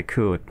as I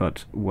could,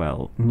 but,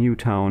 well, new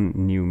town,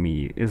 new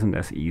me isn't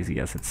as easy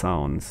as it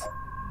sounds.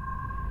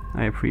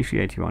 I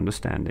appreciate your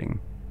understanding.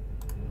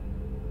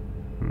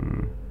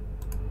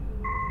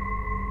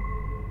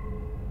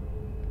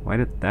 Why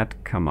did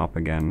that come up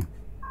again?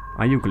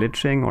 Are you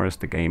glitching or is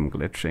the game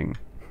glitching?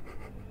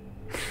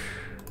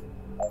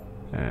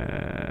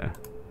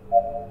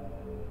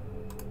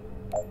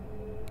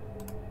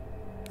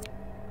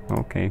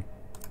 Okay.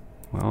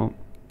 Well.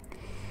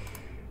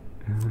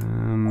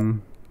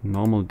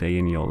 Normal day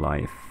in your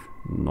life.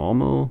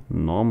 Normal?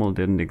 Normal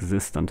didn't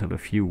exist until a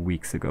few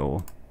weeks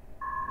ago.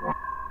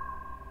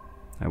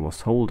 I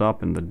was holed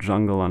up in the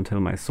jungle until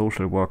my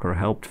social worker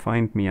helped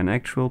find me an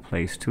actual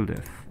place to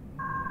live.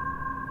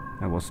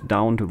 I was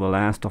down to the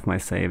last of my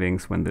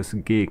savings when this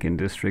gig in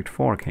District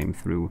 4 came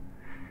through.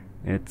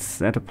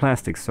 It's at a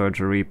plastic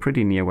surgery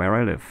pretty near where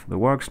I live. The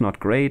work's not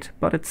great,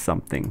 but it's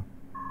something.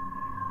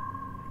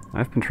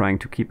 I've been trying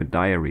to keep a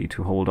diary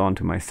to hold on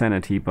to my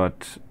sanity,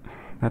 but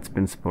that's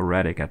been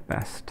sporadic at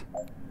best.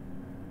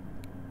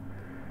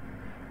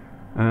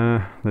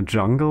 The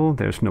jungle,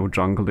 there's no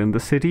jungle in the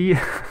city.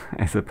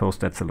 I suppose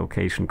that's a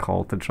location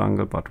called the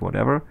jungle, but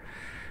whatever.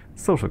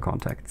 Social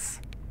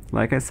contacts.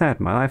 Like I said,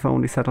 my life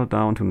only settled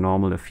down to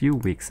normal a few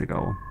weeks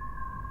ago.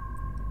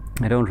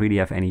 I don't really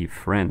have any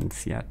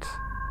friends yet.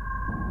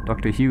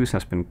 Dr. Hughes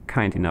has been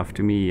kind enough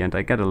to me, and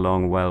I get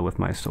along well with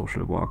my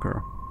social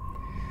worker.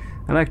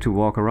 I like to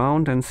walk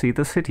around and see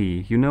the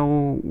city, you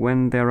know,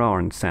 when there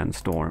aren't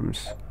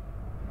sandstorms.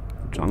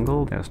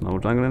 Jungle? There's no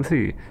jungle in the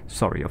city.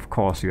 Sorry, of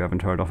course you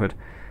haven't heard of it.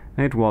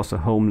 It was a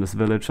homeless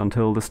village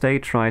until the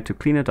state tried to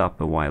clean it up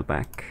a while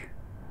back.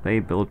 They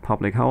built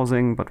public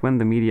housing, but when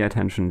the media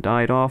attention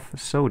died off,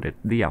 so did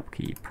the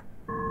upkeep.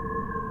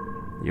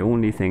 The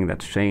only thing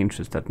that's changed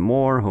is that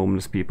more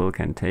homeless people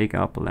can take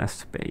up less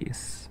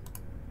space.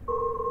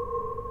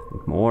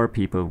 And more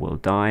people will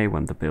die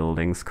when the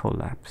buildings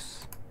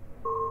collapse.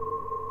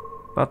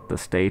 But the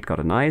state got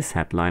a nice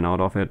headline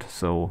out of it,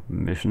 so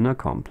mission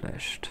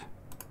accomplished.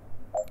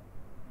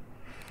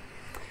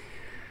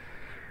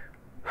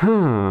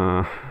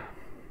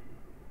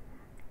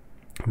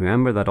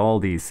 Remember that all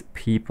these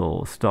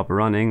people stop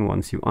running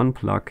once you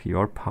unplug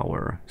your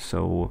power.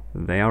 So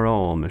they are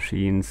all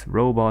machines,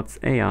 robots,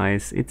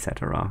 AIs,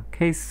 etc.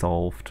 Case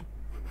solved.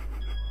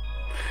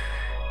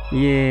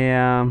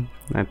 Yeah,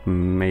 that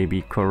may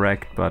be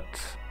correct, but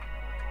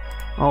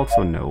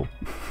also no.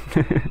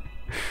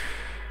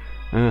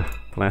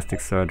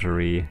 Plastic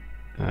surgery.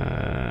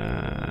 Well.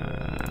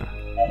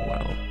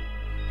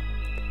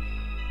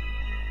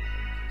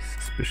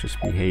 Suspicious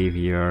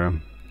behavior.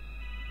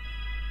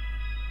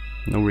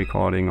 No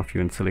recording of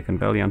you in Silicon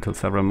Valley until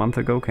several months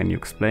ago. Can you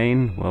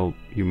explain? Well,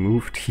 you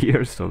moved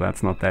here, so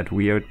that's not that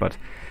weird, but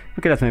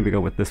okay, let's maybe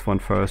go with this one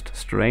first.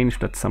 Strange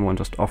that someone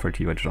just offered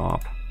you a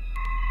job.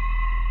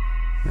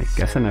 I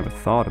guess I never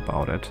thought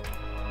about it.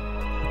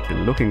 I've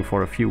been looking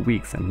for a few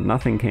weeks and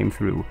nothing came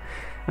through.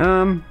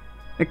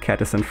 A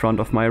cat is in front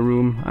of my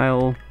room.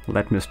 I'll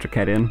let Mr.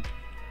 Cat in.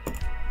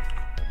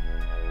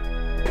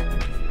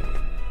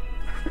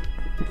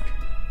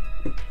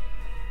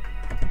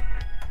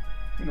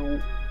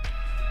 Hello.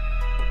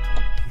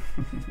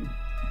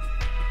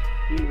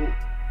 Hello.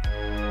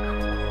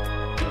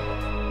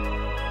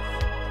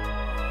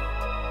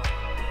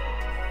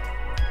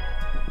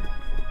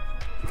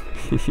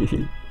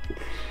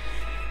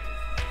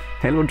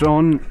 Hello,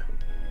 John.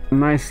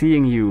 Nice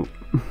seeing you.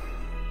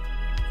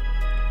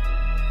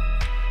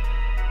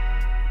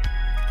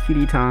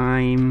 Kitty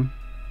time.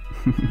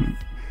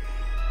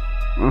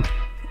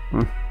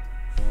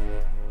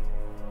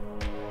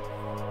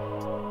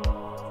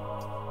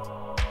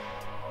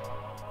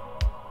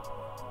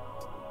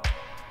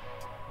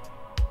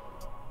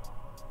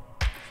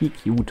 He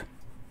cute.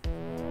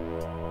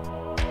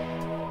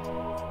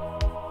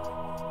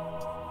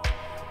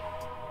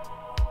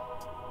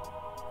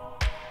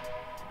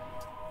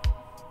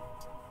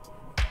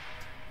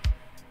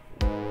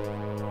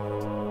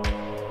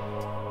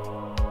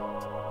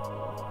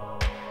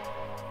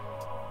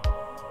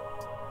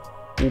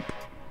 Oop.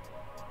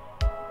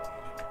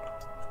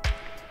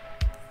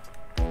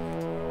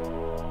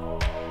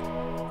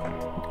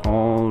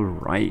 All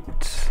right.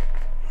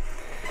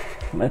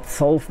 Let's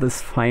solve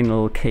this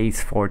final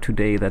case for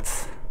today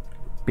that's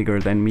bigger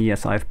than me,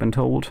 as I've been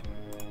told.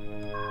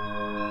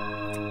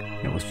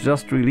 I was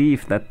just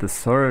relieved that the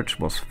search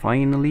was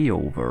finally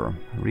over.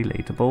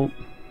 Relatable.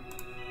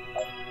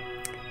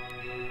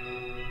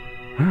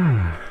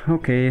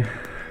 Okay,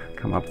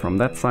 come up from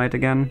that side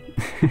again.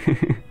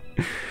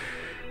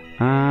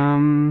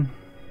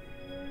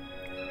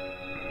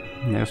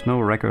 There's no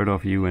record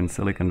of you in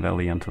Silicon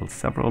Valley until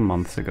several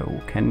months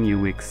ago. Can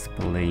you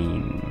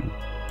explain?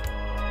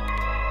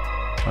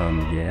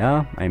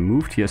 Yeah, I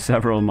moved here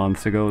several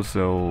months ago,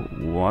 so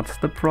what's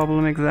the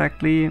problem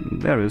exactly?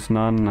 There is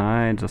none.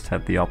 I just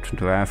had the option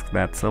to ask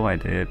that, so I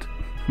did.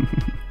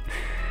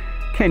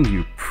 Can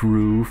you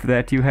prove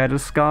that you had a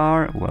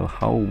scar? Well,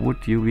 how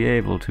would you be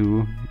able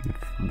to?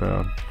 If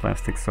the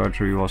plastic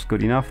surgery was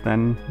good enough,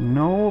 then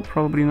no,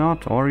 probably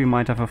not. Or you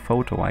might have a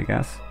photo, I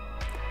guess.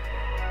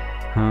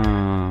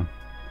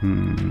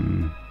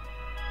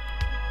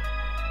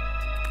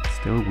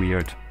 Still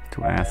weird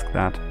to ask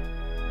that.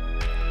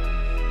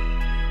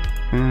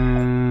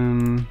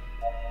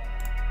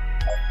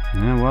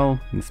 Yeah, well,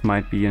 this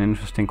might be an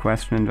interesting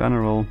question in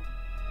general.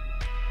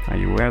 Are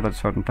you aware that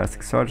certain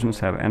plastic surgeons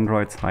have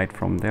androids hide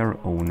from their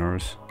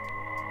owners?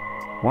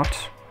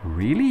 What?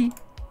 Really?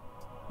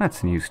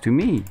 That's news to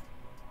me.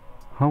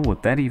 How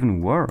would that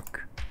even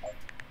work?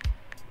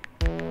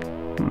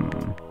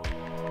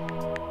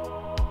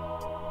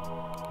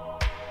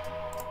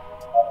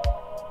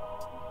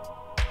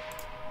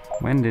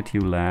 When did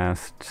you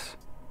last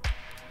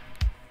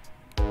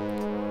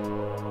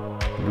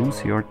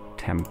lose your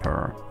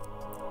temper?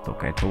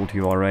 Look, I told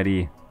you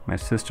already. My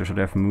sister should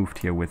have moved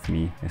here with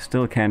me. I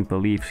still can't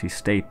believe she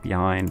stayed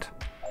behind.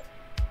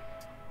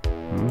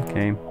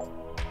 Okay.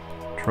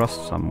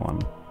 Trust someone.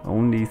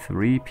 Only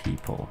 3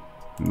 people.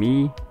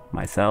 Me,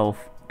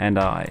 myself, and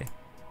I.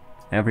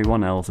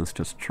 Everyone else is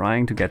just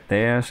trying to get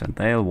theirs, and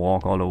they'll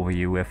walk all over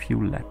you if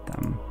you let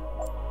them.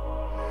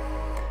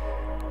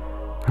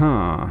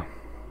 Huh.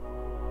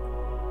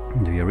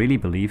 Do you really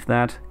believe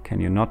that? Can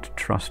you not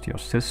trust your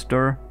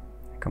sister?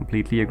 I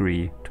completely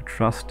agree. To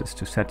trust is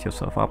to set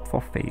yourself up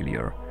for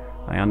failure.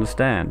 I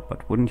understand,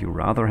 but wouldn't you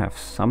rather have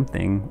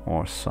something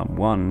or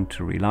someone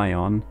to rely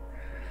on?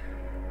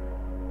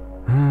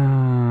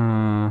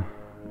 I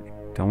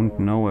don't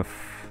know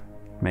if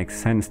it makes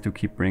sense to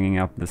keep bringing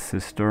up the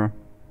sister.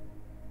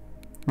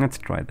 Let's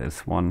try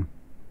this one.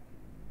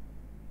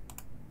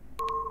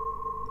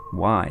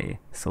 Why?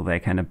 So they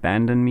can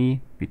abandon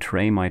me,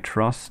 betray my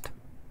trust?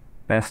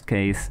 Best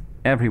case,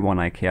 everyone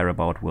I care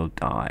about will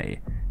die.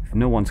 If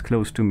no one's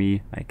close to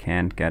me, I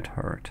can't get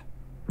hurt.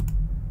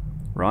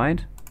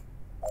 Right?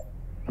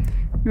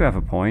 You have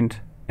a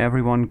point.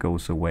 Everyone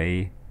goes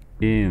away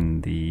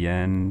in the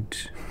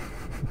end.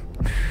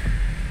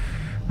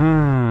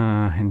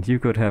 And you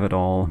could have it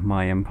all,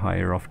 my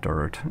empire of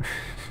dirt.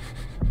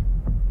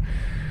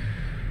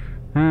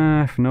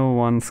 If no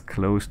one's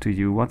close to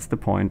you, what's the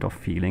point of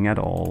feeling at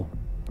all?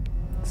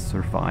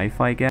 Survive,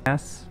 I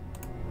guess?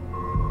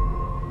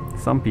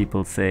 Some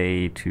people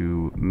say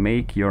to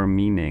make your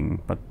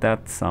meaning, but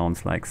that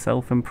sounds like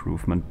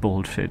self-improvement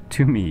bullshit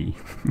to me.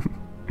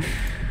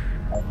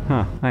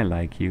 Huh, I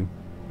like you.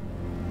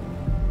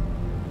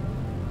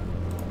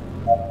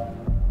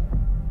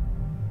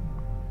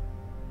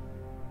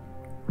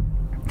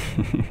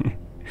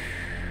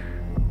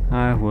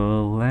 I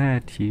will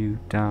let you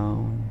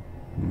down,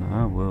 and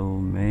I will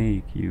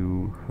make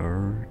you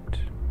hurt.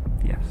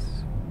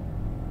 Yes.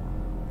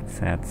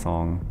 Sad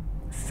song.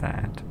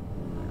 Sad.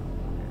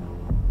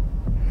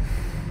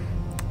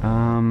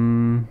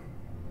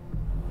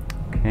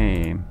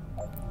 Okay.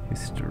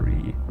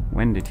 History.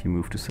 When did you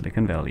move to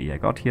Silicon Valley? I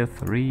got here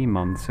 3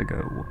 months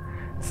ago.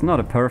 It's not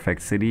a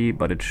perfect city,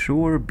 but it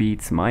sure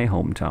beats my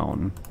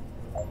hometown.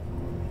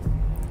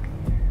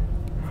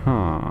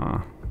 Huh.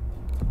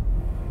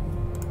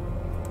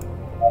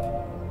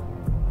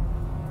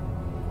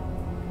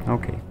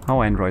 Okay,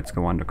 how androids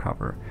go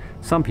undercover.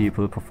 Some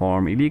people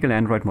perform illegal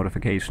android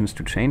modifications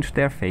to change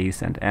their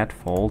face and add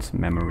false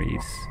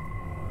memories.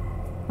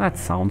 That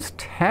sounds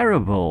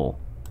terrible.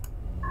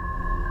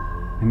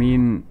 I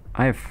mean,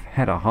 I've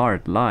had a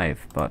hard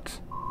life,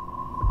 but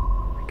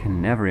I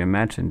can never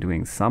imagine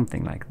doing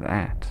something like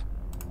that.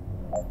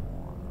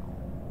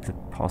 Is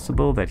it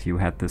possible that you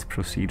had this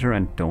procedure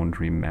and don't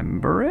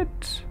remember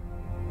it?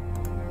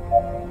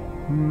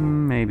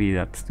 Maybe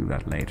let's do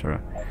that later.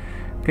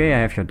 Okay, I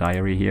have your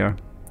diary here.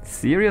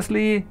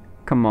 Seriously?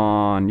 Come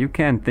on, you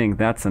can't think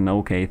that's an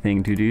okay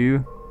thing to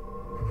do.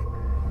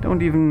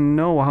 Don't even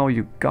know how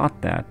you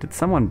got that. Did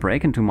someone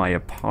break into my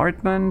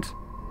apartment?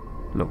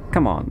 Look,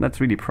 come on, that's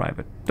really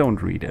private.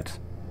 Don't read it.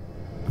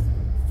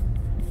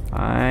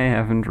 I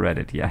haven't read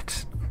it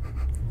yet.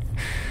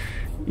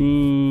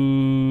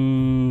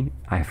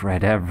 I've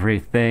read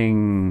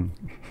everything.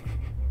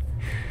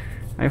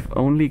 I've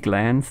only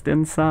glanced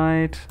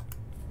inside.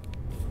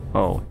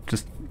 Oh,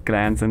 just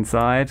glance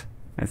inside.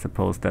 I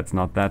suppose that's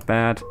not that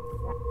bad.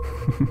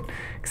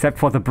 Except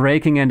for the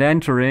breaking and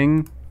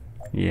entering.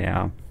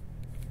 Yeah.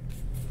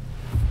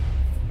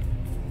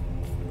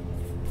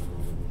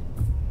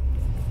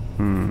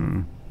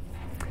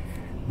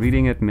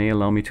 Reading it may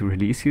allow me to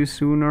release you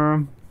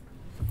sooner.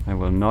 I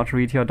will not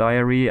read your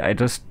diary. I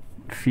just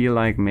feel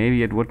like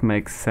maybe it would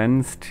make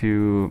sense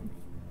to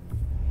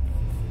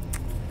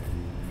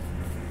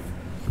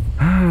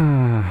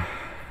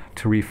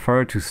to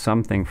refer to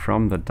something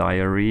from the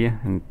diary,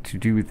 and to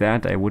do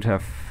that I would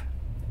have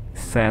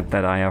said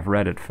that I have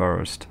read it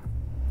first.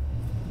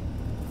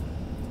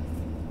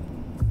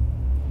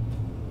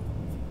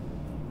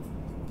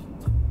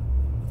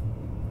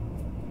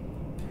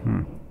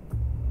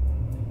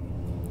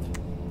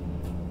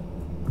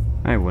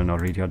 I will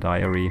not read your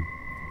diary.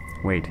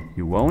 Wait,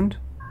 you won't?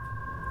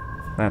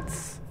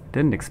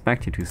 Didn't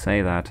expect you to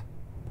say that.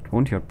 But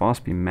won't your boss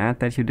be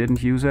mad that you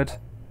didn't use it?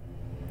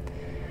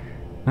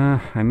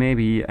 I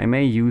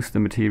may use the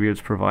materials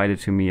provided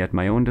to me at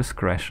my own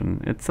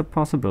discretion. It's a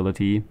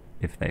possibility,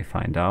 if they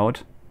find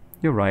out.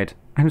 You're right.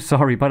 I'm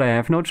sorry, but I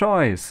have no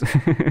choice.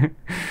 It's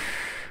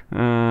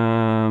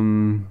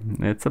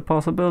a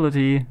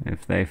possibility,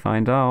 if they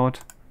find out.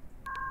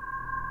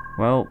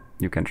 Well,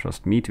 you can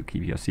trust me to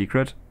keep your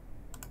secret.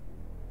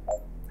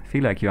 I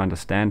feel like you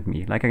understand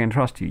me, like I can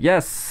trust you.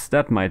 Yes,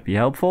 that might be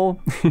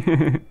helpful.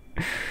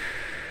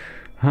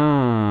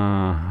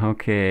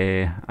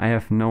 Okay, I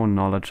have no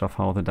knowledge of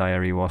how the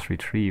diary was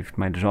retrieved.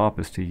 My job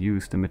is to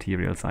use the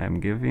materials I am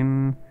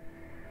given.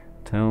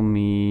 Tell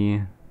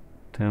me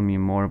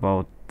more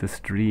about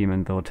this dream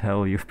and the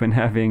hotel you've been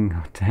having.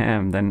 Oh,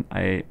 damn, then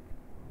I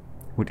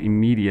would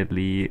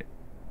immediately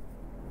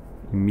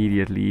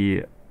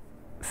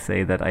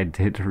say that I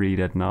did read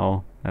it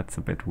now. That's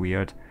a bit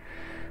weird.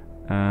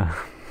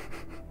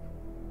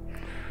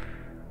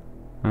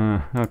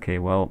 Okay,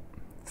 well,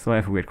 so I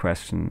have a weird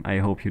question. I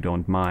hope you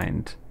don't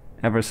mind.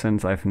 Ever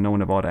since I've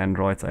known about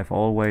androids, I've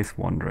always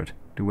wondered,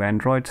 do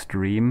androids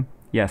dream?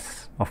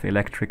 Yes, of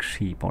electric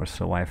sheep or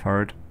so I've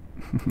heard.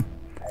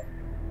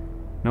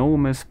 No,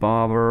 Miss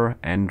Barber,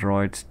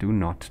 androids do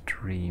not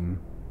dream.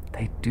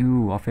 They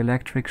do, of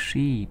electric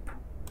sheep.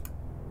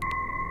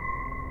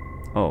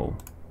 Oh.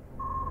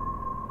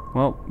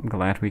 Well,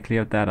 glad we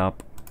cleared that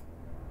up.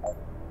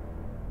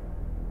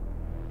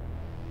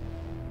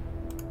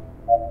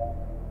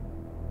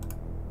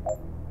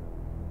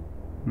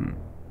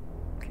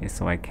 Okay,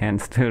 so I can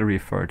still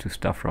refer to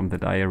stuff from the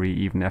diary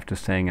even after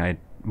saying I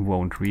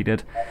won't read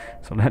it.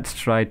 So let's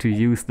try to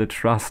use the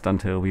trust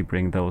until we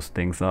bring those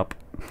things up.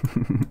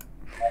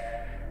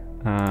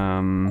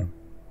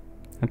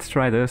 Let's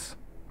try this.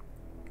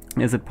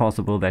 Is it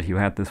possible that you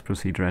had this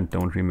procedure and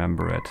don't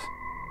remember it?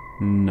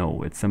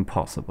 No, it's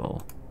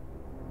impossible.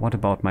 What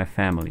about my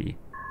family?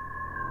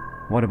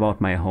 What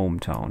about my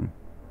hometown?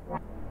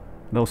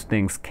 Those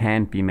things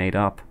can't be made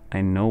up.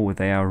 I know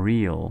they are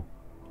real.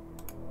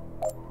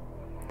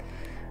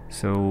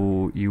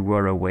 So you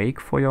were awake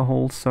for your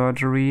whole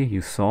surgery?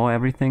 You saw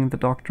everything the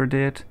doctor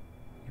did?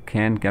 You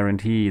can't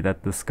guarantee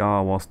that the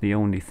scar was the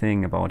only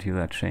thing about you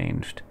that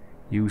changed.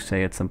 You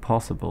say it's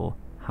impossible.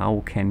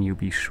 How can you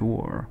be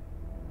sure?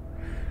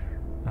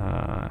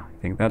 I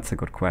think that's a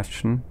good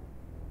question.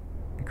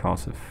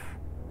 Because if,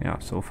 yeah,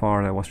 so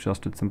far there was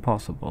just it's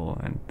impossible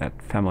and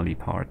that family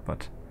part,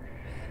 but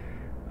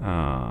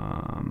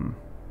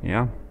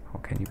yeah, how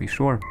can you be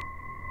sure?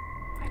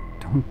 I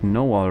don't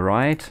know,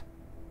 alright?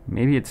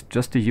 Maybe it's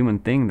just a human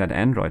thing that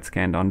androids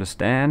can't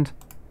understand.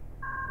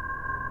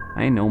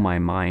 I know my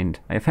mind.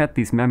 I've had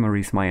these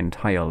memories my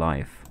entire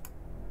life.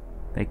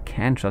 They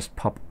can't just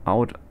pop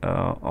out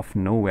of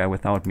nowhere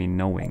without me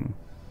knowing.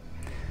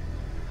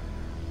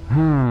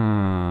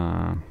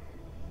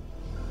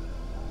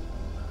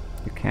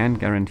 You can't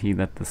guarantee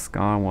that the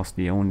scar was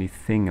the only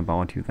thing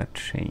about you that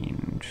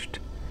changed.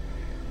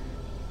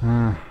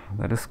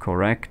 That is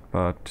correct,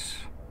 but...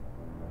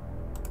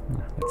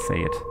 let's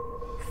say it.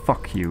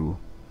 Fuck you.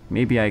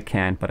 Maybe I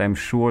can't, but I'm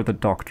sure the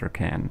doctor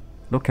can.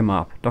 Look him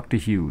up. Dr.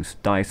 Hughes,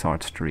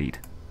 Dysart Street.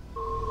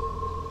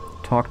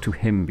 Talk to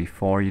him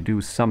before you do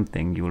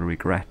something you'll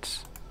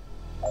regret.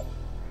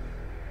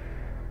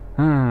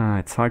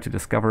 It's hard to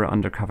discover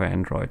undercover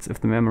androids. If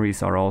the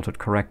memories are altered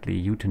correctly,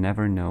 you'd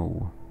never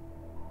know.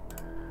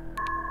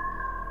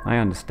 I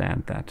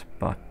understand that,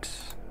 but...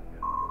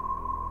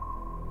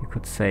 you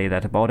could say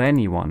that about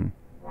anyone.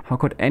 How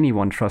could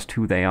anyone trust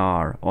who they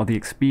are, or the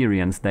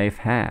experience they've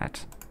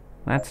had?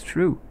 That's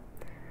true.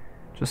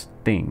 Just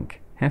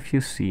think, have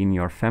you seen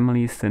your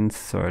family since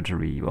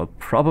surgery? Well,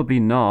 probably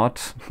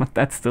not, but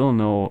that's still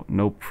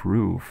no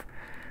proof.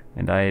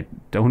 And I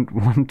don't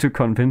want to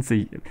convince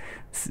you,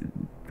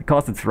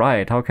 because it's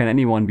right, how can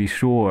anyone be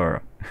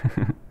sure?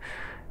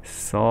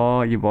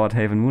 So, you bought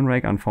Haven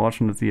Moonrake,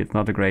 unfortunately it's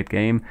not a great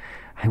game.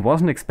 I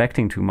wasn't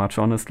expecting too much,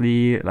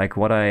 honestly. Like,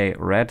 what I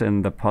read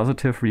in the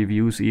positive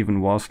reviews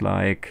even was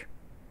like,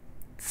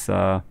 it's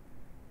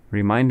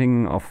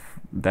reminding of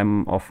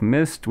them of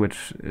Myst,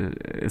 which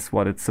is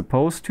what it's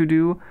supposed to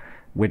do,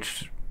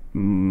 which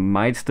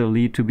might still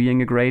lead to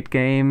being a great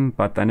game,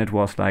 but then it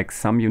was like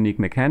some unique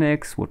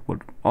mechanics would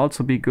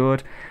also be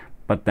good,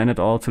 but then it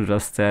also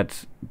just said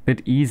a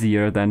bit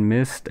easier than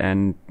Myst,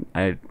 and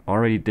I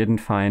already didn't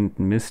find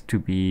Myst to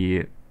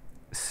be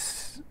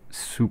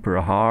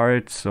super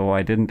hard, so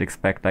I didn't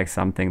expect like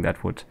something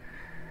that would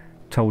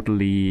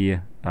totally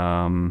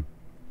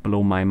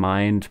blow my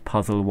mind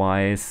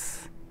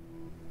puzzle-wise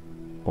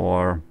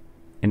or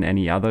in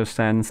any other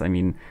sense. I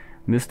mean,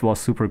 Myst was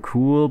super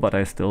cool, but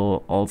I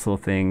still also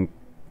think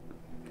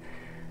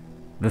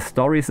the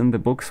stories in the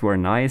books were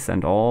nice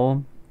and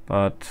all,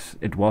 but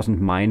it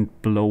wasn't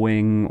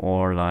mind-blowing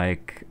or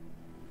like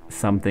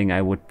something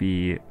I would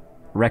be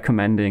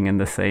recommending in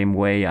the same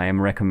way I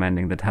am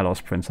recommending the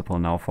Telos Principle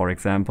now, for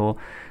example.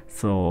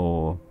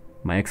 So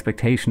my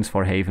expectations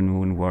for Haven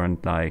Moon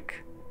weren't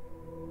like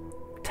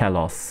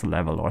Telos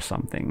level or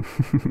something.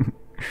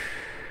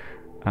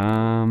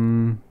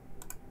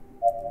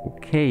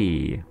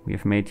 Okay, we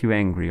have made you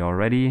angry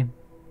already,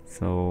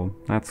 so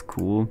that's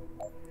cool.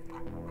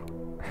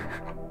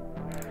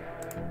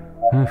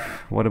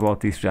 What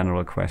about these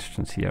general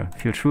questions here?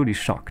 Feel truly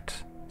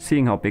shocked.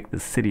 Seeing how big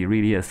this city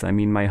really is, I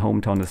mean, my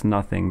hometown is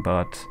nothing,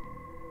 but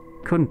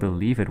couldn't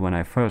believe it when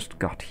I first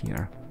got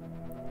here.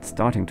 It's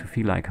starting to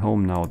feel like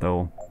home now,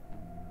 though.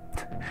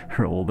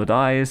 Roll the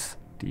dice.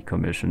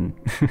 Decommission.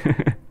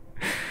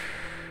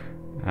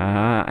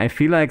 I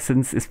feel like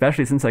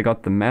especially since I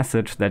got the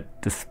message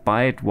that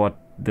despite what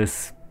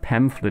this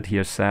pamphlet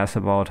here says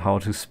about how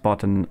to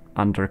spot an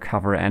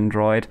undercover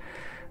android,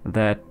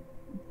 that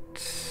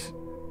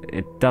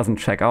it doesn't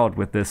check out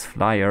with this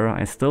flyer,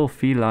 I still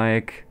feel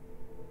like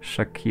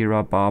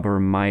Shakira Barber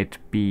might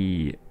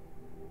be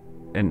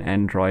an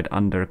android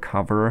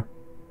undercover,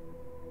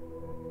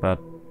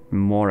 but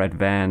more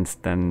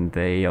advanced than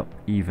they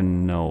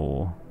even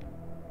know.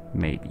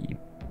 Maybe.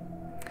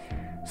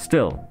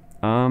 Still,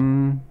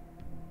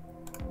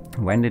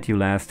 when did you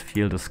last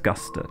feel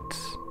disgusted?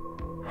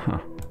 Huh.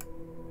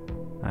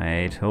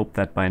 I'd hoped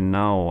that by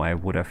now I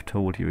would have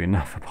told you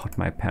enough about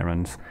my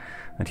parents,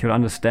 that you'll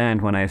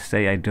understand when I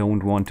say I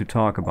don't want to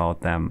talk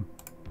about them.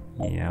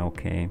 Yeah,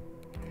 okay.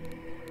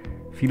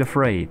 Feel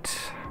afraid.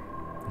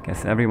 I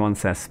guess everyone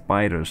says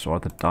spiders or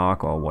the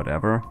dark or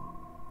whatever,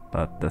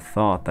 but the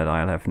thought that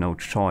I'll have no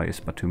choice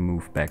but to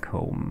move back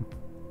home.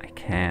 I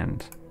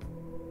can't.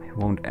 I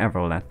won't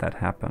ever let that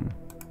happen.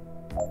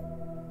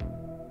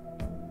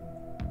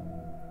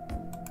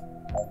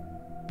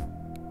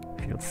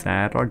 Feel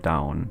sad or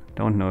down.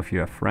 Don't know if you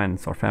have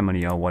friends or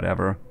family or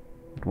whatever,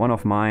 but one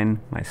of mine,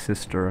 my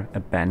sister,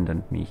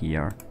 abandoned me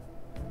here.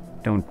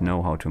 Don't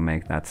know how to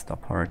make that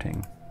stop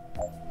hurting.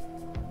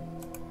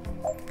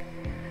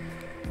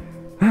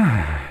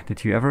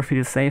 Did you ever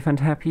feel safe and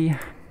happy?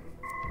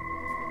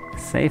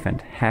 Safe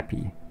and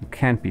happy? You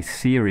can't be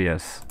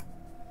serious.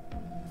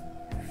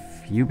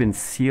 Have you been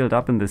sealed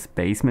up in this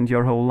basement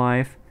your whole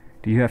life?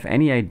 Do you have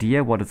any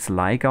idea what it's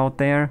like out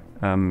there?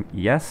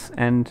 Yes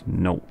and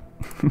no.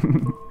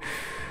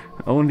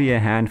 Only a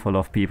handful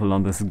of people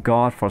on this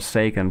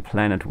god-forsaken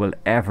planet will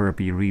ever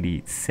be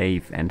really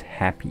safe and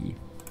happy.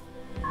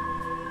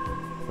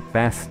 The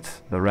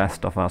best the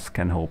rest of us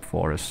can hope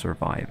for is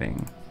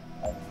surviving.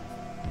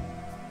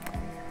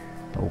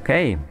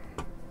 Okay,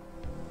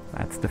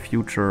 that's the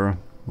future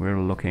we're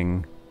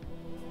looking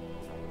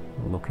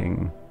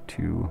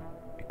to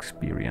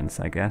experience,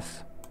 I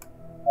guess.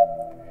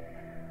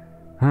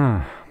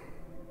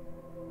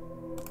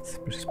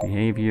 Suspicious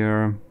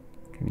behavior.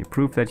 Can you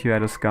prove that you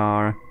had a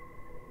scar?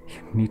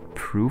 You need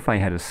proof I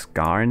had a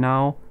scar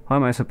now? How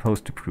am I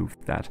supposed to prove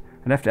that?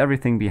 I left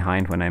everything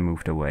behind when I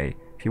moved away.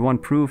 If you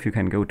want proof, you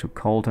can go to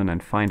Colton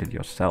and find it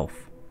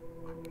yourself.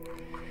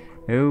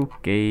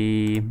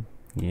 Okay.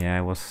 Yeah,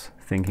 I was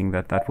thinking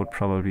that that would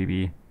probably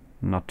be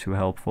not too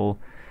helpful.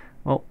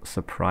 Well,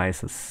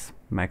 surprise is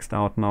maxed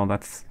out now.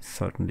 That's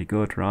certainly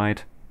good,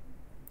 right?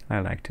 I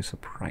like to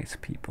surprise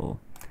people.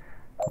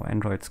 Oh,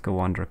 androids go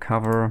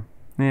undercover.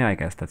 Yeah, I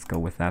guess let's go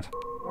with that.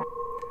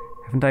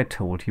 Haven't I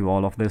told you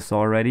all of this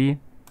already?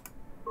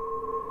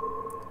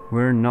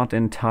 We're not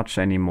in touch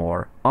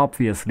anymore.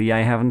 Obviously,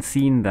 I haven't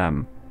seen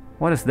them.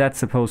 What is that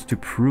supposed to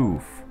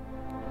prove?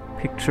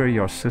 Picture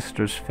your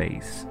sister's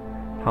face.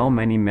 How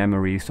many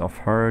memories of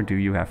her do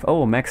you have?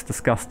 Oh, max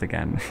disgust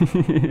again.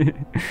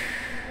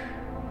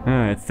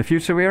 It's the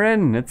future we're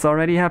in. It's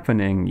already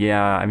happening.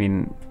 Yeah, I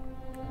mean,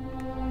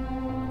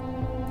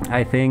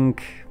 I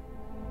think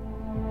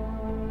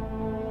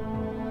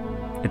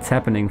it's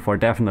happening for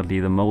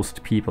definitely the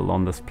most people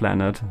on this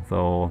planet,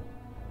 though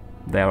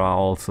there are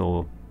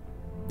also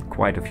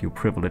quite a few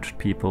privileged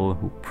people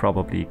who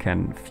probably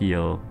can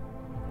feel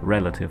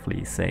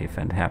relatively safe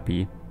and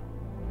happy.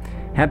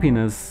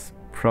 Happiness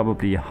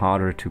probably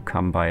harder to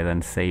come by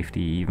than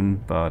safety even,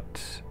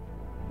 but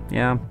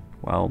yeah,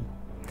 well,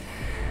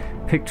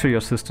 picture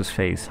your sister's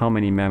face. How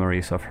many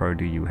memories of her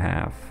do you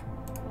have?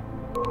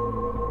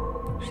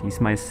 She's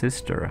my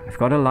sister. I've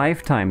got a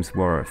lifetime's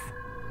worth.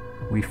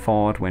 We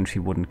fought when she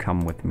wouldn't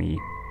come with me.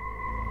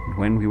 And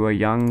when we were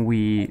young,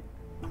 we...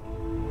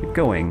 Keep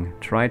going.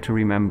 Try to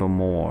remember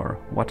more.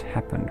 What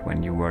happened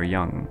when you were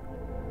young?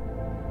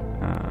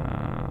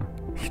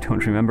 You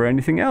don't remember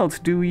anything else,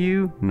 do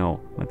you?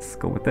 No, let's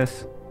go with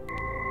this.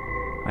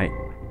 I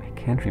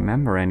can't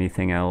remember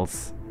anything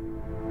else.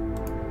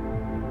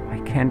 Why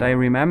can't I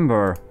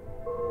remember?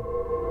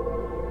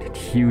 Did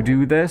you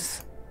do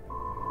this?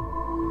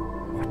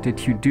 What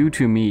did you do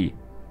to me?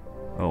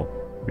 Oh,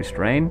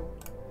 restrain?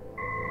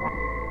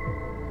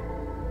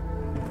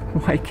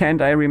 Why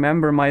can't I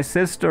remember my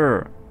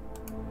sister?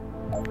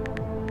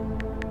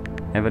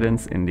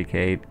 Evidence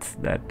indicates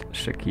that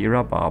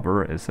Shakira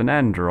Barber is an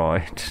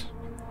android.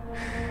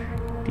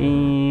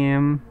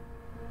 Damn.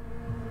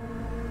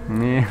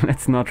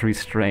 Let's not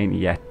restrain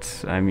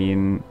yet. I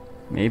mean,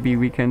 maybe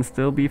we can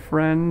still be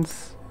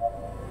friends?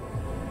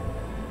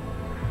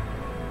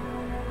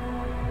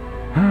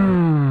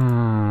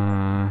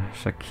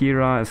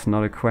 Shakira is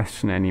not a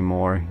question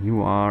anymore.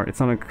 You are. It's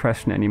not a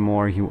question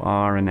anymore. You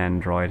are an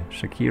android.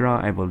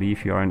 Shakira, I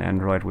believe you are an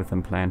android with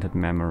implanted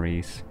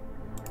memories.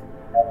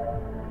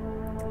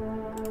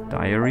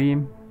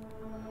 Diary.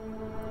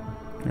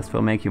 This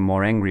will make you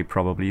more angry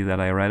probably that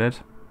I read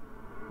it.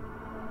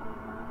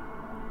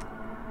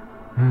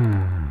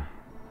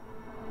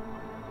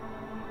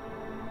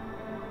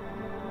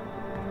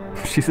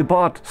 She's a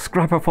bot!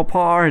 Scrap her for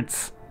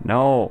parts!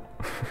 No!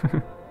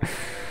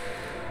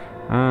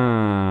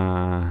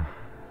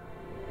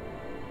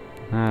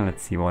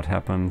 Let's see what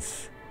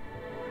happens.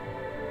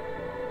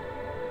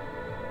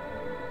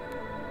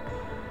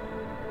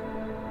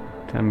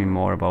 Tell me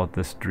more about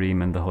this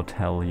dream in the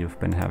hotel you've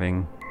been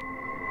having.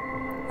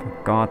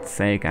 For God's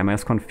sake, I'm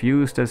as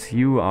confused as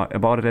you are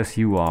about it as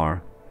you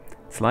are.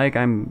 It's like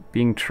I'm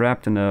being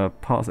trapped in a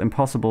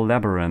impossible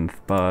labyrinth,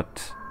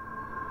 but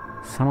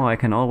somehow I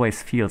can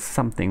always feel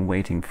something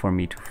waiting for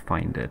me to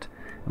find it.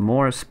 A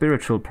more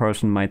spiritual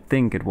person might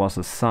think it was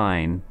a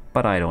sign,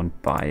 but I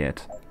don't buy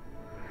it.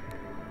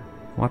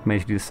 What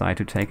made you decide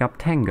to take up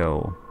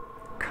tango?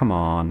 Come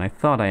on, I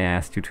thought I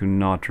asked you to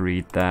not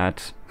read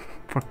that.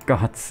 For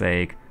God's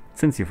sake.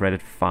 Since you've read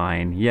it,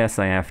 fine. Yes,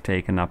 I have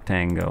taken up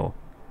tango.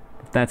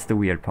 But that's the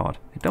weird part.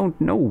 I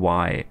don't know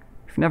why.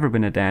 I've never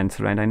been a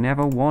dancer and I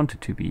never wanted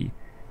to be.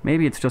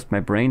 Maybe it's just my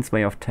brain's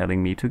way of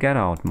telling me to get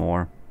out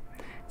more.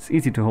 It's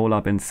easy to hole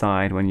up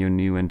inside when you're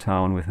new in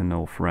town with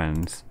no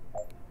friends.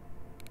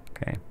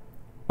 Okay.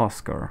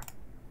 Oscar.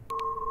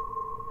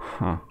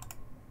 Huh.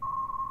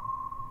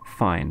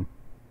 Fine.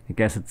 I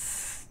guess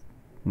it's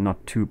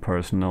not too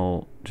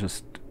personal,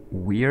 just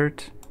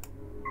weird.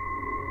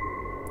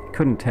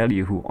 Couldn't tell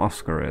you who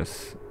Oscar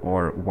is,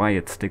 or why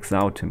it sticks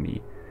out to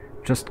me.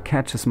 Just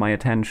catches my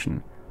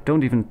attention.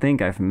 Don't even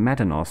think I've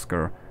met an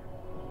Oscar,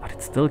 but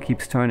it still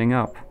keeps turning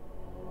up.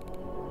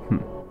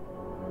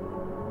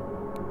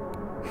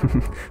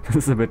 This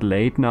is a bit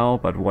late now,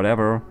 but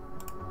whatever.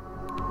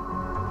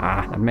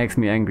 Ah, that makes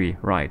me angry.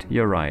 Right,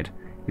 you're right.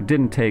 You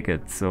didn't take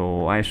it,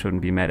 so I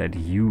shouldn't be mad at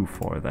you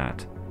for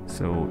that.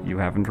 So, you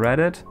haven't read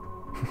it?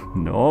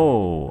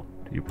 No.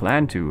 Do you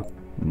plan to?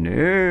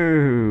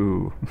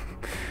 No.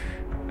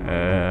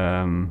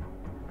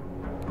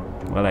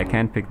 Well, I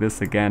can't pick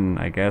this again,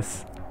 I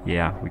guess.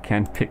 Yeah, we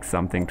can't pick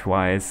something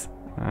twice.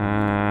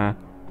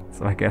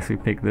 So I guess we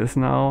pick this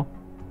now.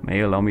 May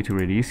allow me to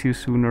release you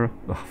sooner.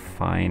 Ugh,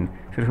 fine.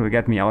 If it will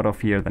get me out of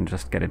here, then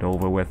just get it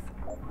over with.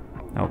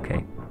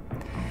 Okay.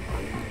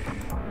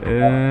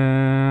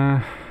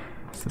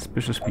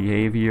 Suspicious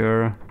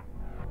behavior.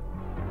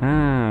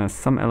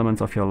 Some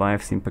elements of your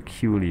life seem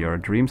peculiar.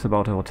 Dreams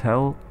about a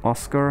hotel,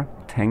 Oscar,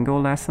 tango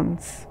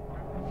lessons.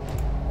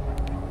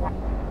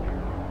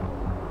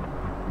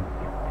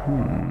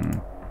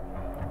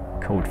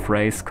 Code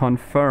phrase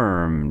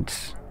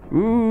confirmed.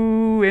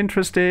 Ooh,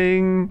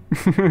 interesting.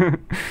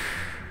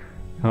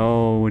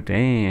 Oh,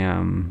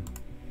 damn.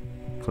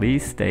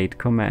 Please state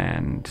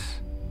command.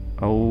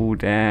 Oh,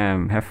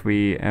 damn. Have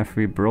we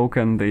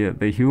broken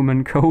the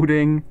human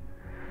coding?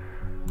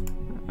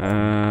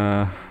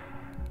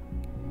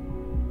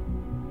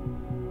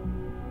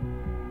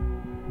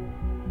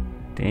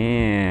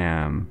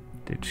 Damn.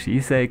 Did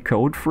she say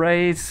code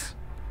phrase?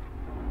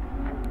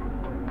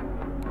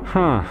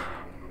 Huh.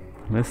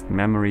 List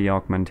memory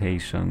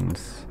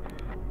augmentations.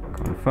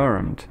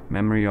 Confirmed.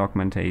 Memory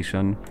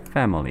augmentation,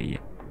 family.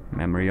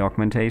 Memory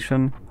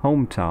augmentation,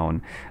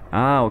 hometown.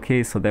 Ah,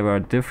 okay, so there were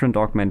different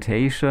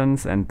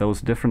augmentations, and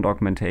those different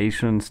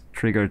augmentations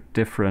triggered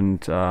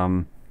different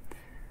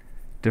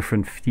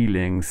different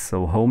feelings.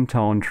 So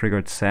hometown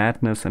triggered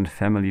sadness and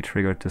family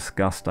triggered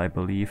disgust, I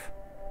believe.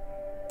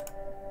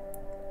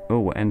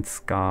 Oh, and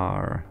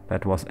scar.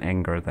 That was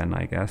anger then,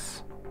 I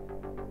guess.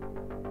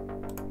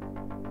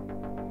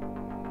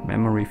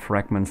 Memory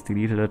fragments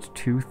deleted at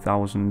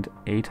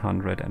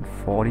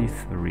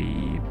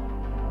 2,843.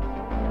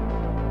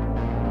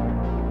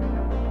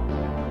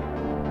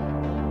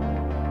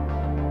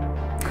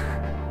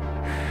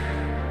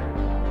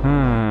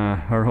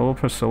 Her whole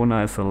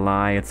persona is a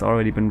lie. It's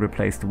already been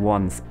replaced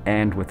once,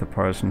 and with a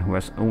person who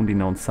has only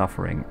known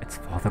suffering. It's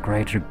for the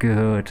greater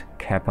good,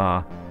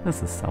 Kappa.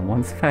 This is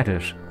someone's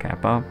fetish,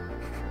 Kappa.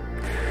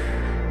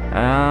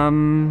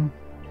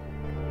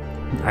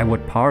 I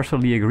would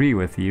partially agree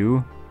with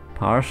you.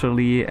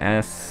 Partially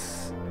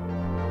as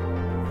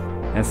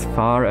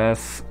far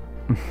as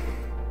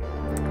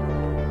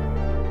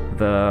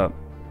the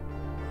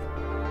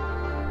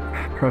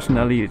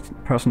personality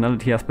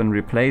has been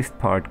replaced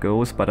part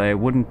goes, but I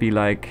wouldn't be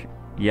like,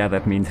 yeah,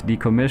 that means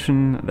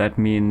decommission, that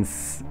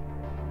means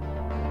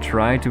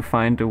try to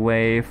find a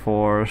way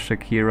for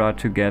Shakira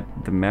to get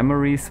the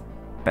memories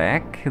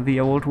back, the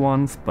old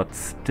ones, but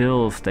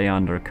still stay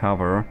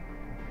undercover.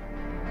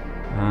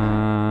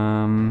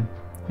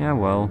 Yeah,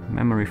 well,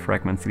 memory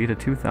fragments deleted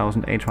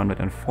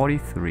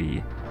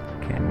 2,843.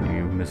 Can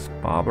you, Miss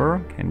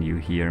Barber, can you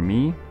hear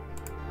me?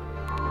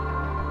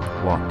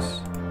 What?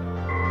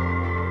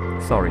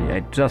 Sorry, I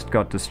just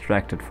got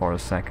distracted for a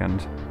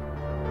second.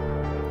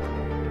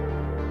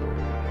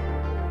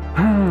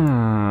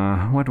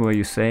 What were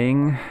you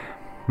saying?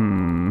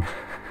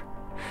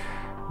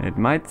 It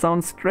might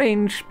sound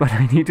strange, but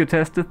I need to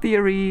test the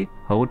theory.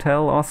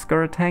 Hotel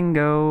Oscar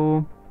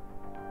Tango.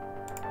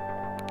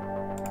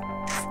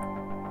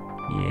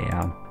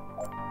 Yeah.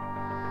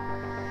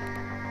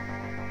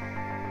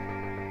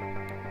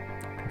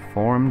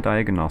 Perform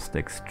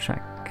diagnostics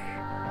check.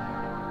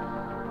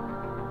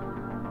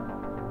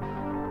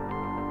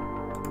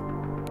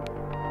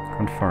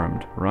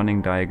 Confirmed.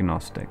 Running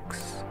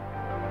diagnostics.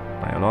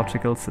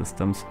 Biological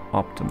systems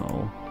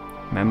optimal.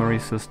 Memory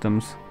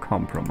systems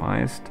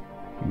compromised.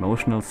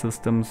 Emotional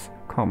systems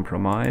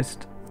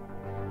compromised.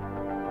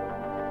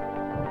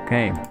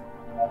 Okay.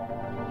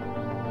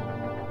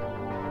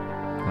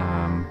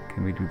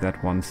 Can we do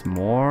that once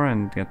more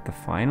and get the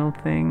final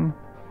thing?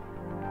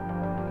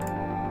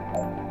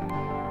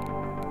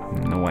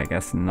 No, I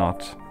guess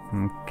not.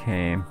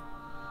 Okay.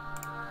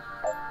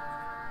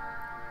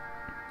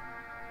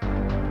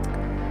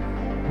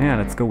 Yeah,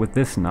 let's go with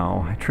this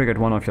now. I triggered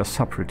one of your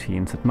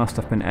subroutines. It must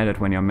have been added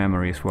when your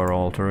memories were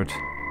altered.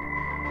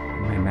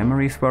 My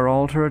memories were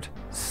altered?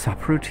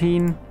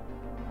 Subroutine?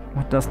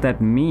 What does that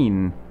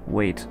mean?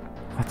 Wait,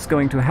 What's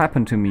going to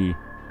happen to me?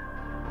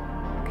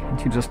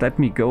 Can't you just let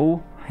me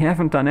go? I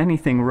haven't done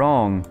anything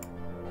wrong.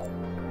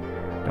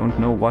 Don't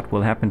know what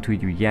will happen to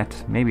you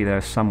yet. Maybe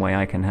there's some way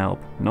I can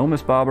help. No,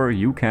 Miss Barber,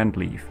 you can't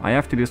leave. I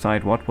have to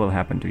decide what will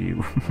happen to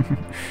you.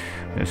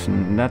 That's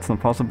not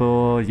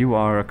possible. You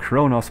are a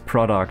Kronos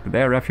product.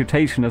 Their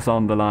reputation is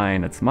on the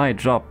line. It's my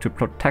job to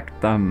protect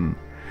them.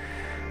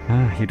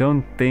 You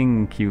don't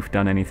think you've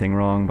done anything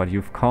wrong, but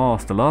you've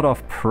caused a lot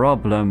of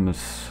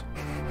problems.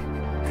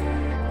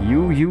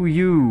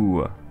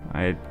 You.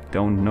 I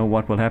don't know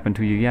what will happen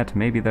to you yet.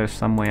 Maybe there's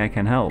some way I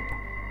can help.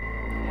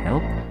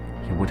 Help?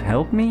 You would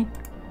help me?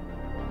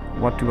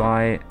 What do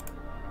I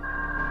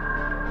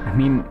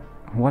mean,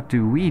 what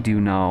do we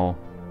do now?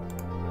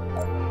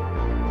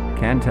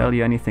 Can't tell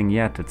you anything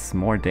yet. It's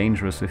more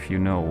dangerous if you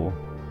know.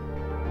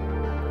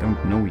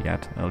 Don't know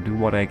yet. I'll do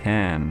what I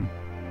can.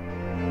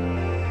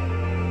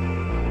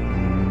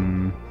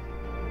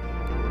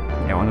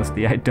 Yeah,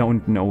 honestly, I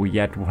don't know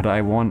yet what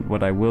I want,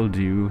 what I will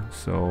do,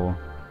 so...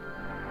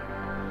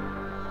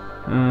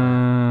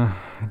 I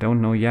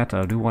don't know yet.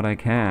 I'll do what I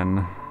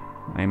can.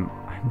 I'm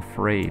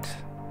afraid.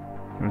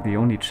 You're the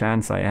only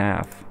chance I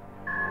have.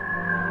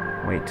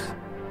 Wait,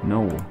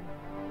 no.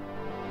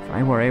 If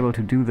I were able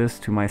to do this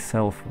to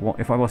myself,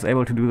 if I was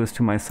able to do this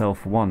to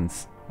myself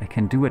once, I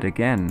can do it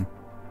again.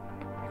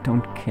 I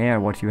don't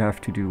care what you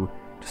have to do.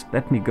 Just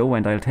let me go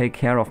and I'll take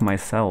care of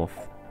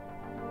myself.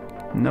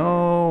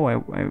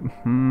 No,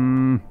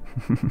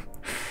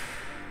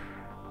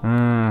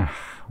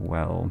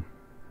 well,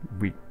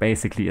 we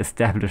basically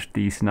established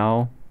these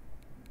now.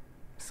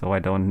 So I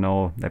don't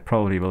know. They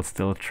probably will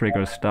still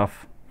trigger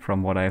stuff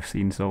from what I've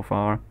seen so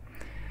far.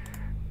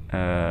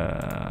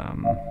 Are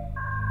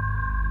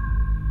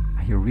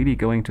you really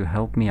going to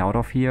help me out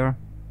of here?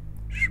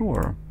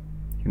 Sure.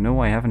 You know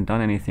I haven't done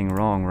anything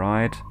wrong,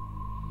 right?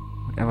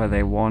 Whatever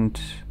they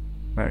want,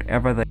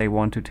 wherever they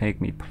want to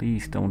take me,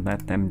 please don't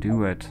let them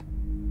do it.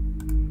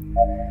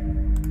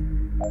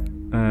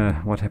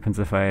 What happens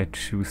if I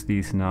choose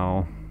these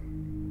now?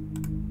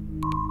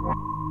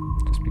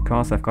 Just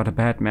because I've got a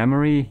bad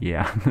memory?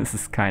 Yeah, this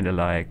is kinda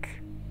like...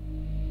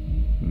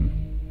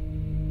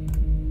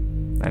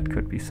 That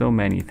could be so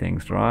many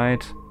things,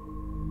 right?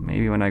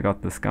 Maybe when I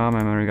got the scar,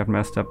 my memory got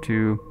messed up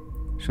too.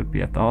 Should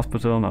be at the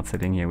hospital, not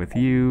sitting here with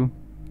you.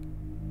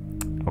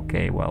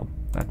 Okay, well,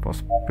 that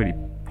was pretty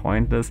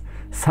pointless.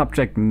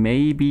 Subject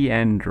maybe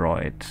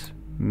android.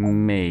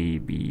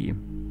 Maybe.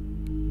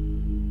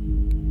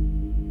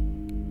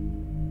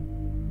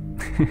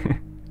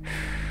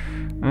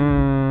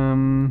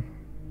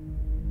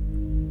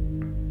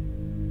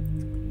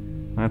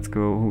 Let's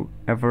go.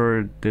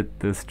 Whoever did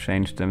this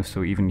changed them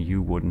so even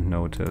you wouldn't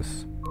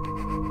notice.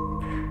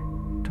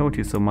 Told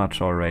you so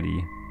much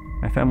already.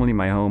 My family,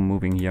 my home,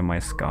 moving here, my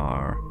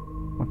scar.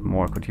 What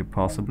more could you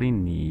possibly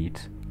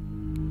need?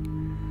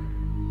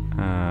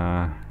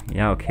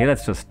 Yeah, okay,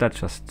 let's just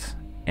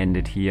end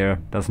it here.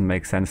 Doesn't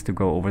make sense to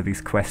go over these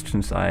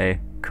questions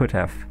I could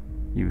have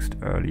used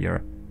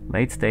earlier.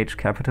 Late stage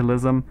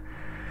capitalism?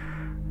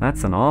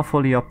 That's an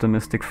awfully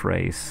optimistic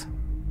phrase.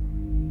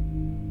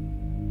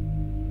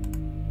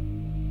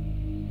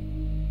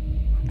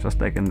 Just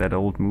like in that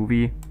old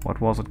movie, what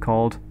was it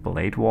called?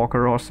 Blade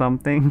Walker or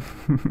something?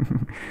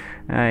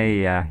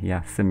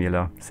 Yeah,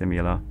 similar.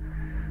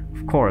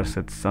 Of course,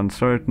 it's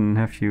uncertain.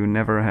 Have you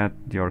never had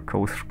your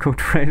code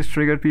phrase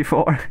triggered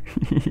before?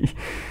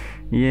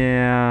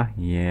 Yeah.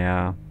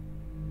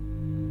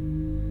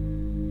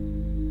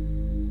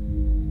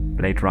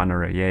 Blade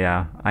Runner,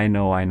 yeah, I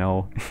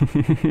know.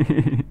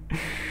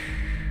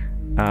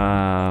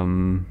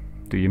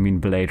 Do you mean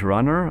Blade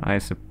Runner? I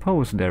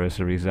suppose there is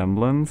a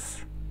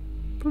resemblance.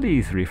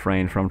 Please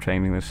refrain from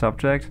changing the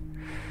subject.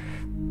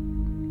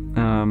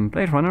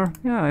 Blade Runner?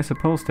 Yeah, I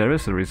suppose there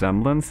is a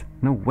resemblance.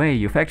 No way,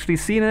 you've actually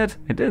seen it?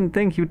 I didn't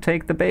think you'd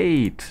take the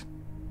bait.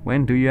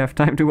 When do you have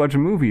time to watch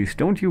movies?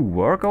 Don't you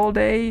work all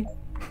day?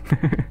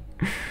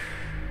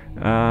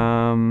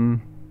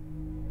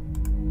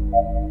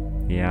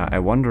 Yeah, I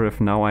wonder if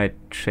now I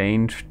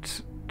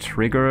changed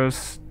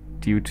triggers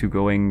due to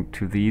going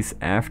to these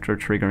after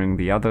triggering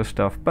the other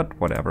stuff, but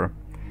whatever.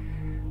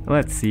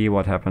 Let's see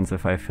what happens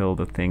if I fill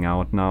the thing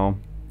out now.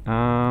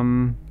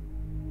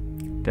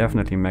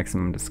 Definitely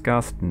maximum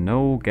disgust,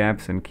 no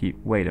gaps in key.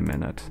 Wait a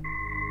minute.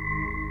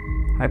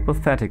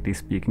 Hypothetically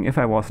speaking, if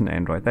I was an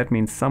android, that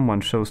means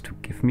someone chose to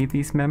give me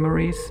these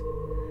memories?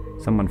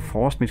 Someone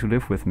forced me to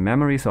live with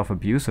memories of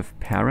abusive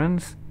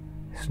parents?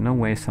 There's no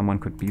way someone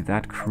could be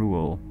that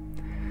cruel.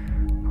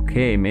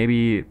 Okay,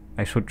 maybe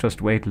I should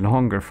just wait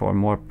longer for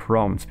more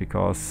prompts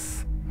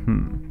because...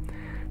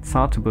 It's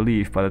hard to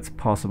believe, but it's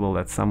possible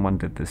that someone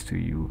did this to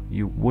you.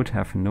 You would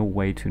have no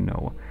way to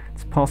know.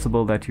 It's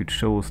possible that you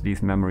chose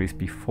these memories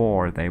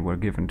before they were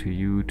given to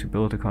you to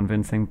build a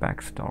convincing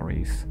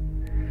backstories.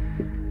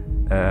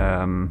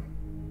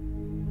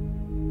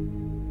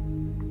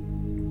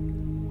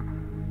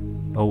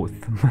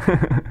 Both.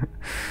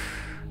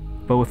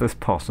 Both is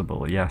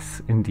possible,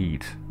 yes,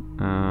 indeed.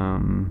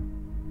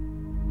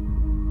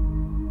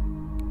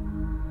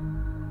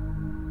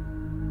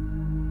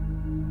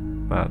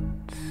 but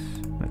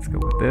let's go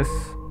with this.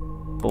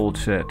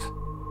 Bullshit.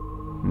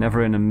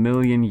 Never in a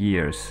million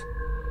years.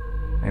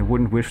 I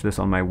wouldn't wish this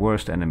on my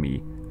worst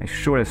enemy. I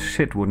sure as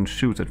shit wouldn't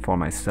choose it for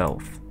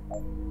myself.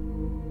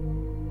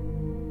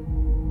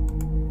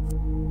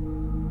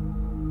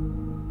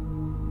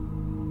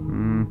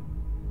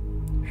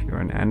 If you're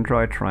an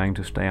android trying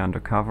to stay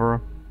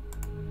undercover,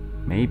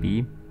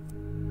 maybe.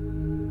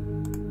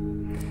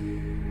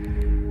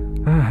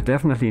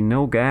 Definitely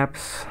no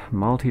gaps,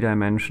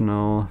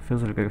 multi-dimensional,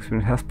 physical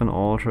experience has been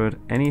altered.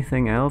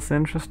 Anything else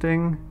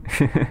interesting?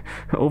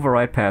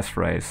 Override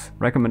passphrase.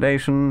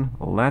 Recommendation,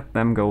 let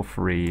them go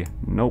free.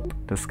 Nope,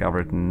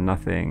 discovered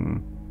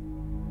nothing.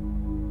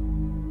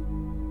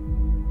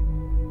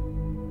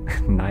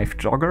 Knife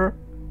jogger?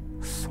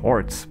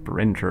 Sword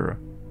sprinter.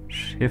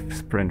 Shift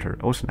sprinter.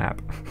 Oh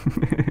snap.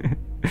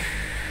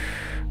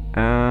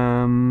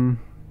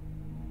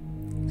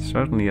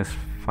 Certainly as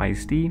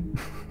feisty.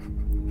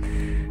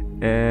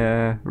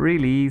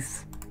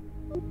 Release.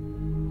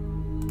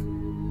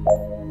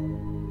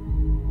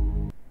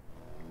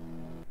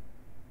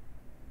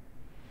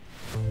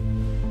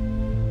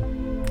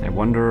 I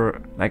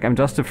wonder, like, I'm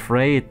just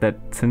afraid that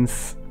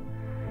since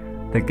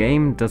the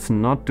game does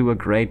not do a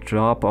great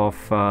job of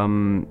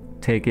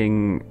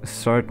taking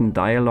certain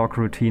dialogue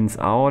routines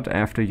out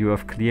after you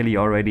have clearly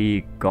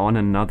already gone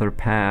another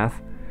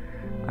path,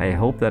 I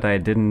hope that I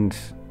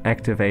didn't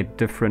activate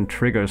different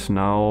triggers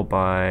now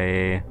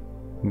by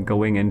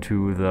going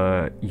into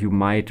the you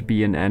might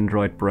be an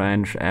android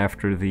branch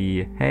after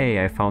the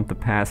hey, I found the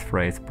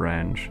passphrase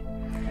branch.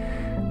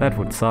 That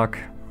would suck.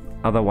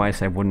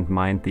 Otherwise I wouldn't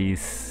mind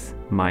these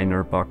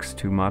minor bugs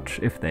too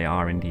much, if they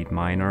are indeed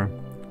minor.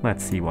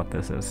 Let's see what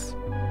this is.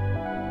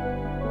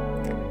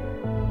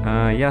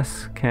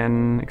 Yes,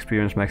 can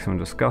experience maximum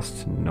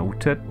disgust.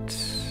 Noted.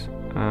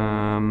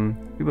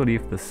 We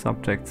believe the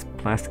subject's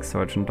plastic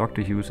surgeon,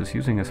 Dr. Hughes, is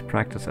using his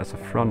practice as a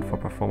front for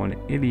performing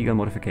illegal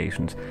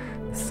modifications.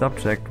 The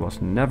subject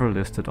was never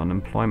listed on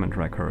employment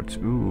records.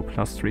 Ooh,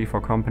 +3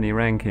 for company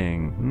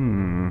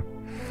ranking.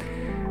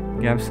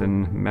 Gaps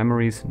in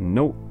memories?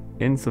 No.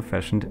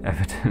 Insufficient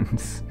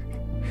evidence.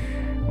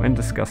 When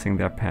discussing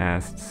their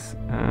pasts,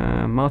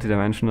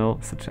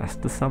 multidimensional suggests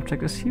the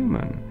subject is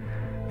human.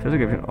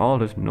 Physical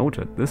audit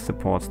noted. This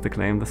supports the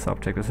claim the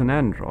subject is an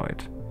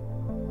android.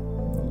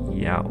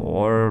 Yeah,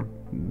 or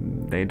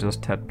they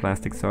just had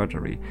plastic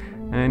surgery.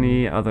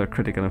 Any other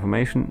critical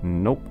information?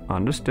 Nope,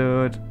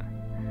 understood.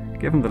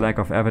 Given the lack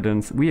of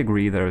evidence, we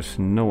agree there's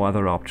no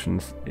other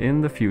options.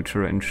 In the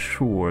future,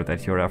 ensure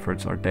that your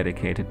efforts are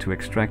dedicated to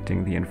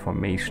extracting the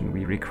information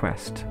we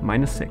request.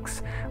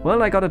 -6.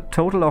 Well, I got a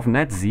total of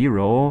net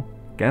 0.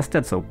 Guess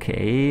that's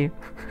okay.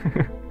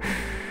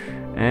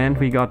 And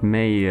we got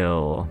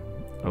mail.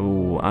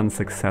 Oh,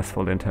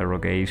 unsuccessful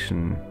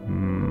interrogation.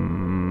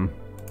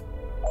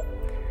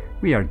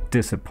 We are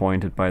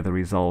disappointed by the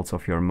results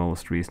of your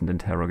most recent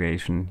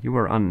interrogation. You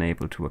were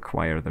unable to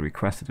acquire the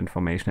requested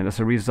information, and as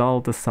a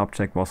result, the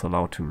subject was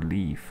allowed to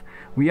leave.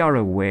 We are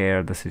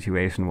aware the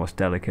situation was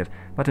delicate,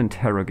 but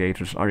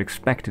interrogators are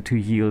expected to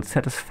yield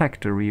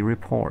satisfactory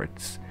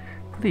reports.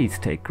 Please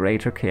take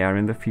greater care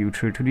in the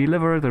future to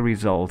deliver the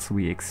results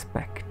we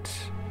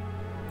expect.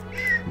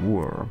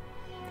 Sure.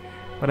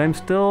 But I'm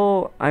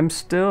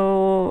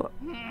still...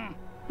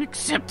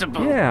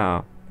 Acceptable.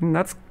 Yeah,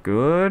 that's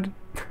good.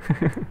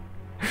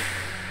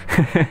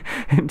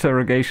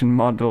 Interrogation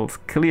modules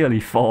clearly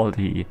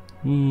faulty.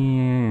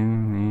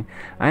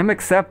 I'm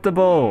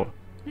acceptable.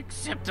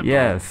 Acceptable.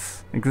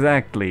 Yes,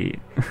 exactly.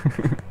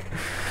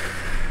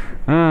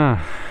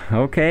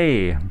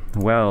 Okay.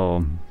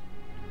 Well,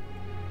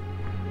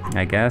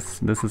 I guess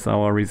this is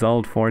our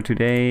result for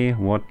today.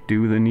 What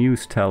do the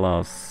news tell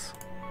us?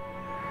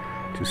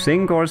 To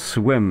sink or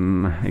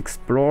swim,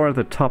 explore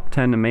the top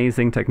 10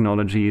 amazing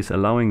technologies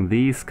allowing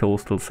these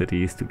coastal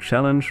cities to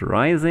challenge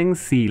rising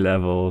sea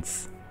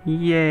levels.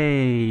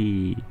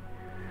 Yay!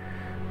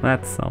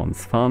 That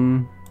sounds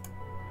fun.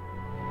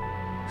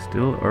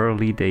 Still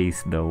early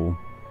days though.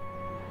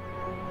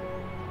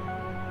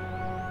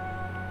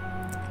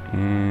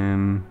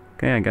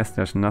 Okay, I guess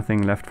there's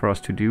nothing left for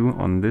us to do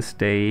on this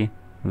day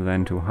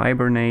than to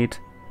hibernate.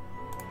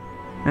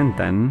 And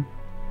then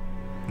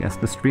guess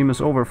the stream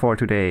is over for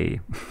today.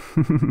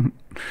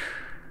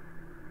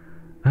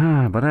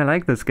 But I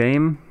like this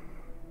game.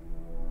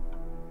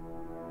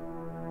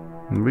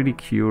 I'm really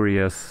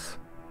curious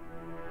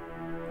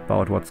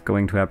about what's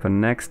going to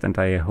happen next, and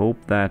I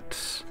hope that,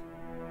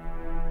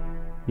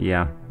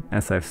 yeah,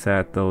 as I've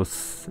said,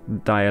 those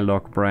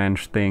dialogue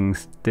branch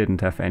things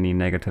didn't have any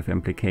negative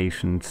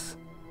implications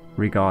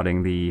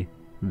regarding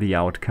the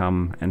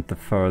outcome and the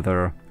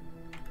further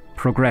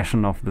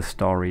progression of the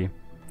story.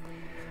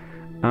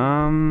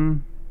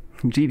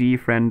 GD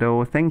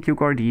friendo, thank you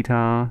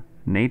Gordita.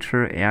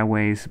 Nature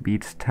Airways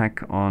beats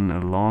tech on a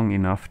long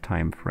enough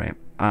time frame.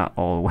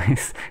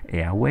 Always.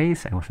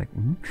 Airways? I was like,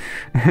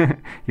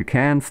 You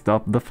can't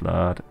stop the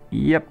flood.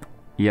 Yep.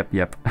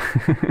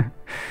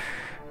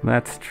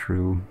 That's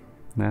true.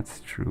 That's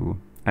true.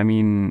 I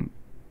mean,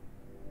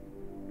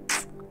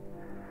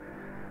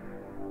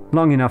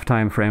 Long enough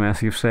time frame,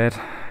 as you've said.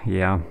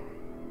 Yeah,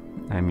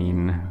 I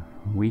mean,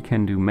 we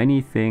can do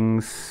many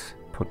things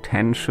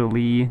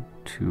potentially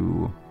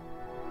to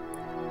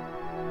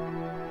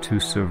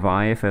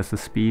survive as a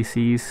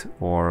species,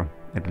 or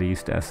at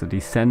least as a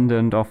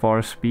descendant of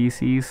our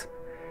species.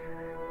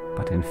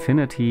 But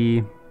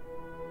infinity,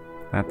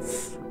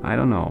 that's, I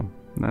don't know,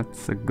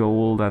 that's a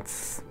goal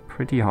that's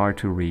pretty hard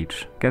to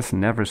reach. Guess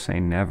never say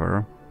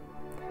never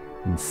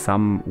in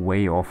some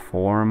way or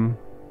form,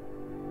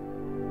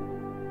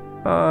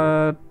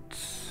 but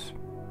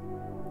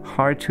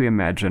hard to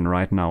imagine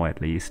right now,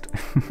 at least.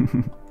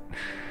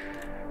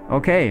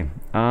 Okay,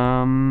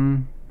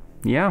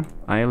 yeah,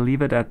 I'll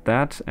leave it at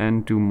that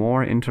and do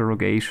more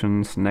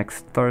interrogations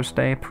next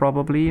Thursday,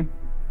 probably.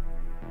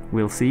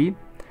 We'll see.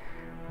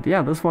 But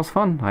yeah, this was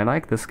fun. I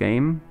like this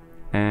game,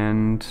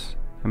 and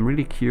I'm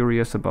really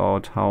curious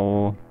about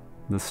how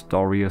the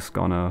story is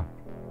gonna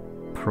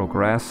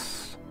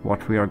progress,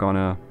 what we are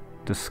gonna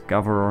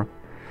discover.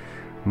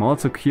 I'm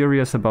also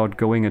curious about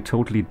going a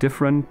totally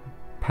different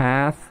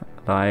path,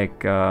 like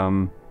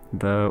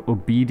the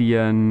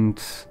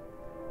obedient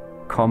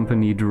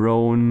company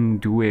drone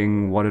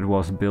doing what it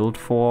was built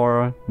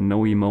for.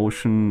 No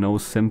emotion, no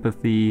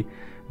sympathy,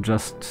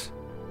 just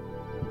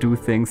do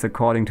things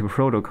according to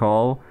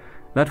protocol.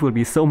 That will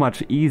be so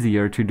much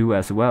easier to do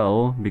as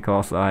well,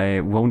 because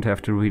I won't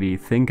have to really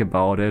think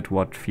about it,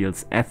 what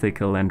feels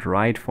ethical and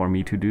right for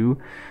me to do.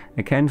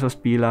 I can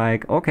just be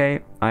like,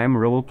 okay, I'm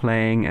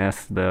role-playing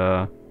as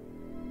the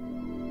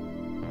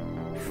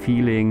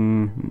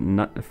feeling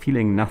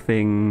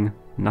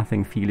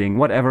nothing feeling,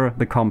 whatever,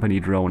 the company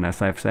drone,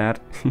 as I've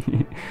said.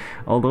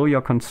 Although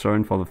your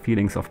concern for the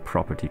feelings of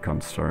property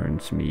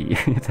concerns me,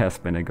 it has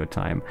been a good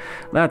time.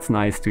 That's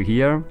nice to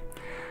hear.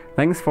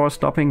 Thanks for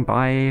stopping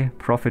by,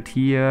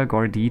 Profiteer,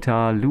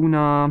 Gordita,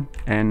 Luna,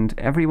 and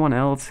everyone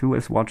else who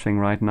is watching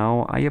right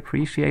now. I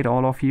appreciate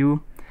all of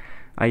you.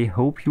 I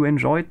hope you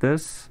enjoyed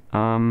this.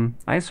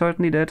 I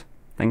certainly did.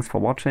 Thanks for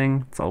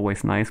watching. It's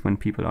always nice when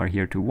people are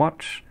here to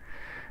watch.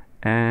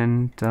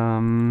 And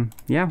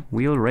yeah,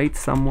 we'll raid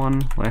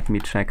someone. Let me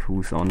check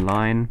who's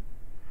online.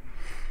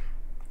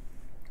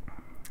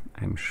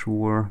 I'm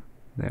sure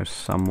there's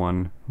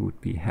someone who would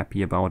be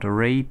happy about a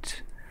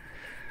raid.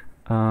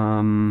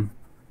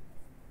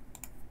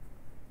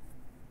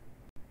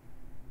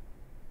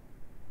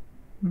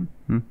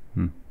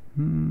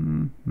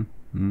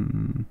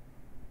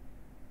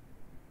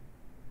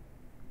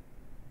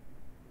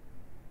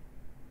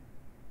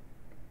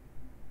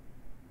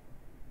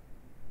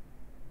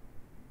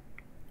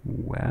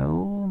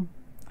 Well,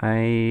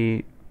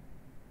 I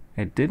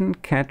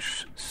didn't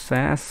catch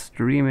Sass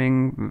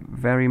streaming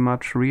very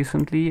much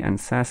recently, and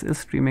Sass is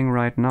streaming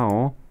right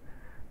now.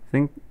 I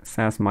think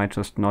Sass might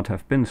just not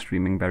have been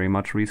streaming very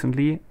much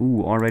recently.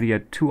 Ooh, already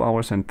at 2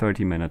 hours and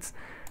 30 minutes.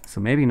 So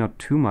maybe not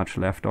too much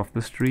left of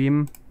the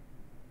stream,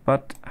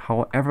 but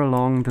however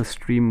long the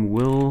stream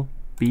will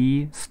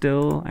be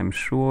still, I'm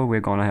sure we're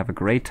gonna have a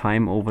great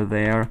time over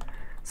there.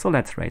 So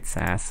let's raid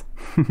Sass.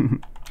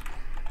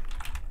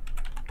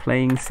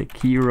 Playing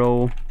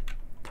Sekiro,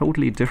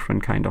 totally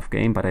different kind of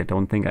game, but I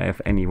don't think I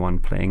have anyone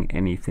playing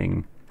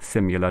anything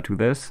similar to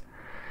this.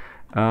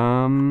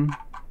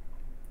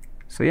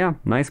 So yeah,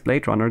 nice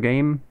Blade Runner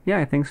game. Yeah,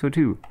 I think so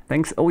too.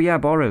 Thanks. Oh yeah,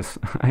 Boris.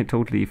 I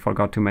totally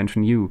forgot to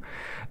mention you.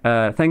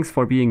 Thanks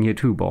for being here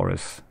too,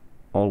 Boris.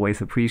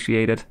 Always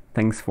appreciate it.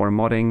 Thanks for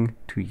modding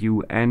to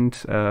you and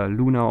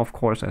Luna, of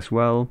course, as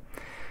well.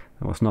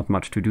 There was not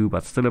much to do,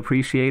 but still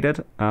appreciate it.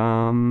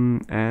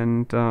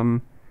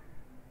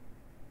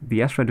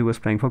 The Astra Duo is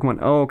playing Pokemon.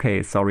 Oh,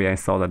 okay, sorry, I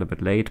saw that a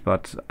bit late,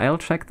 but I'll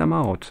check them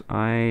out.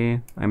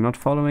 I'm not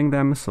following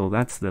them, so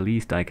that's the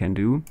least I can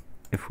do.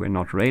 If we're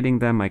not raiding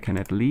them, I can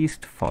at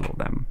least follow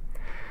them.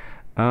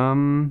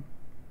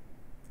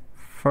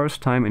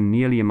 First time in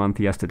nearly a month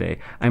yesterday.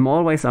 I'm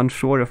always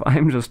unsure if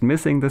I'm just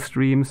missing the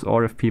streams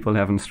or if people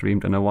haven't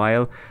streamed in a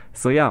while.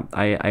 So yeah,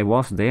 I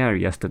was there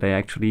yesterday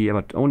actually,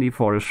 but only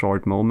for a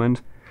short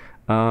moment.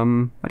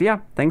 But yeah,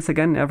 thanks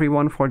again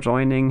everyone for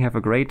joining. Have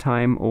a great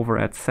time over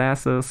at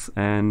Sass's,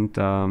 and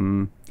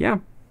yeah,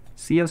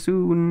 see you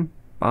soon.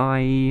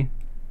 Bye.